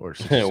or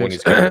when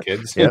he's got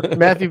kids. Yeah.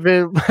 Matthew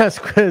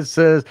Vasquez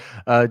says,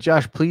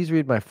 Josh, please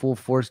read my full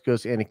Force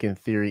Ghost Anakin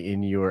theory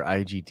in your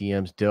IG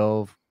DMs.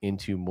 Delve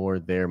into more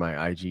there.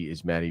 My IG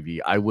is Matty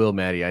V. I will,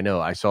 Matty. I know.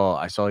 I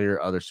saw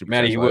your other super.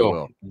 Matty, he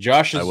will.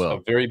 Josh is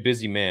a very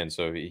busy man,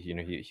 so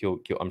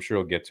he'll I'm sure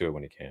he'll get to it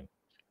when he can.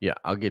 Yeah,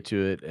 I'll get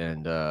to it,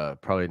 and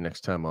probably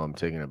next time I'm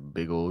taking a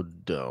big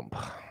old dump.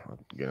 I'll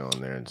get on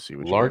there and see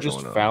what.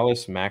 Largest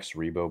phallus, Max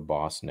Rebo,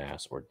 Boss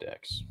Nass, or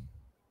Dex?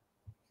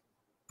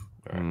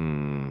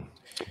 Right.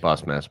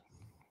 Boss Nass.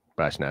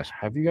 Boss Nass.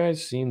 Have you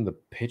guys seen the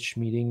pitch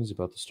meetings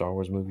about the Star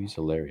Wars movies?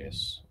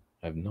 Hilarious.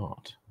 I have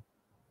not.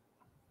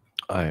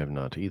 I have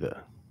not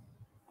either.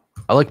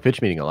 I like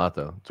pitch meeting a lot,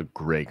 though. It's a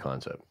great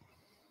concept.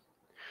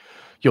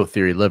 Yo,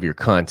 Theory, love your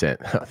content.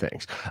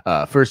 Thanks.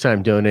 First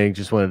time donating.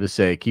 Just wanted to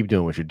say, keep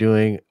doing what you're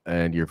doing,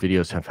 and your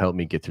videos have helped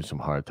me get through some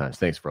hard times.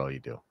 Thanks for all you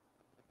do.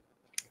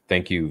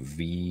 Thank you,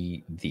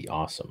 V the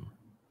Awesome.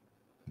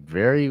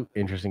 Very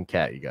interesting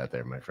cat you got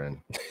there, my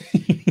friend.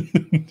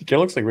 It kind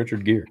of looks like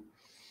Richard Gere.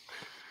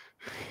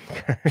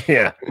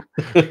 Yeah.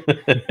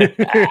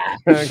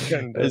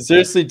 I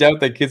seriously doubt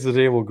that kids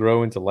today will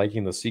grow into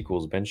liking the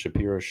sequels. Ben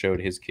Shapiro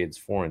showed his kids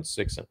 4 and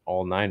 6 and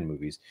all 9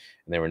 movies,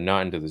 and they were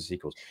not into the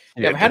sequels.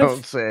 Yeah,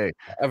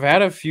 I've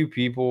had a few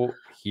people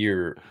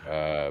here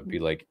be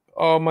like,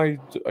 "Oh,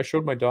 I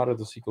showed my daughter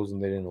the sequels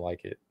and they didn't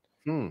like it."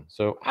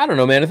 So I don't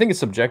know, man. I think it's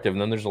subjective,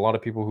 and then there's a lot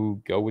of people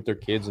who go with their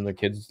kids, and their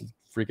kids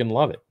freaking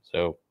love it.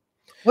 So,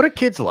 what are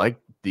kids like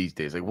these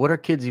days? Like, what are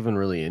kids even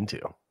really into?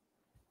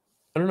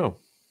 I don't know.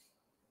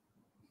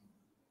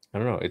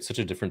 It's such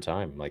a different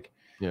time. Like,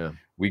 yeah,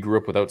 we grew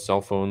up without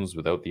cell phones,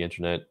 without the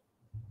internet,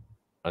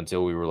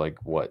 until we were like,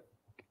 what,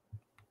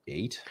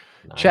 8?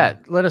 9?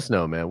 Chat, let us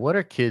know, man. What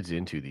are kids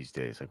into these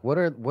days? Like, what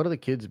are the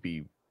kids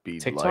be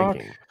TikTok?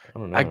 liking? I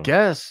don't know. I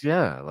guess,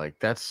 yeah. Like,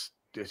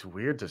 it's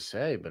weird to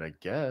say, but I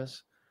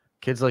guess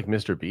kids like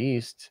Mr.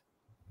 Beast.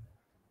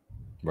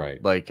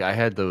 Right. Like, we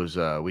had those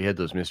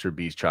Mr.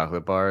 Beast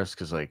chocolate bars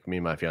because, like, me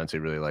and my fiance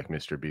really like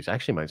Mr. Beast. I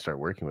actually might start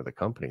working with a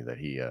company that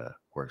he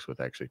works with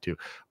actually too.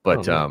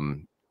 But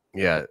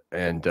yeah,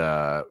 and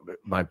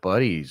my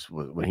buddies,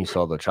 when he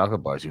saw the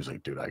chocolate bars, he was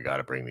like, "Dude, I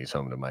gotta bring these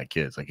home to my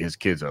kids." Like, his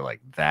kids are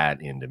like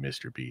that into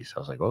Mr. Beast. I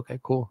was like, "Okay,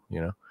 cool."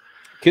 You know,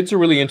 kids are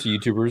really into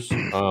YouTubers.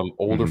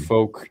 Older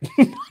folk,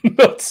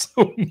 not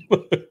so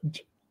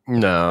much.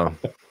 No,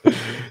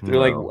 they're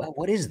like,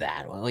 "What is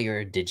that?" Well, you're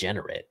a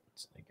degenerate.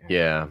 It's like,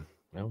 yeah.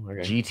 No,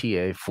 okay.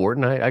 GTA,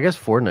 Fortnite. I guess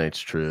Fortnite's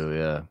true.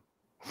 Yeah.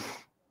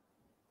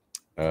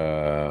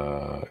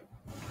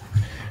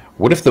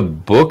 What if the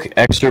book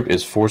excerpt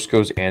is Force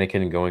Ghost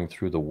Anakin going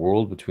through the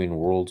world between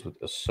worlds with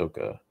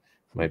Ahsoka?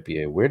 Might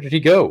be a where did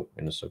he go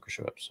in Ahsoka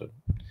show episode?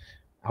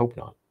 I hope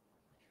not.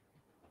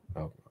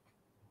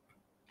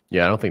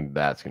 Yeah, I don't think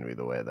that's gonna be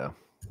the way though.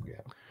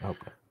 Yeah, I hope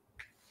not.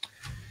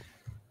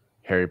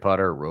 Harry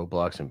Potter,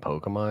 Roblox, and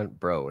Pokemon,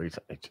 bro. What are you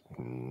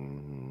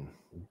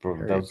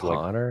Harry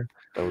Potter.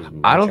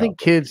 I don't think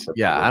kids.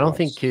 Yeah, I don't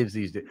think kids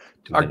these days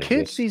are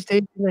kids these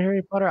days in the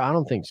Harry Potter. I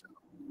don't think so.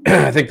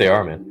 I think they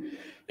are, man.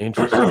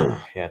 Interesting.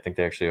 Yeah, I think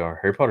they actually are.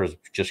 Harry Potter is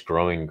just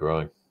growing and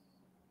growing.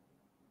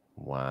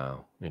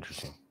 Wow,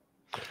 interesting.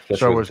 Especially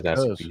Star Wars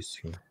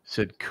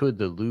said, could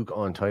the Luke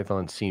on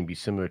Tython scene be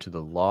similar to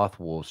the Loth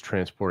Wolves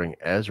transporting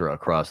Ezra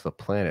across the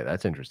planet?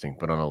 That's interesting,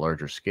 but on a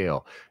larger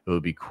scale. It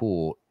would be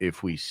cool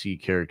if we see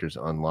characters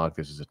unlock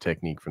this as a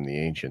technique from the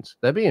ancients.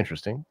 That'd be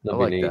interesting. That'd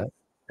be neat. That.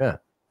 Yeah.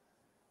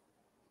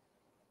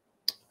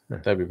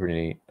 That'd be pretty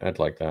neat. I'd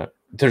like that.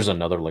 There's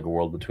another like a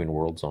world between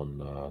worlds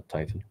on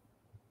Titan.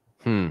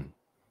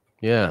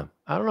 Yeah,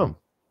 I don't know.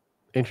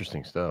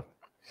 Interesting stuff.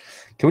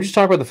 Can we just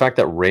talk about the fact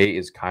that Rey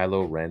is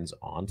Kylo Ren's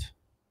aunt?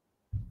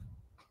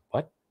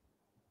 What?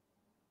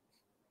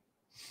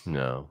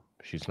 No,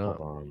 she's not.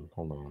 Hold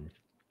on.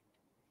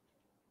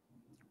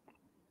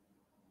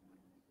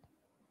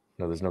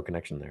 No, there's no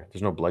connection there.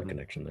 There's no blood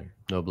connection there.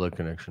 No blood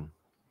connection.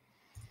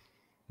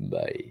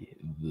 By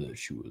the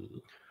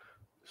shoes.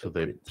 So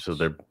they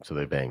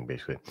bang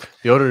basically.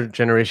 The older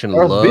generation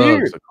Darth loves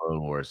Beard. the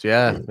Clone Wars.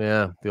 Yeah.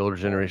 The older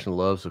generation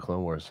loves the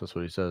Clone Wars. That's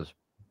what he says.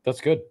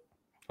 That's good.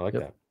 I like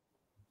that.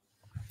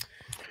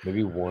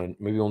 Maybe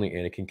only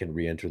Anakin can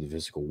re-enter the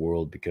physical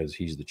world because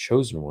he's the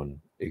chosen one.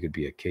 It could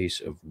be a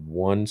case of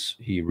once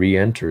he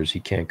re-enters, he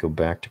can't go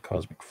back to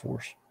cosmic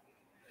force.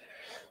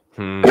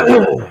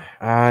 No,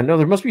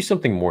 there must be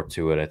something more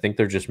to it. I think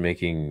they're just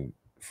making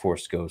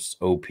Force Ghosts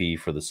OP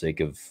for the sake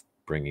of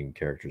bringing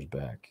characters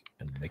back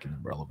and making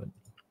them relevant.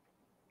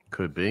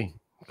 Could be.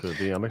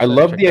 I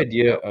love the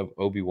idea of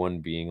Obi-Wan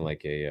being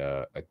like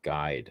a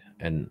guide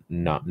and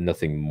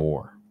nothing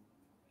more.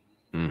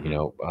 You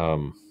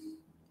know,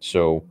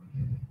 so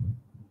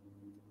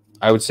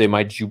I would say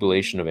my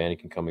jubilation of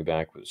Anakin coming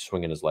back with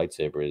swinging his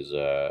lightsaber is,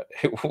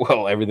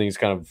 well, everything's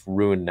kind of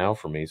ruined now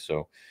for me.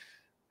 So,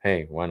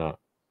 hey, why not?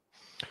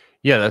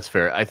 Yeah, that's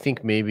fair. I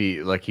think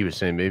maybe, like he was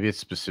saying, maybe it's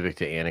specific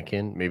to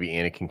Anakin. Maybe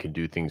Anakin can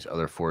do things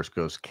other Force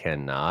Ghosts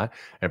cannot,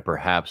 and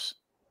perhaps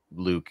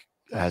Luke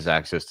has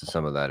access to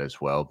some of that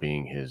as well,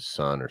 being his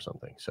son or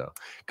something. So,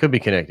 could be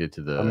connected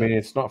to the. I mean,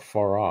 it's not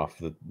far off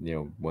that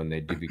when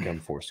they do become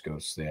Force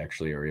Ghosts, they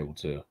actually are able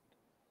to,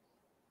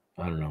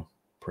 I don't know,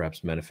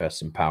 perhaps manifest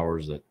some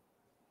powers that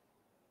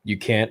you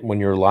can't when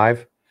you're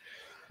alive.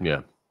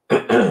 Yeah.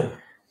 Who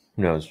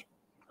knows?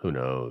 Who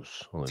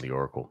knows? Only the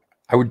Oracle.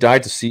 I would die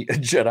to see a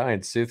Jedi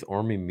and Sith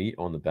army meet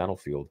on the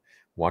battlefield.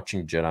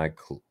 Watching Jedi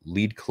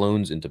lead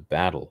clones into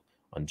battle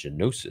on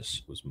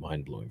Geonosis was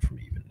mind-blowing for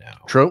me even now.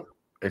 True.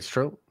 It's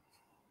true.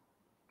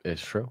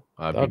 It's true.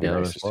 That'd be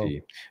nice to see.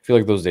 I feel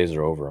like those days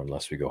are over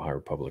unless we go High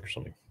Republic or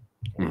something.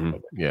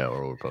 Yeah,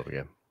 or Old Republic,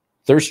 yeah.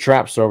 Thirst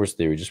Trap Star Wars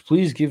Theory. Just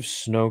please give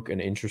Snoke an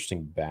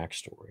interesting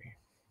backstory.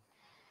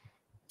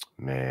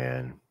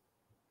 Man.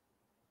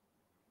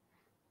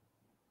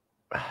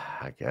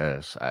 I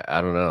guess.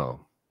 I don't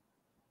know.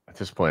 At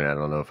this point, I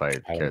don't know if I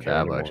care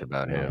that much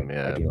about him.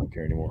 Yeah, I do not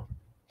care anymore.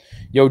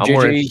 Yo, I'm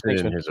more JJ,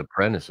 interested in his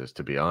apprentices,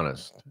 to be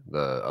honest.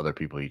 The other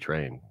people he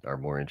trained are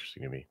more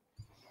interesting to me.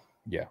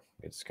 Yeah,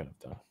 it's kind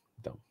of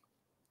dumb.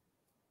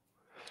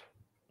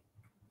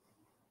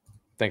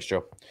 Thanks,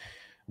 Joe.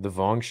 The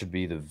Vong should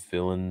be the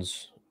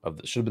villains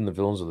should have been the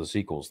villains of the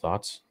sequels.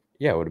 Thoughts?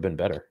 Yeah, it would have been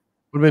better.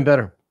 Would have been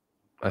better.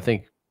 I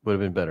think would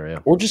have been better. Yeah.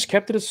 Or just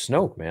kept it as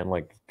Snoke, man.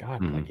 Like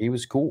God, like he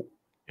was cool.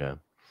 Yeah.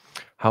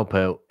 How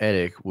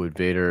poetic would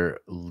Vader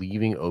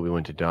leaving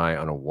Obi-Wan to die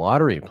on a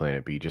watery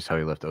planet be? Just how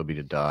he left Obi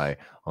to die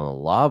on a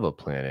lava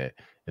planet,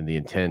 and the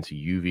intense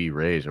UV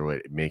rays are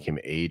what make him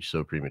age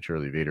so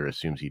prematurely. Vader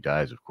assumes he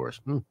dies, of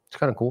course. It's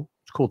kind of cool.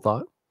 It's a cool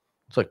thought.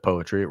 It's like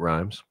poetry. It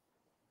rhymes.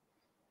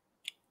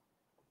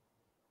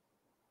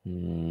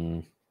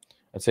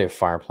 I'd say a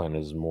fire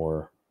planet is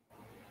more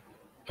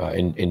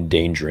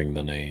endangering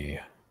than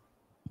a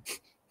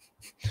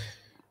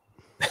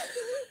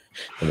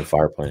than a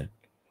fire planet.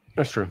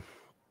 That's true.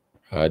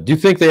 Do you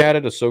think they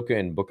added Ahsoka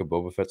in Book of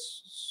Boba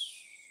Fett's?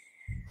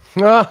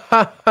 Yo,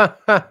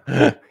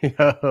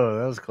 that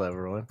was a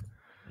clever one.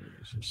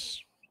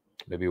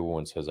 Maybe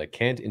one says, I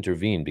can't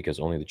intervene because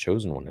only the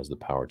chosen one has the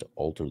power to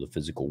alter the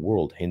physical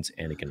world, hence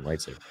Anakin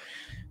lightsaber.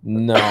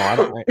 No, I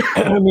don't.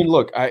 I mean,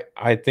 look,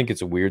 I think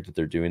it's weird that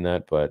they're doing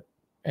that, but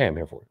hey, I'm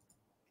here for it.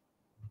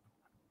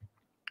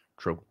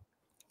 True.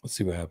 Let's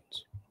see what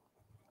happens.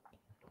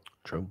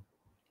 True.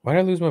 Why did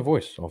I lose my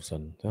voice all of a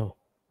sudden? No.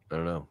 I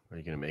don't know. Are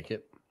you going to make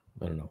it?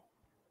 I don't know.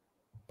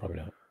 Probably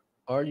not.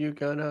 Are you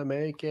going to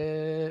make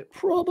it?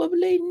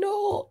 Probably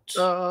not.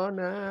 Oh,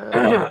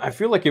 no. I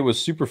feel like it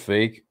was super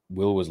fake.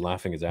 Will was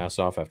laughing his ass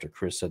off after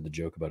Chris said the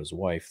joke about his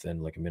wife.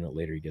 Then, like a minute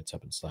later, he gets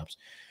up and slaps.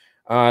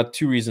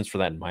 Two reasons for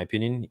that, in my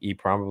opinion. He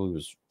probably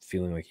was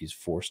feeling like he's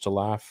forced to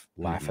laugh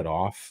it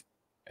off.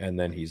 And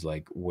then he's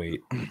like, wait,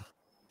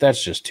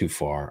 that's just too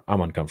far. I'm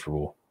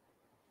uncomfortable.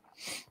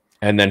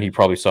 And then he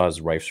probably saw his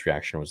wife's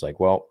reaction and was like,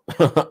 well,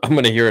 I'm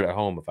going to hear it at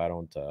home if I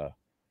don't.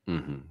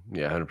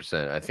 Yeah,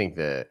 100%. I think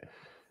that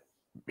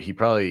he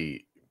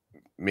probably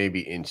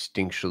maybe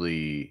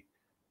instinctually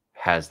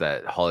has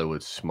that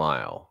Hollywood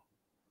smile,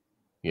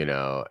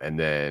 and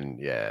then,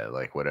 yeah,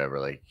 like whatever,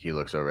 like he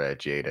looks over at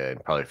Jada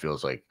and probably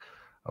feels like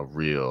a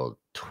real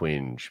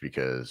twinge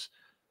because,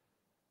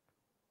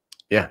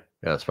 yeah,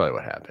 that's probably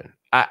what happened.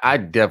 I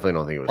definitely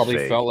don't think it was probably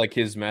fake. Felt like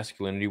his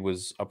masculinity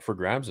was up for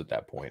grabs at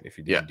that point if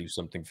he didn't do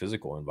something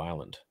physical and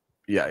violent.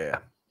 Yeah.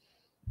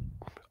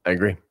 I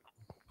agree.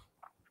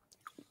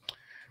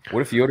 What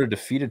if Yoda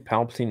defeated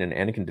Palpatine and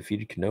Anakin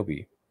defeated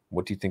Kenobi?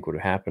 What do you think would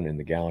have happened in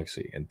the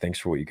galaxy? And thanks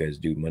for what you guys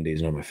do. Monday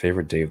is not my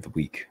favorite day of the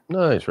week.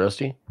 Nice,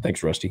 Rusty.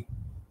 Thanks, Rusty.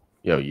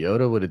 Yo,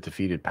 Yoda would have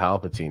defeated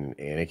Palpatine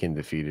and Anakin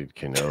defeated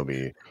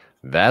Kenobi.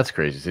 That's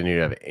crazy. So then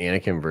you'd have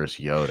Anakin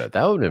versus Yoda.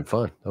 That would have been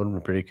fun. That would have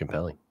been pretty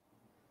compelling.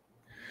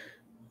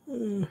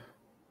 The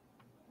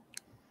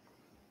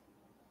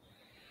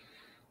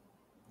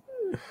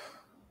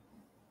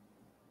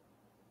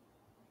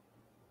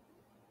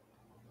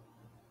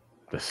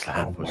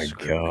slap was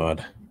scripted.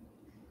 God.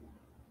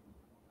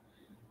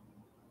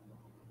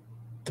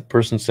 The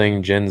person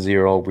saying Gen Z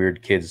are all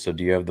weird kids, so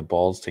do you have the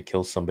balls to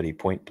kill somebody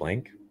point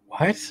blank?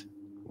 What?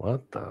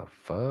 What the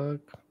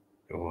fuck?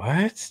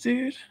 What,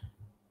 dude?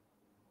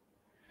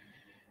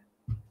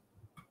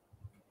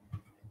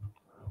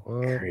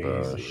 What Crazy.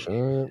 The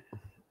shit?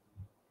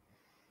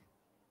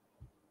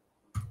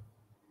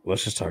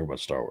 Let's just talk about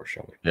Star Wars,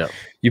 shall we? Yeah.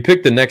 You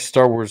picked the next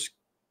Star Wars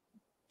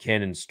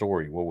canon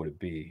story. What would it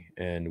be?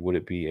 And would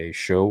it be a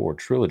show or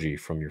trilogy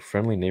from your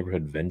friendly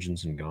neighborhood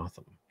Vengeance in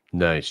Gotham?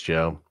 Nice,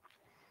 Joe.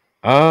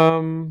 I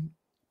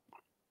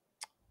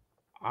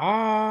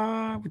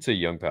would say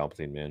Young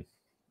Palpatine, man.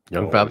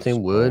 Young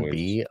Palpatine would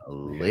be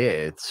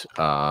lit.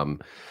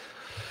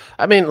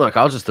 I mean, look,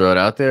 I'll just throw it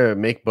out there.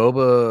 Make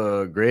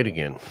Boba great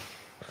again.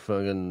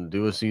 Fucking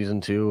do a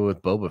season 2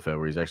 with Boba Fett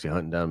where he's actually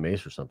hunting down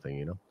Mace or something,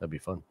 you know? That'd be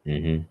fun.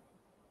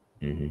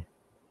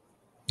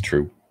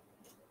 True.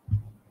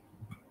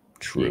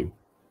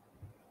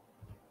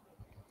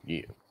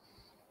 Yeah.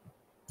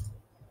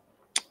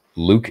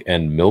 Luke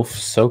and MILF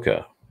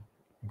Soka.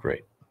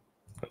 Great.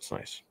 That's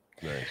nice.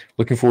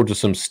 Looking forward to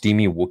some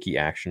steamy Wookiee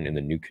action in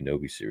the new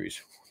Kenobi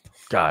series.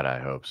 God, I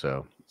hope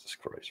so. Jesus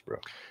Christ, bro.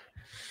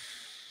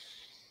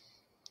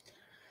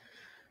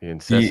 The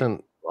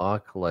incessant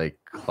lock like...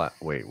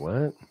 Wait,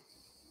 what?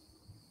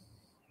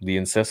 The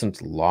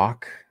incessant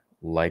lock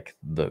like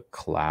the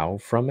clow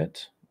from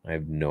it? I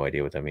have no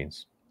idea what that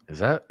means. Is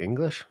that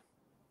English?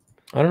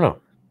 I don't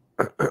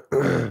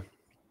know.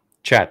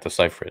 Chat,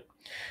 decipher it.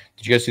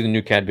 Did you guys see the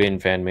new Cad Bane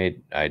fan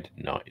made? I did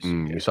not.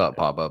 You saw it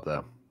pop up,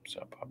 though.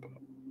 Saw it pop up.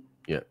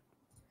 Yeah.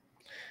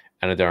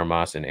 Ana de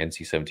Armas and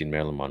NC-17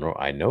 Marilyn Monroe.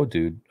 I know,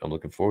 dude. I'm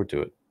looking forward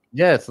to it.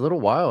 Yeah, it's a little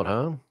wild,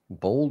 huh?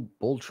 Bold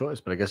choice,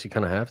 but I guess you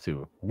kind of have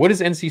to. What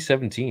is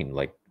NC-17?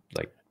 Like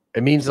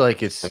it means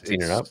like it's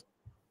 17 and up.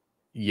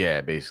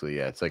 Yeah, basically,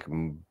 yeah. It's like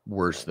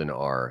worse than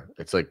R.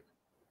 It's like,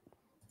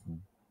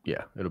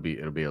 yeah, it'll be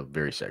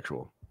very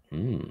sexual.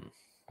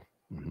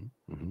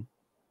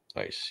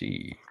 I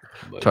see.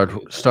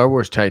 Star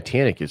Wars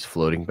Titanic is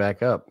floating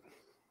back up.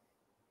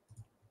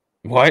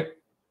 What?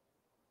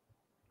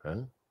 Huh?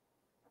 I'm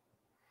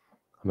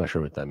not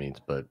sure what that means,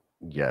 but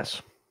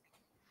yes.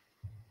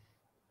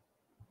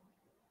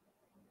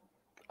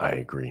 I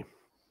agree.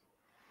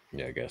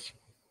 Yeah, I guess.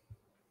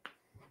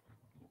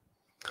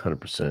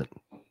 100%.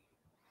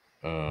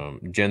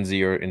 Gen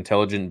Z are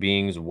intelligent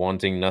beings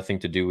wanting nothing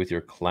to do with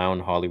your clown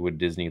Hollywood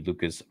Disney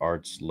Lucas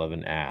Arts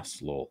loving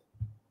ass. Lol.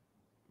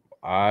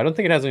 I don't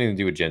think it has anything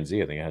to do with Gen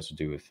Z. I think it has to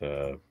do with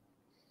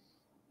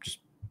just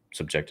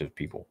subjective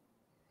people.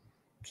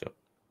 So,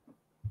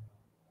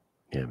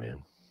 yeah,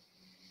 man.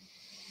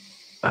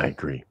 I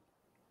agree.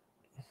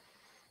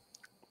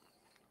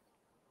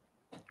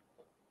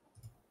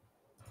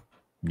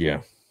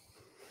 Yeah.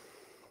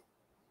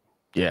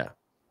 Yeah.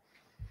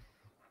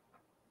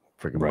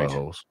 Freaking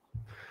buttholes.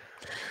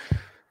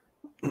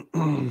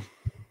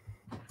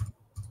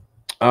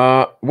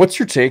 What's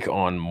your take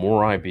on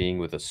Morai being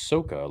with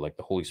Ahsoka, like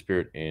the Holy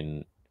Spirit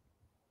in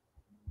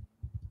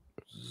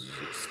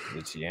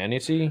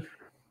Christianity?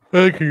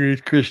 I can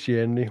read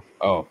Christianity.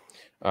 Oh,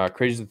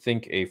 crazy to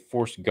think a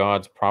Force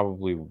God's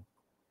probably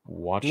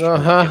watched.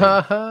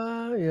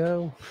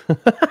 Yeah.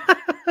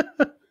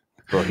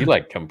 Bro, he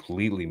like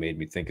completely made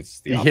me think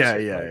it's the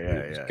opposite.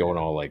 Yeah. Going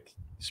all like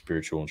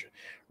spiritual and shit.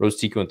 Rose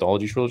Tico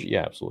Anthology Trilogy?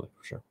 Yeah, absolutely,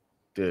 for sure.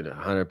 Dude,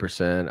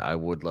 100%. I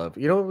would love.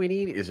 You know what we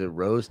need is a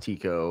Rose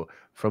Tico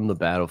from the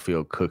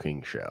Battlefield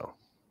cooking show.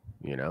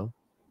 You know?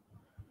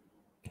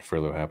 If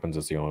further happens,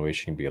 it's the only way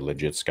she can be a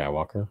legit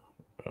Skywalker.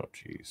 Oh,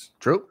 jeez.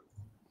 True.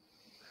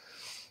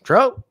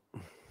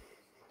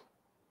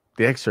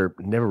 The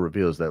excerpt never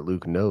reveals that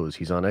Luke knows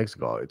he's on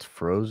Exegol. It's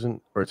frozen,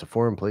 or it's a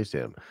foreign place to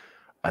him.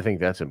 I think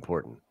that's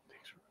important.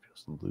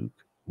 Luke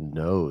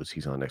knows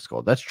he's on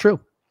Exegol. That's true.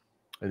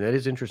 And that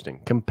is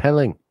interesting.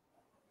 Compelling.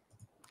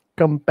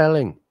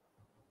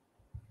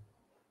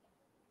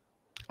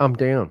 I'm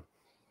down.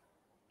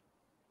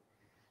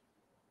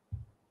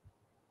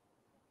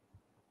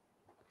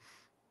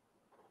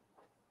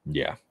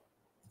 Yeah.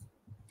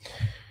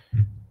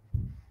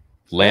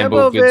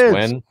 Lambo vids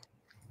when?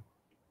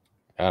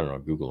 I don't know.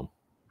 Google them.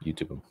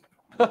 YouTube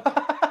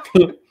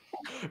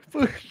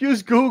them.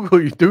 Use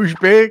Google, you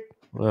douchebag.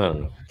 I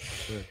don't know.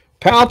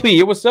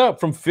 Palpy, what's up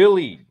from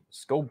Philly?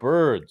 Go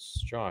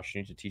Birds. Josh,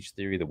 you need to teach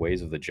Theory the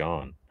ways of the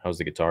John. How's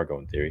the guitar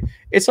going, Theory?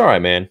 It's all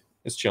right, man.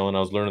 It's chilling. I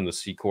was learning the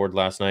C chord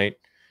last night,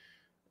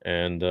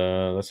 and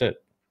that's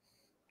it.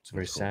 It's a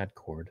very sad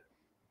chord.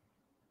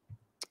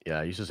 Yeah,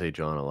 I used to say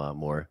John a lot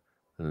more.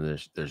 And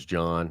there's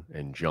John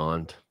and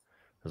Jaunt.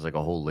 There's like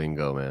a whole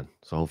lingo, man.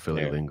 It's a whole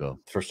Philly lingo.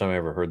 The first time I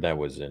ever heard that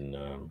was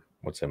in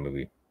what's that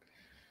movie?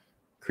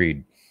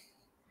 Creed.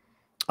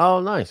 Oh,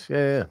 nice.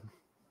 Yeah.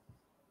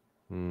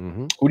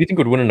 Mm-hmm. Who do you think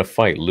would win in a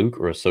fight, Luke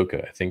or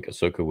Ahsoka? I think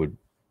Ahsoka would.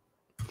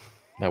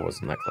 That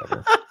wasn't that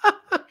clever.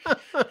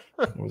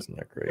 That wasn't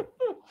that great.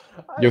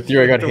 Yo,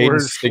 Theory, I got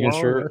Hayden's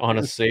signature on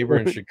a saber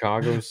in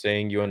Chicago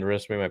saying you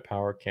underestimate my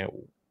power. Can't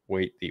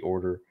wait to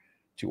order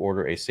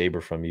a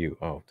saber from you.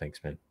 Oh,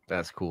 thanks, man.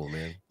 That's cool,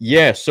 man.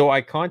 Yeah, so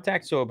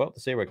about the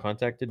saber, I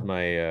contacted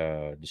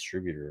my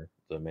distributor,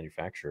 the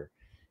manufacturer,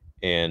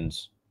 and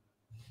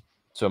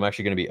so I'm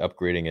actually going to be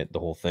upgrading it, the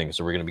whole thing.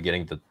 So we're going to be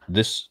getting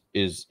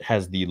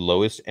has the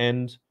lowest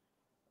end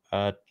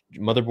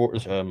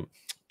motherboard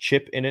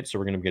chip in it, so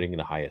we're going to be getting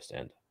the highest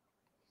end.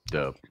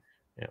 Dub.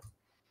 Yeah.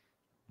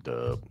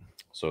 Dub.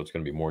 So it's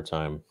going to be more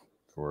time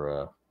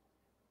for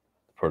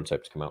the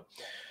prototype to come out.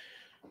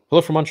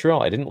 Hello from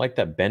Montreal. I didn't like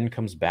that Ben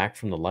comes back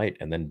from the light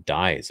and then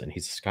dies, and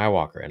he's a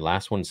Skywalker and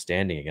last one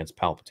standing against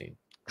Palpatine.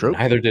 True.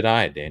 Neither did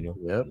I, Daniel.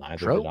 Yep.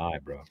 Neither did I,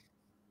 bro.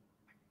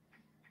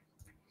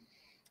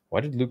 Why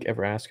did Luke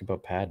ever ask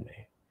about Padme?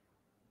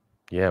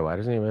 Yeah, why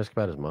doesn't he ask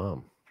about his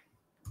mom?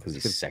 Because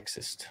he's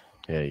sexist.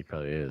 Yeah, he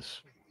probably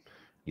is.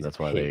 That's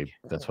why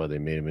they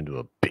made him into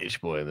a bitch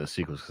boy in the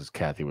sequels, because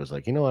Kathy was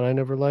like, you know what I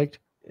never liked?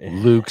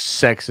 Luke's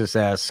sexist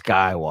ass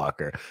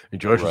Skywalker.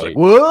 And George was like,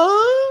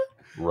 what?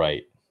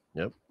 Right.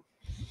 Yep.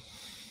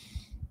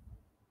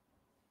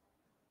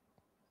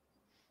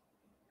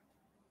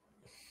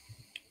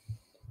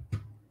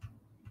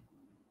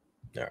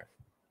 All right.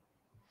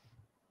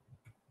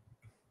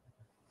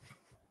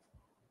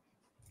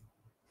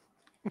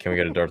 Can we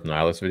get a Darth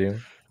Nihilus video?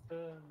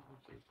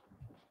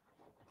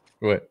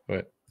 What?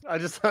 I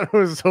just thought it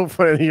was so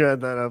funny you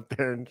had that up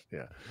there. And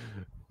yeah.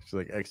 She's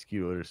like,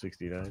 execute order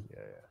 69. Yeah.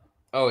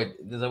 Oh, is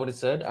that what it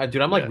said?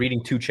 Dude, I'm like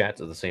reading two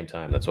chats at the same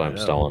time. That's why I'm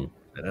stalling.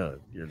 I know.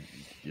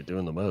 You're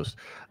doing the most.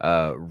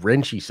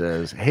 Renchi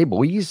says, hey,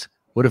 boys.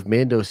 What if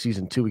Mando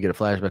season 2, we get a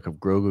flashback of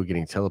Grogu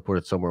getting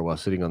teleported somewhere while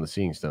sitting on the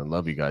seeing stone?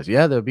 Love you guys.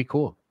 Yeah, that would be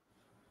cool.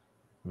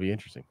 It'd be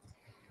interesting.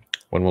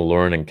 When will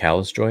Lauren and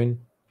Callus join?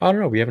 I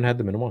don't know. We haven't had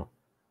them in a while.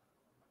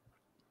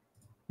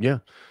 Yeah.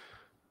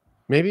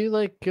 Maybe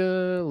like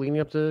leading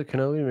up to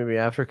Kenobi, maybe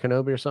after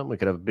Kenobi or something. We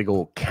could have a big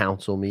old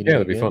council meeting. Yeah,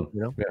 that'd be fun.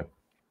 You know? Yeah.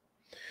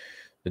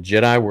 The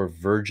Jedi were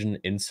virgin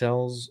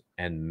incels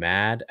and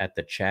mad at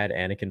the Chad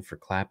Anakin for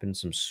clapping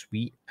some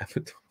sweet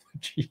avatar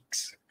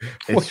cheeks.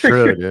 It's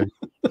true, dude.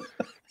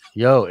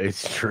 Yo,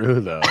 it's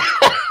true though.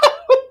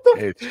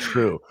 It's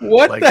true.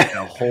 What? Like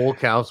the whole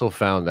council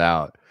found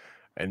out,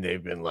 and they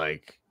were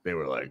like,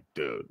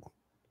 dude,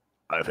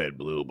 I've had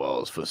blue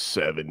balls for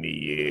 70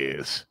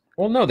 years.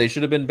 Well, no, they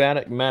should have been mad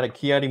at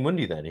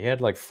Ki-Adi-Mundi then. He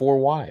had like 4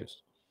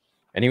 wives.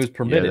 And he was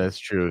permitted. Yeah, that's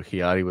true.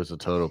 Ki-Adi was a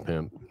total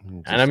pimp.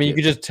 And I mean, you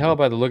could just tell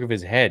by the look of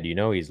his head,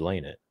 he's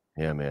laying it.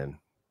 Yeah, man.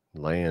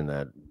 Laying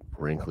that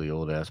wrinkly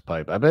old ass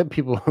pipe. I bet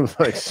people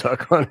like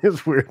suck on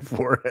his weird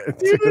forehead.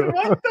 Too.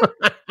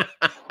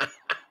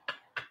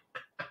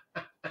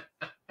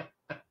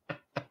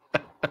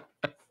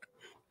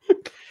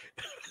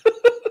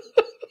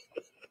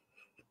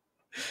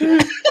 He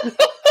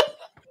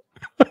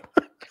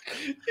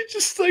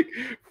just like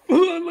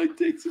full on like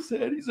takes his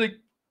head. He's like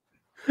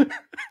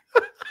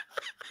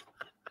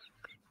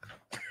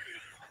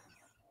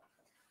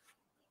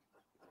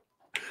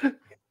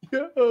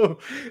oh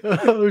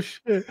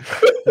shit.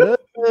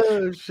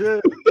 Oh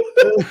shit.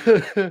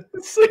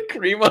 It's like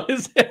cream on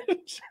his head.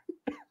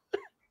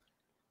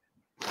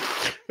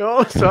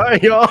 Oh, sorry,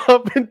 y'all.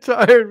 I've been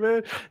tired,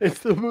 man. It's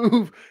the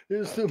move.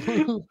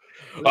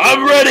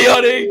 I'm ready,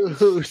 honey.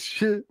 Oh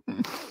shit.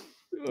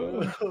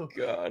 Oh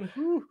god.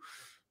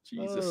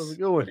 Jesus.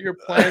 Oh, what are your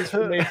plans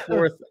for May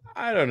 4th?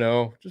 I don't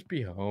know. Just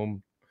be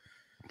home.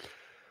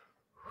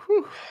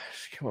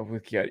 Just come up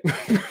with Kiadi.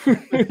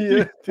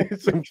 Yeah,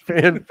 dude, some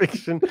fan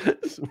fiction.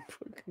 Some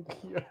fucking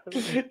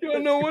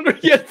Kiadi. No wonder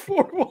he had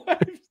 4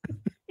 wives.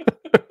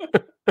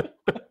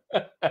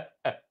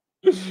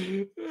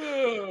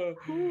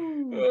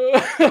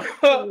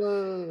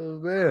 Oh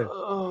man.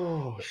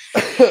 Oh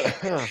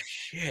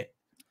shit.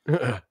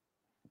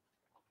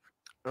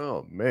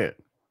 Oh man.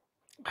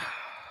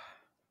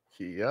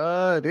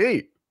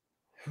 Kiadi.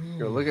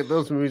 Go look at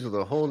those movies with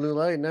a whole new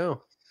light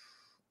now.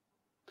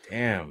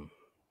 Damn.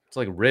 It's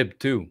like Rib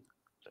too.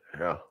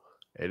 Yeah,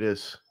 it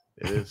is.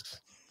 It's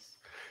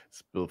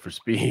built for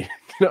speed,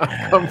 not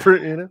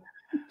comfort, you know.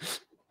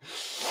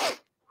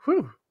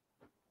 Whew.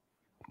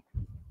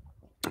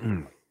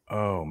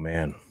 Oh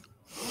man.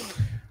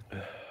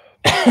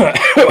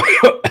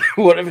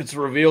 What if it's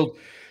revealed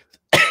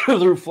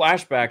through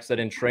flashbacks that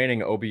in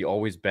training Obi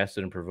always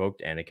bested and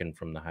provoked Anakin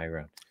from the high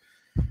ground?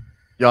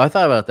 Yo, I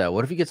thought about that.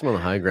 What if he gets him on the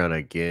high ground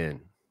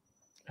again?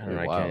 I don't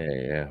know.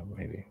 Yeah,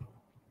 maybe.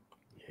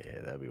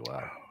 Yeah, that'd be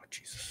wild. Oh,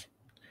 Jesus.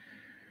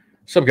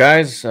 What's up,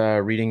 guys?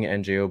 Reading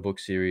NJO book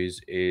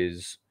series.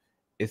 Is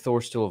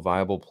Ithor still a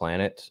viable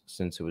planet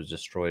since it was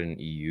destroyed in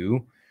EU?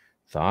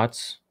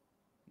 Thoughts?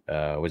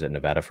 Was it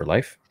Nevada for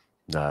life?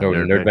 No,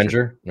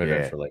 Nerdventure?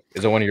 Nerdventure for life.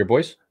 Is it one of your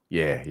boys?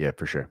 Yeah,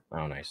 for sure.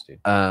 Oh, nice, dude.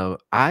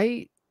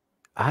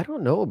 I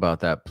don't know about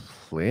that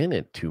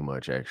planet too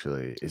much,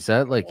 actually. Is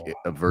that like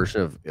a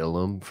version of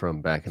Ilum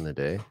from back in the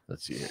day?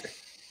 Let's see here.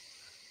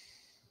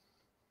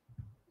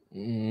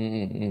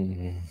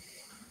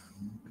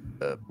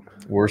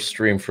 Worst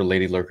stream for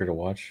Lady Lurker to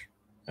watch.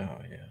 Oh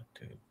yeah,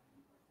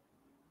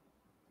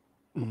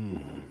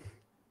 dude.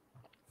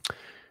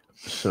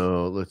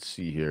 So let's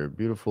see here.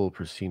 Beautiful,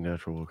 pristine,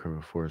 natural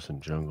woodcover forests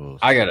and jungles.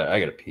 I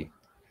gotta pee.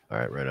 All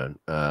right, right on.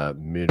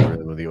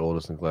 Mid-Rim of the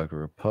oldest and galactic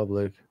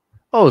republic.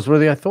 Oh, it's where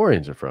the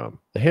Ithorians are from.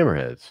 The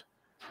Hammerheads.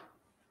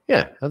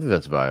 Yeah, I think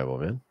that's viable,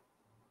 man.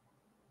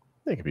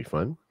 That could be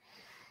fun.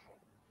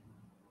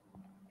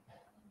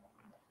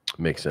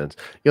 Makes sense.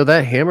 Yo,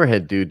 that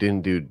Hammerhead dude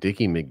didn't do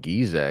Dickie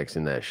McGee's axe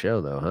in that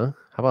show, though, huh?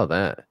 How about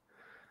that?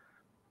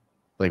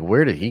 Like,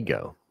 where did he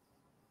go?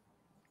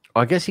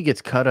 Oh, I guess he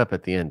gets cut up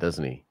at the end,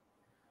 doesn't he?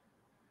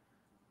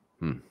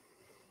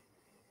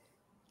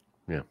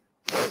 Yeah.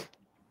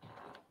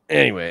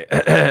 Anyway,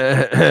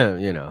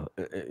 hey,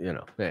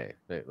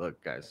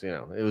 look, guys,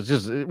 it was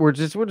just we're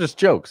just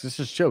jokes. This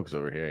is jokes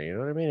over here. You know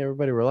what I mean?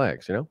 Everybody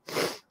relax.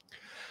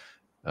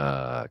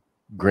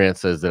 Grant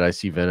says that I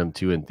see Venom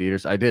 2 in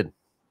theaters. I did.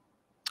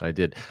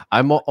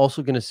 I'm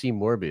also going to see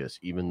Morbius,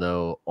 even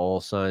though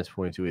all signs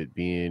point to it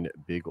being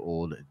big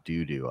old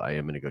doo-doo. I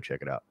am going to go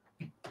check it out.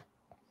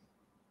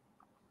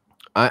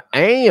 I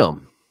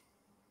am.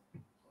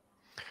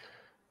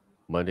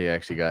 Monday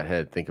actually got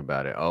head. Think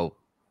about it. Oh,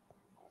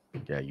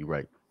 yeah, you're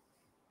right.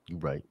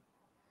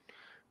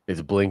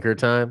 It's blinker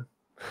time.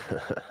 I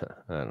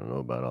don't know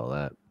about all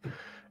that.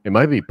 It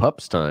might be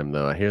pups time,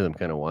 though. I hear them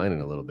kind of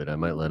whining a little bit. I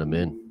might let them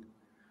in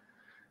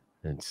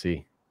and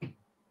see.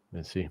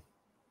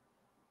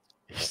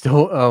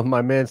 Still,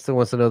 my man still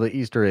wants to know the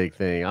Easter egg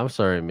thing. I'm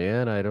sorry,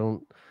 man.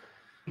 I'm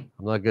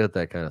not good at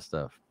that kind of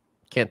stuff.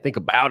 Can't think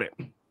about it.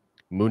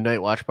 Moon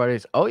Knight watch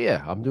parties. Oh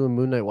yeah, I'm doing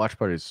Moon Knight watch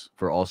parties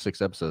for all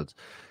 6 episodes.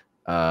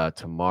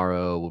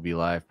 Tomorrow we'll be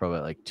live probably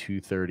at like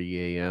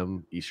 2:30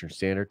 a.m. Eastern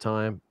Standard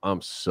Time. I'm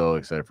so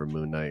excited for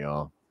Moon Knight,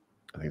 y'all.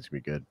 I think it's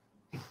gonna be good.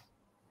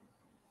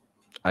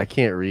 I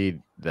can't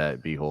read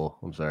that beehole.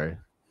 I'm sorry.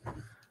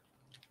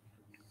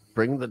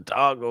 Bring the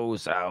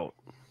doggos out.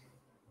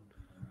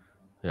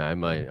 Yeah, I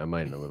might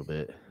in a little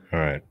bit. All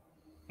right.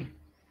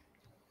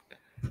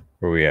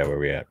 Where we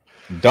at?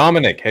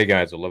 Dominic, hey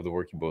guys, I love the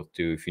work you both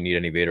do. If you need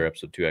any Vader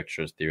episode 2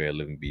 extras, Theory, I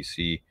live in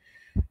BC.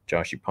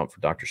 Josh, you pumped for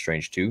Doctor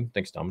Strange 2?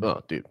 Thanks, Dominic.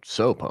 Oh, dude,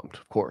 so pumped.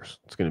 Of course,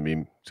 it's gonna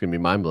be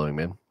mind blowing,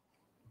 man.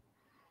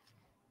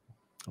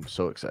 I'm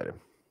so excited.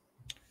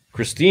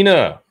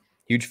 Christina,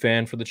 huge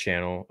fan for the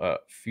channel.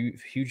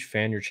 Huge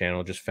fan of your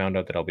channel. Just found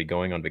out that I'll be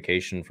going on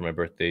vacation for my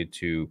birthday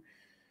to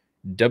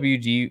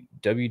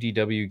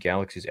WDW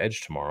Galaxy's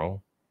Edge tomorrow.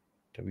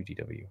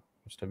 WDW.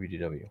 What's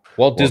WDW?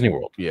 Walt Disney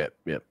World. Yep.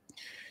 Do you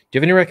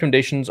have any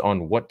recommendations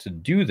on what to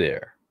do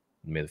there?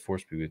 May the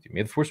force be with you.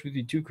 May the force be with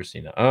you too,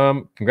 Christina.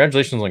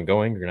 Congratulations on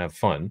going. You're gonna have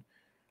fun.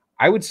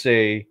 I would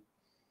say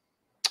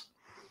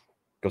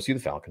go see the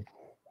Falcon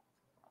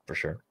for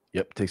sure.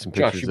 Yep. Take some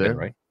pictures. Josh, you've been,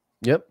 right?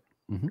 Yep.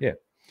 Mm-hmm. Yeah.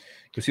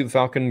 Go see the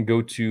Falcon.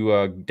 Go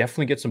to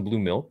definitely get some blue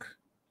milk.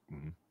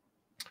 Mm-hmm.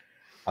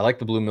 I like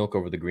the blue milk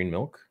over the green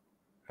milk.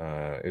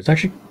 It was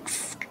actually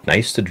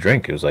nice to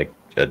drink. It was like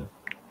a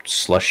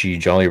slushy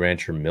Jolly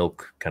Rancher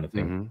milk kind of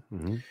thing.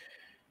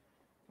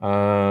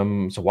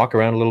 So walk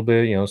around a little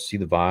bit, see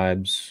the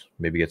vibes,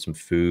 maybe get some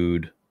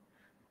food.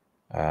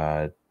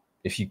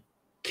 If you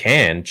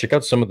can, check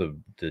out some of the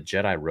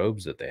Jedi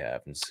robes that they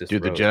have. And Sith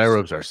Dude, the Jedi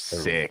robes are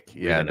sick.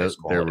 Yeah, really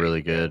they're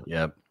really good.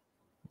 Yep.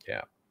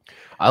 Yeah.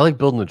 I like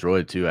building the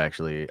droid too,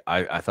 actually.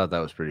 I thought that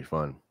was pretty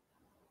fun.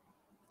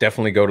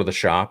 Definitely go to the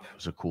shop. It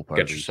was a cool part.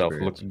 Get yourself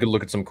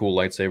look at some cool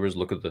lightsabers.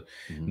 Look at the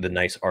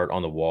nice art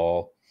on the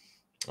wall.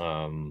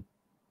 Other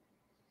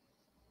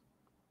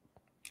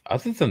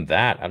than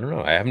that, I don't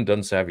know. I haven't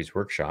done Savvy's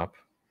workshop,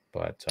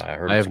 but I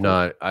heard I have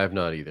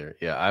not either.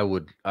 Yeah, I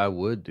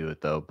would do it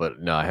though,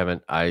 but no, I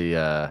haven't.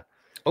 I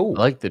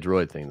like the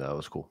droid thing though. It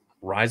was cool.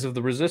 Rise of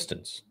the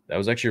Resistance. That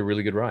was actually a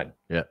really good ride.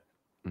 Yeah.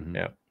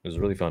 Yeah, it was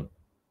really fun.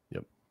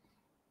 Yep.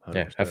 100%.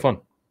 Yeah, have fun.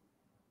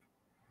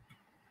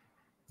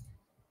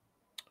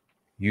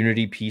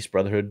 Unity, peace,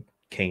 brotherhood.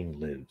 Kane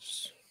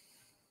lives.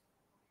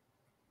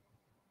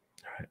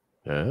 All right.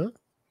 Yeah.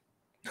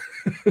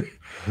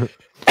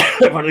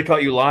 Finally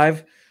caught you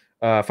live.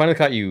 Finally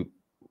caught you.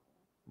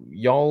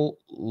 Y'all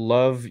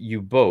love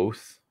you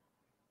both.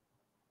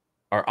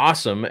 Are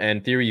awesome.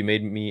 And Theory, you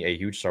made me a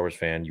huge Star Wars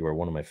fan. You are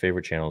one of my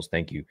favorite channels.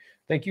 Thank you.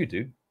 Thank you,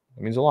 dude.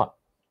 That means a lot.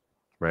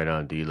 Right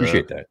on, D.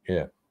 Appreciate that.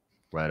 Yeah.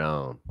 Right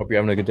on. Hope you're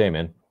having a good day,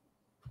 man.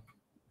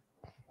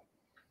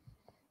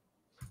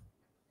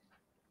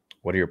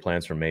 What are your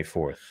plans for May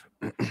 4th?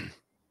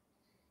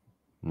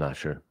 Not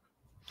sure.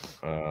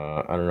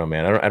 I don't know,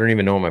 man. I don't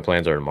even know what my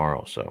plans are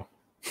tomorrow. So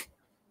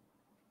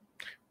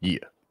yeah,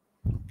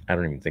 I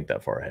don't even think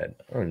that far ahead.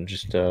 Or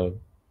just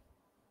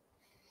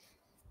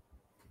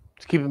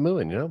keep it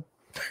moving,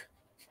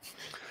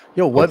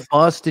 Yo, what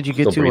boss did you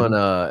get to on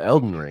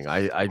Elden Ring?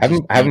 I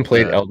haven't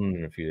played Elden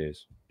in a few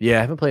days. Yeah,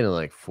 I haven't played in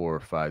like 4 or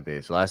 5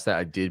 days. Last night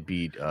I did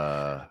beat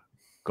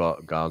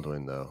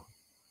Godwin though.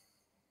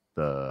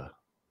 The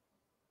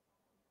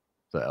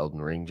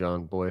Elden Ring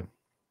John boy.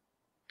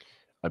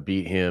 I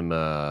beat him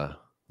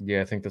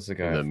Yeah, I think that's the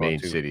guy. In the main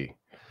city.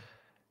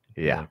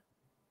 Yeah.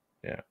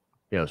 Yeah.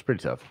 Yeah, it was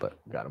pretty tough, but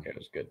got him. Yeah, it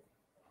was good.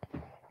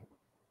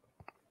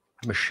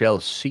 Michelle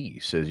C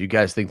says, you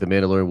guys think The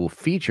Mandalorian will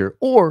feature,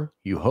 or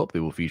you hope they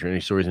will feature, any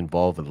stories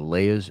involved with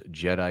Leia's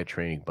Jedi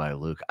training by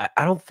Luke?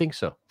 I don't think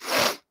so.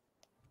 I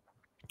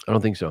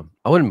don't think so.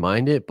 I wouldn't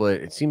mind it,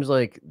 but it seems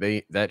like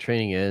that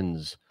training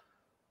ends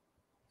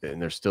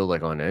and they're still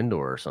like on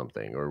Endor or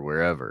something or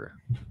wherever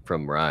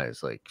from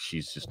Rise. Like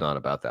she's just not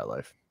about that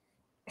life.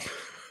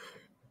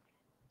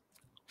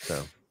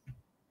 So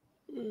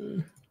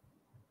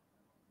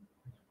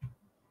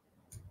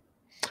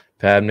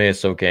Padme,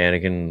 Ahsoka,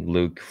 Anakin,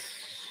 Luke.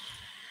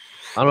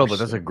 I don't know, but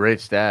that's a great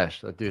stash.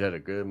 That dude had a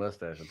good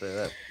mustache. I'll tell you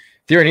that.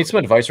 Theory, I need some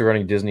advice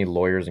regarding Disney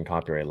lawyers and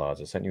copyright laws.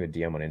 I sent you a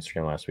DM on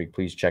Instagram last week.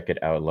 Please check it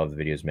out. I love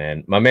the videos,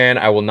 man. My man,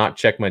 I will not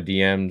check my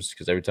DMs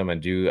because every time I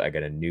do, I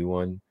get a new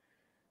one.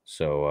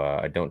 So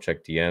I don't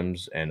check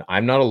DMs, and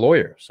I'm not a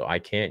lawyer, so I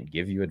can't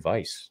give you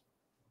advice.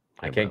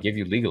 I can't give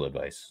you legal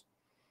advice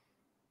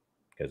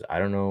because I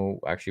don't know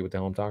actually what the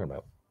hell I'm talking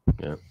about.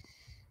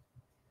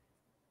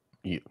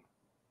 Yeah.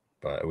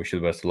 But I wish you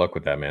the best of luck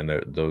with that, man.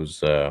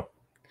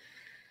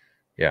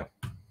 Yeah.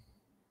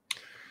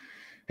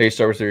 Hey,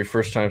 Star Wars Theory,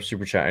 first time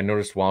super chat. I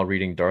noticed while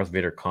reading Darth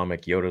Vader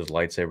comic, Yoda's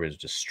lightsaber is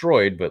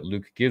destroyed, but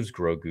Luke gives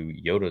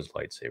Grogu Yoda's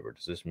lightsaber.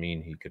 Does this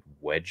mean he could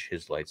wedge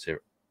his lightsaber?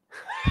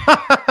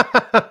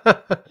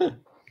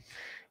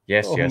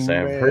 Yes, I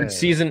have heard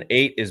season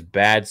 8 is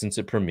bad since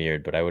it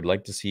premiered, but I would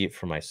like to see it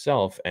for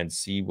myself and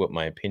see what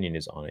my opinion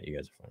is on it. You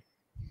guys are fine.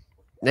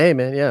 Hey,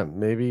 man, yeah,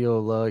 maybe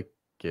you'll like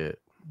it.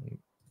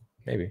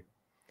 Maybe.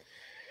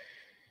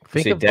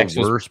 Think of the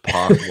worst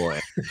possible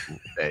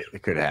that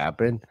it could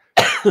happen,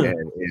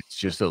 and it's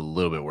just a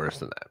little bit worse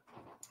than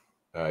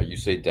that. You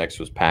say Dex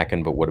was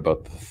packing, but what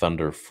about the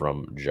thunder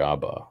from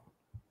Jabba?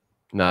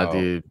 Nah,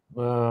 dude.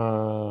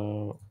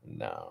 No.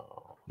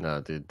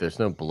 No, dude. There's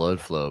no blood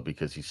flow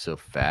because he's so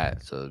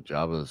fat. So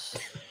Jabba's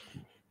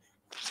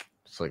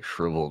it's like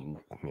shriveled.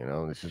 You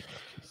know,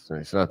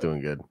 it's not doing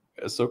good.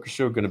 Ahsoka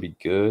show going to be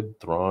good.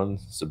 Thrawn,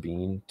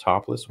 Sabine,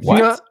 topless.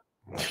 What?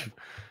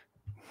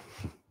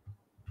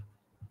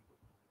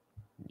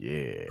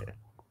 Yeah.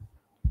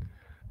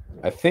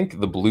 I think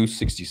the blue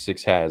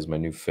 66 has my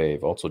new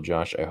fave. Also,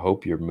 Josh, I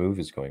hope your move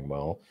is going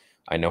well.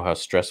 I know how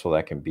stressful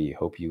that can be.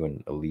 Hope you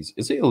and Elisa,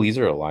 is it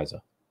Elisa or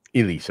Eliza?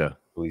 Elisa,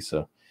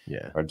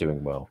 yeah, are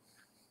doing well.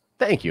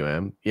 Thank you,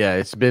 Em. Yeah,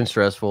 it's been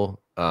stressful.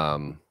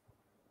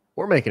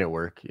 We're making it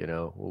work. You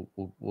know,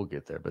 we'll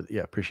get there. But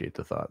yeah, appreciate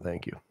the thought.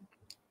 Thank you.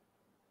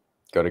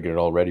 Got to get it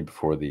all ready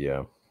before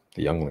the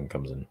youngling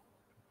comes in.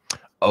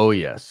 Oh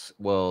yes.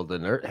 Well,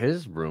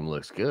 his room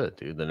looks good,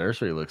 dude. The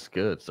nursery looks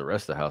good. It's the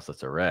rest of the house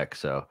that's a wreck.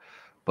 So,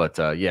 but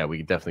yeah,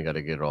 we definitely got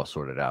to get it all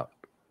sorted out.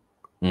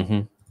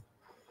 Mm-hmm.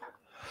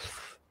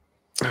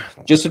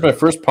 Just did my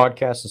first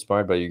podcast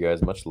inspired by you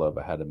guys. Much love.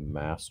 I had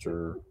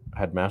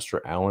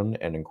Master Alan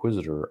and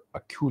Inquisitor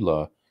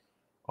Akula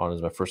on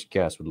as my first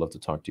guest. Would love to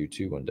talk to you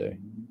too one day.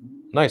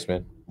 Nice,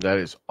 man. That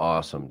is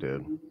awesome,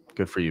 dude.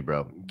 Good for you,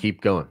 bro. Keep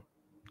going.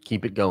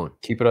 Keep it going.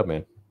 Keep it up,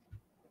 man.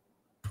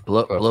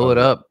 Blow it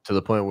up to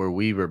the point where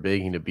we were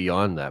begging to be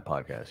on that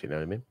podcast. You know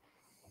what I mean?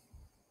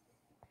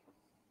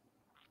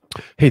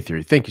 Hey,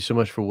 Theory, thank you so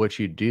much for what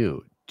you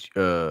do.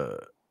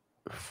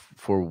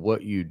 For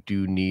what you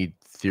do need,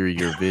 Theory,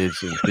 your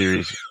vids and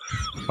Theories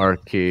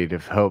Arcade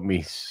have helped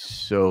me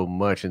so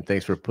much. And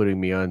thanks for putting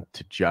me on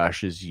to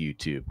Josh's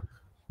YouTube.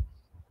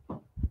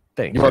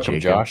 Thanks. You're welcome,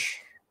 Josh.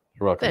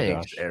 You're welcome,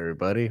 thanks, Josh.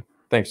 Everybody.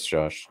 Thanks,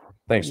 Josh.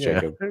 Thanks,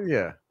 Jacob.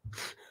 Yeah.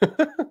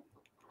 That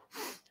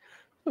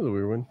was a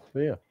weird one. But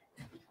yeah.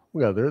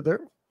 We got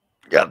there.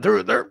 Got through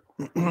it there.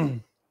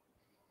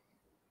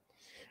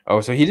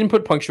 Oh, so he didn't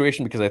put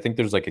punctuation because I think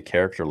there's like a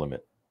character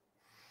limit.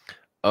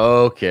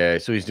 Okay,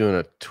 so he's doing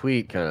a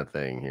tweet kind of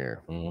thing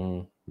here.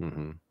 Mm-hmm.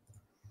 Mm-hmm.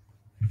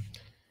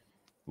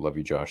 Love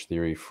you, Josh.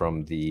 Theory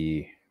from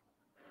the...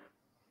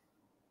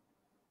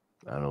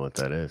 I don't know what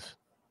that is.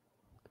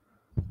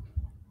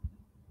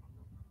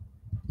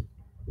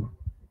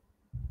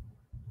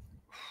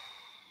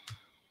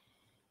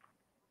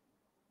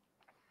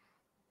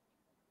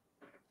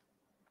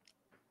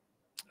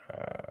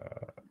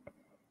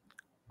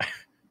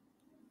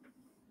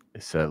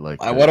 Is that like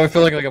why do I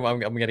feel like I'm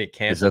gonna get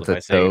canceled if I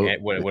say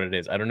what it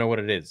is? I don't know what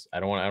it is. I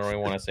don't even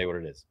want to say what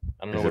it is.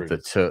 I don't know what it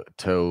is. The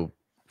toe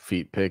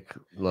feet pick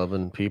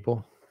loving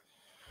people?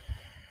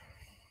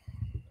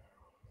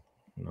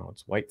 No,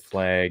 it's white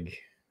flag.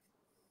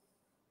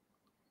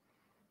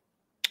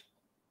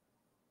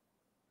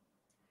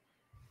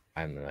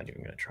 I'm not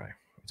even gonna try.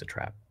 It's a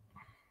trap.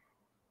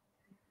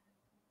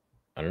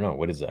 I don't know.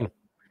 What is that? I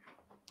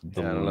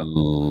don't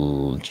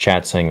know.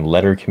 Chat saying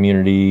letter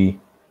community.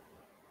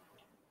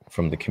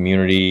 From the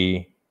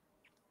community.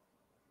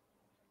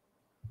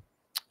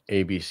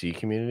 ABC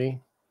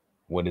community?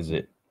 What is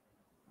it?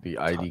 The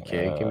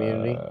IDK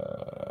community?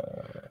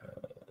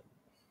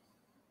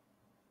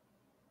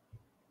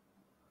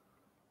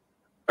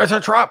 It's a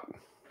trap.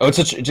 Oh,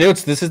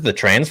 this is the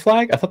trans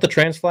flag? I thought the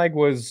trans flag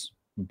was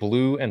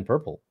blue and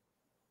purple.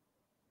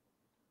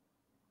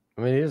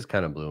 I mean, it is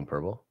kind of blue and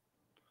purple.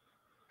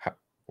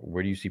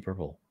 Where do you see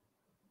purple?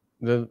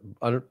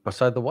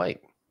 Beside the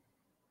white.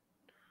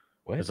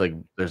 What?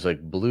 There's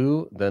like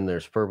blue, then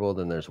there's purple,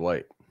 then there's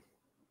white.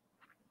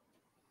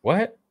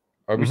 What?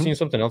 Are we seeing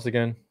something else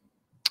again?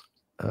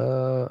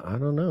 I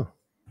don't know.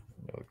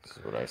 Look, this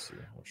is what I see.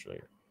 I'll show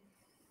you.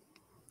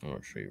 I'm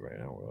gonna show you right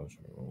now. I'll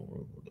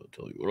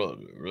tell you what I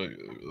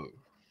do.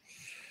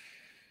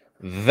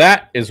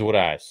 That is what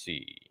I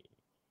see.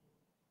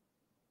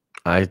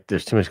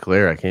 There's too much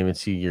glare. I can't even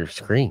see your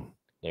screen.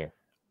 There.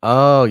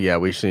 Oh yeah,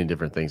 we've seen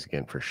different things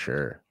again for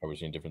sure. Are we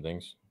seeing different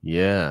things?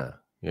 Yeah,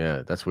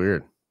 that's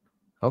weird.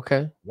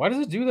 Okay. Why does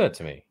it do that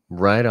to me?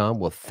 Right on.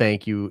 Well,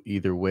 thank you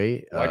either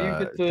way, Why do you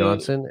get the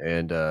Johnson?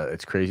 And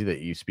it's crazy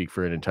that you speak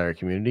for an entire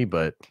community,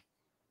 but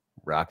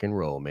rock and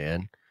roll,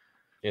 man.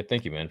 Yeah,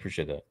 thank you, man.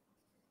 Appreciate that.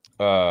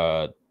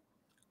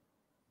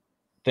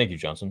 Thank you,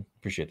 Johnson.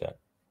 Appreciate that.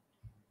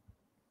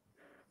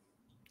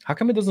 How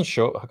come it doesn't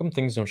show? How come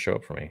things don't show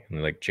up for me and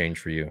they like change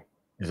for you?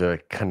 Is it a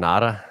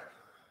Kannada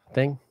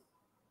thing?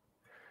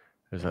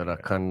 Is that a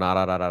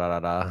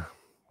Kannada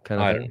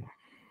kind of thing?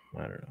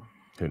 I don't know.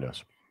 Who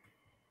knows?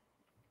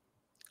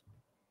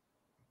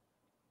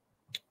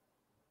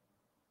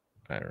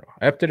 I don't know.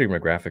 I updated my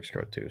graphics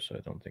card too, so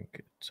I don't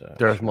think it's.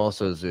 Darth Maul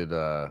says it.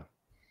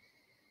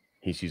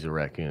 He sees a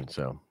raccoon.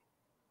 So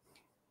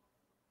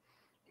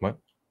what?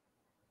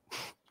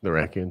 The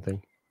raccoon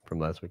thing from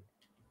last week.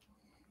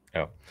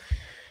 Oh.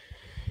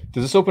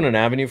 Does this open an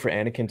avenue for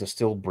Anakin to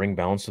still bring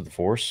balance to the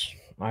Force?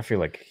 I feel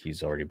like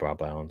he's already brought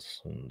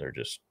balance, and they're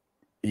just.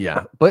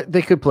 Yeah, but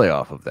they could play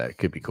off of that. It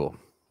could be cool.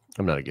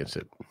 I'm not against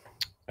it.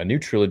 A new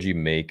trilogy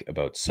make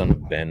about Son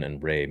of Ben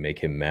and Rey make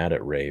him mad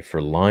at Rey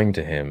for lying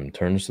to him,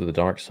 turns to the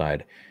dark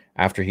side.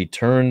 After he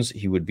turns,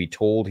 he would be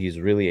told he's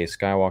really a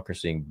Skywalker,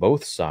 seeing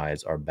both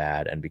sides are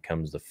bad, and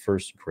becomes the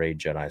first Grey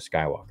Jedi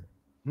Skywalker.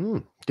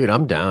 Dude,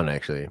 I'm down,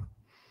 actually.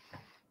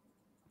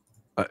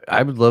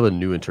 I would love a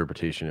new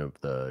interpretation of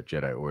the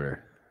Jedi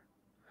Order.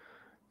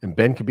 And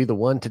Ben could be the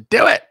one to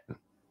do it!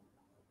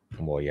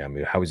 Well, yeah, I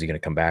mean, how is he going to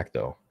come back,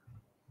 though?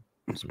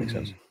 Doesn't make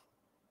sense.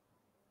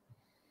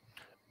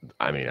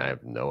 I mean, I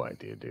have no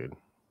idea, dude.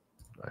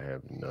 I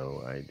have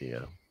no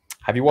idea.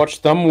 Have you watched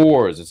Thumb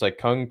Wars? It's like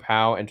Kung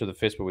Pao, enter the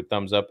fist, but with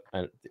thumbs up.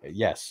 And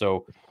yes,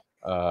 so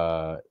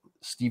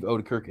Steve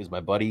Odekirk is my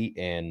buddy,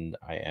 and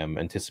I am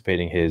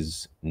anticipating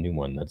his new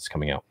one that's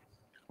coming out.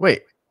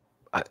 Wait,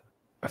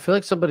 I feel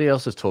like somebody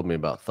else has told me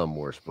about Thumb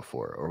Wars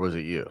before, or was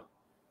it you?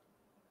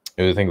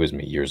 I think it was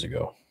me years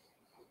ago.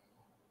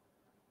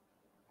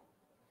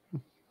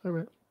 All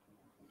right.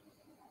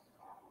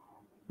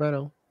 Right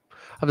on.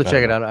 I have to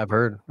check it out. I've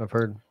heard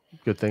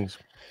good things.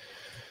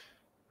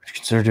 Would you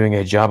consider doing a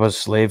Jabba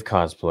slave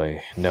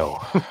cosplay?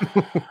 No.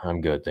 I'm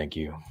good, thank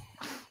you.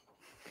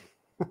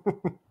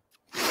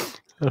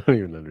 I don't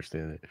even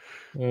understand it.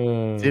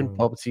 Didn't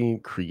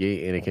Palpatine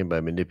create Anakin by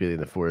manipulating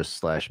the Force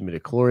 /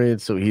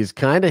 midichlorians? So he's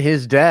kind of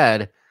his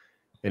dad,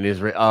 and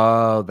his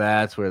oh,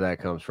 that's where that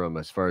comes from,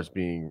 as far as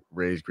being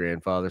Rey's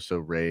grandfather. So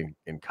Rey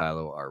and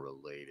Kylo are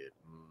related.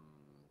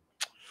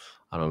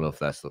 I don't know if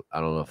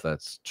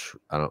that's true.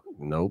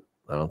 Nope.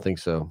 I don't think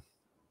so.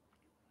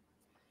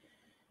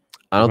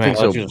 I don't think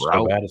so.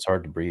 So bad it's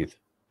hard to breathe.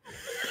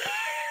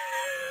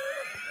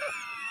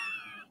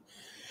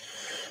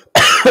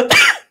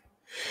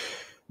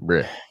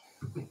 Bruh.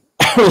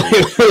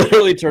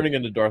 Literally turning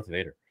into Darth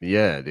Vader.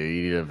 Yeah, dude,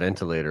 you need a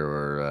ventilator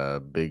or a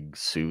big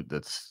suit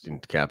that's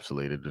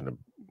encapsulated in a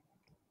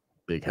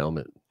big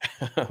helmet.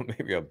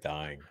 Maybe I'm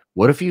dying.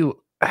 What if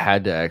you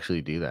had to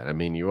actually do that? I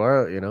mean, you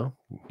are,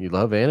 you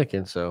love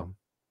Anakin, so.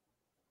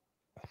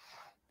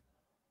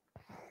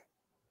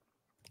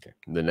 Okay.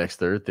 The next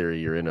third theory,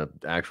 you're in an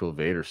actual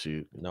Vader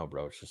suit. No,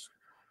 bro, it's just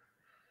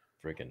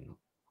freaking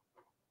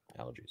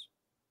allergies.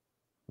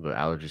 The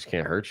allergies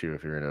can't hurt you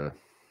if you're in a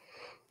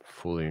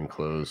fully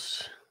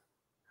enclosed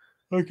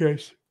Vader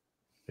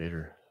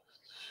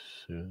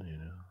suit,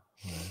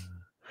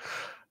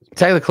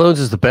 Attack of the Clones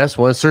is the best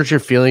one. Search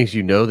your feelings.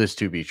 You know this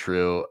to be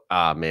true.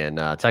 Ah, man.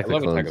 Attack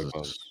of the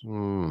Clones.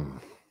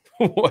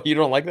 What, you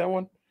don't like that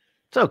one?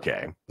 It's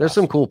okay. There's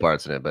some cool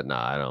parts in it, but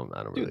I don't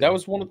Dude, really. That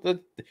was one of the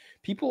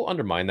people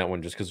undermine that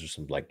one just because there's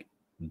some like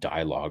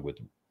dialogue with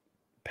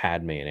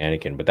Padme and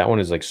Anakin, but that one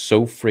is like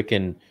so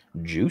freaking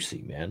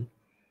juicy, man.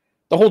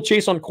 The whole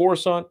chase on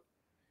Coruscant,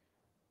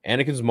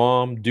 Anakin's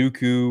mom,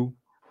 Dooku,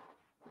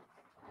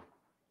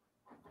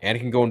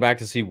 Anakin going back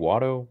to see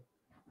Watto.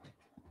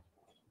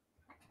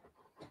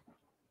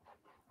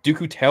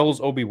 Dooku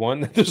tells Obi-Wan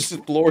that the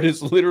Sith Lord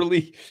is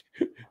literally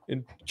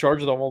in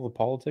charge of all the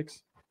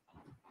politics.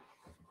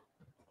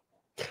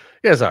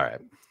 Yeah, it's all right.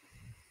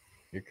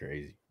 You're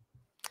crazy.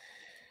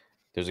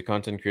 There's a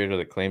content creator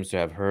that claims to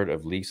have heard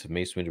of leaks of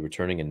Mace Windu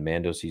returning in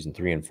Mando season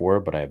 3 and 4,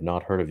 but I have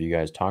not heard of you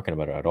guys talking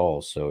about it at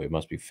all, so it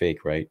must be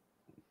fake, right?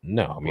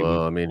 No.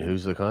 I mean,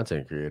 who's the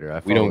content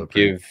creator? We don't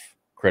give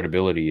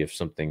credibility if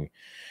something...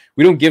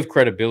 We don't give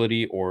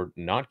credibility or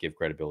not give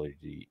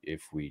credibility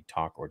if we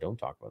talk or don't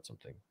talk about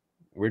something.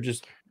 We're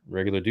just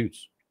regular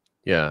dudes.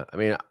 Yeah, I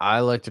mean, I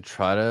like to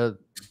try to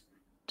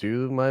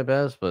do my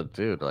best, but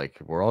dude, like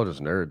we're all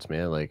just nerds,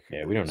 man. Like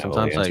Yeah, we don't have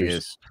all the sometimes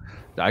answers.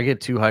 I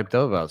get too hyped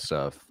up about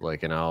stuff,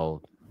 like, and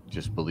I'll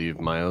just believe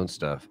my own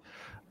stuff.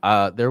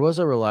 There was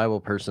a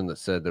reliable person that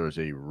said there was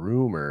a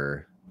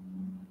rumor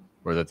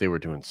or that they were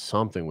doing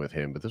something with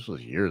him, but this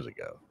was years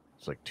ago.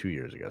 It's like 2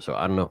 years ago. So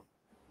I don't know.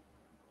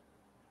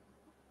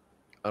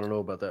 I don't know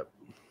about that.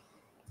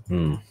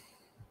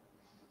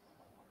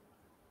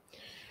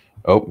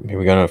 Oh, here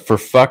we go. For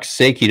fuck's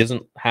sake, he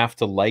doesn't have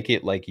to like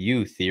it like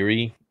you,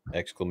 Theory!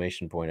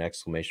 Exclamation point,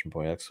 exclamation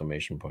point,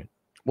 exclamation point.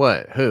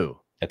 What? Who?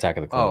 Attack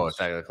of the Oh, Clones.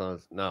 Attack of the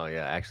Clones. No,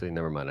 yeah, actually,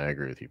 never mind. I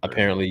agree with you.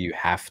 Apparently, you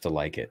have to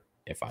like it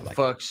if I like it.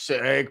 Fuck's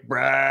sake,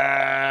 bruh.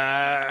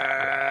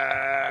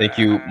 Thank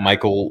you,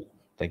 Michael.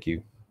 Thank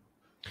you.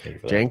 Thank you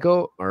for that.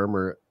 Janko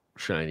armor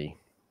shiny.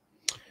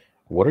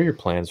 What are your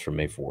plans for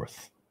May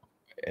 4th?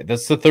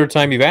 That's the third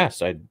time you've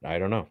asked. I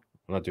don't know.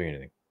 I'm not doing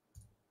anything.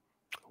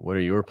 What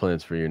are your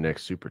plans for your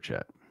next super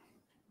chat?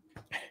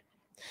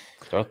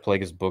 Darth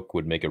Plagueis book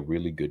would make a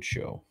really good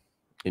show.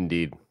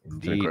 Indeed.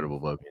 It's an incredible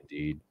book.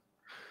 Indeed.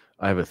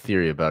 I have a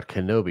theory about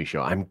Kenobi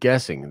show. I'm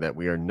guessing that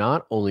we are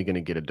not only going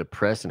to get a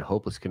depressed and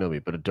hopeless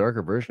Kenobi, but a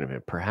darker version of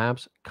him,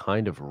 perhaps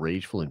kind of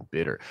rageful and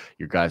bitter.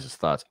 Your guys'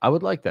 thoughts. I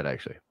would like that,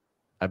 actually.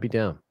 I'd be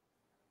down.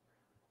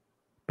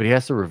 But he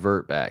has to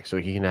revert back. So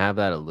he can have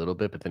that a little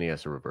bit, but then he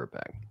has to revert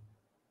back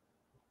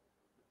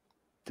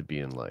to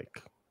being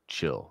like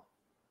chill.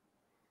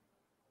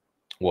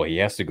 Well, he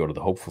has to go to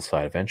the hopeful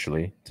side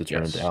eventually to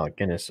turn into Alec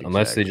Guinness, exactly.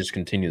 Unless they just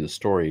continue the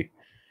story,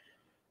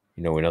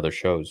 in other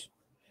shows.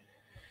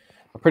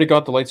 I pray to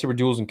God the lightsaber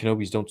duels in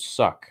Kenobis don't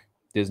suck.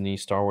 Disney,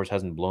 Star Wars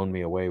hasn't blown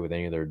me away with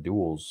any of their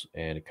duels,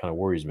 and it kind of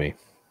worries me.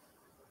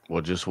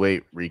 Well, just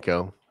wait,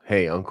 Rico.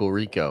 Hey, Uncle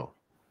Rico.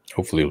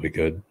 Hopefully it'll be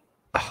good.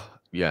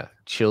 Yeah,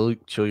 chill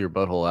your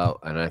butthole out,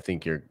 and I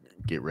think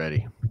get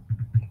ready.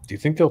 Do you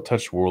think they'll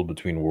touch World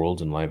Between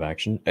Worlds in live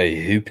action?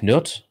 I hope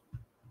not.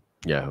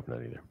 Yeah, I hope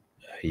not either.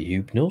 I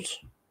hope not.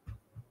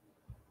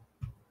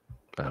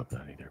 I hope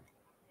not either.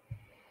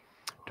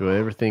 Do I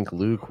ever think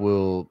Luke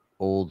will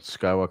old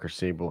Skywalker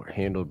saber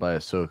handled by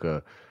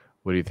Ahsoka?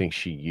 What do you think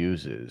she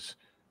uses?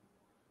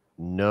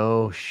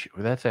 No,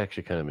 that's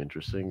actually kind of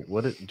interesting.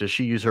 Does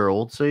she use her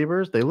old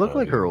sabers? They look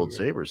like her old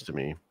sabers to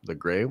me. The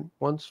gray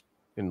ones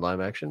in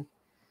live action.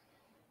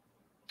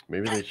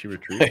 Maybe she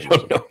retrieved. I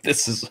don't know if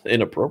this is an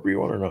inappropriate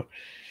one or not.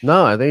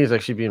 No, I think it's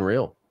actually being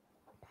real.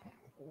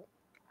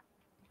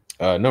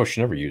 No, she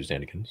never used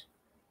Anakin's.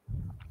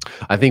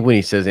 I think when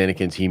he says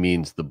Anakin's, he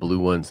means the blue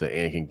ones that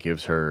Anakin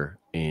gives her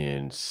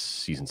in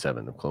season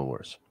 7 of Clone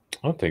Wars.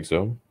 I don't think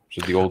so.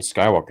 Just the old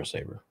Skywalker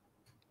saber.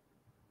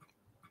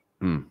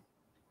 I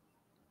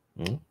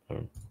don't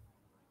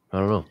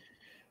know.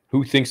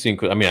 Who thinks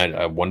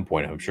at one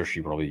point, I'm sure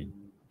she probably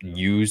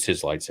used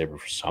his lightsaber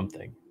for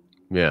something.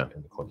 Yeah,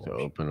 to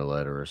open a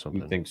letter or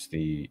something. Who thinks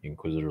the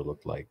Inquisitor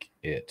looked like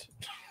it?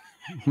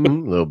 A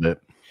little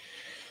bit.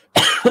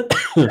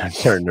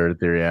 Start Nerd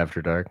Theory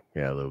After Dark.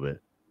 Yeah, a little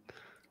bit.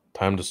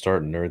 Time to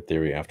start Nerd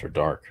Theory After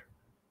Dark.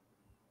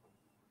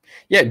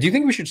 Yeah, do you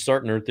think we should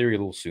start Nerd Theory a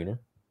little sooner?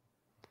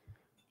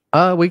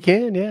 We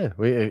can, yeah.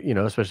 We,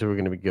 especially we're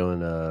going to be going,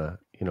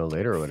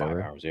 later or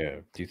whatever. 5 hours, yeah.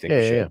 Do you think?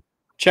 we should? Yeah.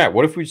 Chat.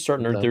 What if we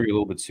start Nerd Theory a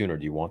little bit sooner?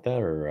 Do you want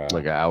that, or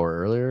like an hour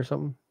earlier or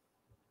something?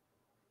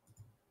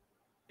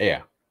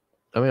 Yeah.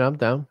 I mean, I'm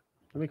down.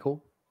 That'd be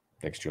cool.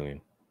 Thanks,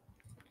 Julian.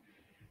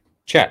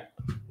 Chat.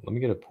 Let me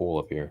get a poll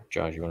up here.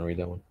 Josh, you want to read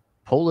that one?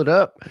 Pull it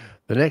up.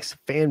 The next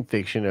fan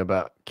fiction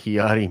about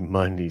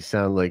Ki-Adi-Mundi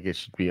sound like it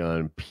should be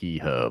on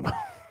P-Hub.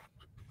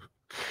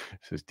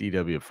 Says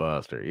D.W.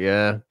 Foster.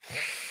 Yeah,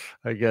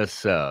 I guess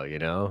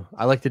so.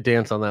 I like to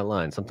dance on that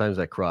line. Sometimes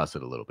I cross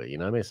it a little bit. You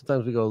know what I mean?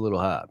 Sometimes we go a little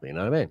hop. You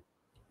know what I mean?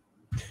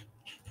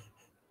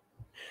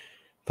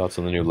 Thoughts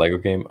on the new Lego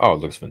game? Oh, it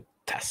looks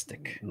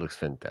fantastic. It looks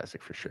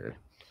fantastic for sure.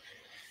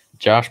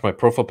 Josh, my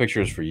profile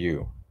picture is for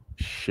you.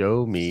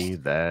 Show me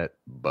that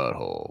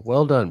butthole.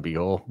 Well done,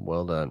 B-hole.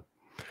 Well done.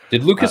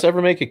 Did Lucas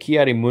ever make a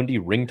Ki-Adi-Mundi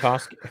ring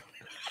toss?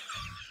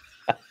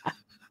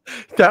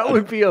 That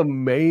would be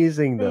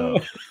amazing, though.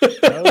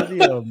 That would be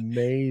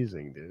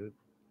amazing, dude.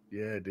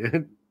 Yeah,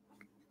 dude.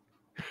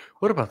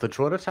 What about the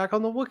droid attack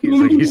on the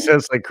Wookiees? Like he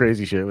says like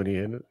crazy shit when he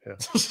hit it. Yeah.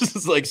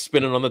 It's like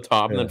spinning on the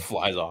top and then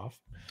flies off.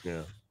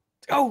 Yeah.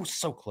 Oh,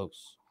 so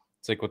close.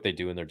 It's like what they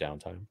do in their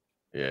downtime.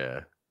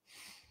 Yeah.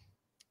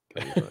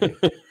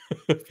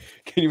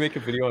 Can you make a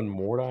video on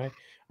Mordai?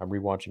 I'm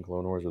rewatching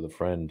Clone Wars with a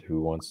friend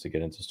who wants to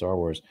get into Star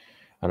Wars.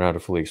 I don't know how to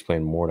fully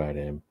explain Mordai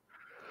to him.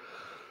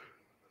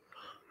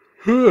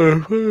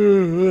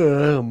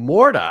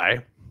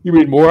 Mordai? You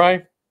mean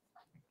Mordai?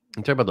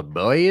 You talking about the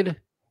Boyd?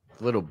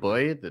 Little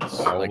Boyd that's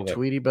like that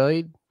Tweety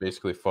Boyd?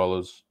 Basically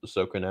follows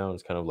Ahsoka now. And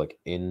it's kind of like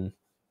in...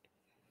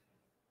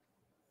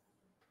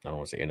 I don't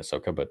want to say in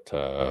Ahsoka, but...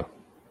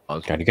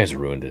 God, you guys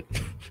ruined it.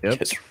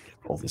 Yep.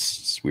 All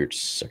this weird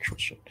sexual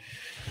shit.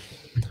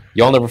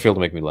 Y'all never fail to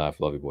make me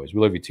laugh. Love you, boys.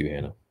 We love you too,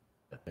 Hannah.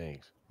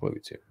 Thanks. Love you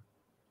too.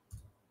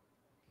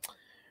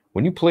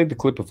 When you played the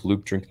clip of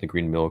Luke drinking the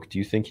green milk, do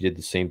you think he did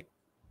the same?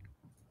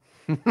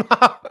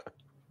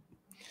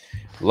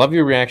 Love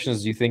your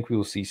reactions. Do you think we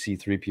will see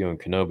C-3PO and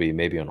Kenobi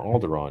maybe on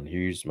Alderaan?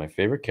 Here's my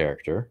favorite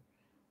character.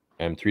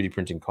 I'm 3D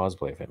printing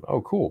cosplay of him.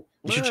 Oh, cool.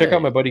 You should check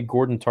out my buddy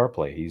Gordon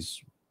Tarplay.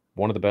 He's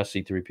one of the best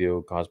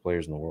C-3PO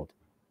cosplayers in the world.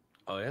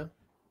 Oh, yeah?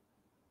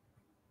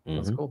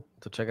 That's cool.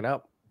 So check it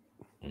out.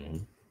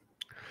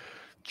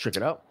 Check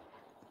it out.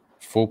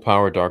 Full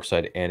power dark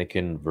side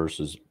Anakin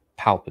versus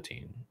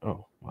Palpatine.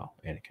 Oh, wow.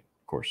 Anakin,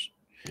 of course.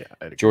 Yeah.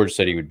 Anakin. George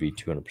said he would be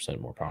 200%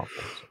 more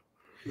powerful.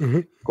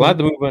 So. Glad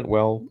the move went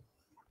well.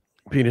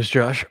 Penis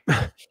Josh.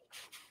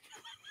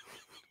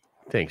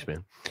 Thanks,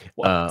 man.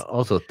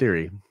 Also,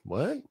 theory.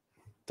 What? ...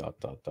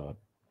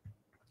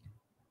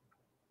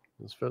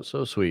 This felt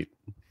so sweet.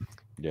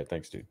 Yeah,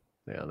 thanks, dude.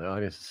 Yeah, the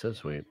audience is so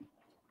sweet.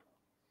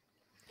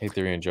 Hey,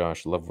 Theory and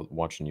Josh, love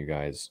watching you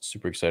guys.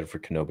 Super excited for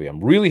Kenobi.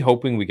 I'm really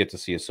hoping we get to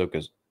see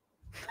Ahsoka's.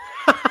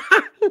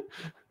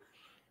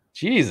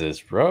 Jesus,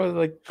 bro!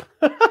 Like,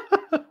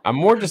 I'm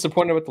more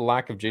disappointed with the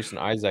lack of Jason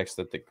Isaacs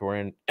than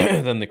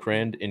the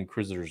Grand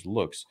Inquisitor's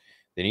looks.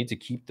 They need to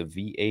keep the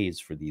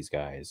VAs for these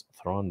guys.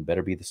 Thrawn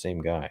better be the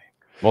same guy.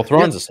 Well,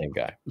 Thrawn's the same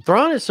guy.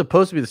 Thrawn is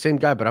supposed to be the same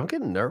guy, but I'm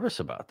getting nervous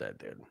about that,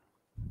 dude.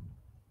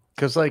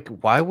 Because, like,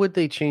 why would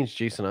they change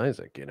Jason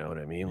Isaac? You know what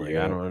I mean? Like,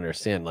 I don't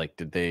understand. Like,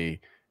 did they...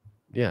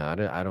 Yeah,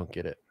 I don't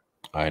get it.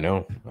 I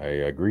know. I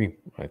agree.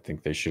 I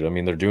think they should. I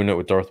mean, they're doing it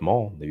with Darth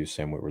Maul. They use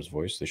Sam Witwer's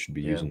voice. They should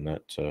be using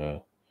that.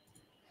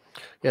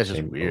 Yeah, it's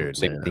just weird.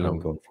 Same theme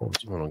going forward.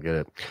 I don't get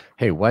it.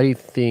 Hey, why do you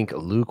think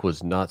Luke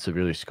was not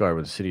severely scarred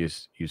when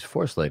Sidious used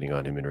Force lighting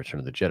on him in Return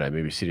of the Jedi?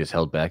 Maybe Sidious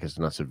held back as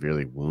to not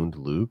severely wound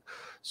Luke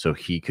so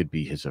he could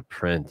be his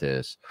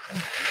apprentice.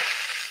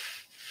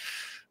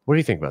 What do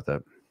you think about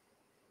that?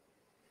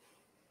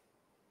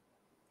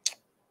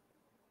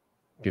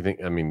 Do you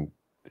think, I mean,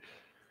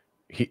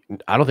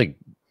 I don't think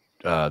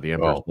the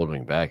Emperor's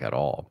holding back at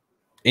all.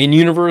 In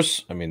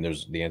universe, I mean,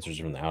 there's the answers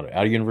from the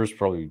outer universe.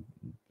 Probably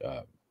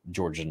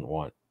George didn't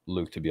want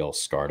Luke to be all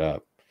scarred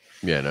up.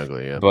 Yeah, and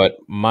ugly, yeah. But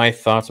my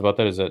thoughts about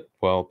that is that,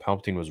 well,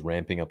 Palpatine was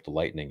ramping up the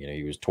lightning. You know,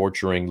 he was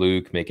torturing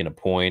Luke, making a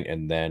point,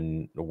 and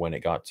then when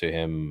it got to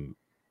him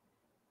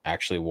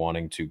actually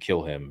wanting to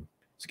kill him,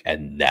 it's like,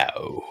 and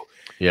now,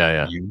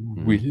 you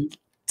will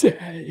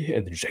die.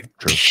 And then just like,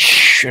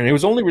 and it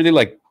was only really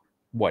like,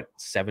 what,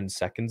 7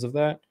 seconds of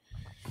that?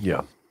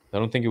 Yeah. I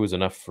don't think it was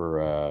enough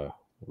for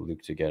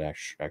Luke to get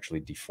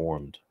actually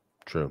deformed.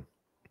 True.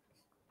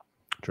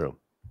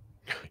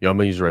 Yeah, I'm going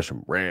to use the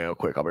restroom real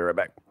quick. I'll be right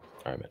back.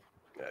 All right, man.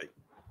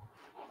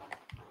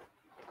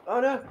 Oh,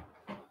 no.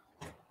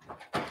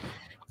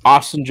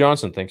 Austin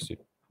Johnson, thanks, dude.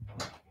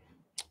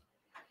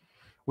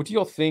 What do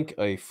y'all think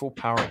a full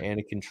power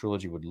Anakin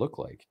trilogy would look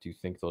like? Do you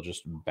think they'll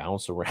just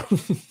bounce around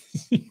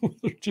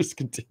or just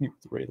continue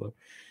with Reylo?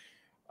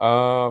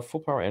 Full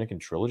power Anakin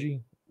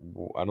trilogy?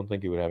 I don't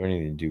think it would have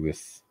anything to do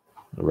with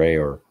Rey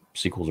or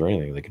sequels or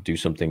anything. They could do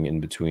something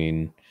in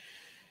between.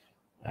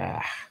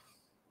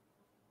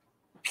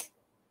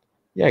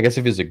 Yeah, I guess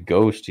if he's a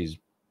ghost,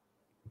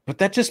 but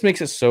that just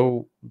makes it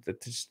so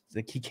that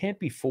like he can't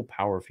be full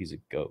power if he's a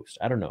ghost.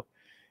 I don't know.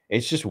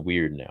 It's just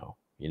weird now,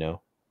 you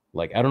know.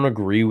 Like, I don't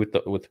agree with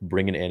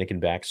bringing Anakin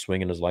back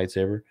swinging his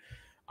lightsaber.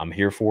 I'm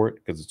here for it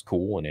because it's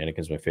cool and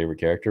Anakin's my favorite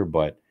character.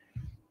 But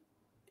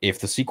if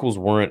the sequels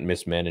weren't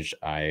mismanaged,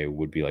 I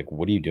would be like,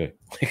 "What are you doing?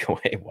 Like,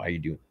 why are you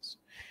doing this?"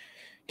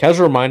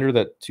 Casual reminder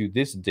that to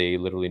this day,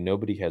 literally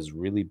nobody has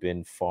really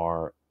been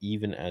far,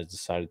 even as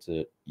decided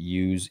to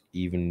use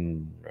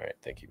even. All right,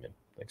 thank you, man.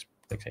 Thanks,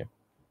 Sam.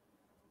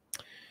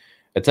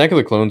 Attack of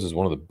the Clones is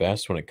one of the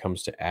best when it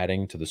comes to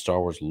adding to the Star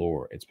Wars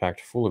lore. It's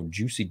packed full of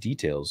juicy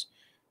details.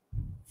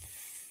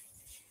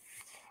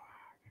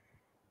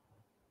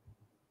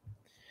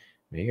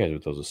 Man, you guys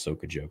with those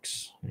Ahsoka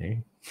jokes, eh?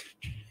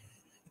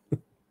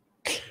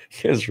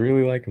 You guys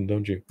really like them,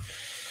 don't you?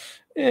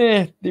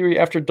 Theory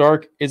After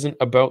Dark isn't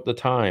about the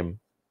time.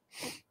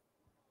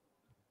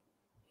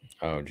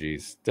 Oh,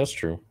 geez. That's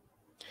true.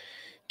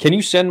 Can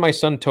you send my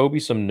son Toby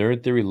some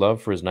Nerd Theory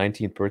love for his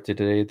 19th birthday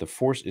today? The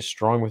Force is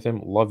strong with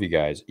him. Love you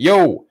guys.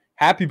 Yo,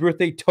 happy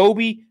birthday,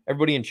 Toby.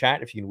 Everybody in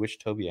chat, if you can wish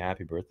Toby a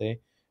happy birthday.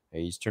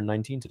 Hey, he's turned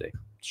 19 today.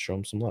 Show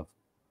him some love.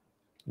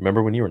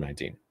 Remember when you were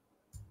 19?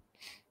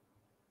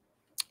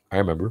 I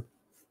remember.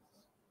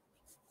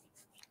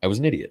 I was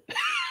an idiot.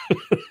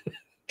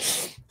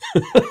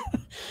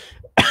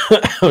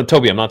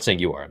 Toby, I'm not saying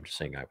you are. I'm just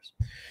saying I was.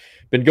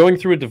 Been going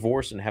through a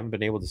divorce and haven't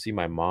been able to see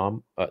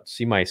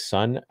my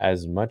son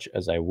as much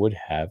as I would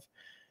have.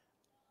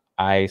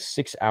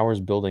 6 hours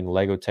building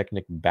Lego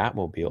Technic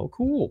Batmobile.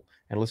 Cool.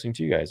 And listening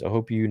to you guys. I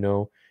hope you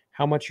know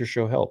how much your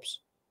show helps.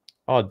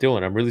 Oh,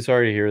 Dylan, I'm really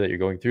sorry to hear that you're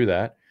going through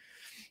that.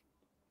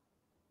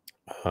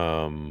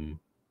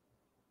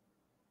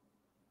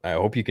 I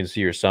hope you can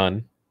see your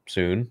son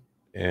soon.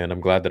 And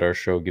I'm glad that our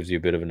show gives you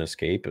a bit of an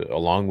escape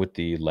along with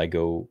the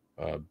Lego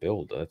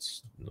build.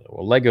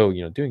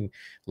 Lego, doing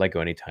Lego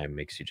anytime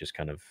makes you just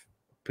kind of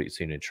put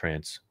you in a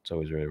trance. It's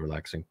always really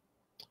relaxing.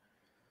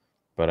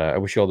 But I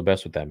wish you all the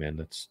best with that, man.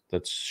 That's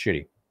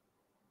shitty.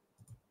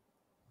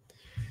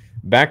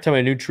 Back to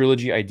my new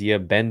trilogy idea.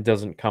 Ben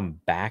doesn't come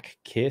back.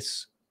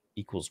 Kiss =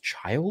 equals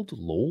child?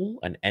 Lol?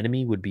 An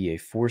enemy would be a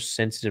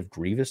Force-sensitive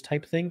Grievous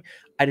type thing?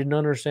 I didn't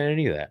understand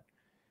any of that.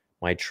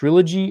 My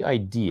trilogy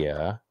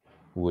idea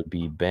would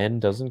be Ben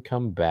doesn't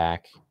come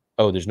back.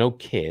 Oh, there's no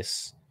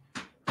kiss.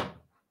 But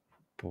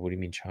what do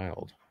you mean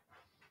child?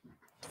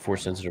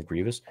 Force-sensitive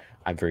Grievous?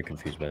 I'm very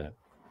confused by that.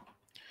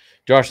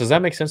 Josh, does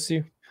that make sense to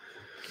you?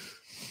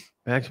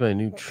 Back to my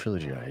new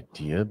trilogy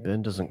idea.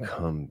 Ben doesn't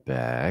come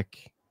back.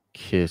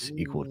 Kiss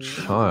equal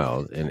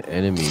child. An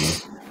enemy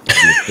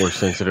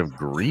Force-sensitive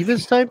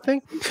Grievous type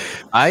thing.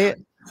 I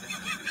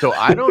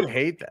don't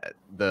hate that.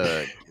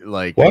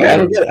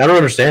 I don't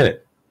understand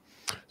it.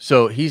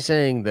 So he's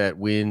saying that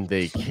when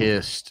they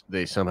kissed,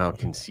 they somehow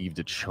conceived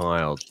a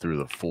child through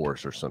the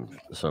Force or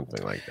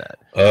something like that.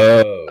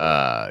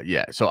 Oh.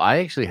 Yeah. So I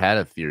actually had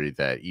a theory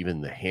that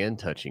even the hand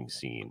touching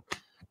scene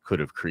could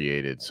have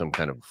created some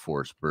kind of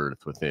Force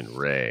birth within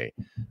Rey,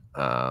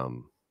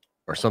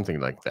 or something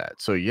like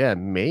that. So yeah,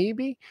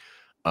 maybe.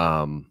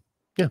 Yeah,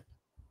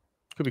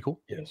 could be cool.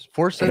 Yes.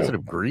 Force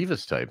sensitive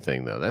Grievous type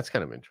thing though. That's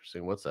kind of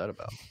interesting. What's that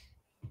about?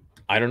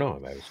 I don't know.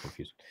 I was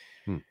confused.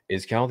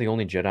 Is Cal the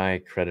only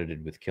Jedi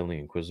credited with killing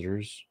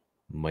Inquisitors?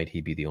 Might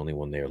he be the only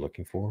one they are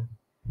looking for?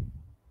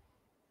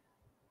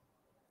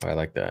 I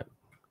like that.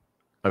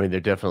 I mean,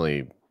 they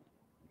definitely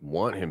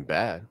want him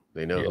bad.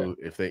 They know who,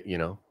 if they, they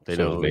know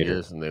who he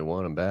is and they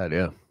want him bad.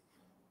 Yeah.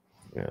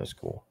 Yeah, that's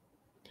cool.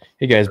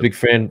 Hey guys, big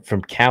fan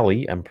from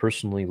Cali. I'm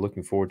personally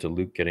looking forward to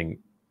Luke getting.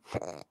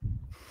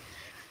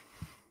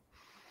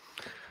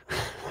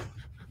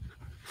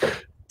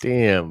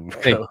 Damn.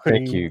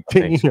 Thank you.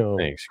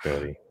 Thanks,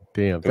 Cody.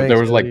 Damn. There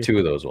was like 2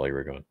 of those while you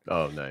were gone.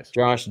 Oh, nice.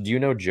 Josh, do you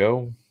know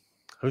Joe?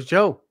 Who's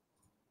Joe?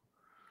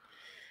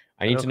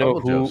 I need to know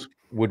who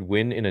would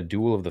win in a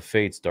duel of the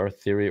fates,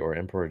 Darth Theory or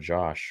Emperor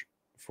Josh.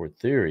 For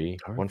Theory,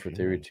 one for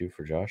Theory, 2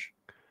 for Josh.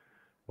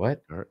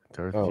 What?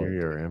 Darth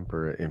Theory or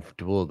Emperor in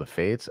Duel of the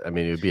Fates? I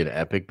mean, it would be an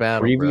epic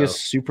battle. Previous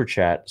super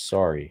chat.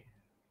 Sorry.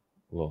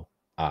 Well,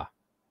 I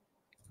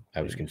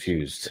was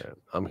confused.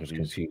 I'm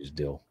confused.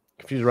 Dill.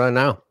 Confused right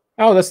now.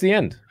 Oh, that's the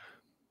end.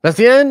 That's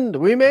the end.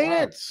 We made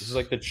it. This is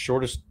like the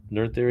shortest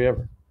Nerd Theory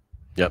ever.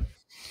 Yep.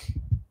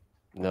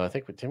 No, I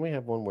think didn't we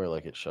have one where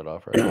like it shut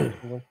off right now?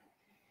 What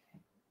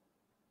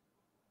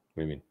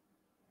do you mean?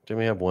 Didn't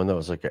we have one that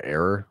was like an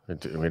error? We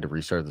had to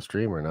restart the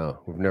stream or no?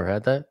 We've never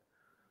had that.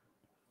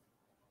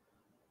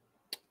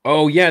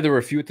 Oh yeah, there were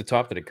a few at the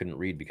top that I couldn't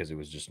read because it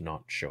was just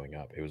not showing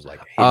up. It was like,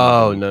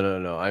 oh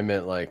no. I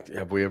meant like,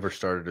 have we ever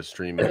started a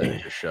stream and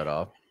it just shut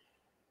off?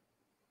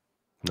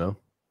 No,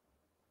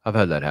 I've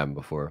had that happen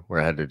before where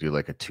I had to do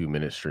like a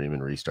 2-minute stream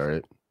and restart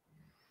it.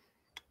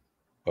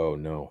 Oh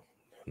no,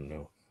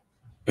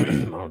 I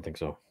don't think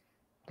so.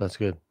 That's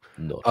good.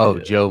 No,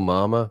 Joe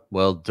Mama,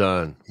 well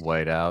done.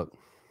 White out.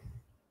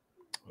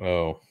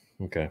 Oh,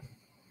 okay.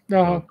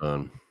 Well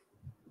done.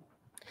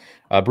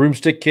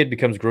 Broomstick Kid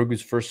becomes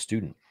Grogu's first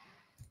student.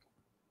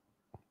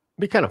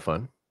 Be kind of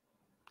fun.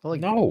 I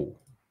like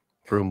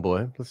Broom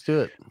Boy. Let's do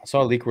it. I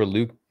saw a leak where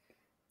Luke.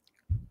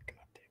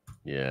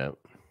 Yeah,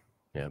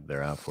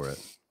 they're out for it.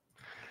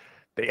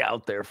 They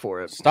out there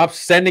for it. Stop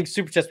sending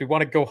super chats. We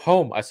want to go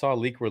home. I saw a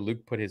leak where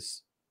Luke put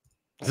his.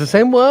 It's the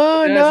same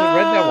one. Yeah, I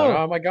read that one.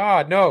 Oh my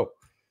god, no.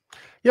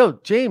 Yo,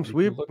 James,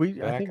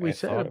 I think we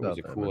said it was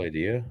a cool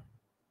idea.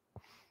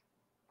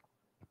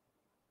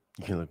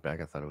 You can look back.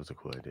 I thought it was a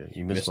cool idea.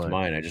 You missed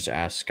mine. I just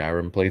asked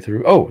Skyrim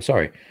playthrough. Oh,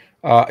 sorry.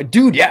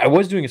 Dude, yeah, I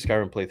was doing a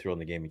Skyrim playthrough on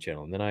the gaming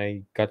channel, and then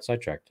I got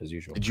sidetracked as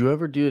usual. Did you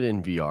ever do it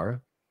in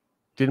VR?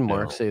 Didn't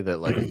Mark say that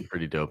like it's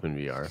pretty dope in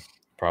VR?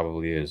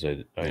 Probably is.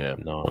 Yeah.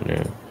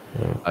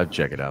 I'd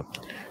check it out.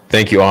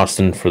 Thank you,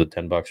 Austin, for the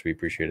 $10. We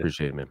appreciate it.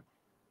 Appreciate it, man.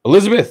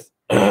 Elizabeth,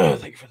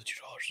 thank you for the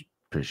 $2.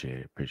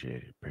 Appreciate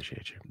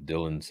you.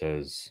 Dylan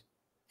says,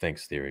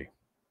 thanks, Theory.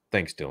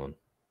 Thanks, Dylan.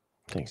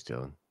 Thanks,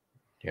 Dylan.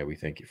 Yeah, we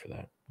thank you for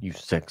that. You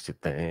sexy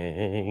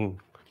thing.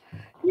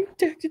 You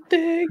sexy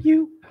thing,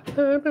 you.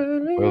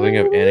 Building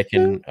of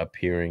Anakin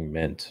appearing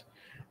meant.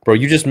 Bro,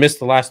 you just missed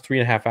the last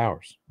 3.5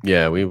 hours.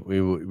 Yeah, we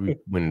went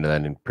into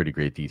that in pretty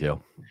great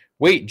detail.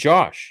 Wait,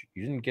 Josh,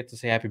 you didn't get to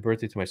say happy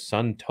birthday to my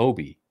son,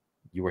 Toby.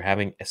 You were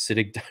having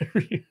acidic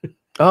diarrhea.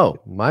 Oh,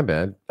 my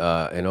bad.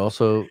 And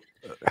also,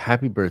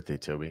 happy birthday,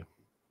 Toby.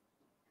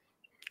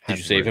 Did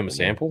you save him a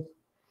sample?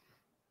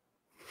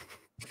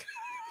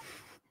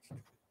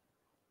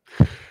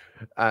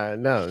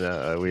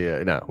 No, we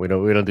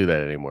don't do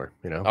that anymore.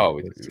 You know,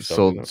 we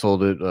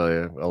sold it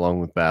along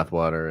with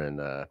bathwater, and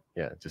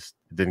just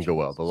didn't go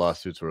well. The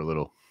lawsuits were a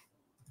little,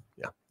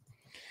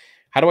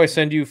 How do I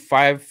send you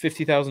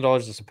 $50,000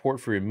 of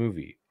support for your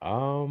movie?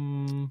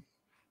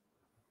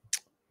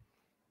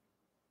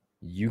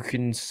 You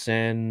can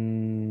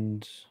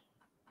send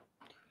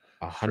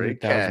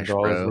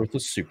 $100,000 worth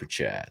of super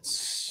chats.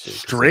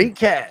 Straight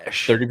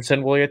cash.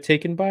 30% will get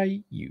taken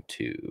by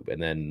YouTube,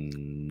 and then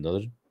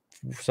another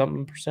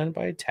something percent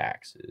by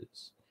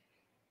taxes.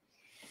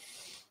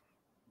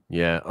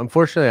 Yeah,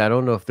 unfortunately, I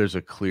don't know if there's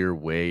a clear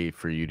way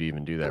for you to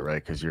even do that,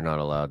 right? Because you're not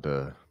allowed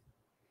to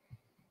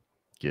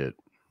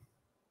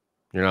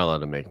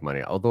make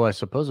money. Although I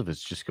suppose if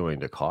it's just going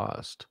to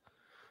cost,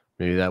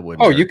 Maybe that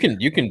wouldn't. Oh, hurt.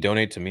 you can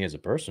donate to me as a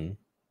person.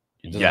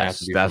 It doesn't have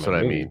to Yes, be that's for what my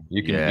I movie. mean.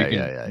 You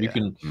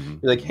can Mm-hmm.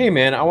 be like, hey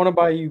man, I want to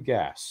buy you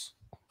gas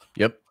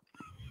Yep.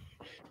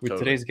 with Totally.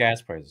 today's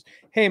gas prices.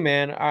 Hey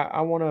man,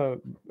 I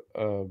want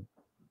to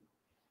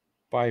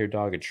buy your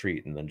dog a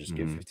treat and then just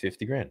give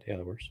 50 grand. Yeah,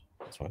 that works.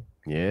 That's fine.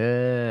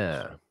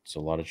 Yeah. It's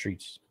a lot of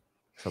treats.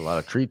 It's a lot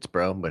of treats,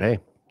 bro. But hey,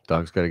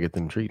 dogs got to get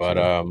them treats.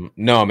 But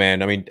no,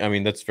 man. I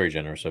mean that's very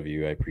generous of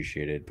you. I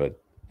appreciate it. But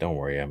don't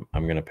worry, I'm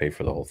gonna pay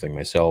for the whole thing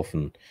myself,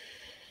 and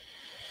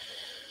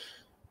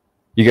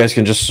you guys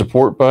can just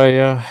support by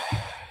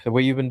the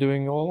way you've been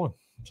doing all along.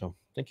 So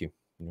thank you.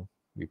 You know,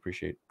 we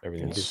appreciate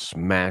everything. And You do.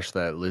 smash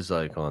that Liz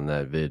like on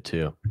that vid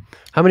too.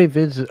 How many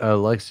vids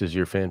likes does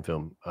your fan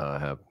film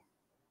have?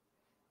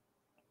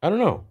 I don't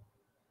know.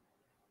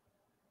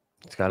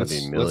 It's got to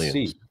be millions.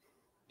 Let's see.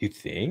 You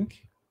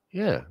think?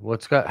 Yeah.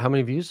 What's got? How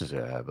many views does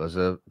it have?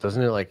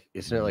 Doesn't it like?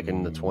 Isn't it like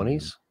in the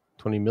 20s,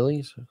 20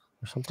 millions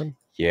or something?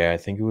 Yeah, I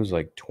think it was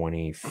like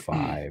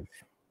 25.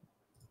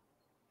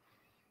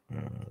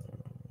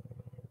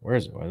 Where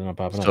is it? Why is it not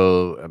popping up?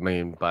 So I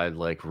mean, by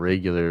like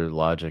regular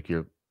logic,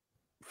 you're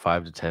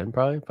 5 to 10,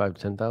 probably 5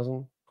 to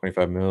 10,000.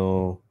 25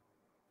 mil.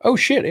 Oh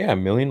shit! Yeah,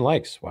 1,000,000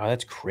 likes. Wow,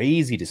 that's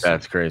crazy to see.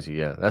 That's crazy.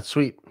 Yeah, that's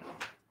sweet.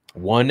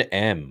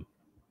 1M.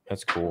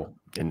 That's cool.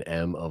 An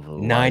M of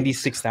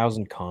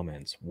 96,000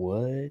 comments.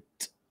 What?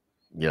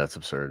 Yeah, that's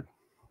absurd.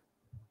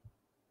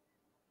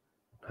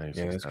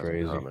 Yeah, that's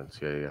crazy. Comments.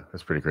 Yeah,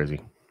 that's pretty crazy.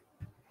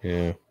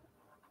 Yeah,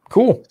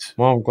 cool.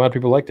 Well, I'm glad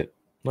people liked it.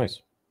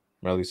 Nice.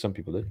 Or at least some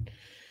people did.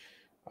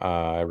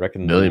 I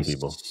reckon 1,000,000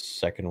 people.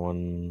 Second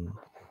one.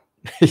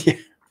 Yeah.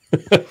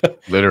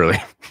 Literally.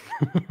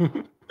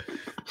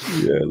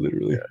 Yeah,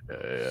 literally.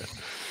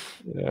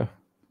 Yeah.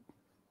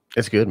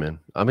 It's good, man.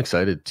 I'm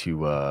excited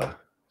to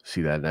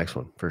see that next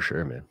one for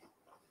sure, man.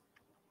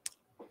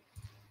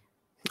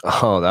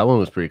 Oh, that one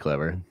was pretty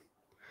clever.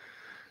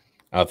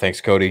 Oh,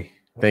 thanks, Cody.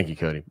 Thank you,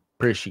 Cody.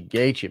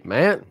 Appreciate you,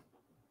 man.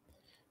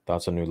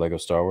 Thoughts on new Lego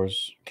Star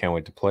Wars? Can't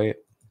wait to play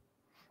it.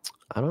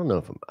 I don't know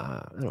if I'm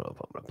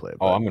gonna play it.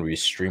 Oh, I'm gonna be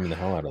streaming the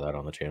hell out of that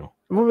on the channel.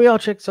 Maybe I'll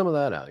check some of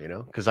that out,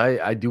 because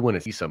I do want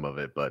to see some of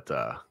it. But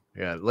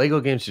yeah,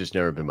 Lego games just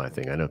never been my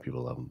thing. I know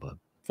people love them, but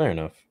fair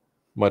enough.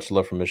 Much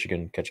love from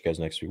Michigan. Catch you guys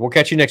next week. We'll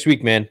catch you next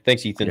week, man.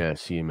 Thanks, Ethan. Yeah,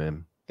 see you,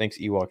 man. Thanks,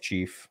 Ewok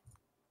Chief.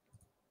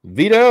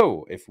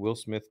 Vito, if Will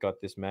Smith got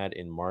this mad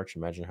in March,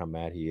 imagine how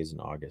mad he is in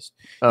August.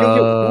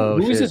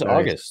 Who is this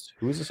August?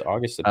 Who is this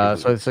August?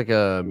 So it's like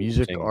a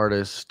music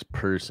artist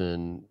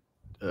person.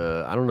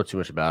 I don't know too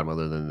much about him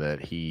other than that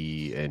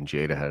he and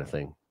Jada had a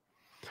thing.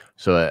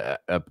 So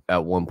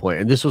at one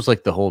point, and this was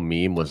like the whole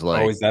meme was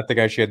like, oh, is that the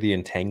guy she had the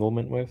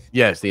entanglement with?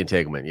 Yes, the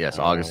entanglement. Yes,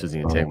 August is the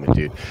entanglement,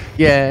 dude.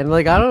 Yeah, and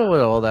like I don't know what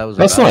all that was.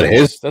 That's about.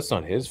 That's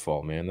not his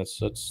fault, man. That's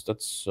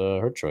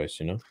her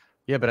choice,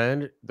 Yeah,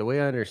 but the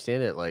way I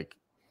understand it, like,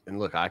 and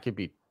look, I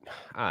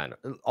don't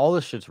know. All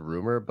this shit's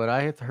rumor, but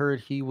I had heard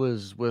he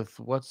was with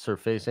what's her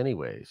face,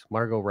 anyways,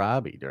 Margot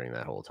Robbie during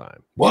that whole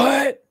time.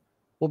 What?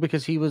 Well,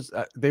 because he was,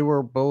 they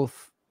were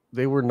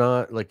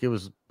not like, it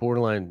was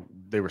borderline.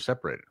 They were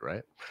separated,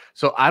 right?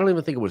 So I don't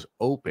even think it was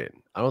open.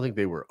 I don't think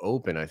they were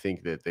open. I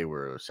think that they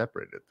were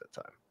separated at that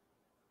time.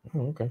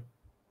 Oh, okay.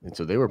 And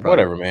so they were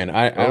probably whatever, man.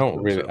 I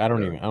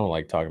don't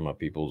like talking about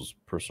people's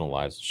personal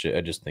lives and shit.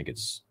 I just think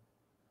it's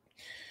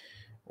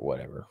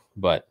whatever.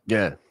 But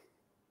yeah.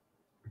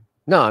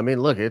 No, I mean,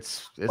 look,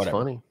 it's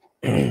funny.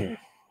 Okay,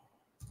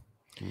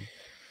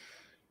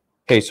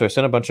 so I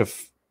sent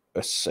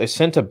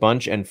a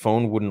bunch and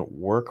phone wouldn't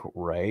work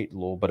right,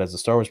 lol. But as a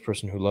Star Wars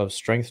person who loves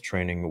strength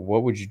training,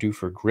 what would you do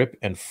for grip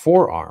and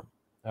forearm?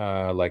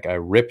 Like I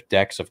rip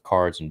decks of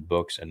cards and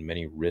books and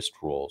many wrist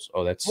rolls.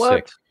 Oh, that's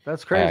sick.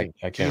 That's crazy.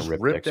 I can't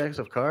rip decks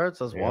of cards.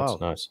 That's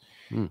wild. That's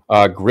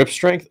nice. Grip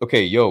strength.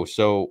 Okay,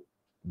 so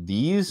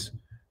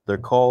they're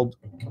called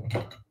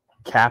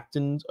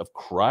Captains of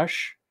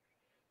Crush.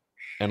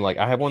 And like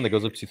I have one that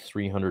goes up to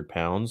 300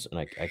 pounds, and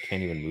I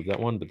can't even move that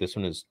one. But this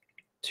one is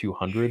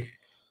 200.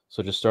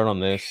 So just start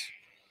on this,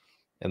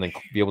 and then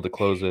be able to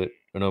close it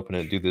and open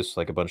it. Do this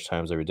like a bunch of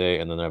times every day,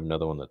 and then I have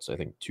another one that's I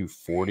think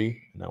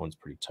 240, and that one's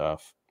pretty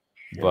tough.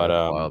 Yeah,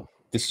 but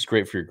this is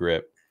great for your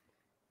grip,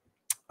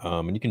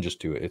 and you can just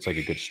do it. It's like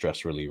a good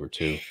stress reliever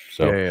too.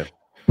 So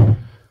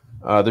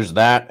there's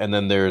that, and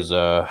then there's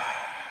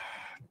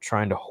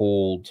trying to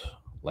hold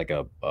like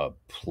a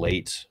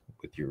plate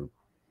with your.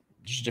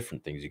 Just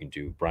different things you can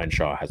do. Brian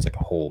Shaw has like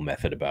a whole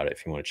method about it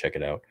if you want to check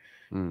it out.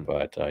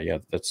 But yeah,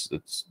 that's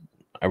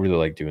I really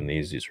like doing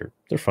these.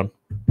 They're fun.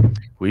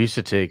 We used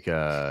to take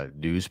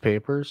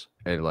newspapers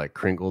and like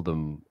crinkle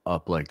them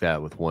up like that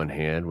with one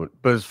hand,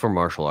 but it's for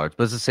martial arts.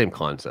 But it's the same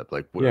concept.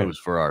 Like it was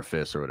for our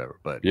fists or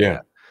whatever. But yeah.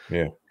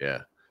 There's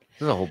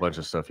a whole bunch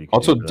of stuff you can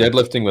also do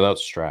deadlifting without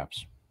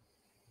straps.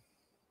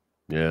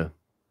 Yeah.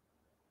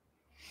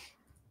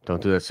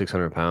 Don't do that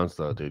 600 pounds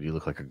though, dude. You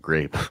look like a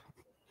grape.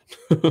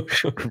 I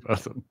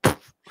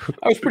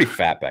was pretty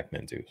fat back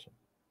then too. So.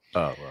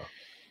 Oh well,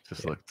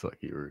 just looked like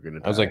you were gonna.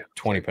 I was like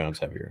 20 pounds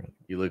heavier.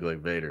 You look like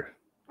Vader.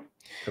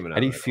 How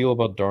do you feel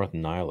about Darth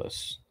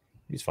Nihilus?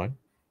 He's fine.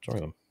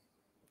 Sorry them.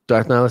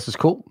 Darth Nihilus is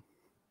cool.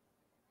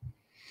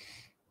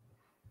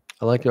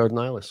 I like Darth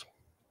Nihilus.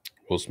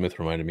 Will Smith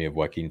reminded me of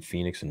Joaquin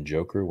Phoenix and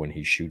Joker when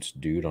he shoots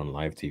dude on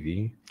live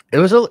TV. It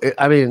was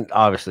I mean,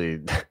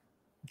 obviously,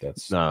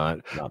 That's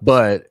not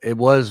but it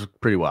was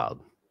pretty wild.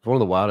 It's one of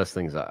the wildest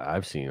things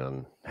I've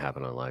seen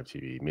happen on live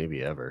TV,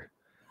 maybe ever.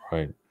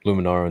 Right.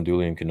 Luminara and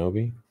Dooley and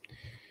Kenobi.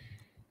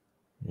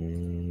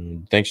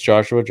 Thanks,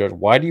 Joshua.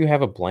 Why do you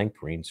have a blank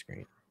green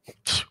screen?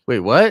 Wait,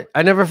 what?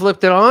 I never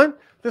flipped it on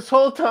this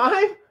whole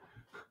time?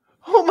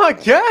 Oh my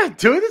god,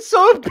 dude, it's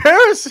so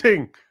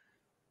embarrassing.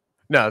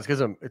 No, it's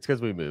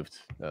because we moved.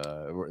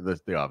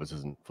 The office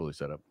isn't fully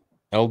set up.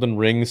 Elden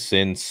Ring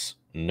since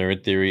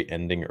Nerd Theory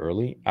ending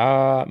early?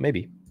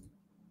 Maybe.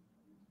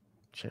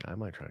 Shit, I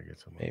might try to get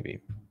some. Maybe.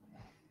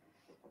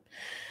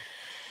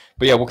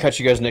 But yeah, we'll catch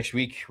you guys next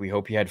week. We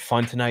hope you had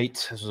fun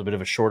tonight. This was a bit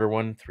of a shorter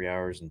one, 3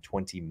 hours and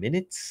 20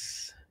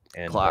 minutes.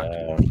 And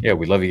yeah,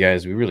 we love you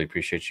guys. We really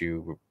appreciate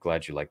you. We're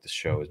glad you like this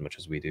show as much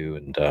as we do.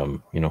 And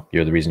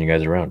you're the reason you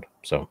guys are around.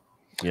 So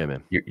yeah,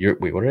 man.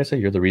 Wait, what did I say?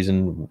 You're the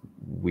reason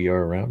we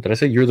are around? Did I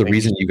say you're the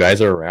reason you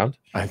guys are around?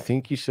 I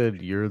think you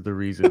said you're the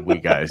reason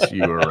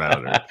you are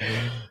around.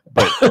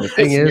 But the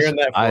thing is,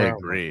 I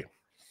agree.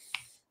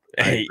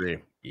 I agree.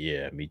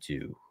 Yeah, me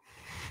too.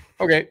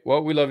 Okay,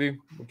 well, we love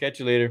you. We'll catch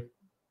you later.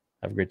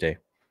 Have a great day.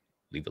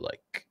 Leave a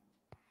like.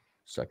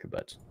 Suck your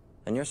butts.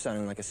 And you're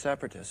sounding like a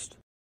separatist.